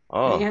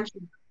Oh, Hampshire.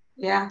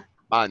 Yeah.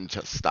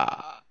 Manchester.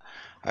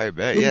 I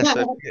bet. Yeah,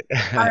 so All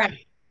right. if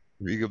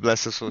you could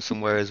bless us with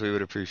some words, we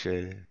would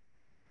appreciate it.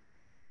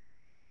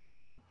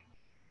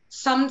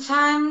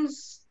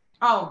 Sometimes,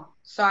 oh,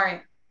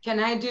 sorry. Can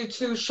I do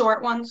 2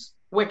 short ones?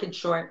 Wicked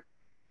short.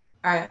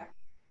 All right.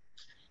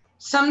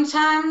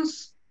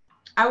 Sometimes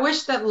I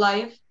wish that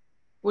life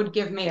would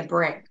give me a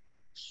break.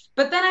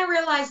 But then I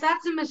realized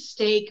that's a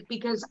mistake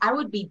because I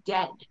would be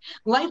dead.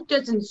 Life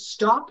doesn't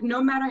stop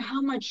no matter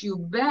how much you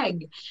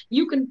beg.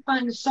 You can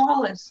find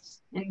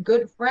solace in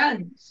good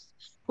friends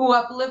who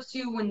uplift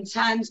you when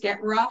times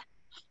get rough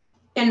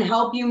and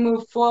help you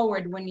move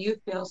forward when you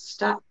feel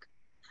stuck.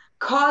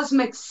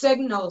 Cosmic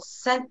signals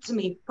sent to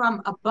me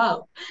from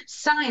above,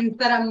 signs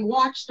that I'm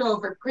watched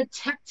over,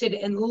 protected,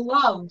 and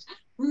loved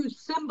through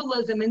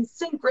symbolism and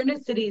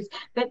synchronicities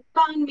that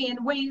find me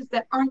in ways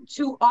that aren't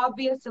too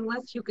obvious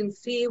unless you can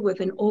see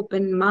with an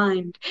open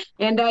mind.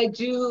 And I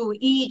do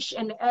each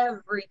and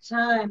every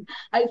time.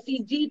 I see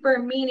deeper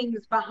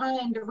meanings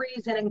behind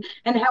reasoning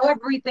and how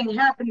everything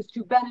happens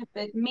to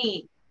benefit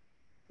me.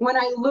 When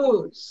I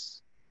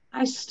lose,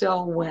 I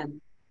still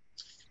win.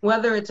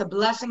 Whether it's a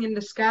blessing in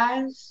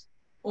disguise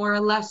or a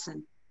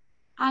lesson,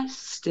 I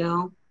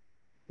still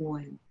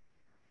win.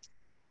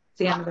 It's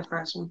the end of the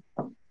first one.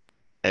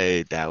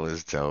 Hey, that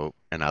was dope.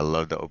 And I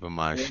love the open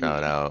mind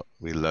shout out.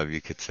 We love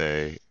you,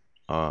 Kittay.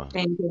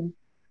 Thank you.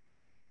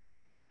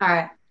 All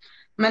right.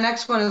 My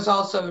next one is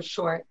also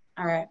short.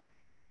 All right.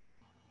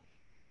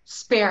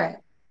 Spirit,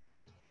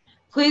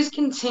 please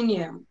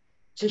continue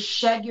to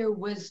shed your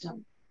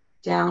wisdom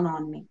down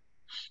on me.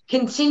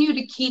 Continue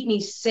to keep me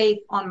safe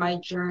on my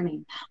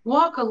journey.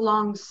 Walk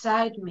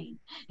alongside me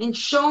and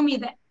show me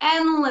the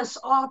endless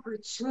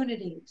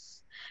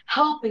opportunities,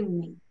 helping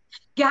me,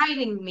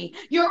 guiding me.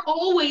 You're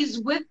always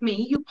with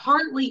me. You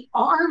partly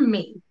are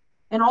me,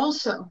 and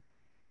also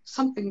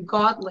something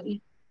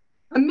godly.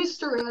 A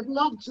mystery I'd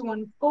love to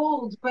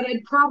unfold, but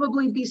I'd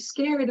probably be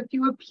scared if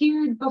you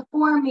appeared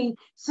before me,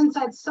 since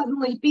I'd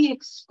suddenly be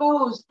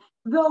exposed,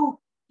 though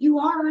you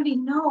already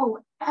know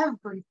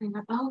everything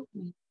about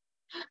me.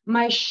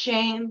 My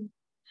shame,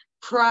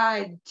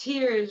 pride,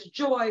 tears,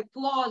 joy,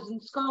 flaws,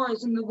 and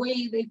scars, and the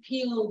way they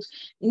peeled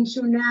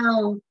into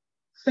now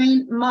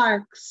faint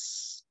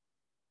marks.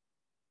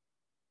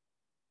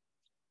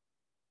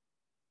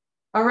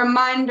 A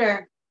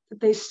reminder that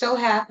they still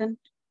happened,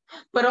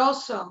 but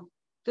also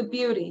the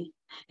beauty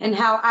and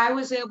how I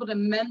was able to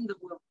mend the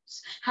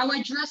wounds, how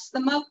I dressed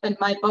them up and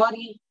my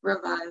body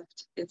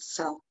revived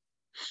itself.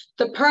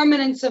 The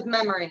permanence of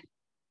memory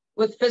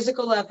with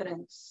physical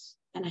evidence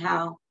and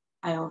how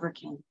I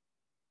overcame.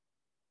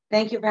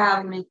 Thank you for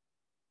having me.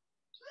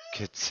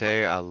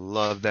 Kittay, I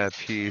love that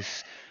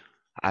piece.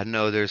 I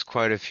know there's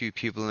quite a few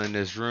people in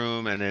this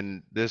room and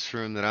in this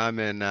room that I'm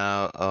in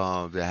now,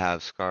 that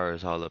have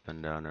scars all up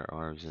and down their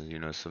arms. And, you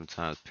know,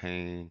 sometimes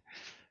pain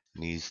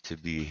needs to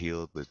be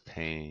healed with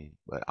pain.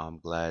 But I'm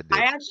glad I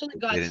that actually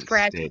it got didn't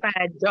scratched stick. by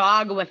a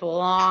dog with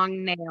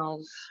long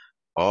nails.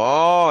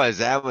 Oh, is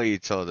that what you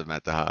told them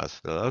at the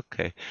hospital?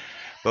 Okay.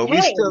 But we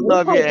Hey, still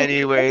love you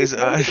anyways.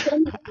 I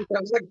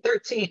was like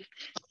 13.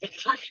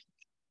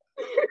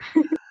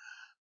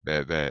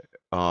 Bet.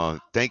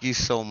 Thank you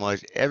so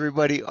much.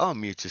 Everybody,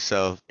 unmute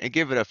yourself and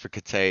give it up for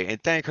Kittay. And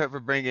thank her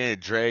for bringing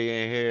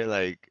Dre in here.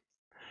 Like,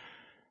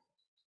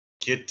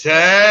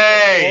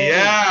 Kittay,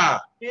 yeah.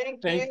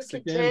 Thanks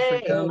again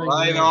for coming.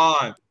 Right in.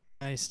 on.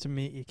 Nice to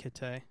meet you,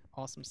 Kittay.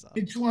 Awesome stuff.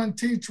 Teach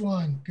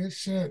one. Good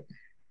shit.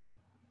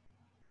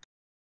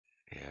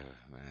 yeah,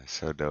 man,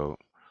 so dope.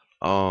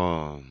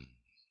 Um,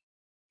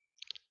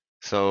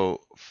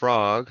 so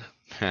Frog,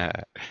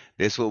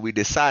 this is what we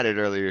decided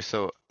earlier.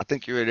 So I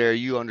think you were there.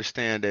 You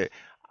understand that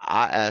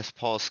I asked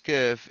Paul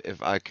Skiff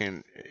if I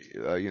can,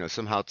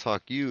 somehow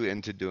talk you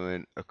into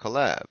doing a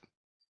collab.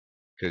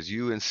 Because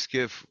you and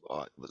Skiff,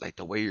 like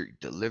the way your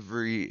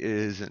delivery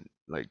is, and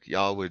like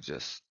y'all would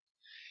just,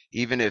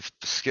 even if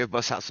Skiff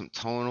busts out some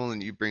tonal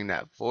and you bring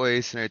that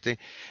voice and everything,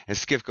 and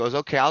Skiff goes,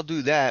 okay, I'll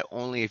do that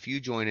only if you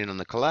join in on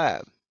the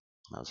collab.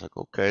 I was like,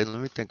 okay,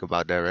 let me think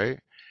about that, right?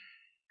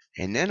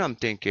 And then I'm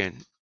thinking,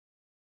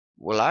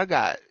 well, I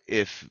got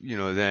if,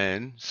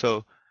 then.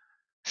 So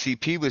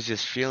CP was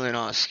just feeling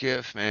on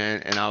Skiff,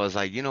 man. And I was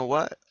like, you know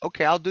what?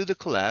 Okay, I'll do the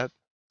collab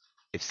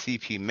if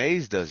CP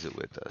Mays does it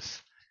with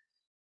us.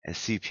 And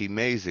CP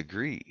Mays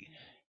agreed.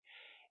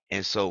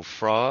 And so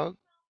Frog,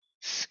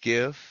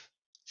 Skiff,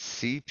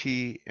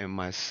 CP, and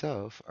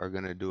myself are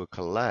gonna do a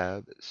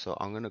collab. So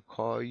I'm gonna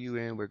call you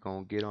in. We're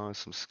gonna get on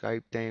some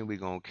Skype thing. We're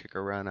gonna kick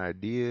around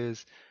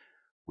ideas.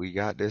 We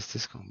got this.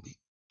 This gonna be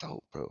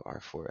dope, bro.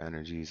 R4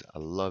 energies. I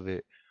love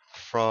it.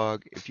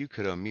 Frog, if you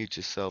could unmute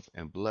yourself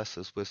and bless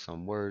us with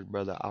some words,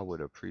 brother, I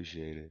would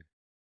appreciate it.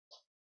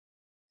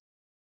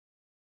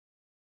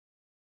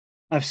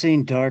 I've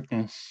seen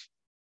darkness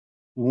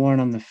worn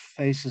on the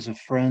faces of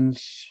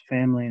friends,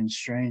 family, and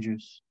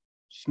strangers,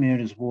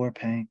 smeared as war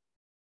paint,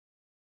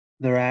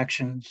 their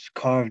actions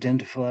carved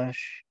into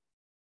flesh.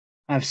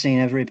 I've seen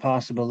every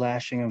possible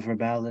lashing of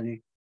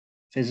verbality,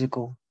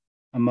 physical,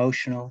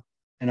 emotional,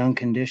 and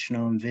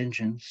unconditional in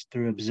vengeance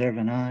through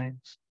observant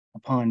eyes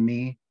upon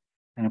me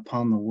and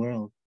upon the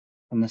world,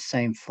 from the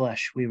same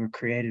flesh we were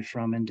created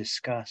from in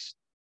disgust.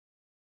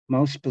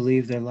 Most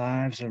believe their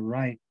lives are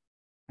right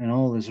and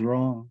all is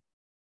wrong,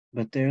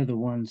 but they're the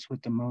ones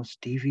with the most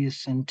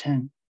devious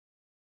intent,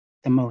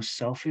 the most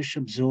selfish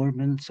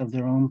absorbance of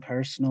their own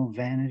personal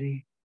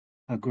vanity,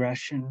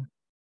 aggression,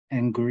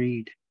 and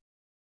greed.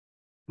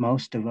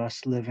 Most of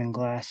us live in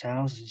glass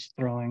houses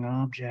throwing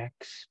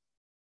objects,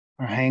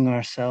 or hang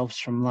ourselves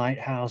from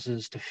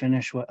lighthouses to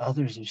finish what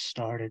others have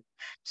started,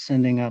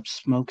 sending up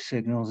smoke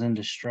signals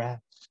into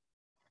straps,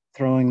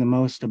 throwing the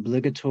most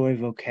obligatory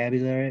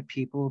vocabulary at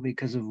people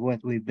because of what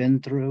we've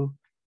been through,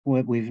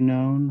 what we've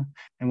known,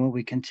 and what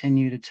we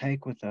continue to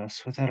take with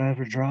us without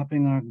ever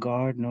dropping our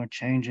guard nor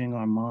changing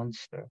our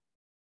monster.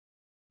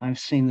 I've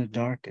seen the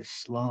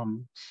darkest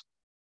slums,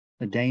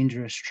 the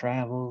dangerous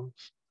travels,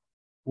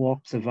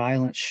 walked the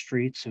violent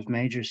streets of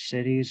major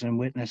cities and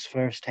witnessed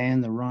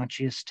firsthand the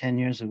raunchiest 10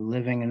 years of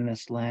living in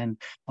this land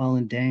while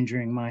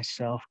endangering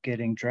myself,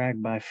 getting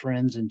dragged by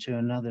friends into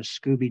another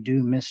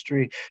Scooby-Doo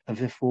mystery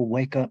of if we'll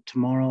wake up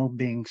tomorrow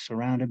being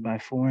surrounded by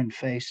foreign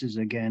faces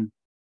again.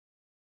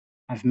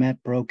 I've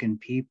met broken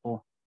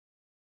people,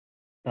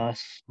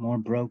 thus more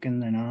broken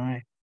than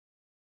I,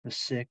 the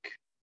sick,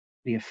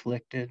 the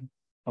afflicted,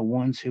 the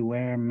ones who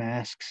wear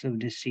masks of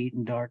deceit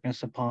and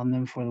darkness upon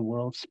them, for the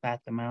world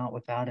spat them out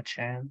without a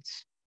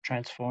chance,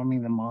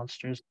 transforming the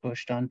monsters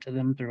pushed unto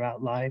them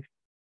throughout life.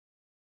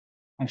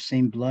 I've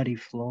seen bloody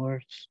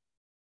floors,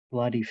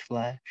 bloody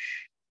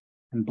flesh,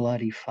 and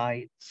bloody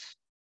fights,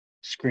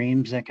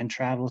 screams that can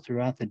travel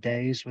throughout the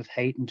days with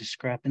hate and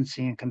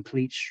discrepancy and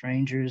complete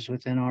strangers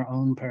within our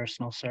own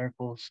personal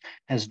circles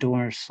as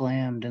doors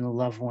slammed and the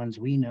loved ones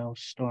we know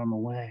storm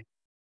away.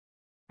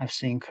 I've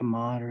seen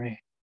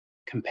camaraderie,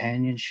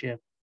 companionship,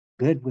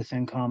 good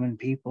within common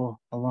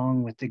people,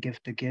 along with the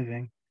gift of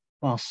giving,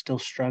 while still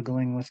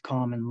struggling with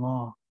common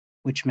law,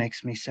 which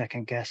makes me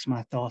second guess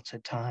my thoughts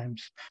at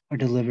times, or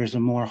delivers a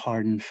more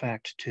hardened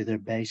fact to their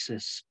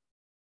basis.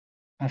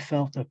 I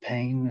felt the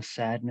pain, the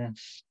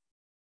sadness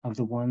of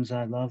the ones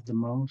I love the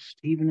most,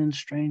 even in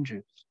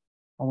strangers,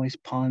 always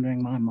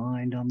pondering my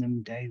mind on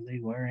them daily,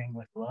 whirring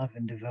with love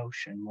and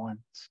devotion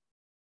once.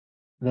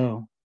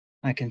 Though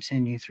I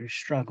continue through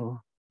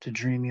struggle to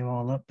dream you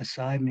all up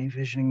beside me,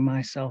 visioning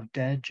myself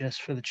dead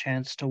just for the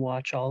chance to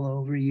watch all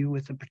over you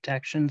with the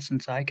protection,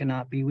 since I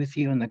cannot be with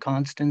you in the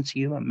constants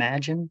you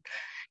imagine,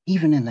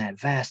 even in that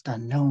vast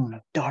unknown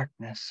of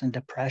darkness and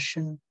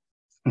depression.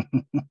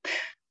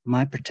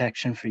 My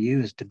protection for you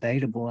is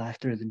debatable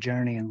after the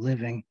journey and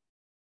living.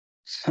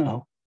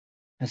 So,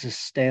 as the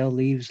stale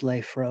leaves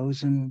lay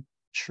frozen,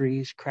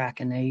 trees crack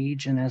and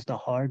age, and as the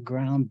hard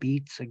ground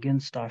beats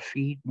against our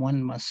feet,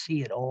 one must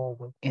see it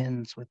all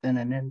ends within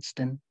an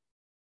instant.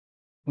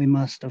 We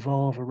must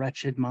evolve a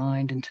wretched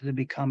mind into the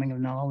becoming of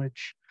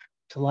knowledge,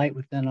 to light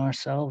within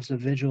ourselves a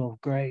vigil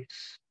of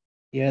grace.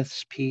 The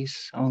earth's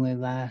peace only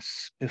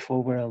lasts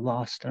before we're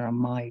lost in our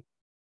might.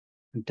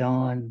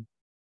 Dawn,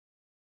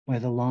 where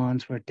the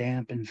lawns were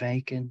damp and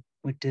vacant,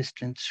 with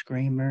distant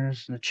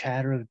screamers and the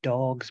chatter of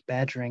dogs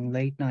badgering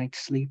late night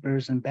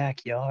sleepers in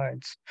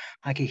backyards.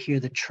 I could hear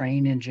the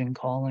train engine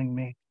calling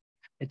me,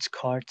 its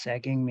carts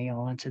egging me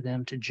onto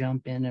them to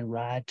jump in and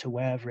ride to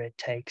wherever it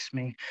takes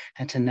me,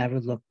 and to never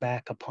look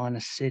back upon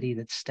a city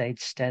that stayed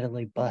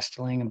steadily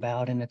bustling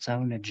about in its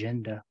own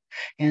agenda,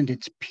 and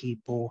its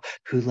people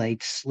who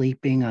laid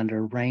sleeping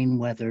under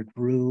rain-weathered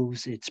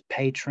roofs, its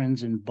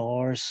patrons and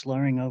bars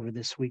slurring over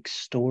this week's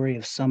story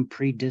of some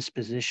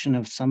predisposition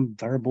of some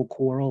verbal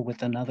quarrel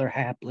with another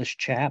hapless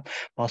chap,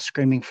 while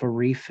screaming for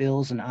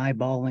refills and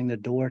eyeballing the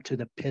door to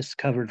the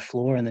piss-covered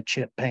floor in the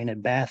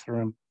chip-painted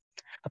bathroom.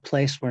 A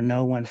place where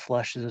no one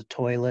flushes a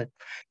toilet,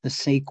 the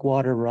sink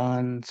water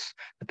runs,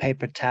 the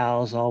paper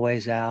towel's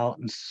always out,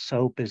 and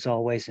soap is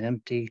always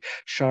empty.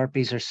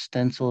 Sharpies are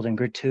stenciled and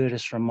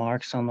gratuitous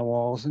remarks on the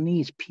walls, and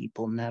these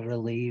people never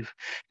leave.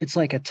 It's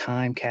like a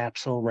time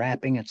capsule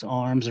wrapping its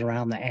arms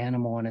around the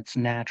animal in its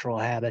natural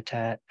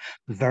habitat.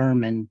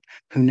 Vermin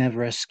who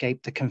never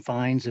escape the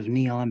confines of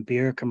neon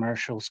beer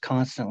commercials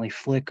constantly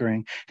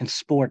flickering, and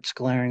sports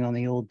glaring on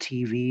the old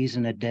TVs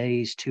in a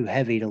daze too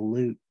heavy to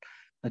loot.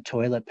 The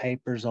toilet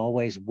paper's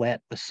always wet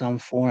with some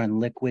foreign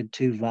liquid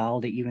too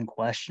vile to even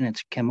question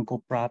its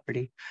chemical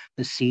property.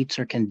 The seats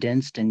are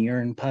condensed in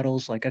urine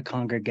puddles like a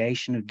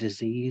congregation of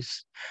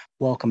disease.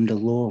 Welcome to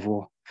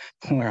Louisville,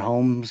 where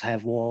homes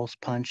have walls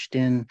punched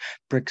in,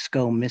 bricks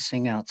go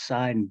missing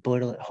outside, and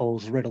bullet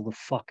holes riddle the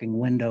fucking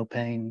window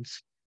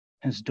panes.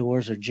 As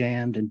doors are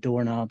jammed and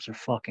doorknobs are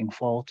fucking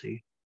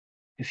faulty.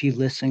 If you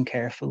listen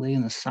carefully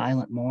in the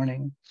silent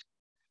mornings,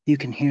 you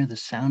can hear the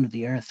sound of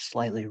the earth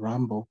slightly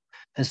rumble,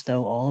 as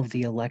though all of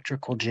the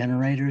electrical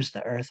generators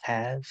the earth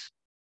has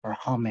are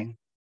humming.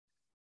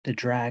 The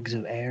drags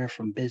of air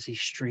from busy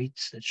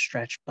streets that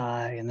stretch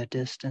by in the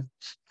distance.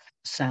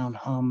 The sound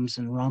hums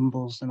and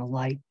rumbles in a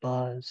light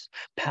buzz,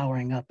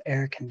 powering up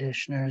air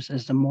conditioners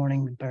as the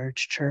morning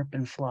birds chirp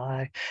and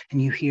fly, and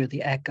you hear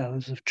the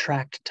echoes of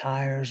tracked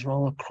tires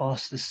roll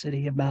across the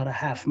city about a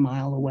half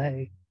mile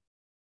away.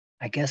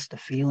 I guess the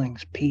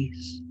feeling's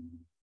peace,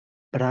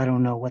 but I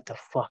don't know what the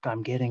fuck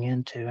I'm getting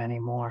into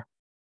anymore.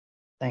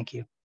 Thank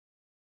you.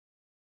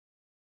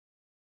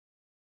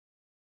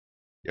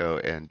 Yo,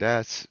 and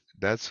that's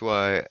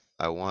why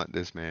I want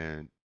this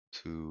man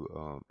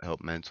to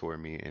help mentor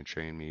me and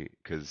train me,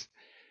 because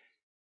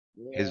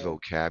his Yeah.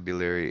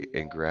 vocabulary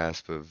and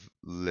grasp of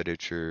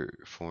literature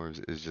forms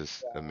is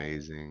just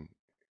amazing.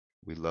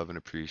 We love and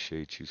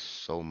appreciate you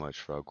so much,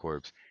 Frog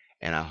Corpse.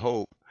 And I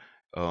hope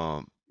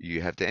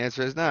you have to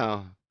answer us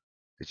now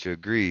that you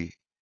agree.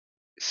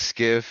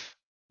 Skiff,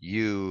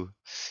 you,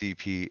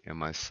 CP, and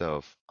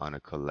myself on a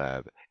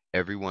collab.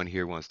 Everyone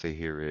here wants to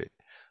hear it.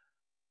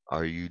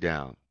 Are you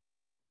down?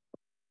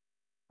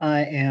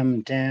 I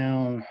am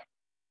down.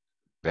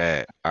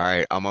 Bet. All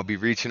right, I'm gonna be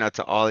reaching out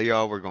to all of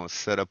y'all. We're gonna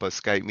set up a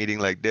Skype meeting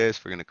like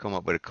this. We're gonna come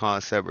up with a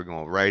concept. We're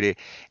gonna write it.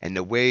 And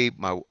the way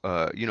my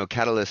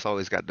Catalyst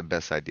always got the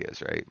best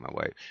ideas, right? My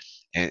wife.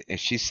 And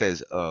she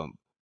says,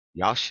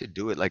 y'all should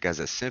do it like as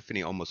a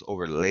symphony, almost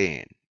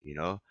overlaying,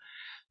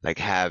 like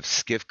have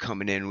Skiff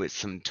coming in with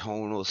some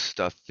tonal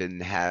stuff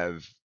and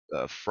have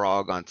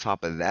Frog on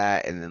top of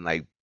that, and then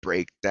like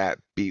break that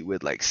beat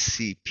with like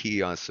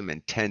CP on some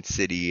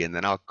intensity, and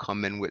then I'll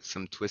come in with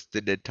some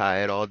twisted to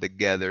tie it all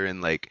together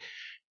and like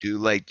do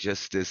like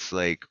just this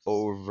like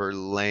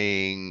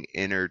overlaying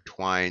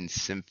intertwined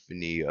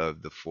symphony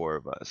of the four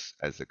of us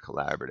as a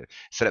collaborative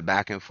instead of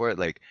back and forth.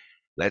 Like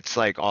let's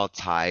like all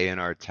tie in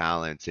our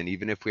talents, and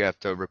even if we have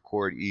to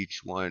record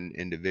each one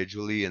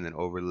individually and then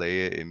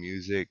overlay it in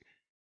music,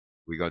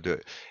 we gonna do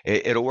it.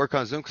 It'll work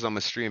on Zoom because I'm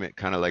gonna stream it,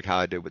 kind of like how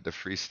I did with the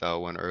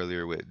freestyle one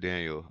earlier with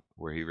Daniel,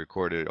 where he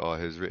recorded all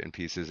his written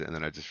pieces and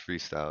then I just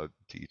freestyled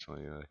to each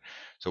one.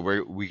 So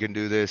we can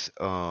do this.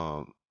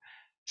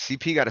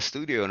 CP got a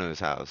studio in his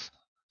house,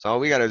 so all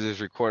we gotta do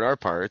is record our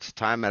parts,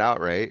 time it out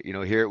right.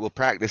 Here we'll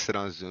practice it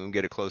on Zoom,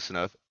 get it close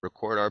enough,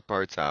 record our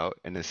parts out,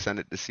 and then send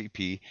it to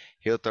CP.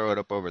 He'll throw it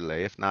up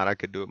overlay. If not, I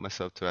could do it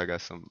myself too. I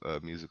got some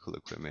musical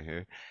equipment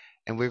here,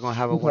 and we're gonna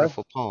have a Okay.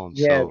 wonderful poem.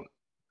 Yeah, So.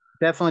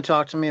 definitely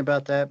talk to me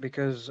about that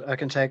because I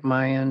can take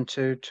my end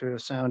to a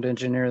sound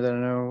engineer that I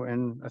know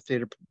and a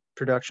theater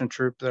production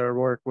troupe that I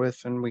work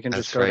with, and we can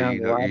just That's go right. down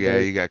to the Yeah,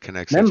 library. you got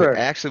connects there too. Remember,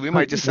 Actually, we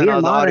might just send we are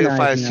all the audio modernized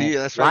files to now. you.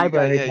 That's right.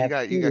 Libraries You have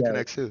got studios.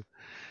 connects too.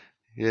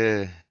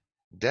 Yeah,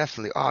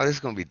 definitely. Oh, this is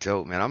gonna be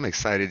dope, man. I'm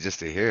excited just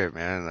to hear it,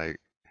 man. Like,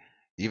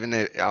 even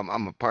if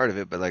I'm a part of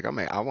it, but like,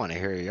 I want to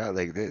hear it. Y'all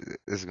like this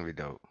is gonna be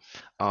dope.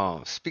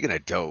 Speaking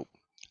of dope,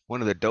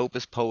 one of the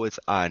dopest poets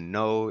I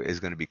know is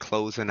gonna be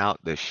closing out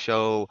the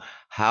show.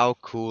 How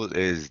cool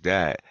is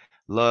that?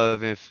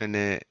 Love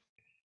Infinite.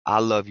 I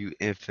love you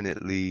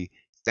infinitely.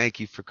 Thank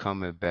you for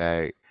coming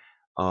back.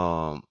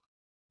 Um,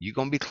 you're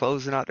gonna be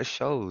closing out the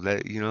show.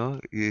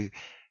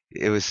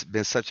 It was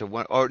been such a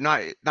one, or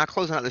not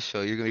closing out the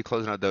show. You're gonna be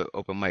closing out the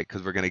open mic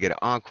because we're gonna get an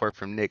encore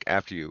from Nick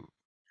after you.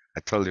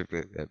 I totally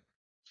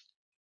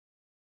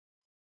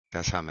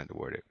that's how I meant to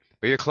word it.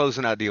 But you're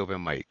closing out the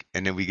open mic,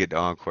 and then we get the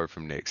encore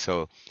from Nick.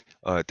 So,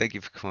 thank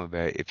you for coming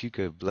back. If you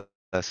could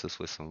bless us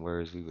with some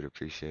words, we would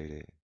appreciate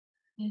it.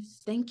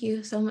 Yes, thank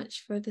you so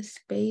much for the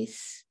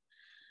space,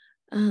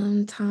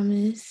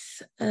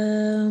 Thomas.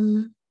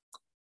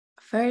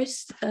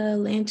 First,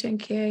 Lantern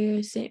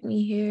Carrier sent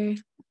me here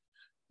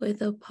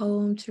with a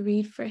poem to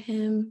read for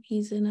him.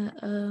 He's in a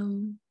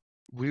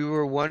We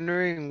were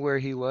wondering where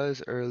he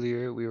was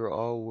earlier. We were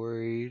all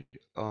worried.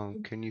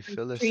 Can you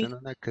fill us in retreat.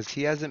 on that? Because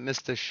he hasn't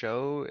missed a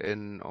show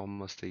in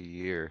almost a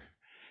year.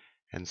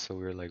 And so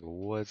we were like,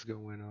 what's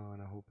going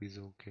on? I hope he's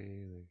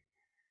okay.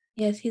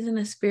 Yes, he's in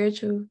a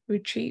spiritual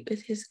retreat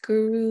with his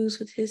gurus,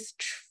 with his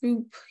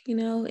troupe,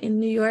 in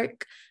New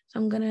York. So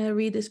I'm gonna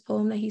read this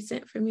poem that he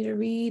sent for me to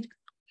read.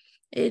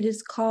 It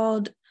is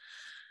called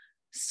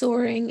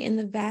Soaring in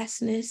the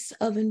Vastness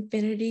of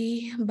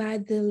Infinity by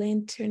the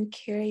Lantern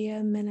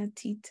Carrier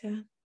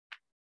Manatita.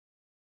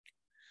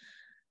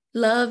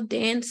 Love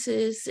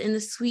dances in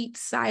the sweet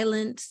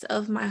silence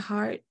of my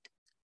heart,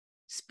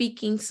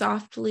 speaking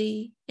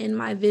softly in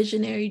my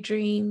visionary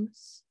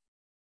dreams.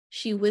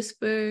 She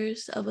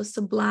whispers of a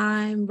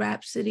sublime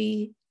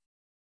rhapsody,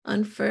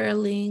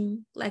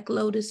 unfurling like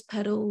lotus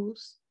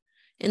petals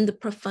in the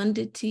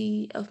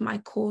profundity of my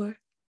core.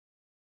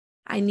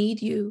 I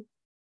need you,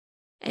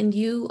 and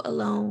you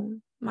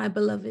alone, my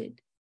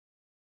beloved.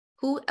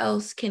 Who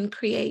else can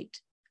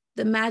create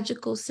the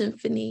magical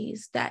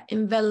symphonies that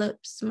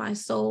envelops my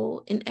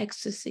soul in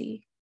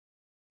ecstasy?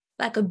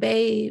 Like a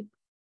babe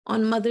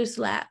on mother's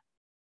lap,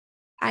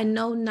 I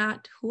know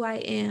not who I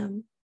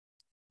am,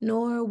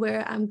 nor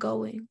where I'm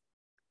going.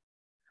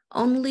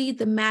 Only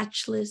the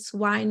matchless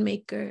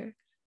winemaker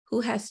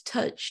who has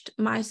touched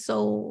my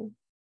soul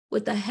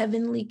with a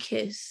heavenly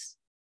kiss,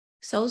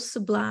 so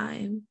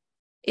sublime,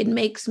 it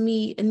makes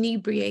me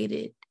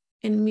inebriated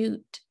and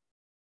mute.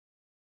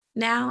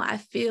 Now I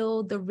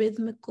feel the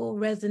rhythmical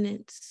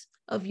resonance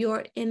of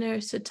your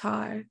inner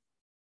sitar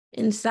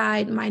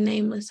inside my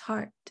nameless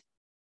heart.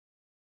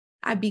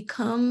 I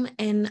become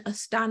an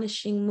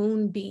astonishing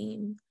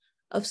moonbeam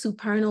of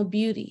supernal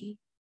beauty,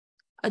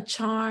 a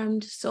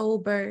charmed soul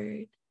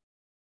bird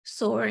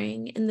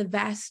soaring in the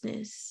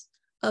vastness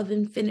of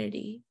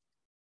infinity.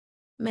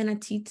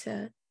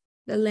 Manatita,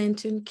 the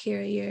Lantern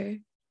Carrier,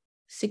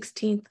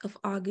 16th of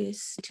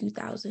August,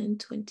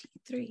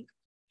 2023.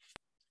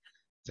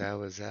 That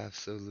was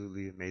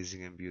absolutely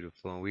amazing and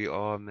beautiful. And we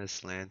all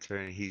miss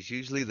Lantern. He's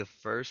usually the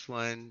first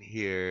one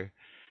here.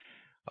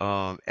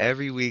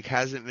 Every week,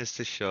 hasn't missed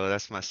a show.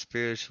 That's my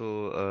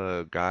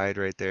spiritual guide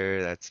right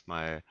there. That's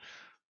my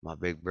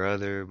big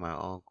brother, my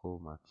uncle,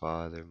 my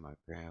father, my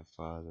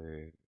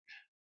grandfather,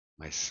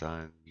 my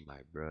son, my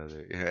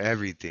brother,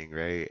 everything,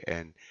 right?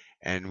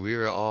 And we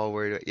were all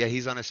worried. Yeah,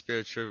 he's on a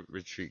spiritual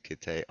retreat,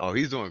 Kittay. Oh,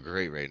 he's doing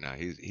great right now.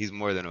 He's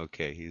more than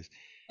okay.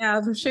 Yeah,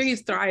 I'm sure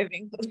he's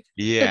thriving.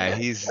 Yeah,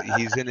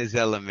 he's in his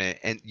element.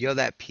 And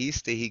that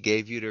piece that he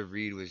gave you to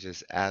read was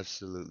just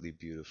absolutely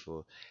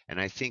beautiful. And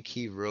I think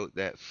he wrote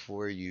that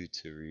for you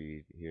to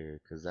read here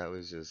because that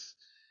was just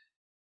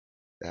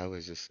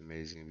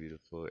amazing and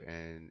beautiful.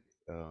 And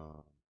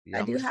yeah,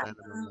 I I'm do a have fan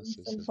of the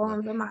Moses some as well.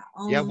 poems of my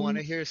Yeah, I want own.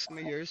 to hear some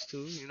of yours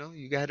too.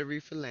 You got to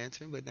read for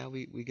Lantern, but now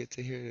we get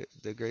to hear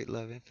the great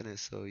Love Infinite.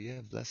 So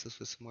yeah, bless us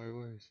with some more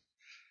words.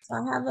 So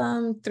I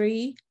have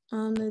three.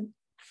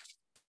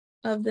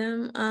 of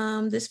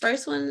them. This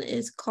first one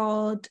is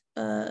called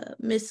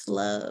Miss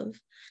Love.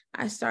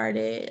 I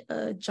started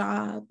a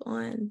job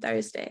on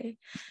Thursday,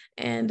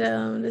 and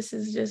this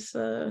is just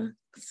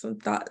some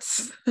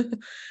thoughts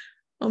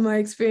on my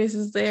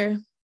experiences there.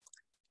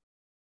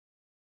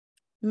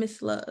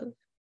 Miss Love.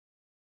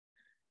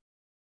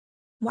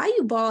 Why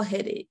you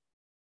bald-headed?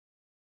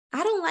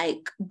 I don't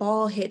like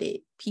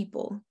bald-headed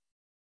people.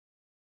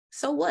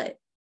 So what?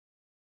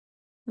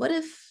 What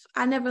if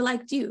I never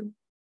liked you?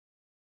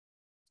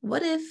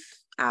 What if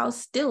I'll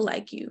still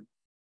like you?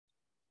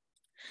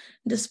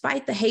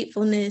 Despite the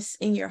hatefulness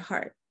in your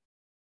heart.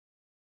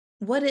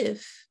 What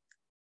if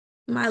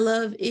my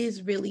love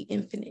is really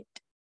infinite?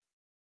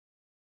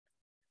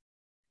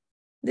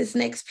 This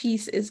next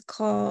piece is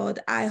called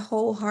I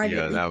Wholeheartedly.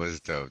 Yeah, that was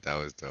dope. That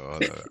was dope.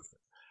 Hold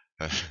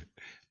on.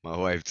 My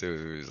wife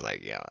too was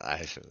like, "Yeah,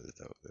 that shit was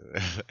dope."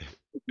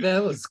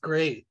 That was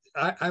great.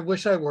 I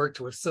wish I worked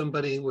with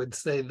somebody who would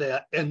say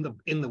that in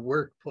the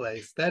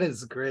workplace. That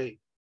is great.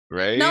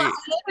 Right? No, I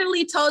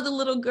literally told the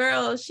little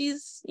girl,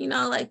 she's,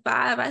 like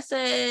 5. I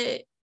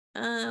said,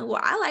 well,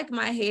 I like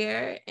my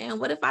hair. And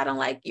what if I don't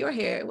like your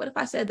hair? What if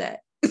I said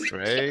that?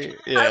 Right?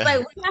 I Yeah. was like,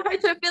 wouldn't that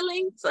hurt your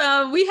feelings?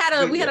 We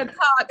had a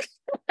talk.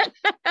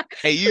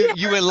 Hey,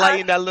 you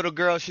enlighten that little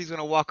girl. She's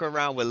gonna walk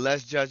around with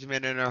less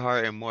judgment in her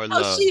heart and more Oh,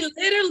 love. she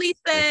literally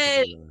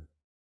said,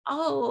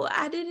 oh,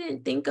 I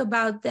didn't think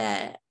about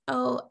that.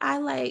 Oh,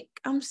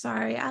 I'm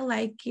sorry, I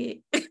like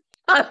it.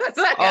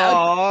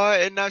 Oh,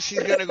 and now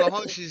she's gonna go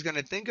home. She's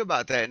gonna think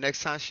about that.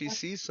 Next time she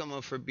sees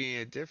someone for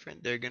being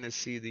different, they're gonna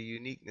see the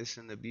uniqueness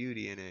and the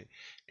beauty in it.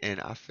 And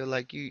I feel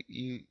like you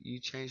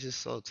changed his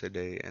soul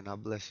today, and I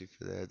bless you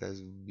for that. That's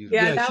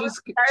beautiful. Yeah,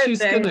 she's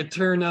gonna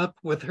turn up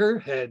with her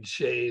head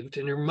shaved,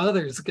 and her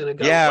mother's gonna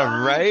go. Yeah,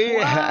 "Wow, right.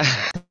 wow."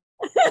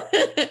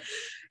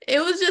 It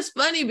was just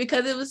funny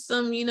because it was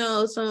some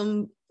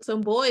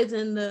boys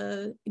in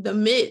the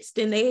midst,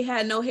 and they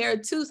had no hair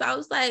too. So I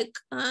was like,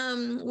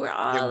 we're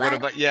all Yeah, what like,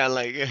 about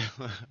like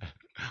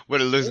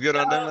what it looks good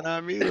on them and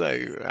on me?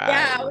 Like,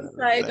 yeah, I was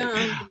like,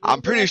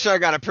 I'm pretty sure I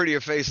got a prettier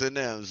face than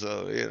them,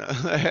 so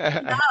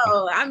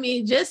no, I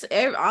mean, just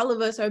all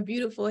of us are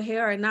beautiful,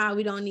 hair or not.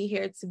 We don't need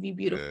hair to be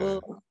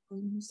beautiful.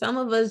 Some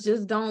of us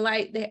just don't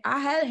like that. I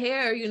had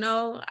hair,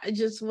 I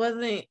just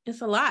wasn't.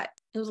 It's a lot.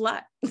 It was a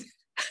lot.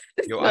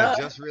 Yo, I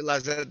just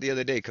realized that the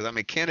other day because I'm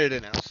in Canada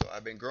now, so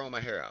I've been growing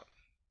my hair out.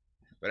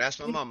 But that's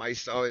my mom. I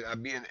used to always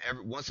I'd be in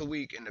once a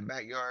week in the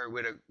backyard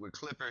with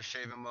clippers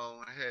shaving my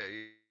own hair,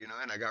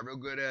 and I got real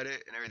good at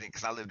it and everything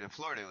because I lived in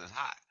Florida. It was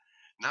hot.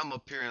 Now I'm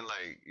up here in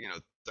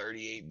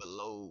 38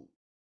 below.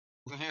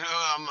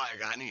 I'm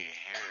like I need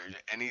hair,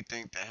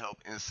 anything to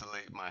help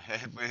insulate my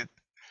head with.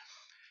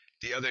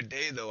 The other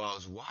day though, I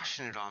was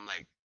washing it on. I'm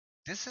like,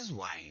 this is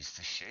why I used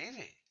to shave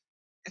it.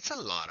 It's a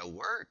lot of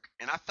work.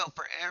 And I felt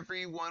for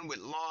everyone with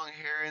long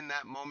hair in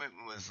that moment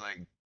was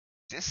like,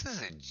 this is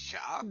a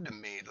job to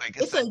me. Like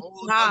it's a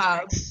whole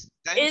other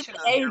extension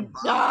of your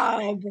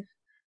body.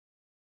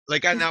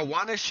 Like I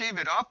want to shave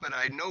it off, but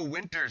I know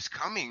winter's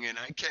coming and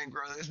I can't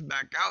grow this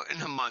back out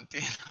in a month.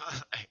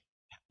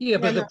 Yeah,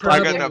 but the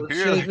problem with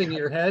shaving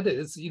your head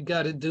is you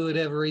got to do it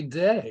every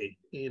day.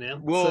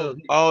 Well,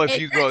 if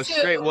you go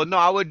straight, well, no,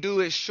 I would do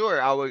it short.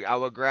 I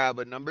would grab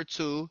a number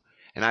 2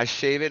 and I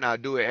shave it and I'll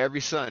do it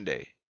every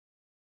Sunday.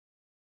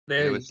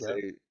 There you go.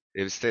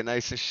 It would stay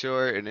nice and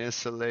short and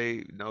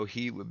insulate. No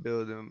heat would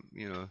build them,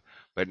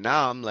 But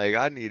now I'm like,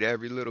 I need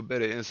every little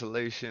bit of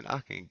insulation I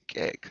can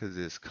get because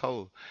it's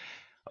cold.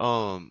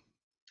 Yeah,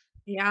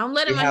 I'm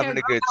letting my hair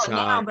grow out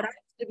now, but I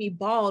used to be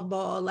bald.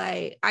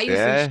 Like I used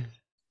to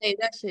say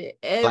that shit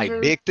like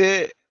bigged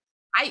it.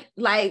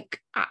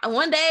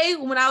 One day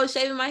when I was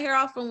shaving my hair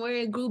off from where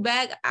it grew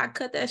back, I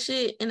cut that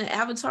shit in the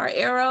Avatar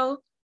arrow.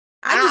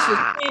 I just was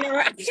playing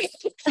around. I did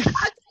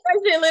that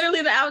shit literally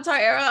in the Avatar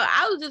arrow.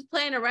 I was just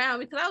playing around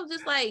because I was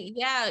just like,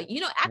 yeah,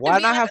 after why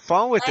being not have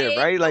fun with it,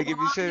 right? Like if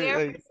you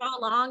say for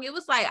so long, it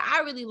was like I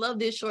really love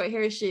this short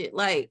hair shit.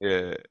 Like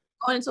yeah.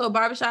 Going into a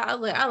barbershop, I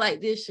was like, I like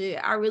this shit.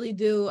 I really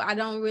do. I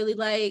don't really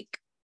like.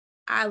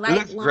 I like. It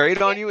looks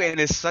great on you, and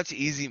it's such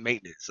easy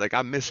maintenance. Like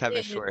I miss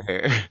having short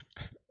hair.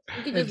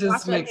 You can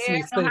just wash your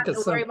hair. Don't have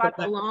to worry about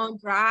the long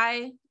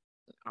dry.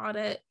 All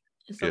that.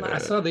 It's a lot. I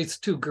saw these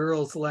 2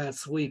 girls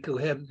last week who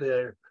had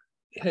their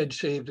head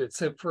shaved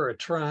except for a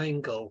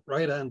triangle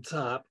right on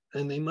top,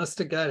 and they must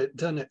have got it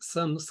done at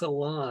some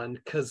salon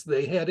because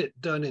they had it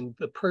done in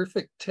the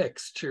perfect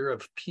texture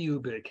of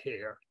pubic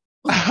hair.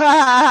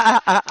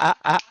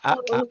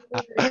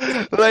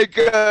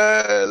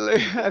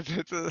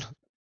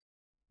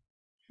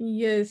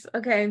 Yes.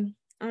 Okay.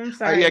 I'm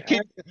sorry.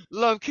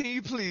 Love, can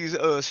you please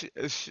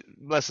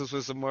bless us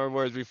with some more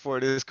words before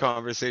this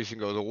conversation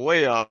goes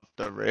way off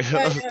the rails?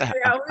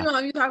 We're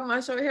gonna be talking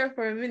about short hair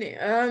for a minute.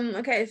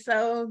 Okay,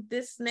 so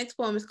this next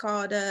poem is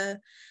called I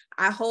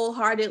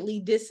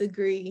Wholeheartedly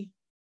Disagree.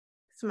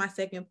 It's my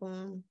second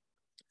poem.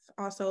 It's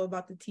also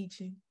about the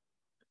teaching.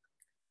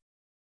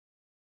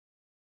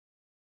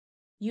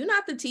 You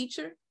not the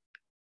teacher.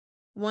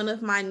 one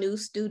of my new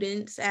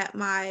students at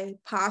my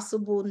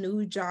possible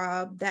new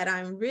job that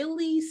I'm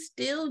really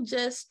still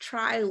just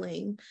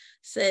trialing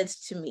says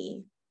to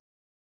me,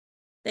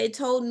 they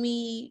told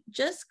me,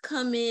 just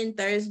come in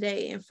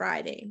Thursday and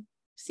Friday,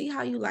 see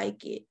how you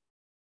like it.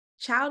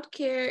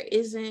 Childcare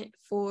isn't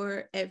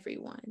for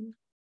everyone.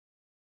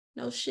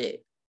 No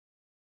shit.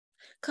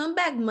 Come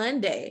back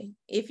Monday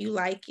if you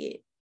like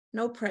it.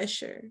 No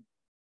pressure.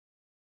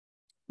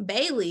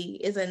 Bailey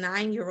is a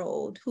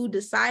 9-year-old who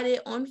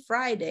decided on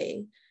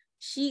Friday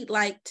she'd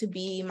like to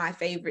be my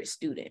favorite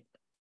student.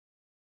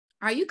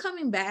 Are you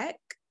coming back?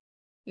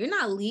 You're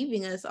not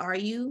leaving us, are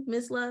you,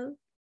 Miss Love?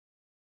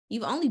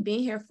 You've only been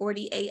here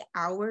 48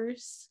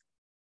 hours.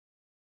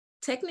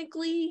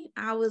 Technically,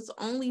 I was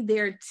only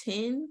there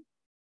 10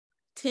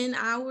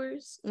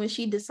 hours when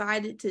she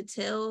decided to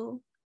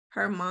tell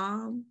her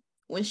mom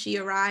when she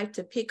arrived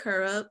to pick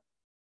her up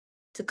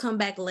to come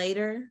back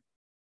later.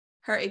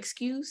 Her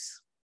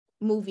excuse,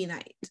 movie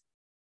night.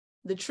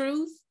 The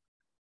truth,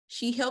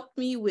 she helped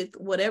me with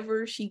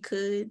whatever she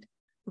could,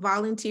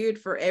 volunteered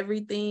for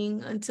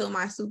everything until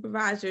my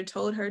supervisor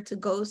told her to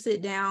go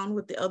sit down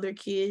with the other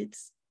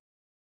kids.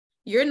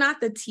 You're not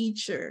the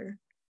teacher,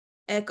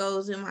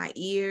 echoes in my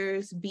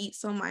ears,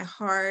 beats on my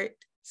heart,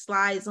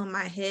 slides on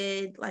my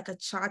head like a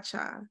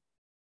cha-cha,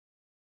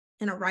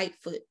 and a right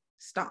foot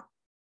stomp.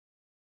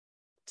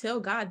 Tell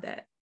God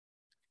that.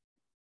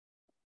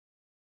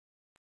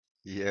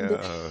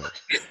 Yeah.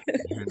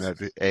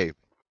 Hey,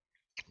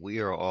 we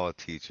are all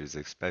teachers,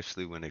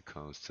 especially when it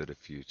comes to the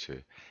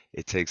future.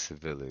 It takes a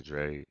village,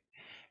 right?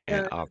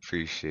 And I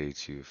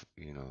appreciate you,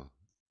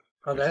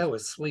 Oh, that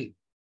was sweet.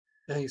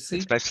 Now you see,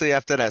 especially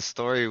after that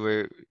story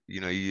where,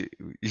 you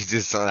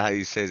just saw how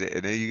you said it,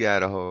 and then you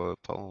got a whole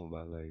poem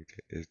about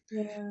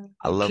Yeah.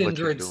 I love what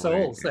you're kindred doing.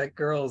 souls. That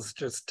girl's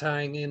just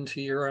tying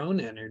into your own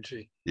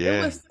energy. It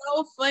Yeah. was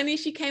so funny.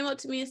 She came up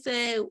to me and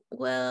said,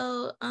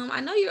 well, I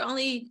know you're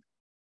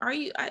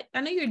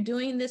I know you're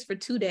doing this for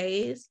 2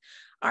 days.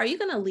 Are you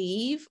gonna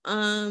leave?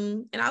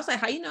 And I was like,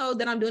 how you know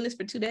that I'm doing this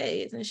for 2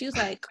 days? And she was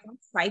like, I'm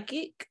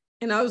psychic.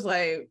 And I was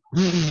like,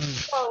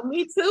 oh,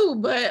 me too.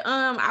 But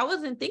I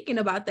wasn't thinking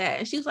about that.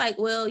 And she was like,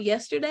 well,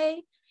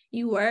 yesterday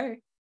you were.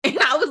 And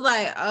I was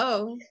like,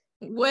 oh,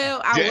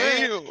 well, I was.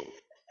 Damn.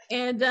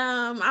 And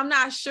I'm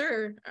not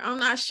sure.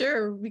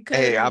 Because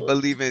Hey, I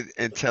believe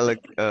in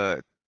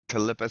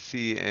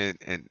telepathy and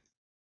all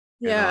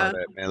yeah.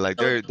 that, man. Like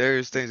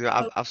there's things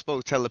that I've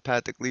spoke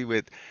telepathically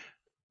with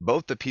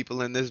both the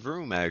people in this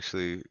room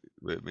actually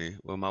with me,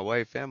 with my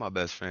wife and my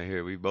best friend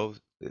here. We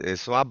both, and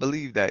so I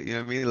believe that, you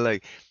know what I mean?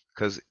 Like,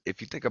 because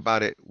if you think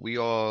about it, we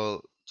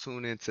all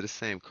tune into the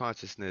same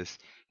consciousness,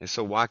 and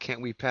so why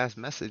can't we pass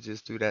messages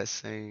through that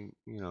same,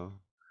 that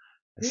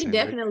We same energy?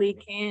 definitely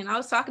can. I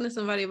was talking to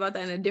somebody about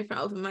that in a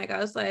different open mic. I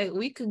was like,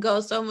 we could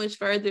go so much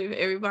further if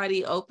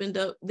everybody opened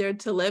up their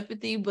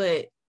telepathy,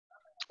 but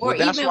Well, or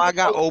that's even why I with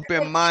got the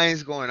open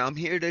minds going. I'm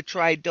here to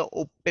try to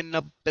open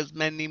up as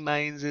many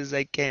minds as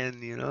I can,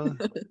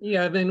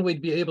 Yeah, then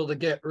we'd be able to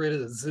get rid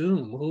of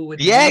Zoom. Who would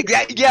Yeah, need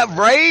it yeah, anymore?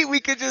 right. We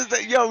could just,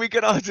 we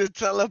could all just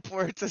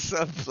teleport to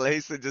some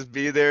place and just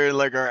be there, in,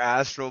 like our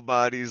astral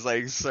bodies,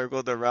 like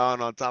circled around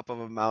on top of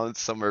a mountain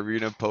somewhere,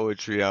 reading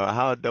poetry.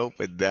 How dope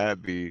would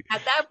that be?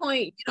 at that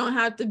point, you don't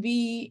have to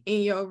be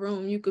in your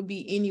room. You could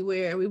be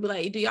anywhere. We'd be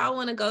like, do y'all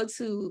want to go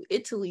to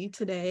Italy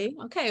today?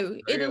 Okay,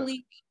 Real.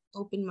 Italy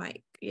open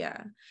mic.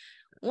 Yeah.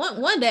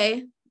 One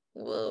day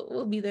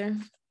we'll be there,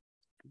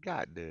 We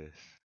got this.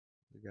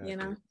 We got you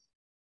know. this.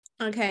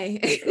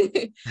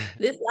 Okay.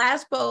 This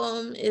last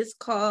poem is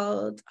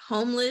called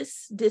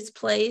Homeless,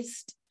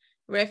 Displaced,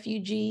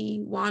 Refugee,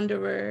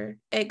 Wanderer,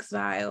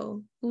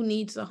 Exile, Who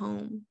Needs a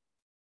Home?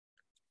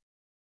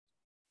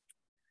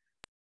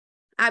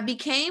 I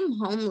became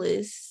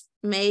homeless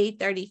May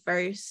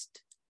 31st.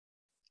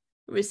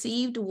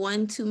 Received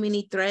one too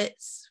many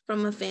threats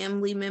from a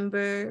family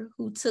member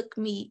who took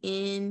me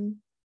in.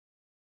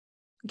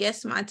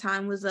 Guess my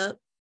time was up.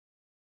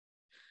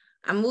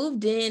 I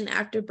moved in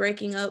after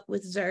breaking up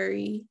with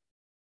Zuri.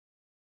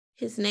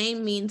 His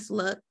name means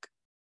luck.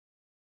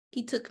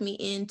 He took me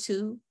in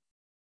too.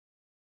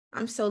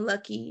 I'm so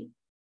lucky.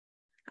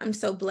 I'm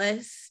so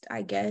blessed,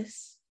 I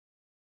guess.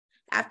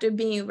 After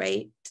being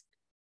raped,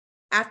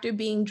 after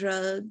being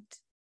drugged,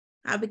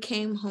 I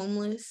became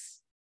homeless.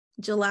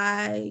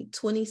 July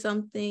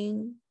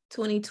 20-something,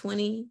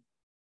 2020.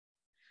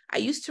 I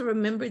used to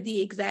remember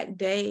the exact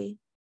day,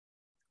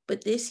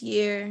 but this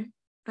year,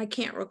 I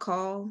can't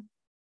recall.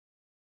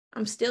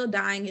 I'm still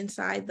dying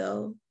inside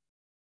though.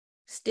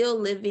 Still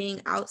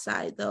living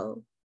outside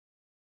though.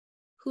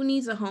 Who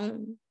needs a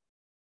home?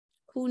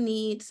 Who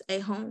needs a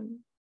home?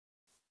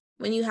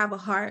 When you have a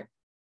heart,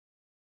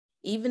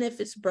 even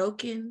if it's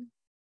broken,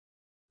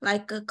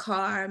 like a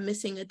car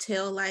missing a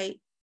tail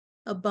light,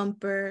 a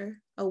bumper,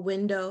 a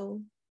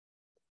window,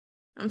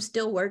 I'm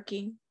still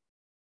working.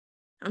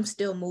 I'm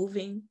still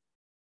moving.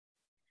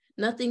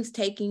 Nothing's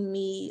taking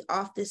me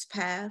off this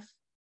path,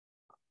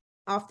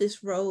 off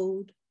this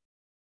road.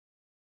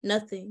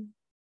 Nothing.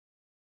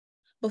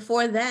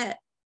 Before that,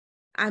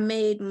 I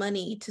made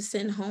money to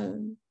send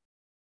home.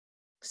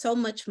 So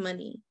much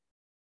money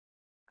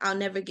I'll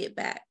never get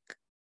back.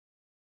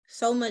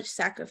 So much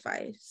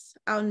sacrifice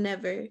I'll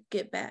never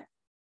get back.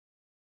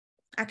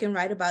 I can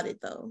write about it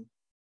though.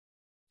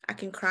 I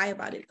can cry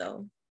about it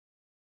though.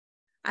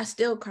 I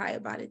still cry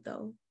about it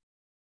though.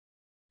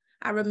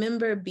 I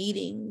remember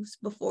beatings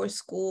before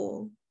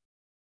school.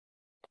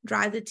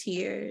 Dry the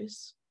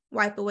tears,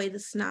 wipe away the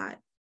snot,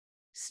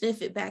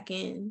 sniff it back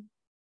in.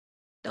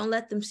 Don't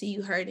let them see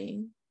you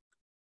hurting.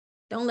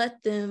 Don't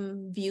let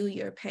them view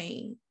your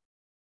pain.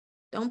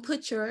 Don't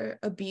put your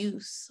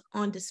abuse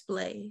on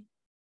display.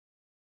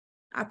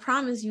 I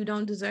promise you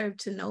don't deserve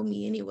to know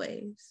me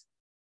anyways.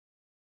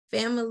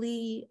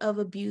 Family of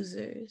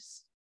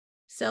abusers.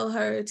 Sell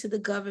her to the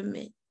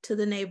government, to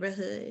the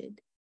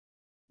neighborhood.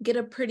 Get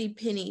a pretty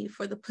penny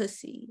for the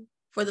pussy,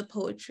 for the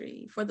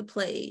poetry, for the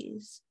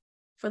plays,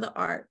 for the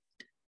art.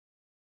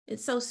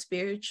 It's so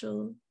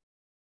spiritual.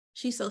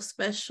 She's so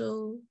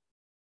special.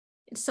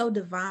 It's so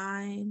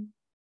divine.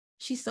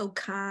 She's so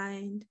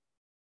kind.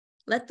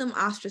 Let them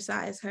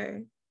ostracize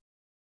her.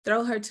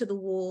 Throw her to the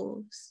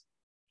wolves.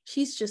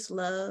 She's just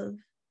love,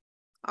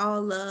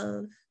 all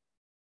love.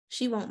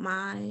 She won't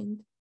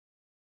mind.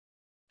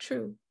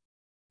 True.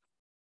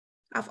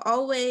 I've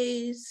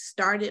always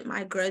started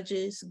my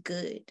grudges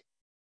good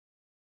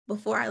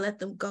before I let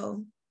them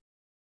go.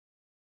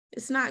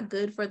 It's not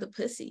good for the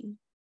pussy.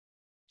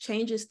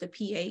 Changes the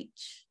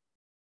pH,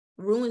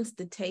 ruins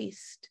the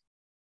taste.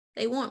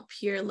 They want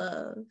pure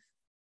love,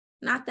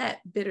 not that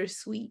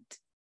bittersweet,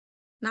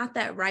 not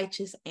that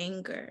righteous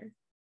anger.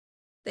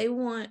 They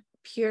want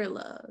pure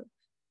love.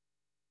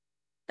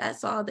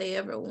 That's all they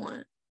ever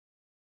want.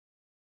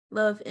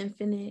 Love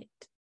infinite,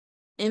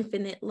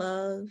 infinite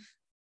love.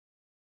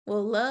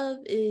 Well, love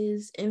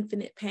is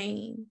infinite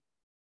pain.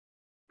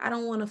 I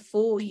don't want to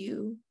fool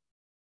you.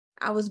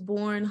 I was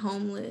born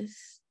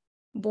homeless,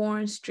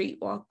 born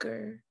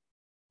streetwalker,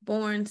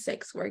 born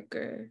sex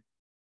worker,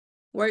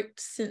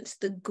 worked since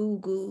the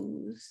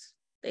Goo-Goos.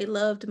 They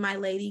loved my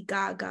Lady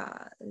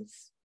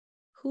Gagas.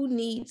 Who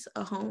needs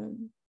a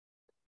home?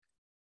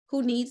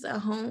 Who needs a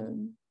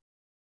home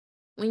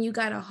when you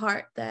got a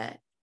heart that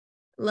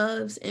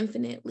loves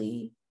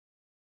infinitely,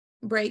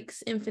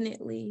 breaks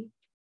infinitely?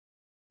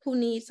 Who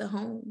needs a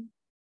home?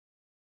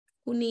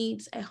 Who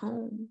needs a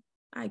home,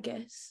 I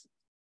guess.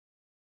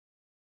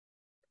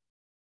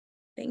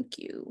 Thank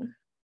you.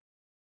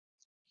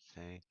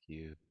 Thank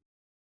you.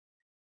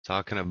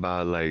 Talking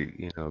about like,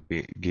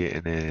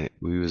 getting in,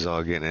 we was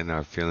all getting in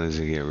our feelings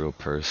and getting real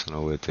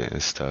personal with it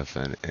and stuff,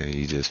 and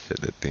you just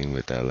fit the theme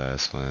with that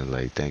last one.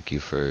 Like, thank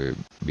you for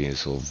being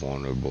so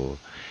vulnerable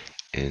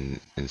in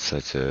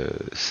such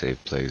a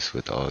safe place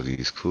with all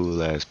these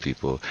cool ass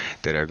people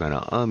that are gonna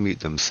unmute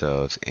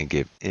themselves and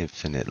give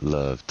infinite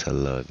love to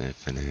love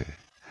infinite.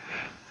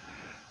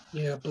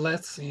 Yeah,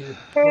 bless you.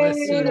 Bless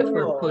you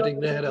for putting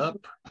that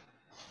up.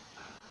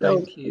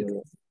 Thank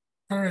you.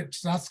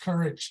 Courage. That's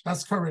courage.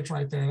 That's courage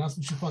right there. That's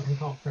what you fucking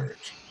call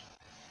courage.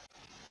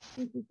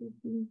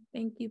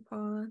 Thank you,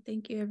 Paul.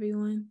 Thank you,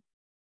 everyone.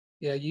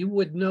 Yeah, you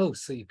would know,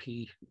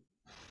 CP.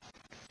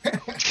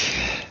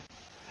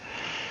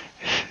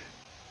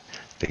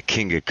 The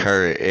king of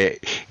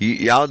courage.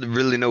 Y'all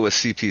really know what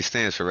CP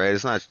stands for, right?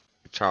 It's not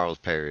Charles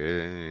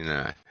Perry.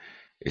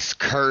 It's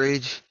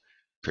courage,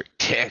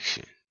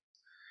 protection.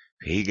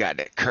 He got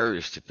that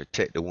courage to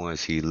protect the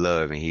ones he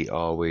love, and he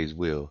always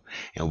will.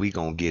 And we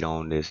gonna get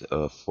on this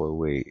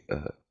 4-way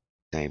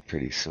thing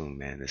pretty soon,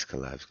 man. This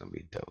collab's gonna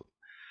be dope.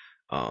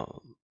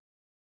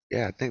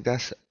 Yeah, I think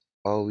that's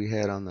all we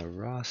had on the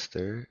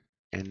roster,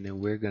 and then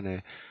we're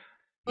gonna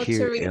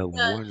hear Teresa a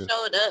wonderful.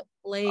 showed up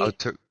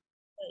late.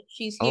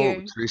 She's Oh,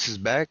 here. Teresa's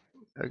back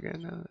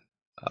again.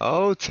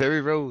 Oh,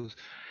 Terry Rose.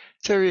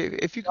 Terry,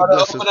 if you could Gotta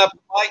bless us. open up the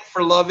mic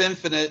for Love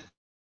Infinite.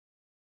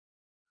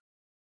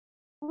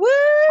 Woo!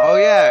 Oh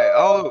yeah.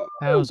 Oh,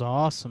 That was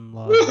awesome,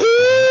 Love.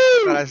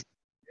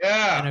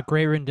 Yeah. And a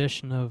great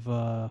rendition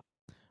of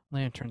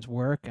Lantern's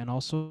work, and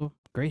also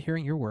great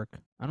hearing your work.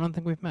 I don't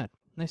think we've met.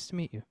 Nice to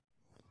meet you.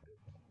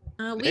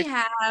 We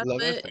have, Love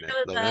but Infinite.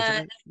 it was Love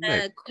Infinite.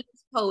 Nick.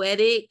 Queen's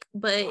Poetic,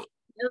 but it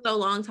was a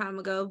long time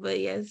ago. But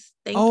yes,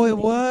 thank Oh, you. it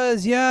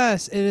was.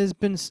 Yes, it has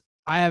been.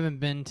 I haven't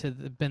been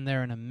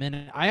there in a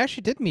minute. I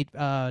actually did meet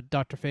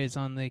Dr. Faze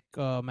on the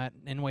at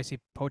NYC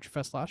Poetry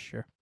Fest last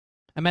year.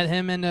 I met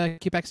him and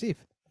Keep Steve.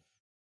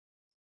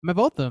 I met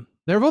both of them.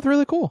 They were both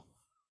really cool.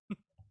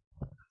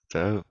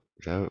 Dope,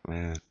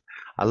 man.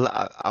 I'm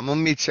gonna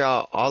meet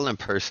y'all all in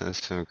person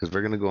soon because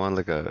we're gonna go on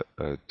like a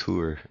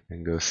tour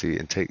and go see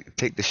and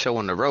take the show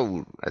on the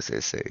road, as they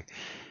say.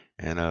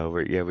 And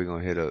we're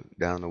gonna hit up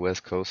down the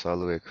West Coast all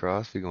the way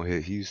across. We're gonna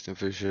hit Houston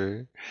for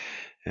sure,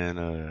 and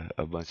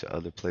a bunch of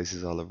other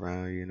places all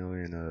around,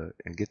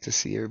 and get to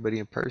see everybody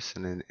in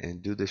person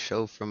and do the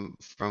show from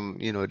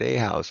their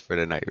house for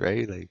the night,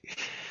 right?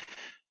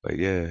 But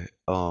yeah,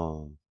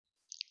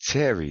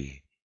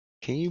 Terry,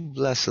 can you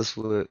bless us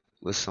with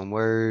with some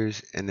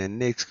words, and then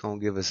Nick's gonna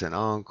give us an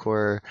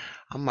encore.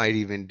 I might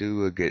even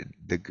do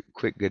the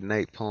quick good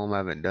night poem. I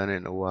haven't done it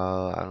in a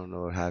while. I don't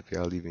know if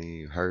y'all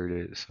even heard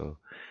it. So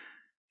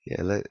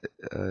yeah,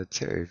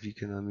 Terry, if you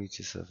can unmute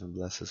yourself and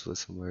bless us with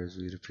some words,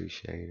 we'd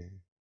appreciate it.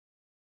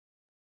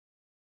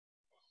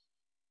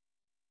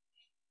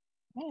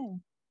 Okay.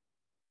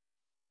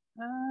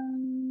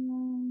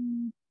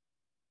 Um,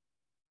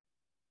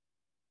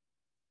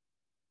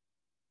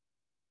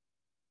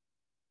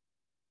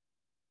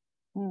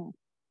 hmm.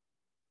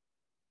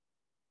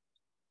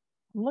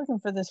 I'm looking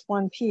for this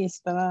one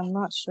piece, but I'm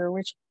not sure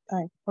which.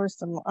 Of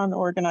course, I'm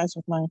unorganized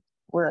with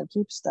where I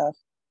keep stuff.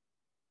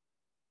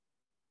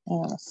 Hang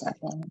on a second.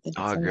 I think it's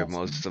All in good. this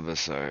one. Most of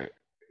us are,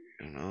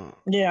 you know.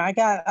 Yeah, I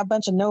got a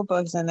bunch of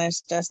notebooks, and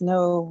there's just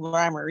no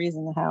rhyme or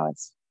reason how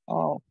it's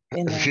all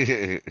in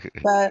there.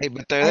 But Hey,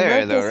 but they're I there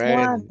wrote though, this right?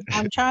 one.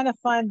 I'm trying to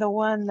find the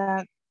one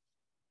that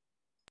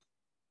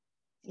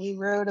he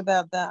wrote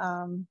about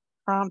the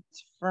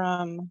prompt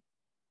from.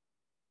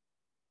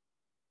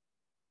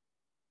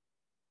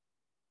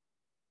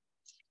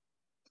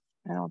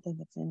 I don't think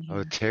it's in Oh,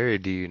 here. Terry,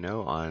 do you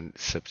know on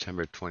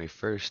September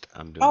 21st,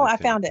 I'm doing Oh, a I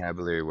found it.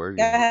 vocabulary word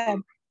Go game. ahead.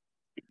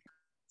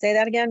 Say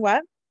that again.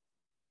 What?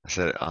 I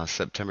said on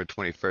September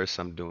 21st,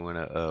 I'm doing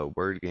a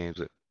word games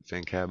with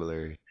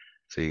vocabulary.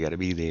 So you got to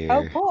be Oh,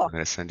 there. cool. I'm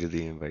gonna send you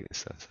the invite and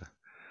stuff. So.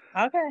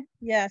 Okay.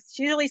 Yes.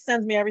 She usually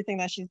sends me everything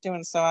that she's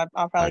doing, so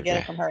I'll probably get it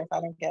Okay. from her if I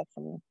don't get it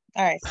from you.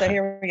 All right. So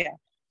here we go.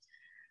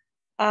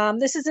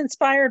 This is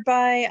inspired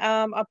by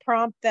a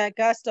prompt that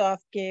Gustav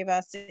gave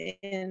us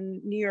in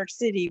New York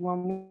City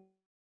when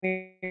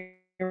we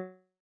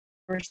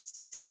were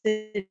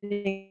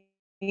sitting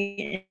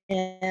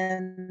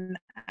in.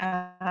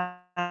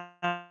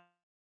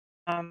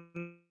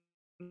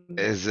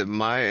 Is it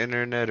my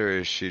internet or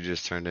is she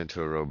just turned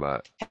into a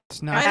robot?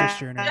 It's not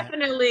just your internet.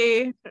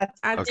 Definitely.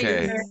 I think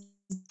Okay.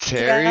 it's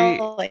Terry,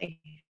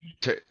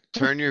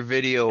 turn your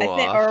video I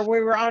think, off. or we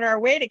were on our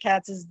way to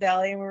Katz's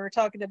Belly, and we were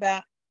talking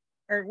about,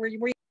 or were you?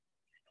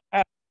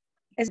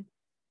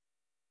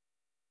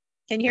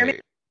 Can you hear me?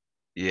 Wait.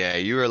 Yeah,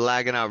 you were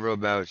lagging out real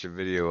bad with your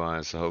video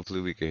on, so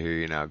hopefully we can hear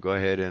you now. Go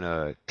ahead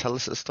and tell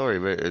us a story.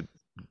 But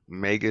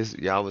Magus,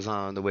 y'all was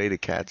on the way to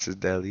Katz's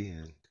Deli,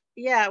 and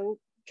Yeah.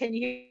 Can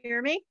you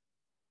hear me?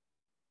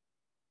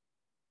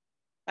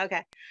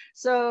 Okay.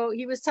 So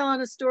he was telling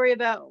a story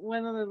about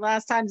one of the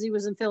last times he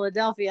was in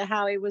Philadelphia,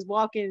 how he was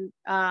walking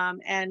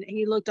and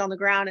he looked on the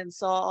ground and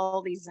saw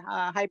all these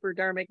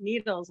hypodermic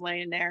needles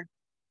laying there.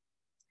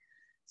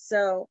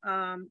 So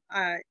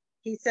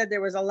he said there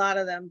was a lot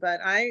of them,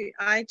 but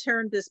I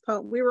turned this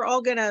poem. We were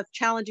all going to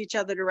challenge each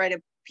other to write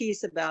a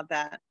piece about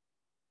that.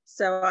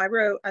 So I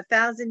wrote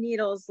 1,000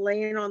 needles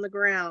laying on the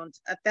ground,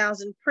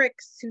 1,000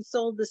 pricks who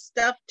sold the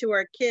stuff to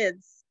our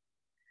kids,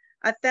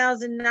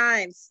 1,000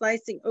 knives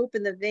slicing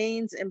open the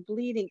veins and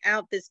bleeding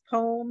out this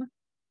poem.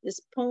 This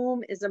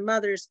poem is a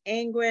mother's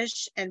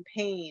anguish and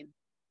pain.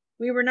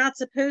 We were not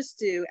supposed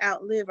to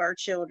outlive our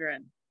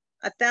children.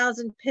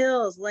 1,000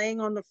 pills laying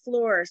on the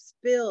floor,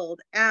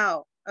 spilled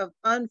out of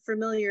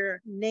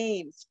unfamiliar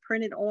names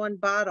printed on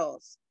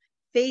bottles,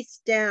 face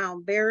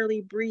down,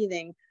 barely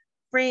breathing,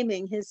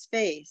 framing his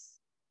face.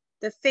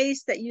 The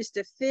face that used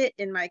to fit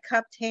in my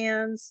cupped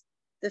hands,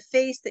 the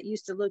face that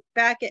used to look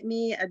back at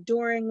me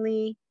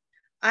adoringly.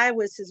 I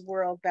was his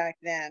world back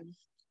then.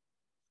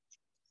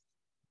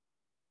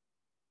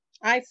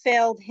 I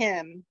failed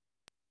him.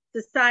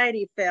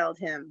 Society failed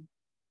him.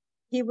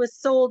 He was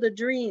sold a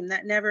dream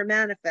that never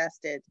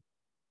manifested.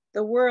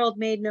 The world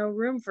made no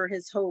room for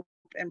his hope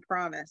and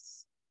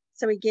promise,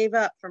 so he gave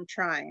up from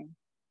trying.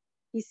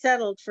 He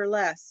settled for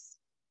less,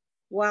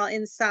 while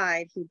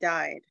inside he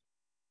died,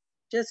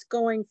 just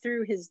going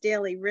through his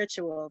daily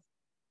ritual,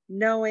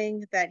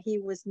 knowing that he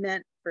was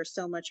meant for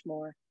so much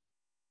more.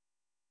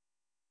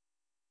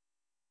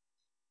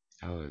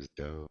 that was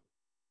dope.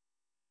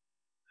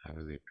 I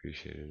really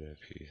appreciated that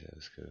piece. That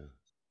was cool.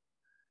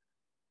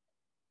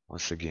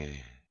 Once again,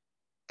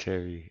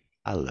 Terry,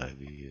 I love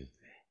you.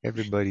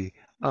 Everybody,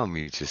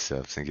 unmute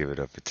yourselves and give it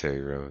up for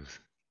Terry Rose.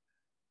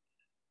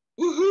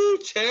 Woohoo,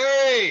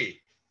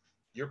 Terry!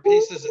 Your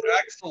piece is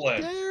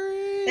excellent.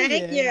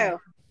 Thank you.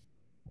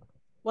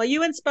 Well,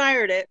 you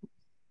inspired it.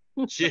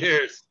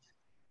 Cheers.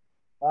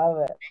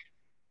 Love it.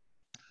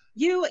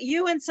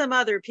 You and some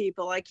other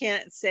people. I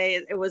can't say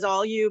it was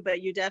all you,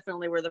 but you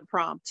definitely were the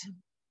prompt.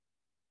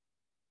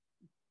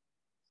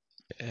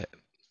 Yeah.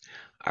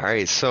 All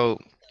right, so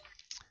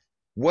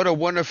what a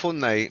wonderful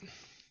night.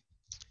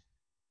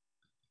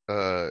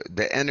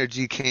 The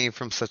energy came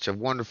from such a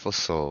wonderful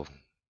soul.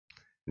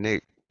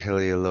 Nick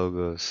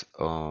Paleologos.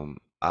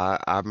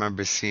 I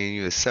remember seeing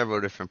you at several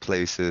different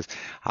places.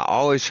 I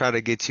always try to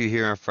get you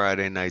here on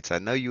Friday nights. I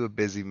know you're a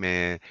busy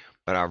man,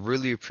 but I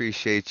really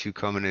appreciate you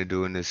coming and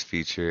doing this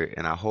feature,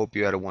 and I hope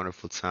you had a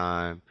wonderful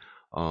time.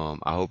 I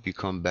hope you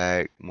come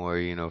back more,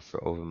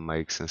 for open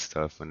mics and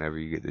stuff whenever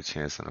you get the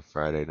chance on a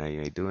Friday night.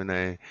 You ain't doing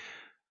that,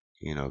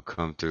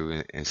 come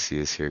through and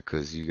see us here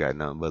because you got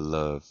nothing but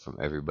love from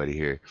everybody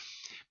here.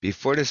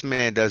 Before this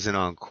man does an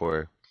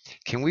encore,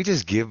 Can we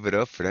just give it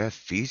up for that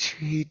feature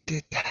he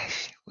did? That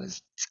shit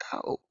was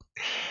dope.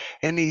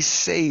 And he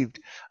saved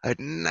a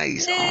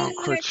nice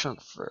encore Nick,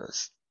 chunk for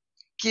us.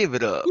 Give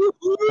it up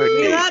for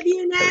we love Nick.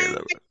 you,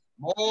 Nick.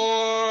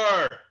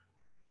 More.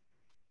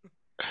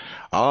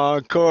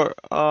 Encore,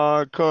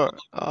 encore,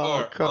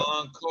 Encore. encore.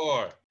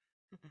 Encore.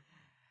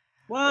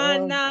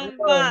 One of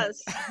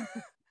us.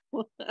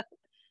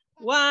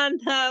 One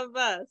of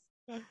us.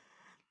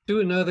 Do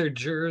another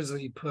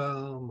Jersey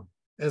poem.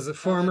 As a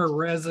former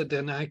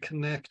resident, I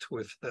connect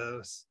with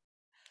those.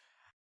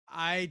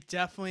 I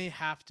definitely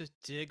have to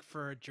dig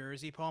for a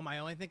Jersey poem. I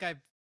only think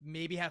I've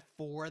maybe have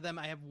 4 of them.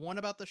 I have one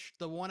about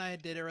the one I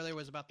did earlier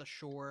was about the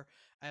shore.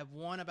 I have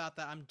one about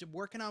that. I'm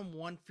working on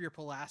one for your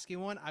Pulaski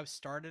one. I've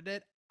started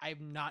it.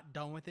 I'm not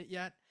done with it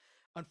yet,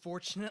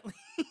 unfortunately.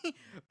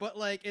 But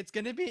like, it's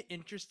gonna be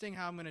interesting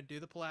how I'm gonna do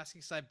the Pulaski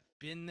because I've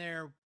been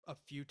there a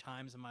few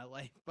times in my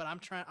life. But I'm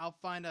trying. I'll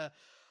find a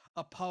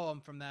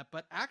poem from that.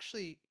 But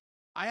actually,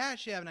 I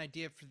actually have an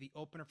idea for the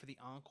opener for the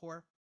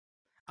encore.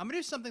 I'm gonna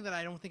do something that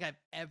I don't think I've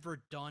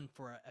ever done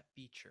for a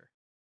feature,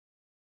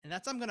 and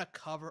that's I'm gonna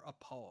cover a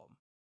poem.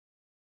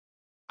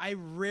 I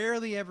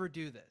rarely ever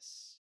do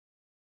this.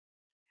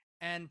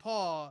 And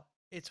Paul,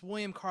 it's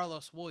William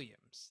Carlos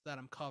Williams that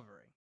I'm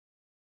covering.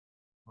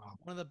 Wow.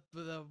 One of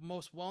the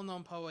most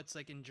well-known poets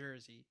like in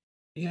Jersey.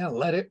 Yeah,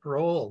 let it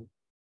roll.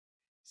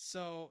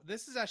 So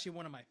this is actually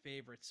one of my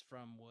favorites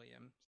from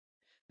William.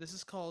 This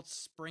is called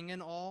Spring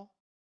and All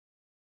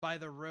by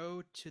the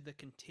Road to the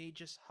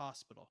Contagious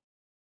Hospital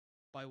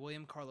by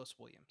William Carlos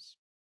Williams.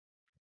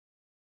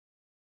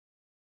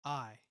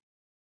 I,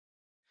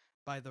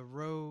 by the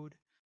road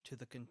to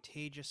the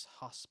contagious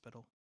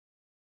hospital,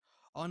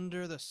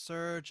 under the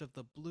surge of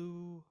the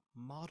blue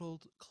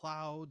mottled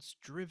clouds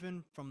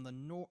driven from the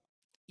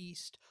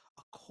northeast,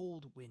 a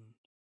cold wind.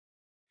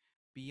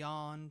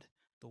 Beyond,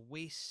 the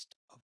waste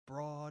of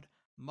broad,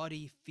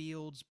 muddy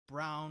fields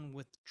brown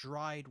with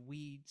dried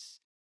weeds,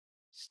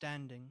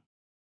 standing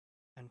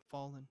and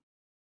fallen.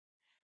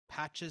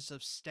 Patches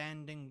of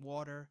standing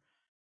water,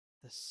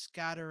 the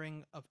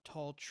scattering of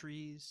tall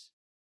trees,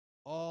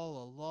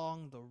 all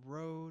along the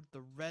road,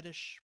 the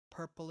reddish,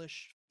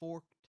 purplish,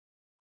 forked,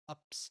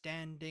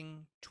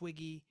 upstanding,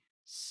 twiggy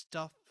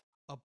stuff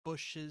of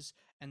bushes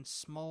and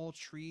small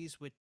trees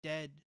with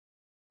dead,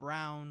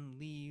 brown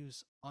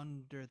leaves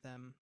under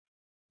them,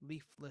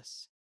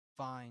 leafless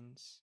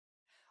vines.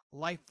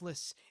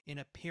 Lifeless in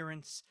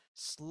appearance,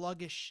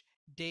 sluggish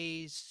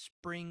days,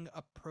 spring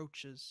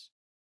approaches.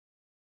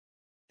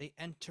 They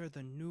enter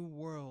the new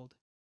world,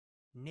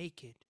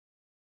 naked,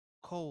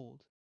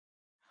 cold,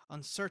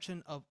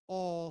 uncertain of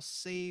all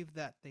save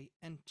that they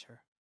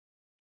enter.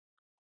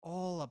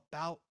 All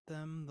about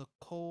them the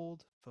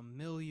cold,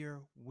 familiar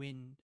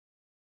wind.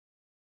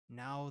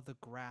 Now the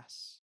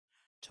grass.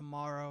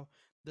 Tomorrow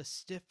the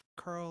stiff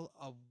curl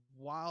of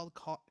wild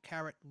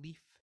carrot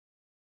leaf.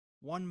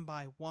 One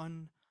by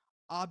one,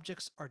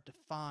 objects are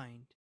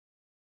defined.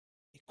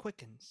 It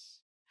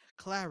quickens.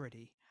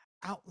 Clarity,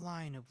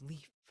 outline of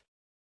leaf.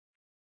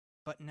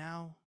 But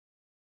now,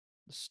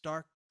 the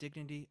stark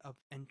dignity of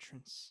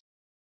entrance.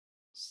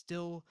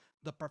 Still,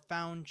 the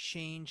profound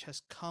change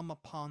has come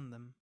upon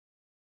them,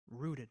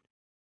 rooted.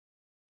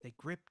 They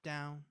grip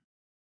down,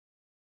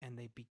 and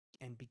they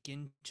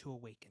begin to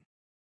awaken.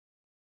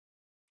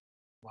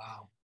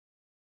 Wow.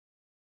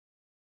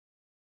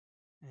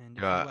 And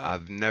if you,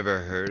 I've never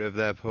heard of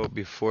that poet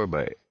before,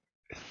 but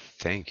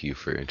thank you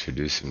for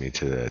introducing me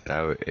to that.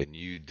 And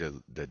you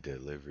the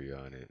delivery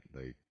on it,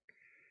 like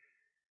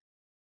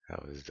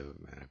that was dope,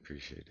 man. I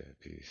appreciate that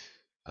piece.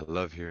 I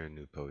love hearing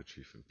new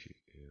poetry from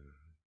people.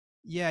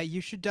 Yeah,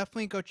 you should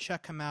definitely go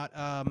check him out.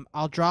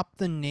 I'll drop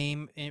the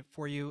name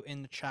for you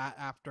in the chat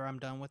after I'm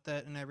done with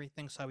it and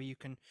everything, so you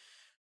can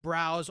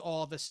browse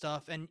all of his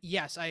stuff. And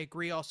yes, I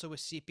agree also with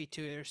CP2.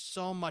 There's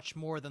so much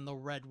more than the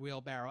red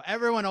wheelbarrow.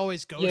 Everyone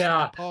always goes for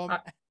the poem.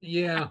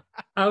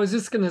 I was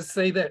just going to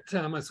say that,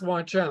 Thomas,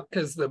 watch out,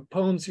 because the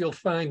poems you'll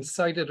find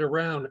cited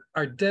around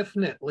are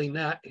definitely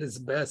not his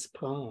best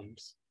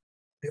poems.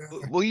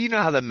 Well, you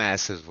know how the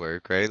masses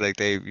work, right? Like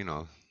you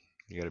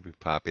gotta be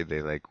poppy.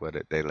 They like what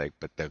they like,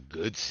 but the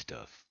good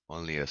stuff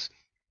only us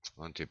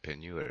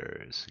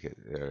entrepreneurs get,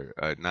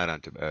 or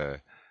not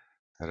that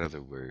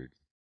other word.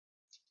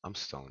 I'm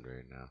stoned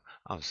right now.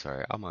 I'm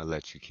sorry. I'm gonna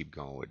let you keep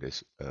going with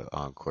this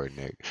encore,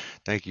 Nick.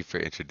 Thank you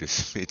for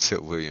introducing me to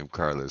William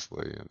Carlos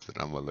Williams, and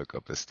I'm gonna look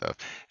up his stuff,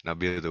 and I'll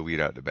be able to weed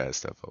out the bad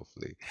stuff,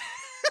 hopefully.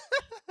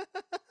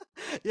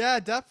 Yeah,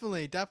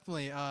 definitely.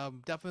 Definitely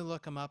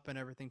look him up and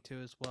everything too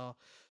as well.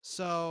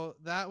 So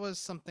that was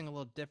something a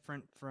little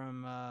different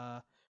from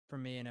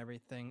me and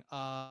everything.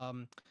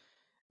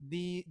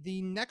 The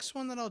next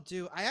one that I'll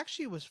do, I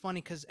actually was funny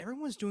because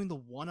everyone's doing the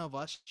one of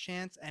us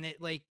chants, and it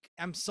like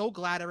I'm so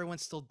glad everyone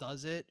still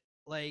does it.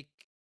 Like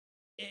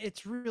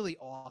it's really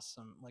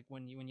awesome. Like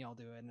when y'all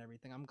do it and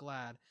everything. I'm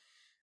glad.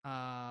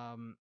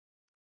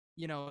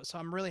 So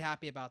I'm really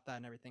happy about that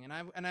and everything.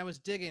 And I was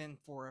digging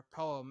for a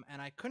poem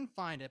and I couldn't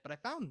find it, but I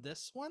found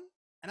this one,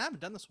 and I haven't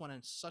done this one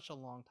in such a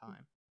long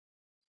time.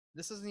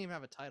 This doesn't even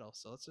have a title,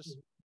 so let's just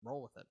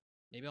roll with it.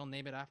 Maybe I'll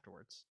name it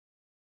afterwards.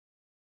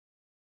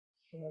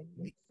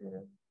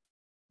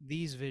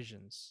 These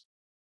visions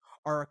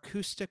are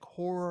acoustic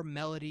horror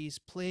melodies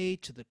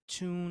played to the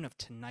tune of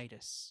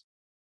tinnitus.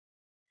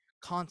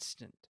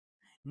 Constant,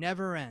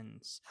 never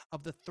ends,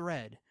 of the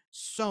thread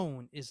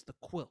sewn is the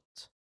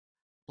quilt,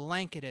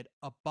 blanketed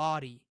a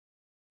body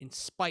in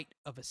spite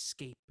of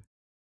escape.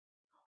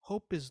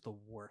 Hope is the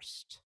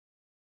worst.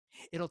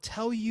 It'll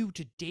tell you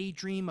to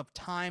daydream of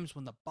times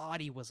when the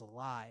body was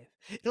alive.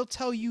 It'll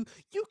tell you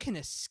you can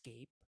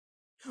escape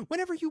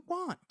whenever you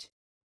want.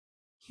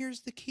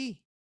 Here's the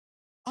key.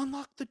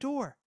 Unlock the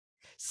door.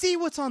 See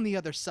what's on the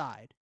other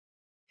side.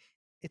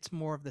 It's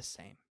more of the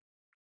same.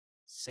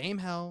 Same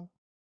hell,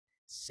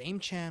 same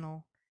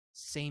channel,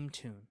 same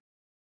tune.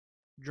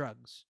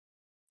 Drugs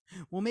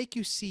will make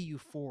you see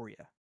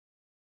euphoria.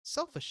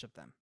 Selfish of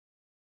them.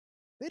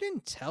 They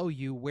didn't tell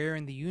you where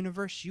in the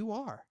universe you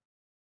are.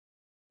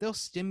 They'll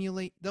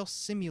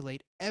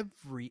simulate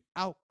every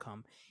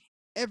outcome.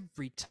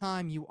 Every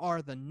time you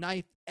are the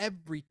knife,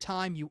 every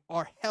time you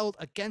are held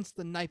against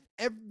the knife,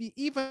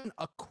 even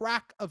a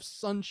crack of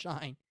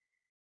sunshine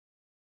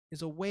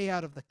is a way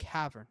out of the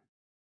cavern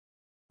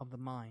of the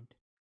mind.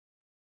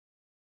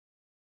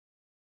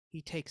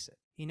 He takes it.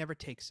 He never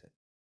takes it.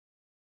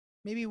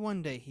 Maybe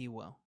one day he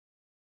will.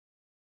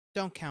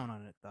 Don't count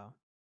on it, though.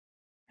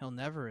 He'll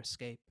never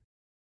escape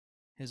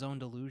his own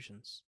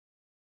delusions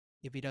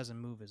if he doesn't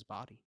move his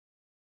body.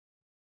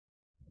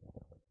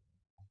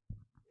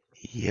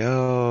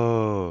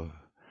 Yo,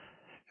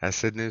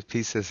 that's a new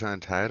piece that's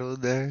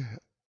untitled there.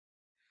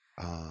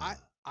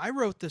 I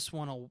wrote this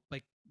one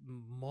like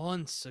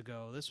months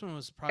ago. This one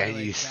was probably And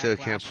like you still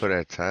can't last put year.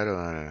 a title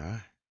on it, huh?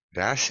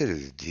 That shit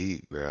is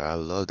deep, bro. I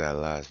love that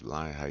last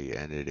line, how you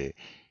ended it.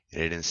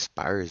 And it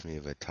inspires me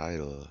of a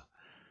title.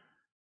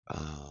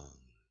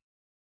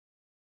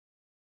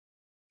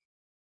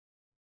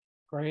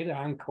 Great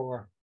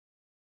encore.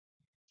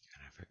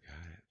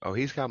 Oh,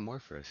 he's got more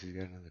for us. He's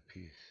got another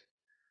piece.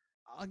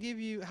 I'll give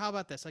you. How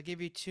about this? I'll give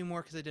you two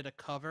more because I did a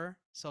cover.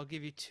 So I'll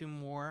give you two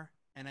more,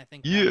 and I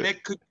think. Yeah.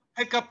 Nick, could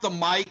you pick up the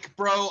mic,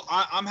 bro?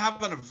 I'm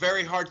having a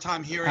very hard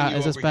time hearing you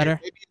Is this over better?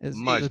 here. Is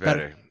Much this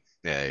better.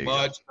 Yeah, there you go.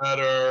 Much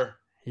better.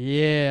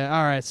 Yeah.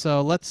 All right.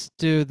 So let's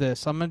do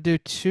this. I'm gonna do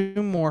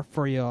two more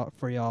for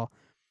y'all.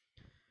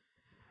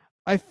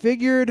 I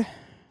figured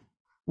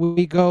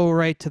we go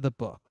right to the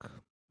book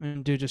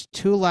and do just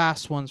two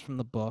last ones from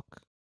the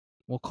book.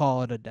 We'll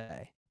call it a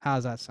day.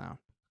 How's that sound?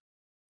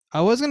 I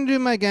was going to do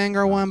my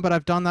Gengar one, but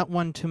I've done that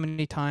one too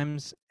many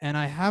times, and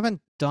I haven't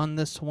done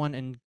this one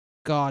in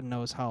God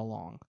knows how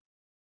long.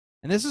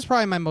 And this is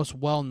probably my most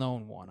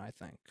well-known one, I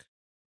think.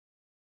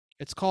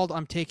 It's called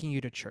I'm Taking You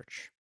to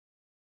Church.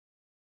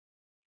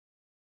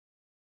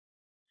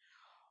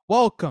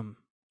 Welcome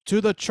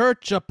to the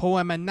Church of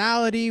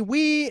Poemanality.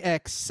 We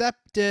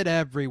accepted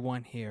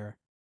everyone here,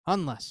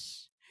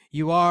 unless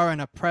you are an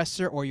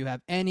oppressor or you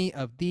have any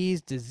of these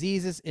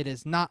diseases. It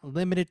is not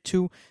limited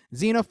to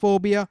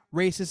xenophobia,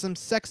 racism,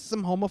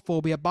 sexism,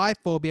 homophobia,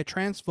 biphobia,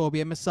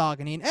 transphobia,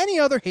 misogyny, and any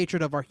other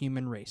hatred of our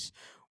human race.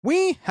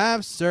 We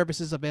have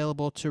services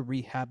available to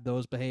rehab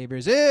those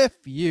behaviors.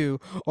 If you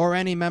or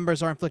any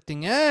members are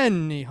inflicting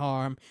any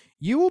harm,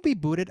 you will be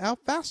booted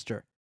out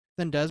faster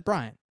than Des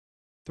Bryant,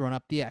 throwing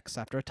up the X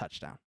after a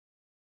touchdown.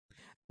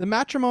 The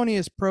matrimony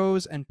is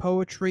prose and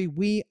poetry.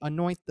 We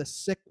anoint the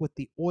sick with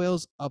the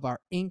oils of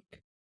our ink.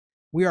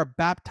 We are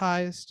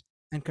baptized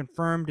and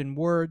confirmed in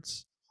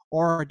words.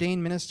 Our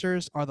ordained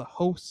ministers are the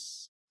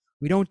hosts.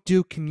 We don't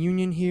do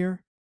communion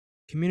here.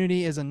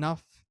 Community is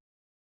enough.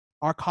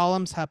 Our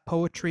columns have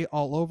poetry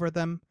all over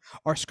them.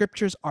 Our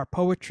scriptures are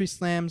poetry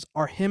slams.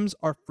 Our hymns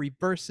are free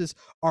verses.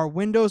 Our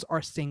windows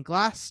are stained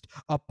glass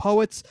of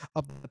poets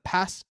of the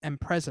past and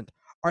present.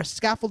 Our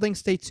scaffolding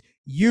states,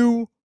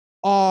 you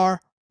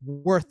are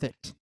worth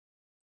it.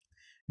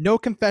 No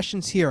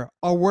confessions here.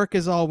 Our work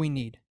is all we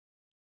need.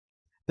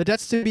 The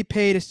debts to be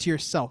paid is to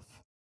yourself.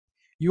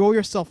 You owe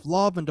yourself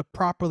love and to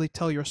properly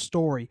tell your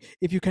story.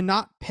 If you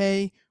cannot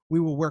pay, we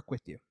will work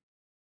with you.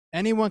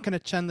 Anyone can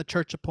attend the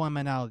Church of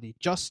Poemanality.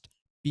 Just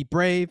be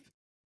brave,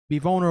 be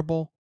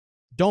vulnerable,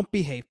 don't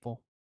be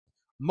hateful.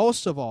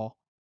 Most of all,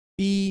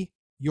 be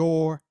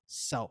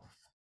yourself.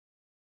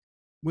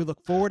 We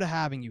look forward to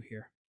having you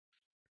here.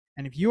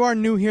 And if you are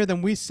new here,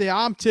 then we say,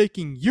 I'm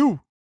taking you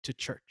to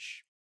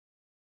church.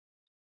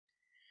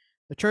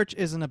 The church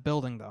isn't a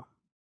building, though.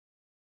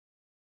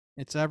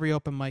 It's every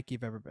open mic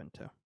you've ever been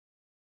to.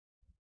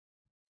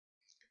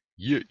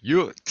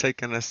 You're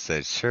taking us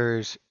to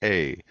church.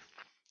 Hey,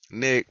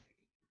 Nick,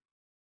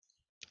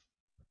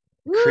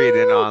 create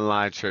an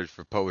online church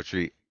for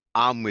poetry.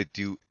 I'm with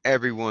you.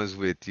 Everyone's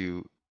with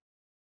you.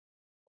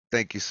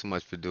 Thank you so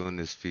much for doing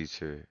this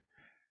feature.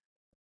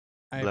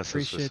 I Bless us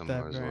with appreciate some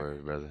that more very.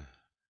 words, brother.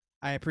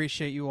 I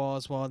appreciate you all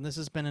as well. And this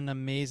has been an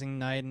amazing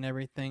night and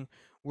everything.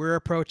 We're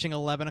approaching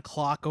 11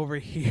 o'clock over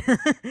here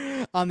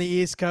on the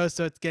East Coast,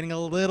 so it's getting a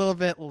little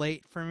bit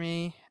late for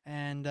me.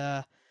 And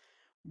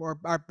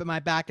my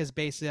back is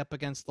basically up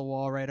against the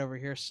wall right over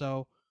here.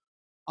 So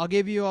I'll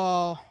give you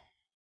all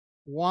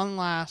one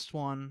last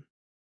one,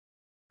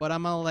 but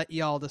I'm gonna let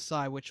y'all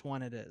decide which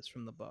one it is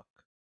from the book.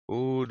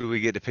 Ooh, do we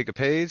get to pick a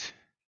page?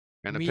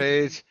 And a Me-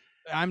 page?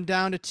 I'm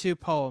down to 2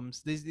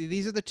 poems.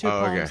 These are the 2 Oh,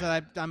 poems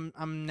okay. that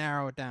I'm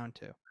narrowed down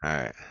to. All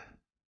right.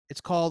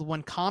 It's called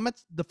When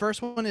Comets. The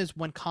first one is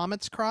When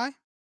Comets Cry,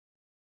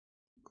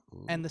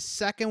 and the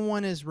second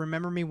one is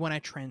Remember Me When I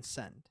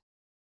Transcend.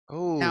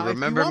 Oh, Now, if you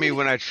remember want me me to-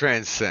 when I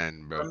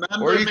transcend, bro. Or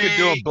Remember you could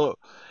do me. them both.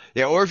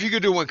 Yeah, or if you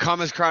could do when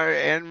comments cry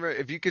and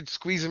if you could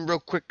squeeze them real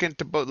quick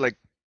into both. Like,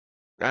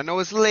 I know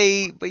it's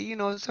late, but you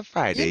know it's a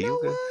Friday. You know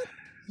could, what?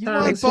 You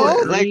Thomas, want you're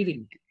both? like,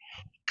 greedy.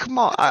 come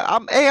on.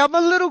 I'm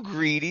a little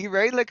greedy,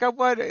 right? Like I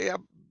want, I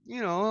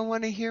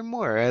want to hear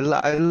more. I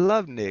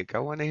love Nick. I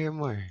want to hear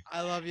more.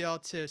 I love y'all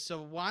too.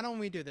 So why don't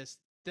we do this?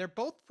 They're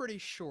both pretty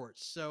short,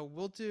 so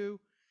we'll do.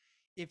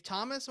 If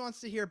Thomas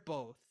wants to hear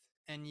both,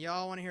 and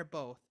y'all want to hear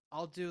both,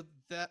 I'll do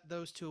that.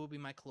 Those 2 will be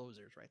my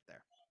closers right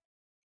there.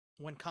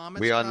 When Comets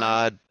We all Cry,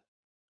 nod.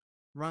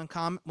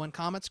 When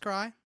Comets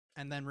Cry,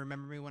 and then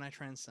Remember Me When I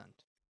Transcend.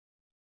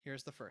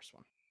 Here's the first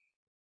one.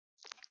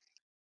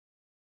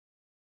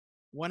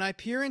 When I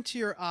peer into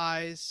your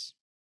eyes,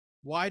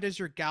 why does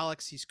your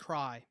galaxies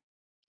cry?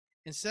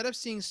 Instead of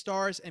seeing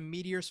stars and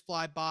meteors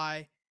fly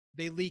by,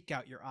 they leak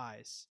out your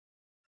eyes.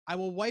 I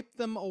will wipe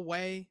them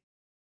away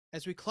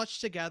as we clutch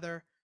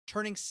together,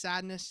 turning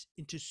sadness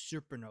into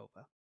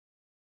supernova.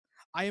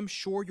 I am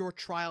sure your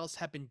trials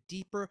have been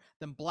deeper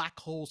than black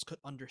holes could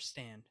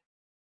understand.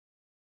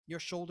 Your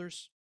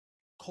shoulders,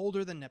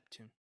 colder than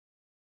Neptune.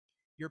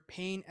 Your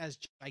pain as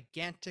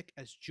gigantic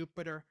as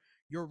Jupiter.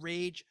 Your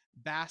rage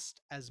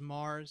vast as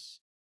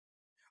Mars.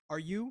 Are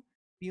you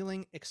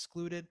feeling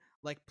excluded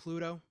like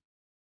Pluto?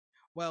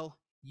 Well,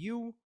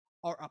 you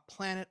are a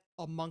planet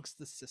amongst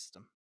the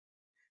system.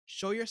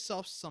 Show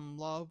yourself some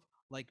love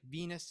like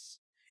Venus.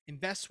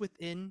 Invest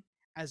within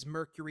as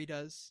Mercury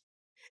does.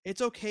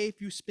 It's okay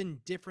if you spin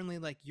differently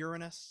like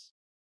Uranus.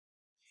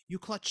 You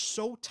clutch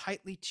so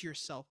tightly to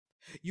yourself.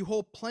 You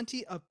hold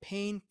plenty of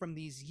pain from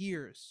these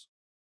years.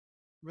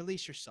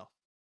 Release yourself.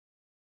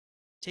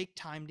 Take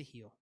time to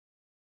heal.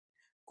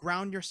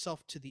 Ground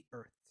yourself to the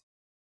earth.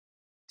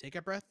 Take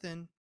a breath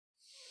in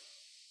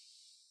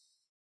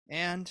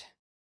and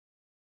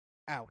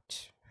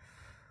out.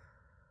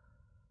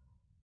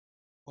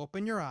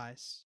 Open your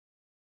eyes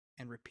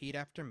and repeat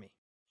after me.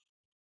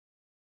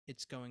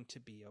 It's going to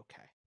be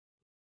okay.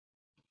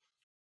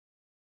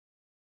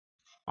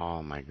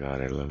 Oh my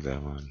God, I love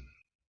that one.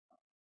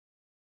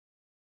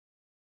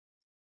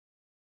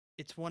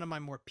 It's one of my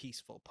more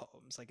peaceful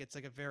poems. Like it's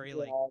like a very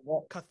like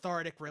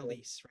cathartic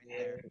release right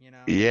there, you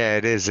know? Yeah,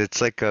 it is.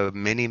 It's like a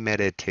mini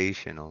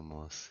meditation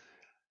almost.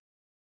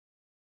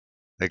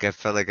 Like I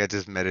felt like I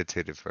just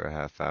meditated for a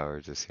half hour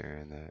just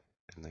hearing that.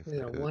 And I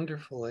Yeah, felt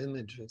wonderful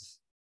images.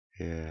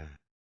 yeah.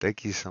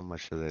 Thank you so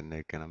much for that,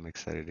 Nick, and I'm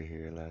excited to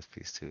hear your last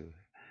piece too.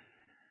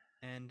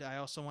 And I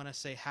also want to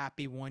say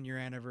happy 1-year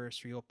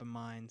anniversary, Open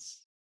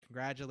Minds.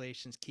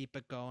 Congratulations. Keep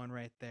it going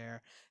right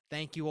there.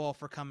 Thank you all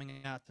for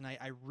coming out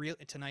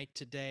tonight.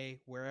 Today,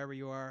 wherever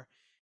you are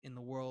in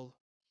the world,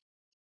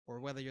 or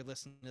whether you're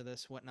listening to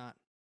this, whatnot,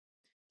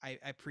 I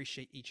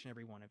appreciate each and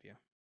every one of you.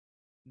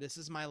 This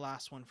is my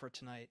last one for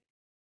tonight.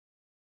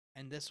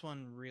 And this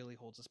one really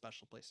holds a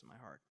special place in my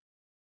heart.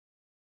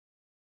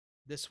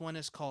 This one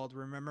is called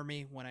Remember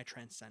Me When I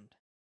Transcend.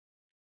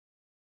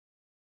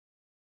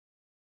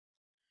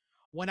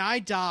 When I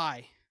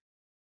die,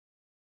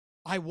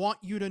 I want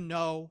you to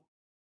know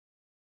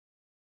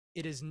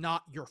it is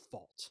not your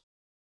fault.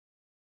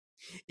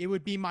 It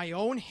would be my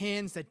own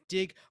hands that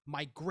dig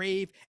my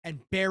grave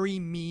and bury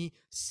me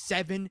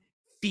 7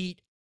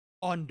 feet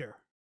under.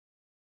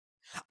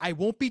 I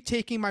won't be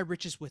taking my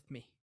riches with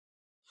me.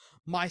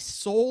 My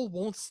soul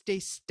won't stay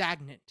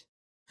stagnant.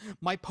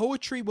 My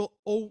poetry will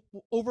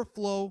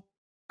overflow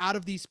out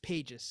of these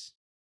pages.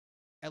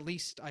 At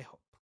least I hope.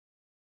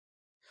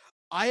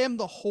 I am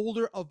the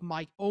holder of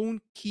my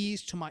own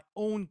keys to my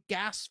own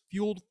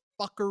gas-fueled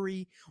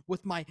fuckery.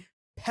 With my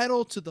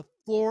pedal to the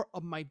floor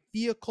of my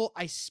vehicle,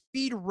 I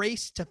speed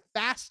race to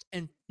Fast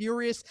and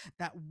Furious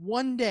that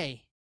one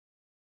day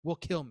will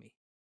kill me.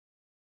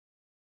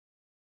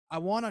 I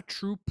want a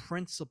true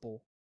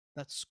principle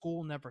that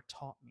school never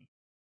taught me.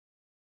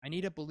 I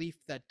need a belief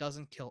that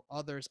doesn't kill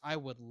others. I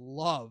would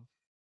love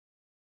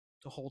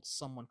to hold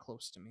someone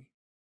close to me.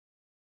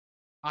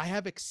 I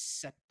have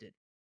accepted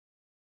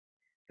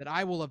that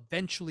I will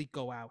eventually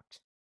go out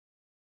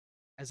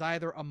as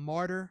either a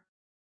martyr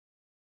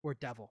or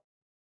devil.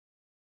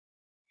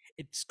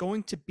 It's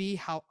going to be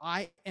how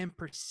I am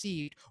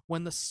perceived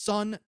when the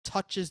sun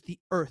touches the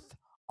earth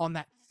on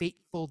that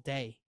fateful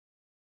day.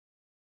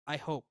 I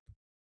hope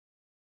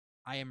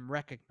I am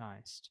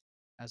recognized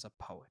as a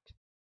poet.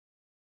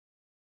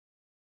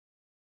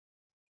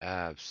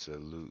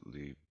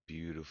 Absolutely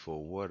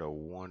beautiful. What a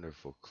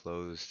wonderful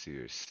close to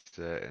your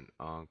set and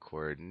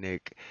encore.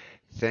 Nick,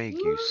 thank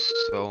you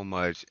so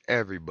much.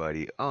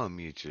 Everybody,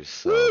 unmute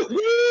yourself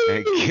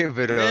and give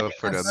it up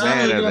for the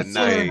man of the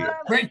night.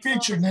 Great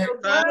feature, Nick.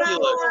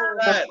 Fabulous.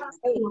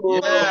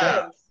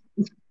 Yeah.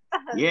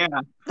 Yeah.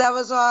 That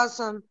was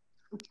awesome.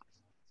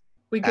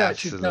 We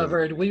got you Absolutely.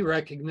 covered. We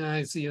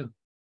recognize you.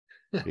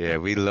 Yeah,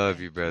 we love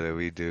you, brother.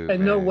 We do,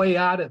 And no man. way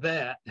out of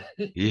that.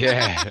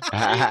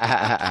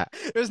 Yeah.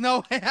 There's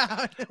no way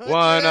out.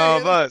 One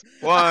of us.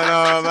 One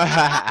of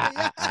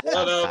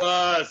One of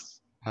us.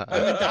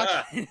 I'm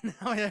indoctrinated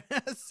now.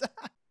 Yes.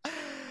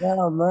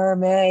 No,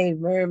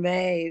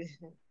 mermaid.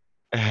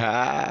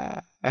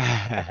 Yeah,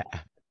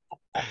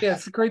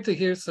 it's great to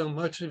hear so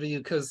much of you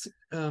because,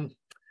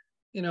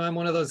 you know, I'm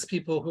one of those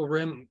people who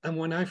and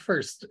when I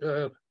first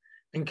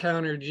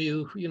encountered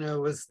you, you know,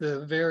 it was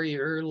the very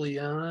early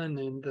on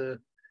in the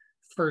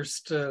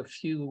first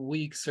few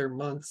weeks or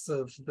months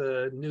of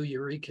the New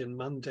Eurekan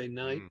Monday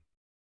night.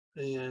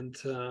 And,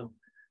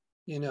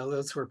 you know,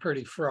 those were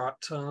pretty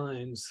fraught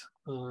times.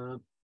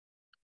 You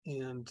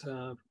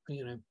know,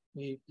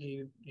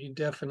 you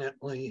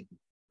definitely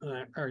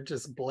are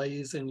just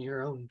blazing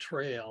your own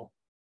trail.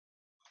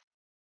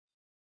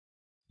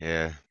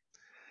 Yeah.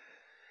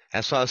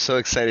 That's why I was so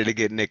excited to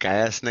get Nick. I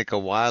asked Nick a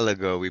while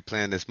ago. We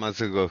planned this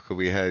months ago because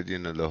we had, you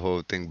know, the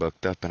whole thing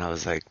booked up. And I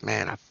was like,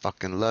 man, I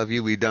fucking love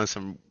you. We've done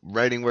some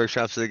writing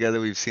workshops together.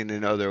 We've seen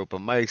in other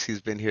open mics.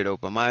 He's been here to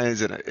open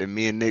mics. And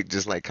me and Nick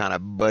just like kind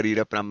of buddied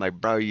up. And I'm like,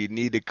 bro, you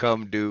need to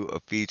come do a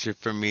feature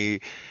for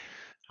me.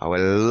 I would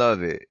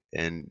love it.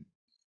 And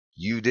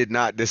you did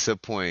not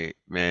disappoint,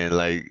 man.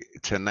 Like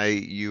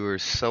tonight, you were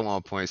so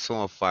on point, so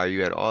on fire.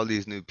 You had all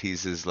these new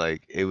pieces.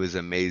 Like it was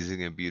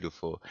amazing and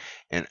beautiful.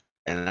 And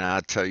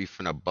I'll tell you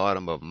from the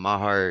bottom of my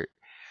heart,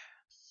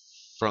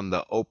 from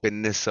the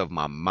openness of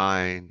my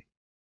mind,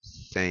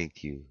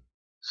 thank you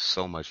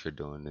so much for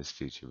doing this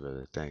feature,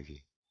 brother. Thank you.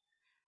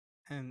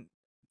 And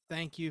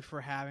thank you for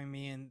having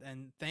me,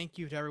 and thank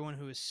you to everyone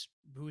who's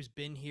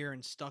been here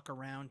and stuck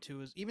around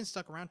too, even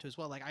stuck around too as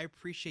well. Like I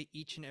appreciate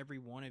each and every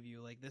one of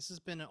you. Like this has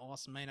been an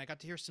awesome night. I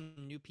got to hear some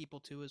new people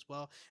too as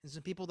well, and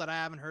some people that I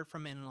haven't heard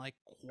from in like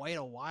quite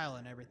a while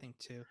and everything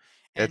too.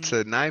 It's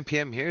 9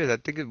 p.m. here. I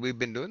think we've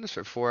been doing this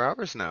for 4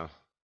 hours now.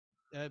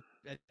 I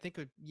think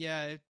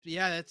yeah,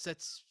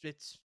 that's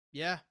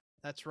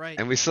right.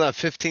 And we still have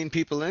 15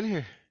 people in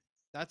here.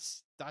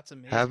 That's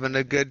amazing. Having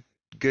a good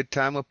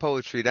time with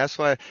poetry. That's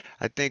why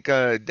I think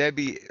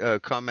Debbie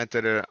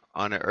commented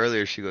on it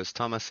earlier. She goes,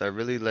 Thomas, I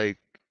really like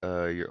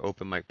your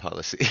open mic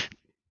policy.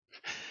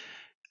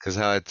 Because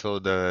how I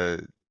told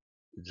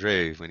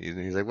Dre when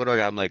he's like, what do I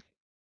got? I'm like,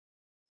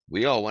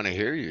 we all want to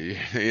hear you.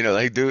 You know,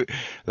 like, dude,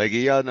 like,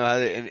 y'all know how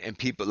to, and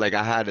people, like,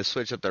 I had to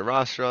switch up the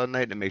roster all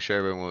night to make sure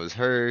everyone was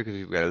heard because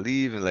people got to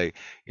leave. And, like,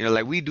 you know,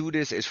 like, we do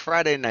this. It's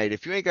Friday night.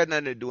 If you ain't got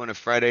nothing to do on a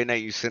Friday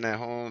night, you sit at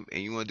home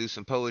and you want to do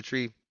some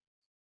poetry,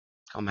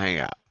 come hang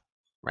out,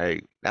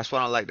 right? That's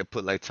why I don't like to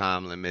put, like,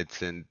 time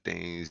limits and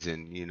things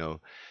and, you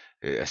know,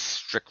 a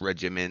strict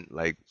regimen.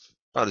 Like,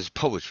 oh, this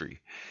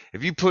poetry.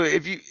 If you put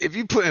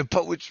in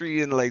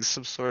poetry in, like,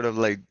 some sort of,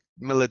 like,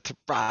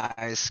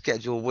 militarized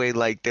schedule way,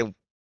 like, then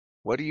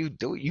what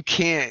do? You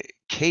can't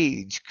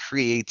cage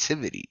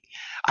creativity.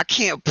 I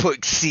can't put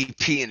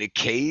CP in a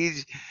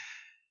cage.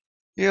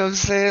 You know what I'm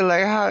saying?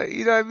 Like how,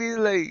 you know what I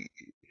mean? Like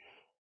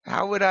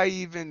how would I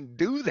even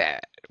do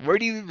that? Where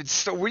do you even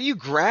start? Where do you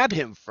grab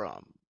him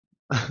from?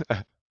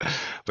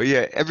 But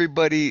yeah,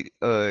 everybody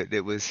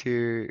that was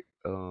here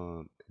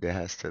that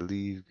has to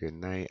leave, good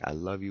night. I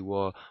love you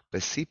all.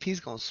 But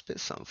CP's gonna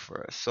spit something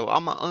for us. So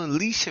I'm gonna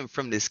unleash him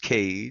from this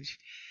cage.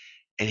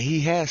 And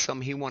he has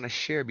something he want to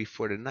share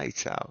before the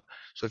night's out.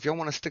 So if y'all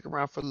want to stick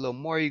around for a little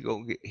more, you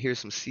go hear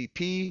some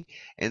CP,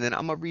 and then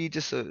I'm gonna read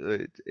just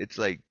it's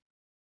like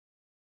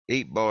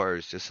 8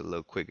 bars, just a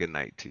little quick good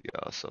night to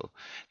y'all. So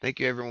thank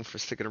you everyone for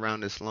sticking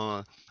around this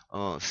long.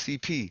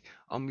 CP,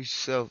 unmute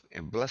yourself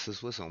and bless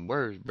us with some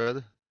words,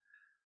 brother.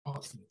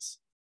 Awesomeness.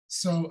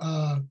 So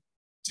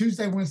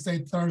Tuesday, Wednesday,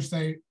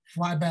 Thursday,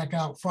 fly back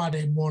out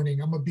Friday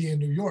morning. I'm gonna be in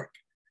New York.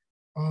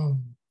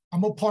 I'm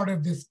a part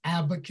of this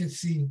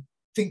advocacy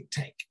think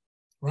tank,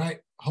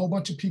 right? A whole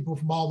bunch of people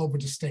from all over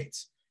the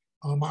states.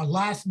 Our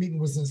last meeting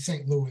was in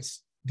St.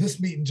 Louis. This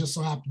meeting just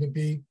so happened to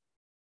be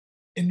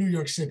in New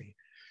York City.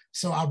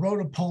 So I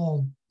wrote a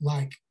poem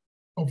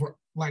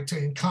to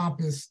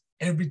encompass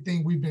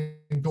everything we've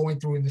been going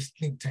through in this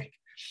think tank.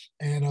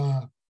 And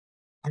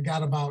I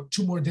got about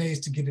 2 more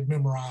days to get it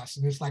memorized.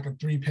 And it's like a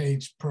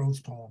 3-page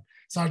prose poem.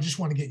 So I just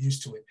want to get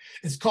used to it.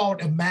 It's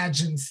called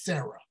Imagine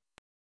Sarah.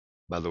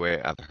 By the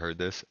way, I've heard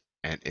this.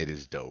 And it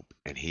is dope.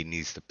 And he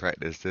needs to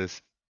practice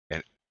this.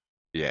 And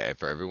yeah,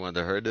 for everyone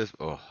that heard this,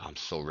 oh, I'm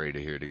so ready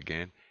to hear it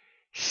again.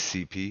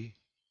 CP,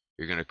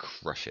 you're going to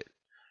crush it.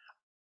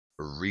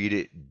 Read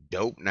it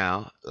dope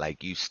now,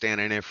 like you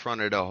standing in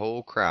front of the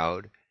whole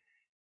crowd.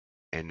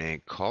 And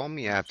then call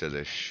me after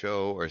the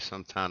show or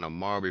sometime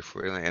tomorrow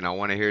before, and I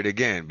want to hear it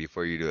again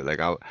before you do it. Like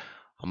I'm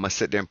going to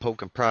sit there and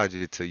poke and prod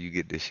you till you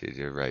get this shit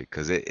just right.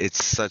 Because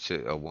it's such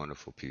a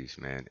wonderful piece,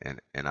 man.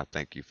 And I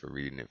thank you for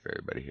reading it for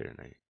everybody here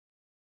tonight.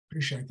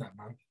 Appreciate that,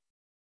 man.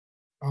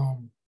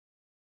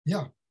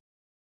 Yeah.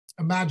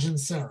 Imagine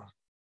Sarah.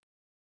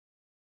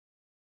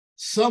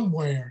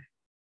 Somewhere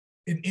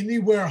in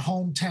anywhere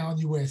hometown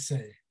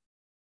USA,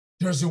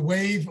 there's a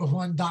wave of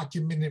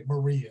undocumented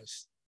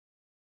Marias.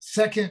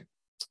 Second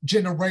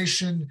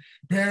generation,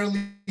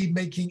 barely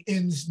making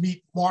ends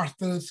meet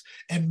Marthas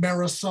and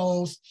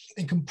Marisols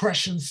in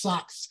compression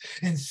socks.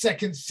 And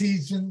second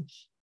season,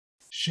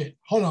 shit,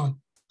 hold on.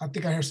 I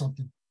think I hear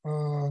something.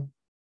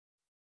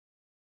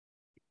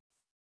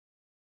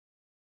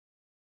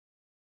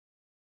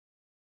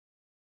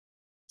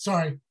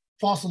 Sorry,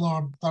 false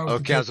alarm.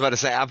 Okay, I was about to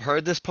say, I've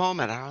heard this poem,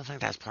 and I don't think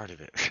that's part of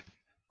it.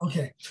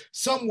 Okay,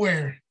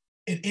 somewhere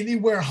in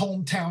anywhere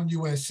hometown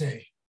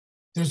USA,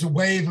 there's a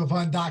wave of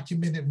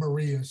undocumented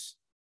Marias.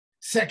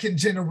 Second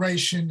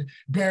generation,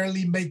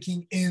 barely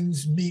making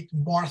ends meet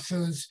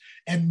Marthas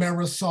and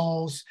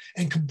Marisols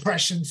and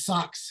compression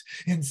socks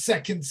in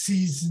second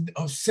season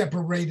of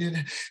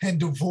separated and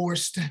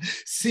divorced,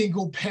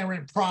 single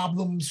parent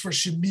problems for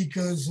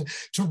Shamikas,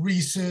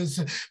 Teresas,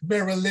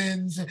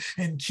 Marilyns,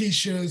 and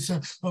Keishas.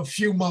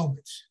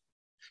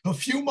 A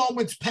few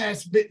moments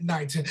past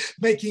midnight,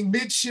 making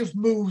mid-shift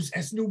moves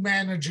as new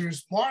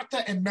managers,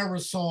 Martha and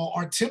Marisol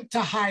are attempt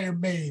to hire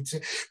maids,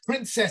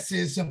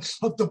 princesses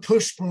of the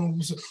push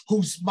brooms,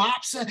 whose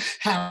mops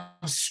have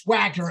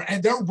swagger,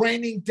 and they're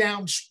raining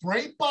down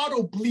spray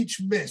bottle bleach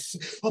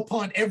mist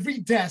upon every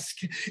desk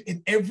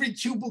in every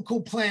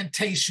cubicle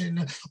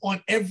plantation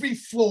on every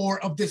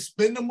floor of this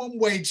minimum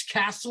wage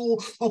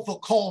castle of a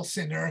call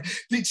center.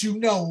 Did you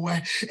know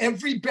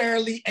every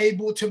barely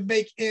able to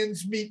make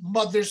ends meet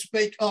mother's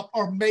makeup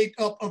are made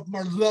up of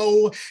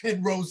Merlot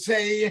and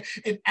rosé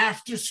and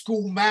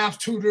after-school math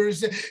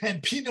tutors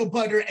and peanut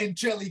butter and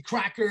jelly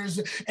crackers.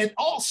 And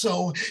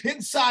also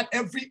inside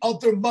every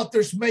other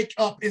mother's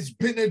makeup is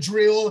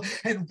Benadryl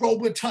and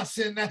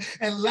Robitussin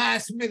and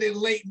last-minute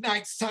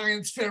late-night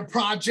science fair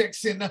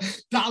projects and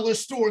dollar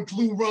store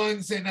glue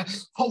runs and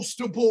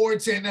poster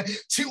boards and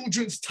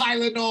children's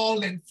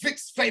Tylenol and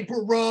fixed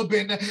vapor rub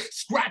and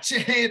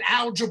scratch-ahead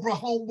algebra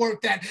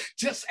homework that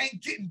just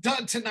ain't getting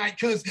done tonight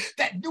because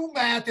that new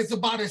math is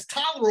about as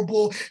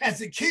tolerable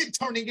as a kid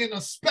turning in a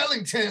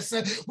spelling test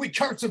with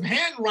cursive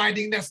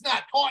handwriting that's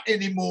not taught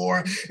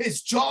anymore.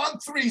 It's John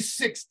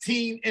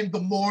 3:16 in the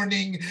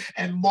morning,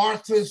 and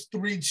Martha's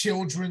 3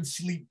 children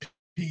sleep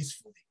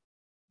peacefully.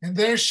 And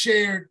they're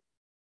shared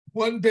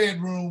 1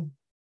 bedroom,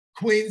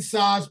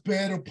 queen-size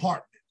bed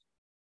apartment.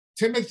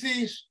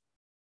 Timothy's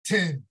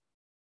 10,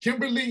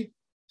 Kimberly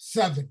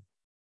 7.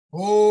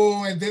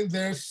 Oh, and then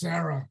there's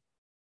Sarah.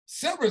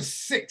 Sarah's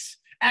 6.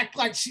 Act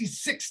like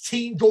she's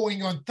 16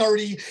 going on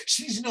 30.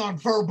 She's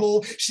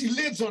nonverbal. She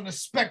lives on a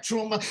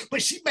spectrum,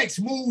 but she makes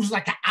moves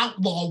like an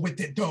outlaw with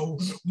it, though.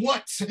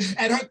 Once,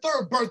 at her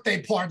 3rd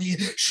birthday party,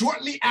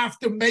 shortly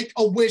after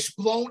Make-A-Wish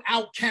blown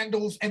out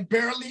candles and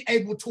barely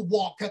able to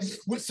walk,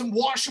 with some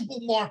washable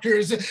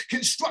markers,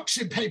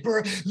 construction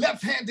paper,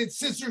 left-handed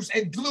scissors,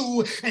 and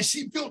glue, and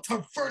she built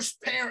her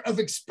first pair of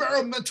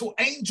experimental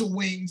angel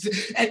wings,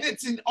 and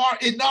it's in our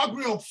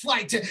inaugural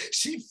flight.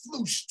 She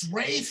flew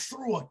straight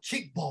through a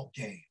kickball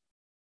game,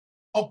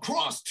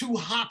 across 2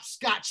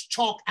 hopscotch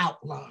chalk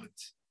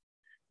outlines,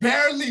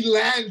 barely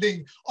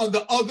landing on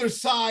the other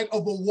side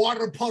of a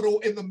water puddle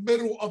in the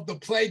middle of the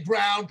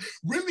playground.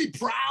 Really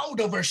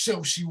proud of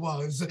herself she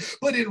was.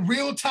 But in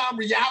real-time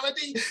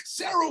reality,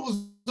 Sarah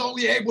was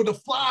only able to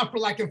fly for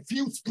like a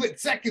few split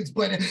seconds,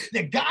 but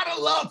you gotta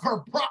love her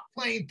prop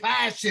plane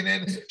passion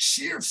and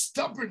sheer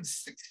stubborn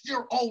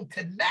 6-year-old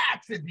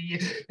tenacity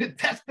to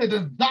test the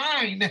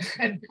design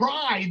and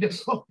pride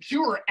of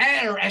pure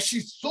air as she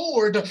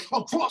soared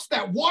across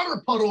that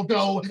water puddle,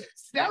 though.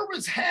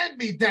 Sarah's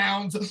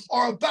hand-me-downs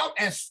are about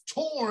as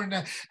torn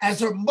as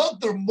her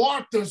mother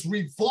Martha's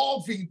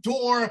revolving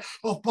door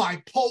of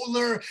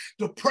bipolar,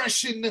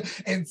 depression,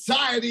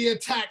 anxiety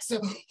attacks,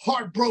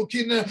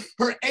 heartbroken,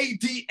 her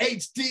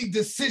ADHD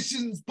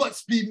decisions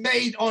must be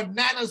made on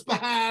Nana's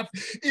behalf.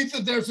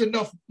 Either there's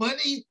enough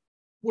money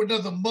for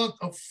another month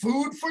of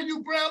food for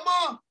you,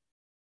 Grandma,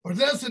 or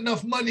there's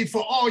enough money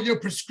for all your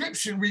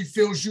prescription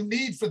refills you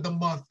need for the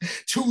month.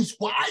 Choose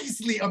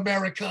wisely,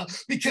 America,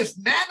 because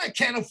Nana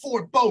can't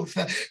afford both.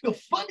 The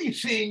funny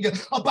thing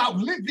about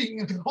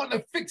living on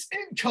a fixed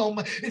income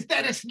is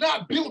that it's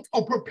not built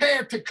or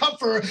prepared to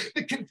cover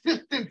the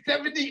consistent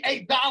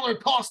 $78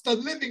 cost of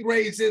living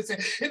raises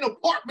and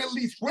apartment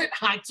lease rent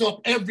hikes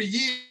up every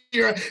year.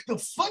 The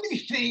funny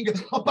thing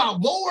about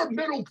lower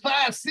middle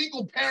class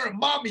single parent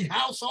mommy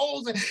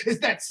households is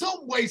that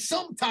some way,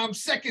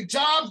 sometimes second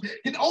jobs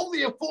can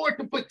only afford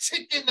to put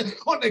chicken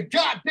on the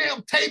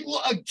goddamn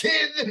table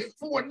again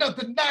for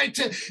another night.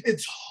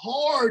 It's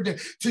hard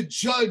to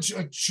judge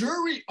a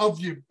jury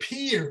of your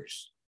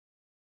peers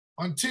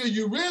until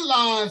you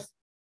realize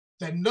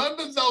that none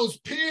of those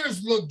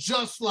peers look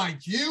just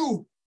like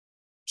you.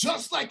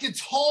 Just like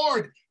it's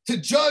hard to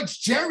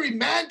judge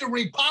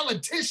gerrymandering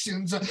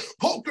politicians,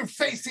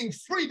 poker-facing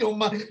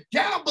freedom,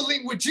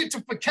 gambling with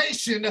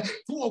gentrification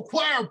to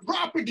acquire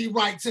property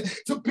rights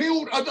to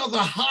build another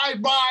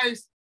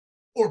high-rise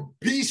or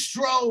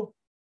bistro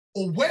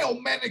or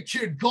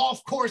well-manicured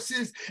golf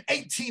courses,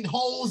 18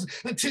 holes,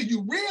 until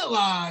you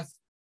realize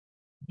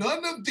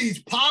None of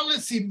these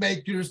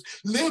policymakers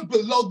live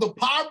below the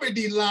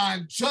poverty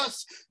line,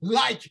 just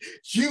like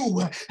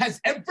you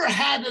has ever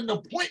had an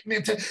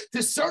appointment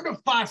to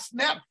certify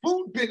SNAP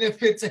food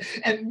benefits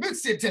and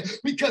miss it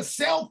because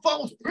cell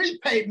phones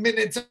prepaid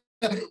minutes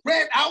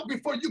ran out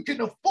before you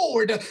can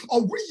afford a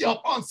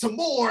re-up on some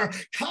more.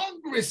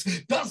 Congress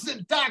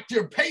doesn't dock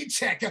your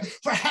paycheck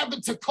for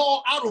having to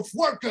call out of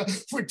work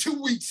for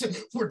 2 weeks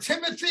for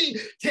Timothy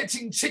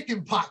catching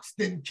chicken pox.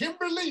 Then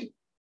Kimberly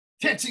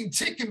catching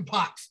chicken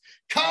pox.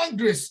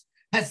 Congress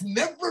has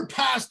never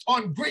passed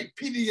on great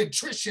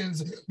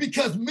pediatricians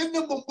because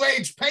minimum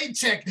wage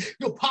paycheck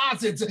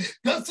deposits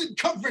doesn't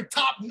cover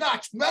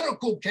top-notch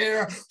medical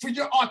care for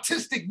your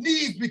autistic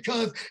needs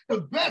because the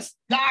best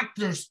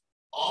doctors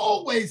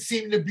always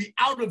seem to be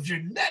out of your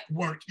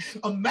network.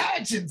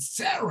 Imagine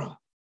Sarah.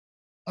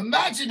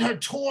 Imagine her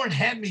torn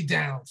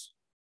hand-me-downs,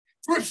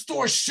 thrift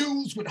store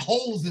shoes with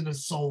holes in the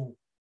sole.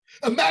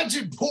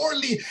 Imagine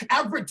poorly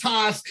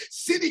advertised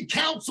city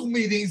council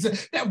meetings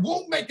that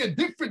won't make a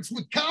difference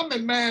with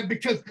common man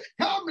because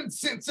common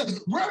sense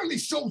rarely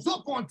shows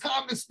up on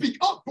time to speak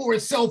up for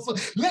itself,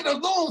 let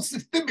alone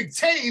systemic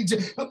change.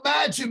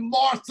 Imagine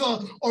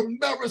Martha or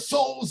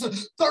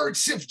Marisol's third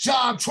shift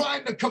job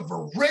trying to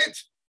cover rent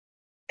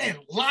and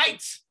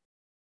lights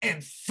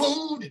and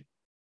food,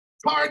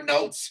 car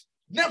notes.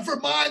 Never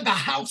mind the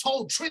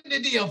household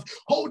trinity of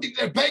holding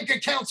their bank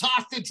accounts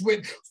hostage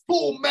with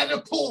full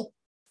medical,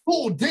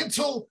 full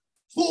dental,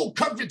 full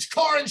coverage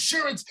car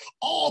insurance,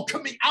 all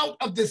coming out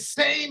of the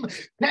same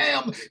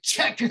damn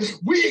check.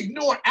 We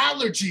ignore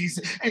allergies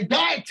and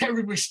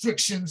dietary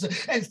restrictions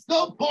and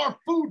subpar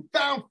food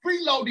found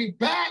freeloading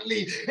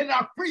badly in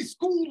our free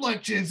school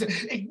lunches.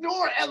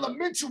 Ignore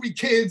elementary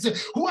kids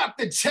who have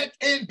to check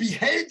in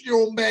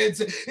behavioral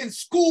meds in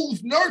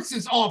schools'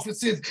 nurses'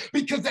 offices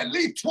because at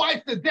least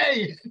twice a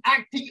day,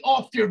 acting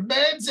off your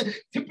meds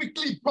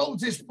typically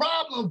poses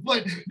problems,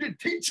 but your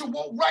teacher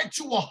won't write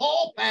you a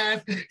hall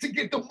pass to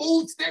get the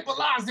mood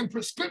stabilizing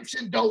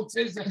prescription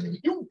doses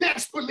you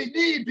desperately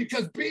need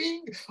because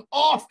being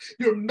off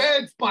your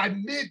meds by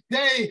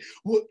midday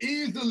will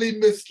easily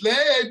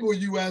mislead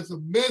you as a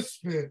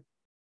misfit,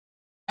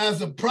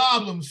 as a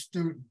problem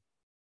student,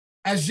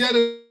 as yet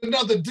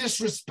another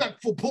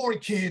disrespectful poor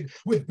kid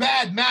with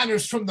bad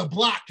manners from the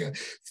block,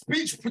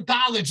 speech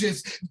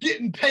pathologist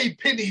getting paid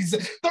pennies,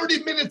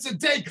 30 minutes a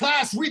day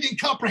class reading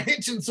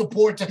comprehension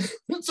support,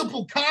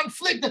 principal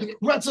conflict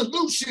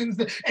resolutions,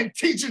 and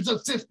teachers'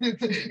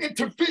 assistants,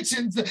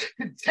 interventions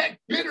to tech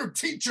bitter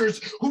teachers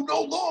who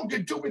no longer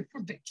do it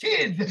for the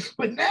kids,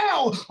 but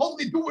now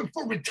only do it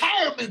for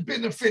retirement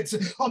benefits.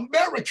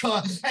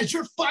 America, as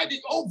you're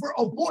fighting over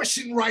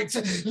abortion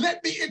rights,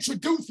 let me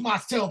introduce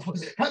myself.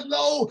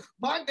 Hello,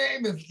 my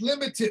name is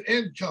Limited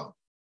Income.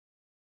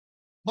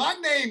 My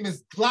name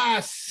is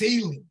Glass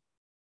Ceiling.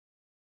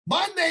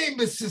 My name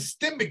is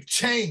Systemic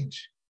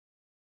Change.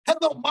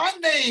 Hello, my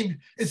name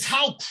is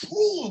how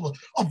cruel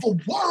of a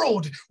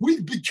world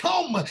we've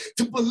become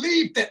to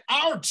believe that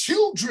our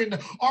children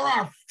are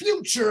our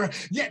future,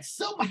 yet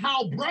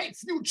somehow bright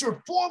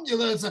future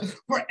formulas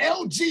for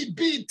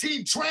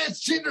LGBT,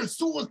 transgender,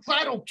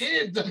 suicidal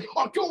kids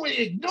are going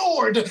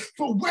ignored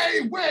for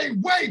way, way,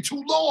 way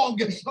too long.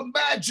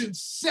 Imagine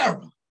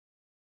Sarah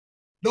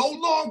no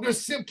longer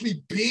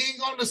simply being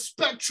on the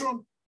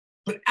spectrum,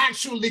 but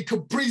actually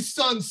Capri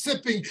Sun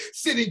sipping,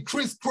 sitting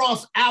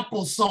crisscross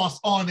applesauce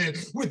on it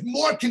with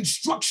more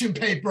construction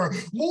paper,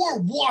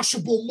 more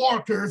washable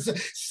markers,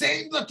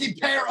 same lucky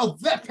pair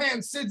of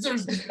left-hand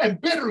scissors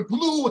and better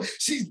glue.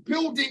 She's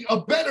building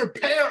a better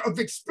pair of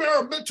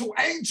experimental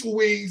angel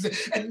wings,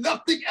 and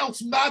nothing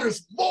else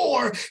matters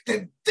more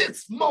than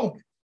this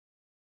moment,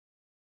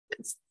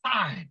 this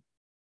time.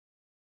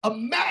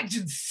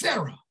 Imagine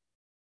Sarah,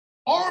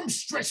 arms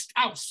stretched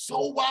out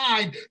so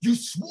wide, you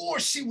swore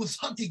she was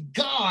hunting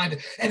God,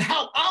 and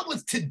how I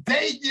was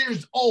today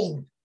years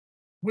old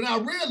when I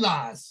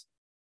realized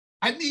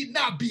I need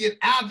not be an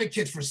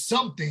advocate for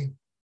something.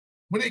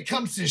 When it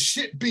comes to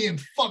shit being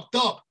fucked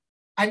up,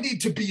 I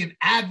need to be an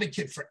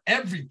advocate for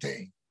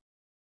everything.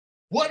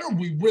 What are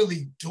we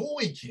really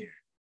doing here?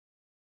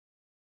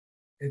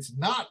 It's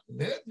not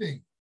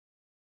living.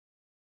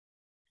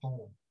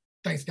 Poem.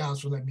 Thanks, guys,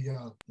 for letting me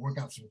work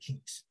out some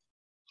kinks.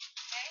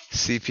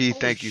 CP,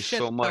 thank you shit,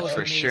 so that much was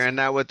for sharing amazing.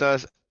 that with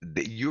us.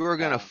 You are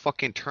gonna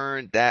fucking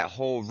turn that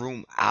whole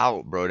room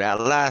out, bro. That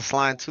last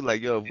line too,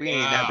 like, yo, if we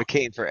ain't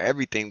advocating for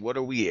everything, what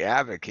are we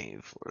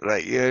advocating for?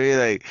 Like, you know what I mean?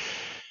 Like,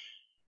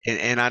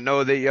 and I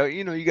know that y'all,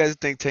 you know, you guys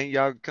think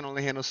y'all can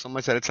only handle so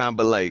much at a time,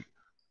 but like,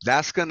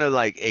 that's gonna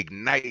like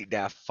ignite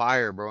that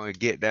fire, bro, and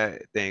get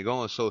that thing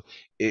going. So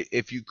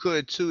if you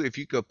could too, if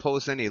you could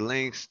post any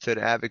links to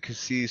the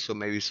advocacy, so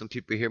maybe some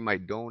people here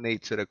might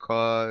donate to the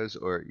cause,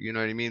 or you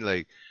know what I mean,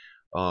 like.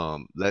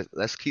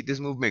 Let's keep this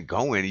movement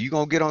going. You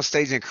gonna get on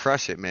stage and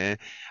crush it, man.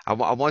 I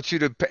want you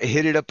to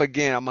hit it up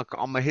again. I'm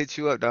gonna hit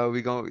you up, dog.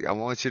 I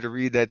want you to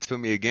read that to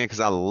me again because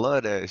I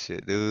love that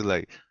shit, dude.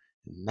 Like,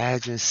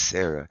 imagine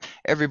Sarah.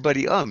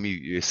 Everybody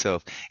unmute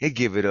yourself and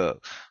give it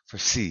up for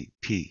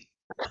CP.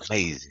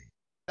 Amazing.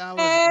 That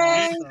was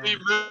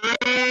awesome.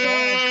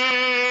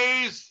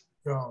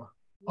 So,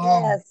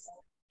 Yes.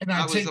 and I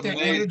That was take that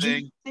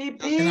energy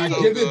amazing. and I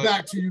So give it good.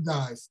 back to you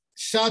guys.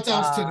 Shout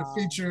outs to the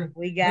feature.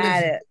 We What got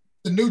is it.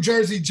 The New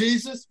Jersey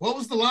Jesus. What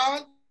was the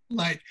line?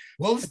 Like,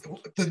 what was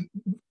the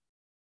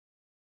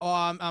Oh,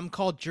 I'm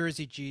called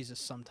Jersey Jesus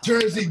sometimes.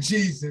 Jersey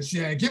Jesus?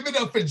 Yeah, give it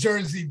up for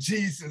Jersey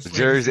Jesus.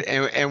 Jersey,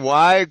 and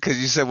why?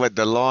 Because you said what,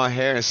 the long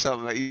hair and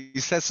something.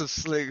 You said some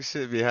slick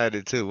shit behind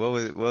it too.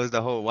 What was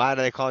the whole? Why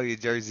did they call you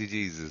Jersey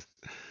Jesus?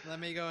 Let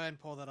me go ahead and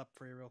pull that up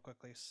for you real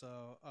quickly.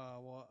 So,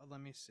 well,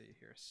 let me see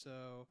here.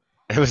 So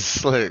It was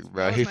slick,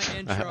 bro. that was my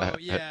intro.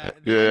 Yeah,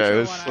 the Yeah, it intro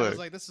was one. I slick. was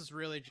like, this is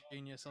really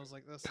genius. I was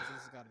like, this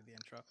has got to be the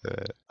intro.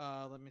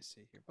 Let me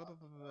see here. Take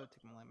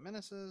my light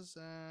menaces,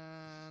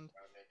 and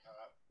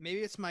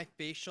maybe it's my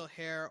facial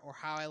hair or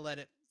how I let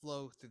it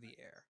flow through the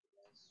air.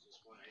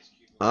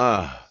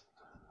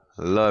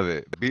 Love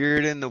it.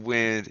 Beard in the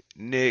wind,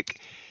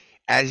 Nick.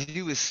 As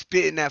you was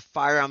spitting that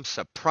fire, I'm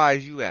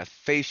surprised you have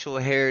facial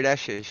hair. That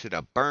shit should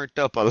have burnt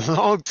up a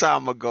long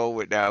time ago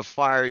with that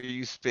fire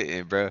you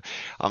spitting, bro.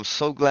 I'm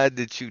so glad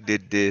that you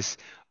did this.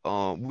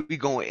 We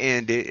gonna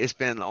end it. It's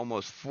been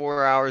almost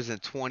 4 hours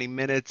and 20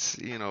 minutes.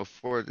 You know,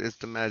 four is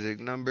the magic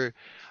number.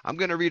 I'm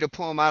gonna read a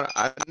poem. I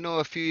know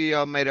a few of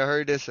y'all might have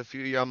heard this. A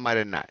few of y'all might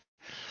have not.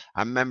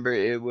 I remember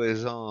it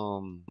was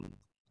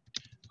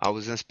I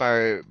was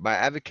inspired by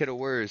Advocate of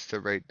Words to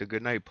write the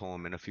Goodnight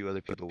poem, and a few other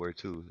people were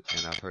too,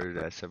 and I've heard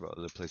it at several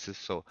other places.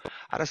 So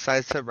I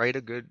decided to write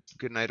a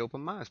Goodnight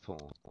Open Minds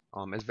poem.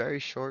 It's very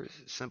short,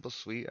 simple,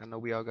 sweet. I know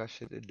we all got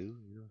shit to do,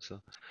 you know.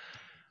 So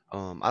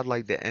I'd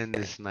like to end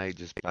this night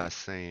just by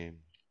saying,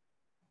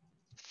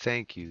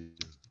 thank you,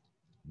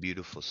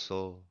 beautiful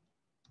soul,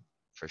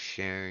 for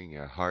sharing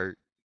your heart.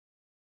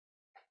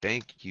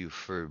 Thank you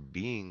for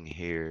being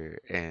here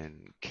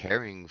and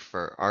caring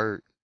for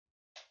art.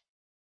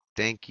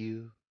 Thank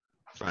you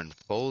for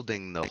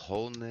unfolding the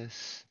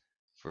wholeness,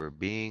 for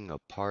being a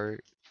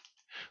part,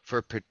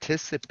 for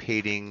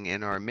participating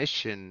in our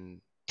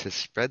mission to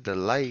spread the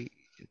light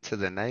to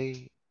the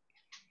night,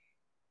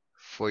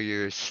 for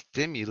your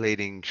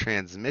stimulating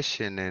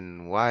transmission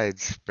and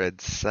widespread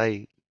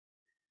sight.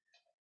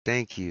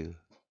 Thank you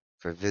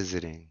for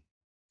visiting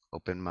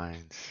Open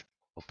Minds,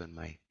 Open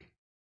Mic.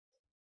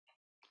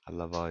 I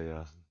love all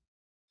y'all.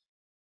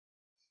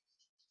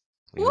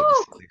 We hope to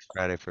see you next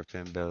Friday for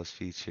Phynne Belle's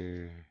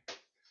feature.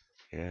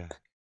 Yeah.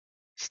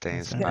 Stay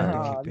inspired.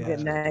 Oh, Keep it good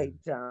night,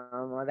 building.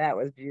 Tom. Oh, that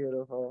was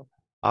beautiful.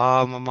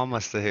 Oh, my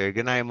mama's still here.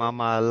 Good night,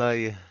 mama. I love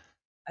you.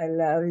 I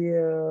love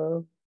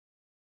you.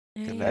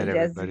 Good Tell night, Jessica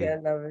everybody. I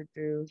love her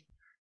too.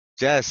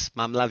 Jess,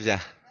 mom loves ya.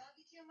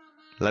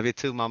 Love you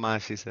too, mama,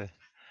 she said.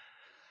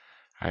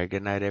 All right,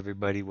 good night,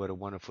 everybody. What a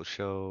wonderful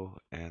show.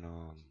 And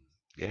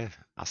yeah,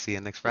 I'll see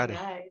you next Friday.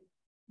 Night.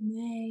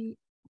 Night.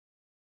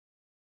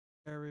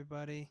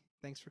 Everybody,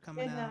 thanks for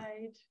coming Good out.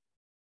 night.